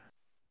upset.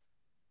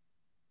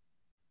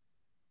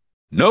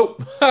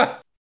 Nope.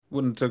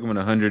 Wouldn't have took him in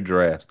 100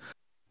 drafts.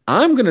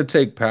 I'm going to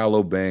take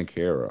Paolo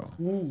Banchero.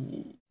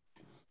 Ooh.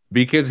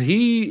 Because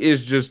he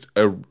is just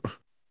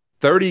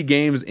 30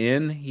 games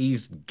in, he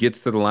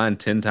gets to the line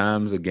 10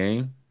 times a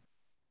game.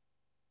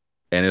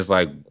 And it's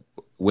like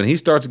when he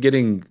starts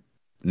getting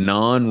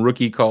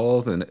non-rookie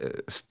calls and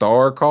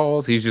star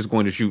calls, he's just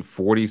going to shoot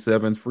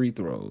 47 free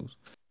throws.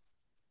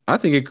 I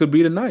think it could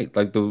be tonight.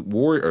 Like the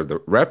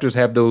Raptors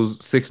have those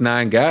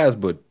 6'9" guys,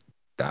 but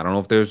I don't know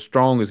if they're as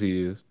strong as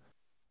he is.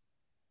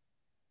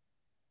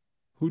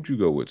 Who'd you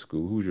go with,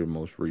 School? Who's your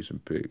most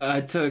recent pick?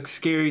 I took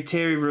Scary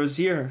Terry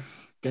Rozier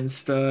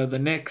against the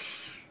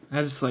Knicks.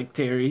 I just like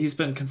Terry. He's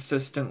been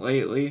consistent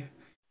lately.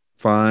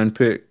 Fine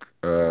pick.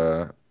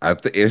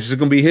 It's just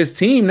gonna be his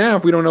team now.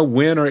 If we don't know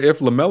when or if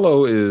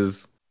LaMelo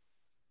is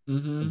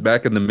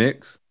back in the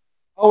mix,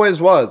 always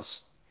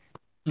was.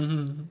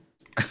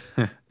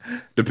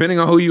 Depending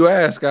on who you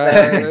ask,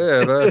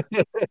 if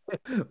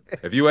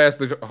you ask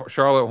the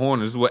Charlotte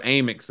Hornets, this is what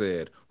Amick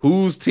said.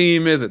 Whose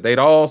team is it? They'd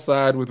all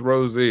side with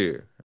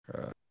Rozier.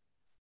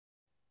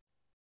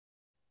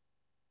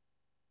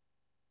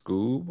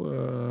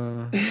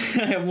 Scoob.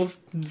 I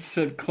almost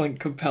said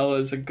Clint Capella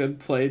is a good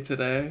play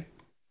today.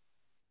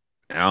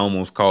 I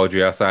almost called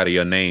you outside of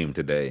your name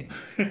today,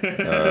 but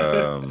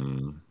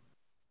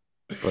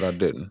I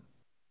didn't.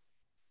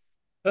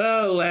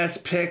 Oh,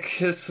 last pick.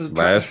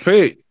 Last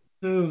pick.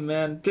 Oh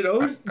man, did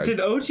OG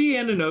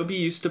Anunoby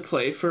used to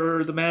play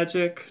for the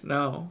Magic?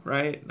 No,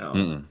 right?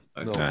 No.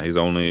 Okay. Nah, he's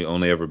only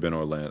ever been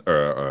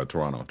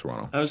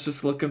Toronto. I was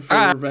just looking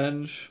for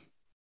revenge.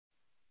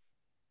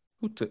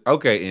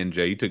 Okay,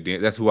 NJ, you took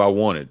that's who I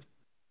wanted.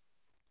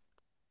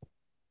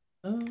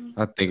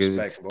 I think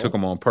it took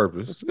him on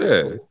purpose.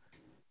 Yeah.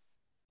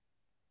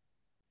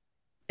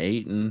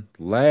 Ayton,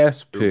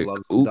 last pick.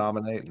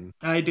 Dominating.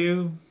 I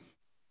do.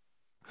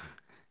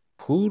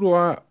 Who do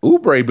I?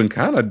 Oubre been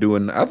kind of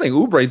doing. I think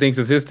Oubre thinks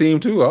it's his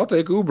team too. I'll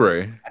take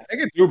Oubre. I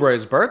think it's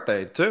Oubre's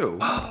birthday too.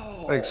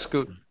 Oh. I think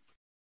Scoop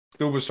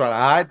was trying to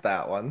hide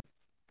that one.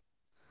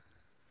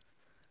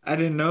 I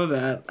didn't know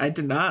that. I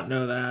did not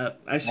know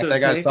that. I think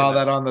I saw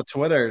that on the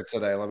Twitter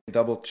today. Let me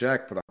double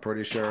check, but I'm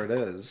pretty sure it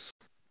is.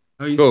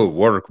 Oh, he's good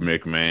work,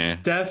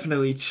 McMahon.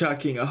 Definitely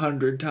chucking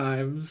 100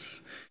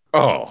 times.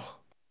 Oh.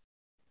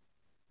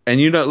 And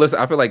listen,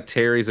 I feel like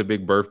Terry's a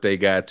big birthday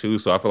guy too,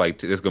 so I feel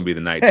like it's gonna be the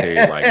night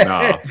Terry's like,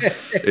 nah,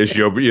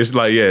 it's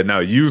like, yeah, no,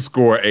 you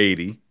score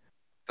 80.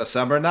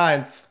 December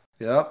 9th.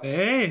 Yep.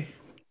 Hey.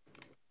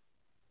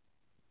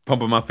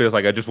 pumping my fist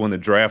like I just won the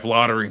draft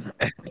lottery.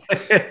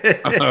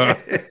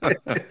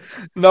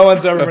 No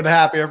one's ever been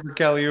happier for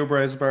Kelly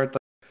Oubre's birthday.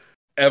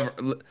 Ever.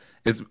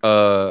 It's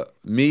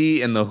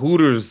me and the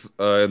Hooters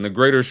in the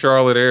greater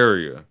Charlotte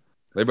area.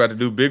 They about to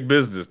do big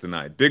business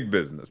tonight. Big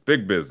business.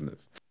 Big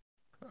business.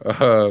 We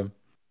got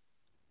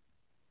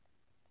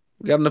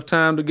enough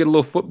time to get a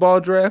little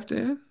football draft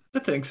in? I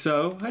think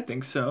so.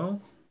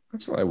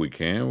 That's why we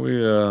can.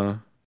 We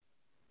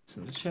It's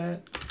in the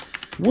chat.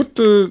 what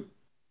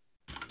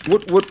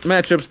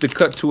matchups the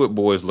Cut to It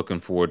boys looking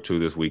forward to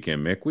this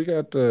weekend, Mick? We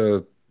got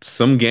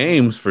some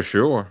games for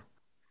sure.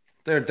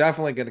 They're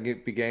definitely going to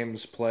be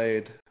games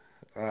played.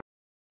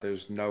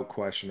 There's no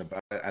question about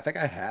it. I think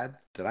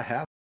did I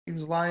have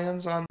these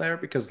Lions on there?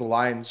 Because the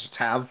Lions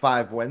have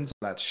 5 wins.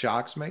 That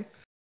shocks me.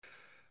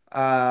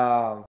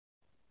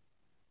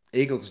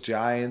 Eagles,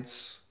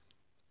 Giants.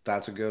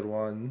 That's a good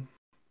one.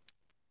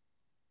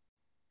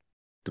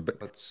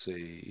 Let's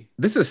see.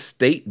 This is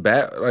state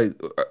like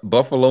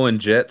Buffalo and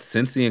Jets,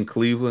 Cincy and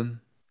Cleveland,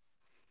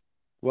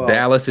 Well,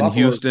 Dallas and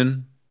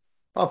Houston.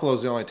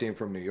 Buffalo's the only team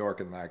from New York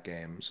in that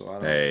game, so I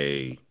don't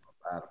Hey.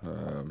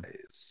 know.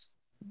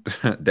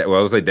 Well,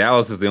 I would say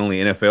Dallas is the only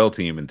NFL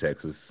team in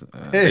Texas.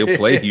 They'll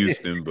play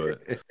Houston,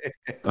 but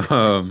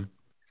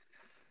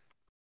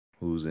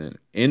who's in?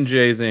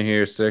 NJ's in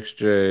here. Sex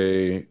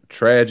J,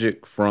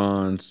 Tragic,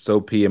 Franz,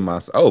 Sophie, and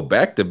my. Oh,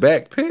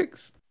 back-to-back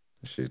picks.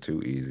 Shit,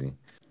 too easy.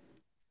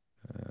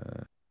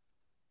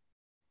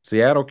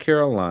 Seattle,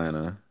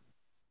 Carolina.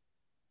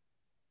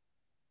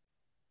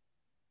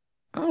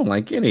 I don't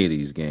like any of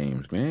these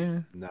games,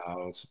 man.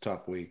 No, it's a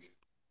tough week.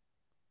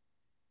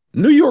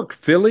 New York,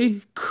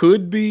 Philly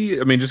could be.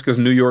 I mean, just because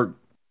New York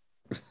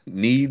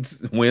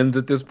needs wins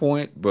at this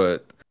point,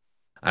 but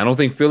I don't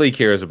think Philly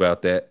cares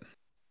about that.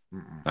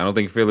 I don't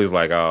think Philly's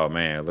like, oh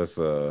man, let's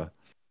they're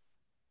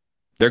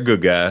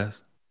good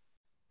guys.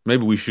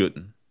 Maybe we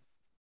shouldn't.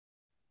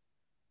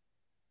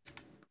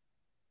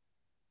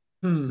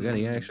 We got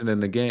any action in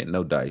the game?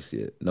 No dice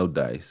yet. No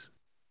dice.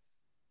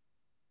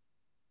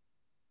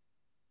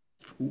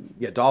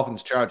 Yeah,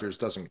 Dolphins Chargers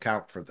doesn't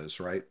count for this,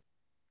 right?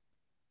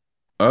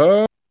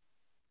 I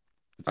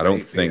It's don't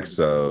 8 think p.m.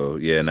 so.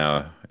 Yeah,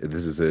 no.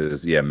 This is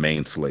his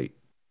main slate.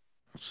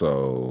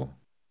 So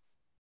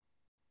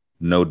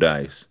no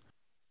dice.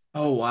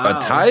 Oh wow.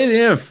 A tight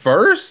end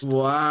first?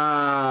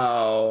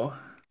 Wow.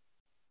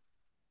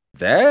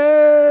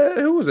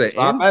 Who was that?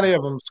 Not many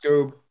of them,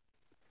 Scoob.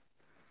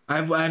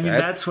 I mean,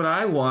 that's what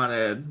I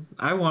wanted.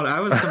 I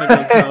was gonna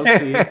go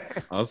Kelsey.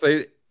 I'll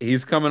say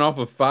he's coming off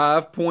a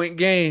 5-point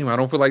game. I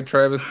don't feel like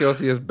Travis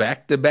Kelce has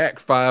back-to-back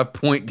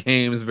 5-point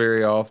games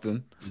very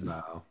often.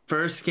 No.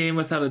 First game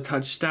without a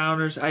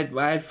touchdown, or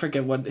I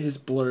forget what his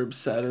blurb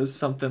said. It was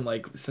something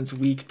like since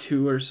week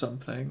 2 or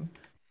something.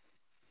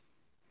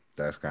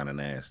 That's kind of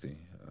nasty.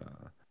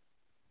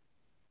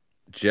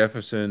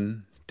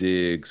 Jefferson,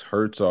 Diggs,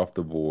 Hurts off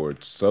the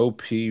board. So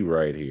P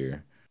right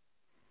here.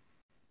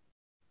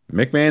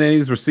 McMahon and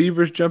these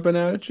receivers jumping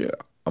out at you.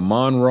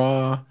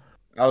 Amon-Ra.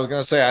 I was going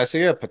to say, I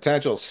see a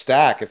potential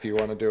stack if you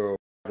want to do a wide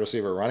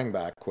receiver running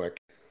back quick.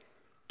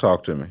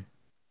 Talk to me.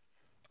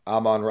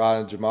 Amon-Ra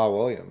and Jamal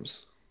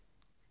Williams.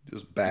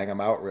 Just bang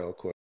them out real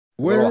quick.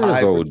 Where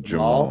is old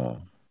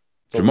Jamal?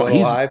 It's a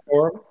little high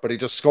for him, but he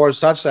just scores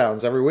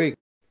touchdowns every week.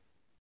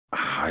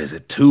 Is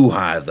it too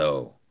high,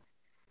 though?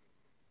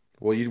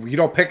 Well, you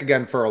don't pick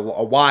again for a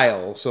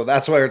while, so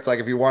that's where it's like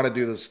if you want to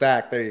do the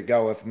stack, there you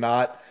go. If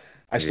not,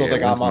 I still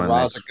think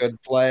Amon-Ra is a good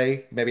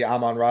play. Maybe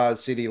Amon-Ra is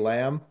CeeDee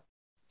Lamb,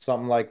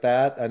 something like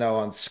that. I know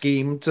on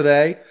Scheme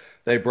today,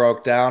 they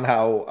broke down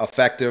how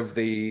effective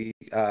the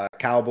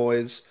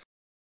Cowboys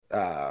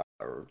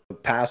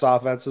pass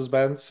offense has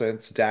been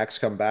since Dak's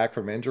come back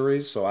from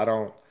injuries. So I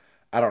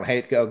don't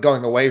hate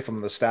going away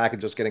from the stack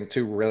and just getting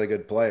 2 really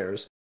good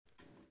players.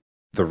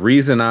 The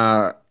reason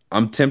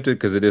I'm tempted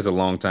because it is a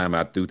long time.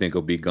 I do think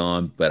he'll be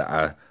gone,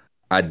 but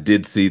I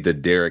did see the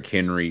Derrick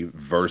Henry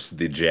versus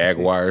the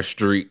Jaguars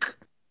streak,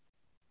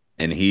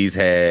 and he's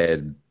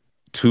had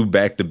 2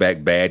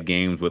 back-to-back bad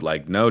games with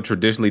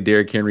traditionally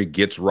Derrick Henry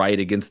gets right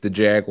against the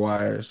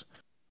Jaguars.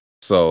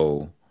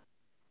 So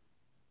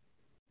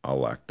I'll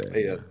lock that.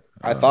 Yeah.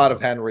 I thought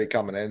of Henry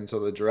coming into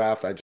the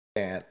draft. I just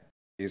can't.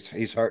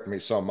 He's hurting me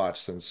so much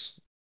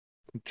since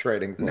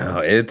trading for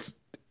him. It's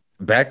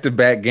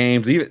back-to-back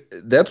games. Even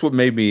that's what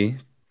made me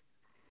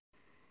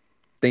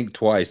think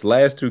twice.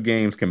 Last 2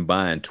 games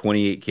combined,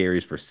 28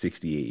 carries for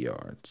 68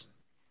 yards.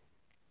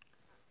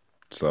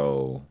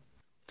 So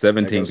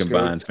 17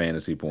 combined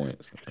fantasy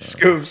points.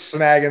 Scoop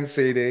snagging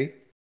CD.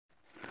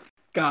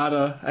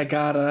 I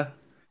gotta.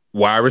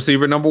 Wide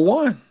receiver number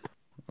 1.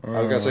 I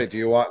was gonna say, do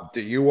you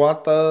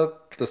want the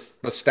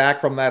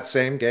stack from that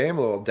same game,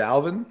 a little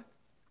Dalvin?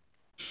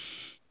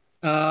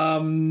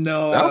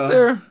 No. It's out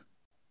there.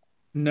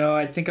 No,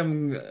 I think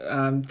I'm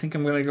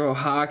gonna go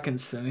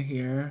Hawkinson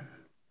here.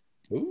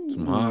 Ooh.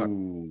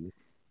 Some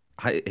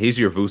hot. He's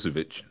your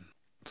Vucevic.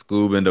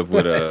 Scoob end up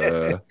with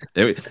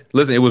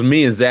listen, it was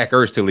me and Zach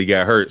Ertz till he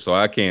got hurt, so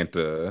I can't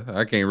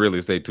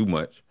really say too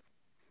much.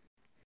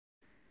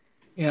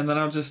 Yeah, and then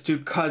I'll just do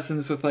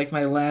Cousins with like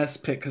my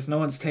last pick because no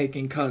one's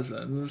taking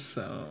Cousins.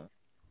 So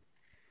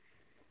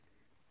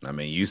I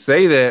mean, you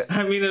say that.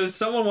 I mean, if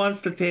someone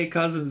wants to take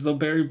Cousins, they'll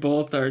bury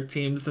both our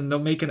teams and they'll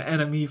make an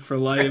enemy for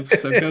life.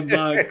 So good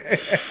luck.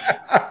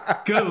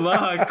 Good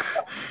luck.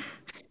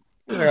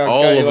 Yeah,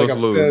 All got you of like us a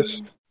lose.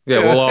 fish.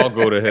 Yeah, we'll all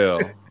go to hell.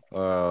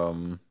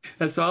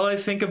 That's all I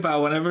think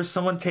about whenever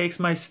someone takes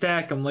my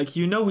stack. I'm like,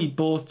 we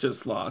both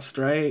just lost,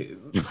 right?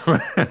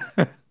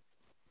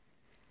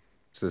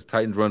 Says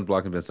Titans run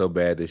blocking been so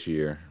bad this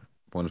year.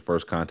 When his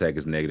first contact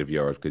is negative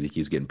yards because he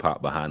keeps getting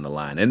popped behind the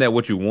line. Isn't that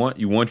what you want?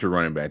 You want your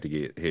running back to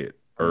get hit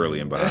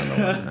early and behind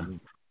the line.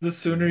 The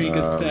sooner he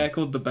gets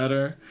tackled, the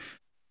better.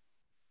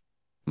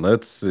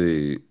 Let's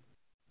see.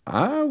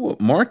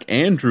 Mark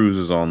Andrews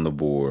is on the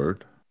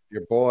board.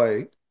 Your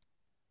boy,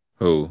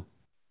 Who?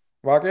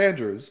 Mark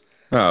Andrews.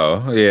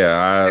 Oh,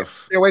 yeah.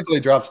 Can't wait till he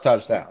drops a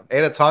touchdown.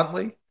 And it's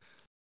Huntley.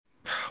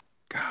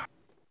 God.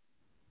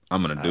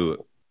 I'm going to do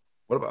it.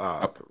 What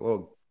about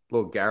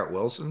little Garrett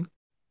Wilson?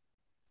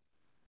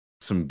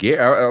 I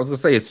was gonna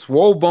say it's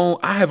Swole Bone.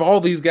 I have all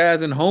these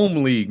guys in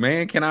home league,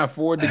 man. Can I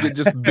afford to get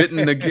just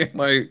bitten again?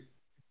 Like,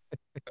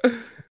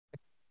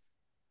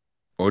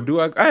 or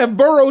do I have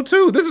Burrow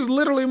too? This is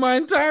literally my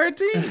entire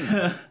team.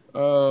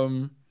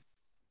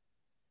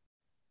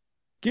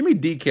 Give me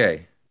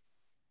DK.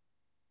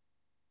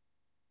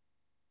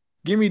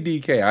 Give me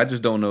DK. I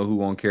just don't know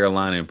who on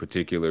Carolina in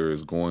particular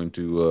is going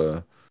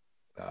to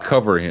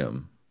cover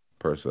him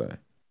per se.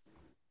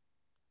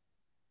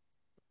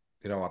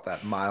 You don't want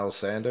that Miles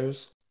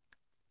Sanders?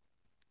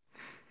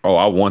 Oh,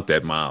 I want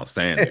that Miles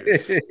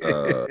Sanders.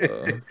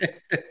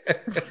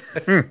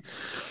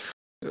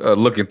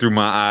 Looking through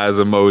my eyes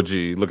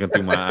emoji.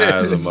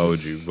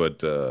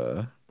 But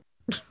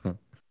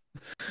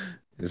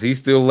is he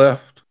still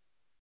left?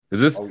 Is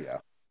this? Oh yeah.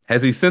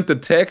 Has he sent the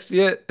text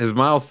yet? Has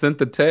Miles sent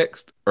the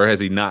text, or has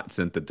he not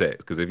sent the text?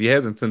 Because if he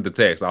hasn't sent the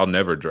text, I'll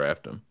never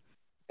draft him.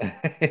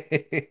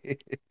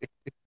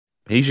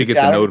 He should get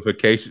the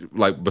notification,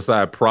 like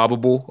beside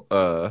probable.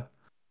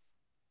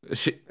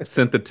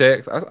 Sent the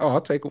text.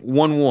 I'll take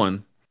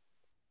 1-1.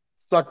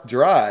 Suck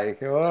dry.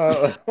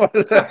 What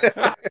is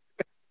that?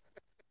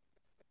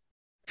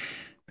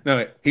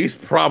 No, he's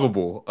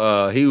probable.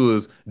 He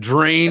was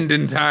drained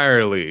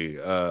entirely,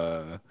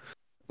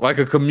 like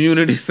a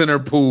community center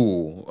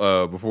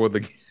pool before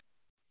the game.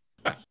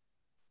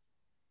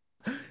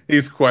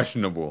 He's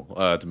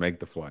questionable to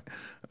make the flight.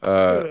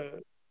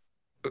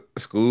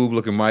 Scoob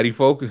looking mighty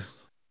focused.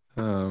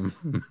 What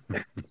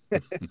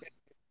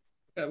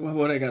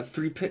I got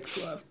 3 picks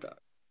left.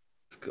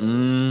 Let's go.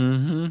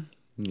 You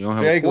don't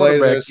have Jake a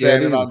quarterback Laser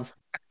standing on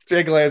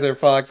Jake Laser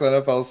Fox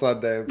NFL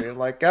Sunday being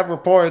like, got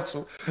reports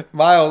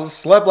Miles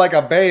slept like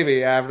a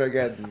baby after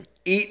getting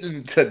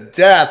eaten to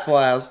death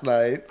last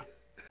night.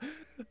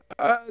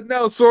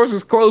 No,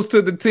 sources close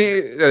to the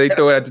team. They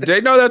throw it at the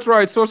Jay. No, that's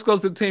right. Sources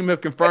close to the team have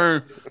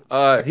confirmed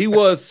he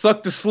was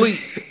sucked to sleep.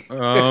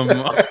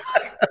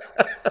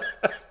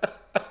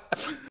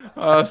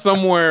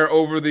 Somewhere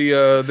over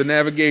the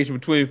navigation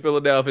between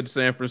Philadelphia and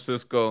San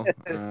Francisco.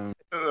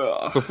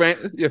 So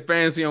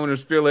fantasy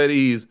owners feel at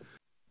ease.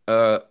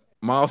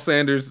 Miles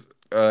Sanders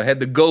had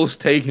the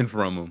ghost taken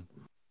from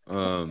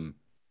him.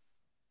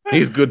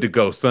 He's good to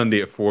go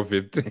Sunday at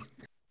 4:15.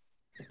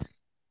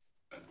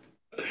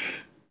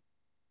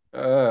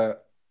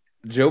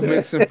 Joe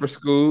Mixon for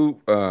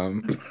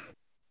Scoob.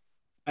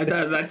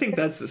 I think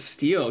that's a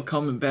steal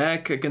coming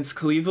back against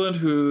Cleveland,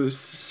 who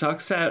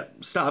sucks at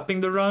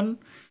stopping the run.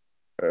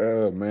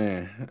 Oh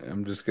man,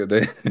 I'm just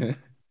gonna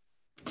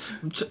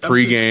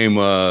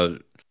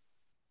pregame.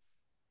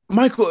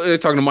 Michael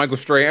talking to Michael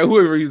Stray,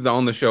 whoever he's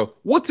on the show.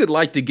 What's it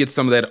like to get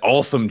some of that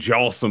awesome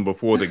jawsome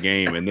before the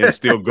game and then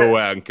still go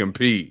out and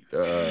compete?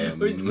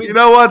 You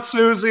know what,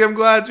 Susie? I'm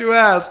glad you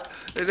asked.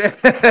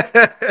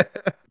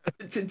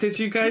 Did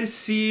you guys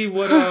see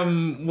what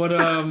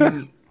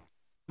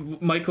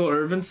Michael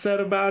Irvin said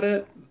about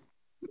it?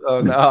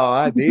 Oh no,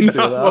 I need to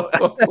though.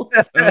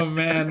 Oh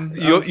man,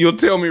 you'll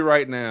tell me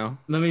right now.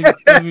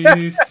 Let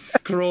me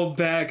scroll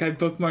back. I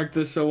bookmarked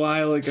this a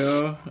while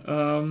ago.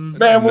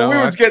 Man, when we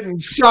was getting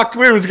sucked.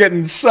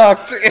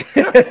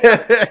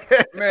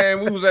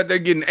 Man, we was out there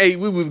getting ate.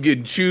 We was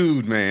getting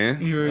chewed,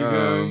 man. Here we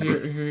go.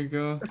 Here we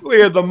go. We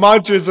had the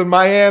munchers in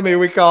Miami.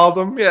 We called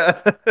them. Yeah.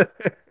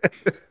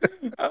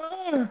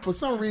 For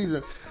some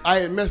reason, I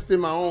had messed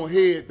in my own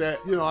head that,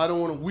 I don't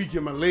want to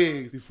weaken my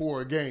legs before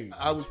a game.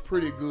 I was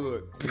pretty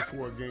good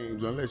before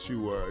games, unless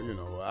you were,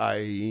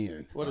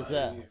 IAN. What is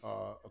that?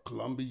 A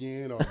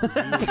Colombian or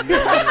Brazilian,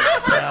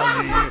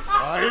 Italian.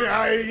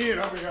 IAN.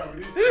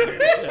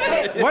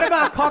 What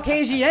about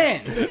Caucasian?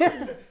 Yeah.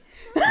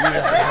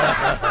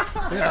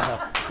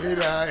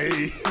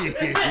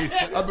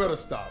 I better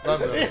stop.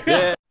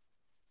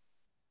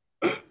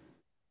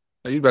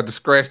 He's about to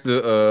scratch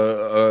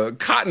the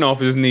cotton off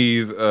his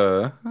knees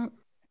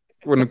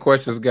when the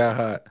questions got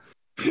hot.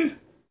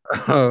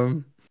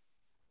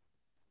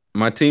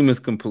 My team is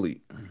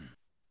complete.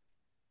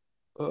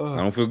 I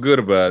don't feel good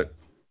about it.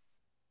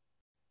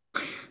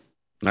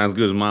 Not as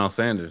good as Miles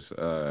Sanders.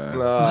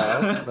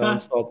 No,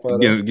 it's felt better.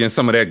 Getting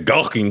some of that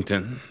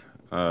Gawkington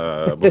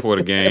before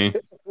the game.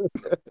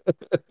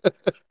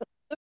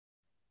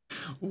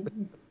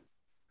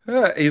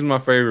 He's my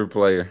favorite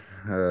player.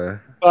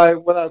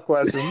 Without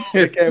question.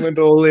 He came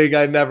into a league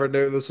I never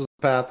knew this was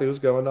the path he was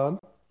going on.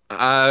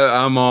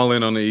 I'm all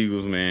in on the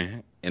Eagles,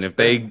 man. And if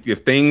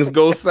things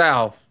go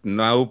south,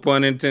 no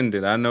pun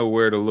intended, I know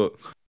where to look.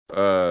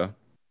 Our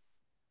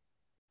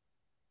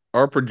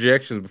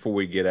projections before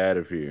we get out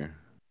of here.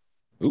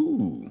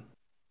 Ooh.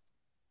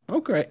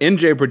 Okay.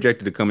 NJ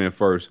projected to come in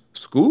first.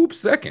 Scoob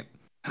second.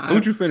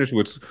 Who'd you finish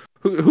with?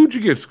 Who'd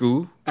you get,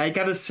 Scoob? I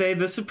gotta say,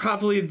 this is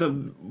probably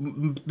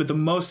the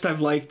most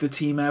I've liked the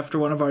team after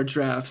one of our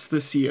drafts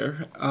this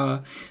year.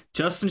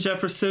 Justin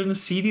Jefferson,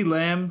 CeeDee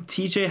Lamb,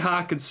 TJ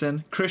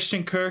Hawkinson,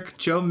 Christian Kirk,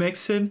 Joe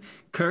Mixon,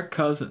 Kirk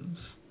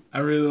Cousins. I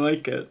really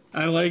like it.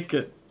 I like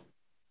it.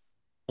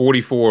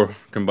 44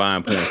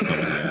 combined points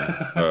coming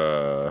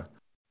in.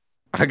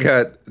 I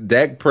got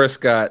Dak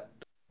Prescott,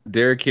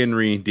 Derrick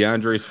Henry,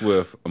 DeAndre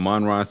Swift,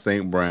 Amon-Ra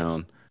St.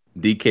 Brown,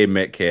 DK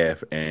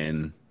Metcalf,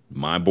 and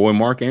my boy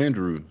Mark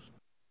Andrews.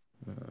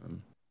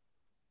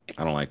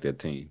 I don't like that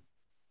team.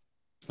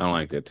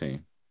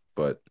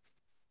 But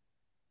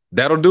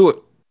that'll do it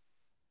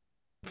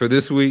for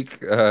this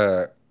week.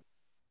 I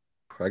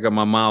got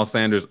my Miles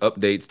Sanders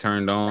updates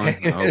turned on.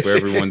 I hope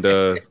everyone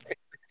does.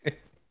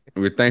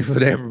 We're thankful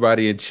to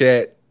everybody in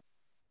chat.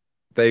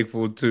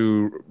 Thankful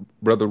to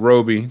Brother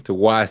Roby, to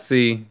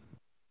YC,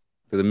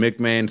 to the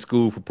McMahon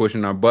School for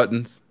pushing our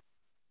buttons.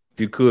 If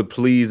you could,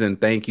 please and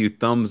thank you,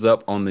 thumbs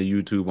up on the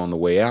YouTube on the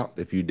way out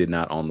if you did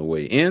not on the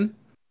way in.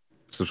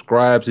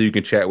 Subscribe so you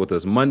can chat with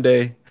us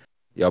Monday.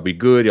 Y'all be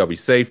good. Y'all be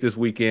safe this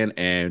weekend,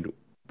 and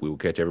we will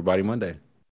catch everybody Monday.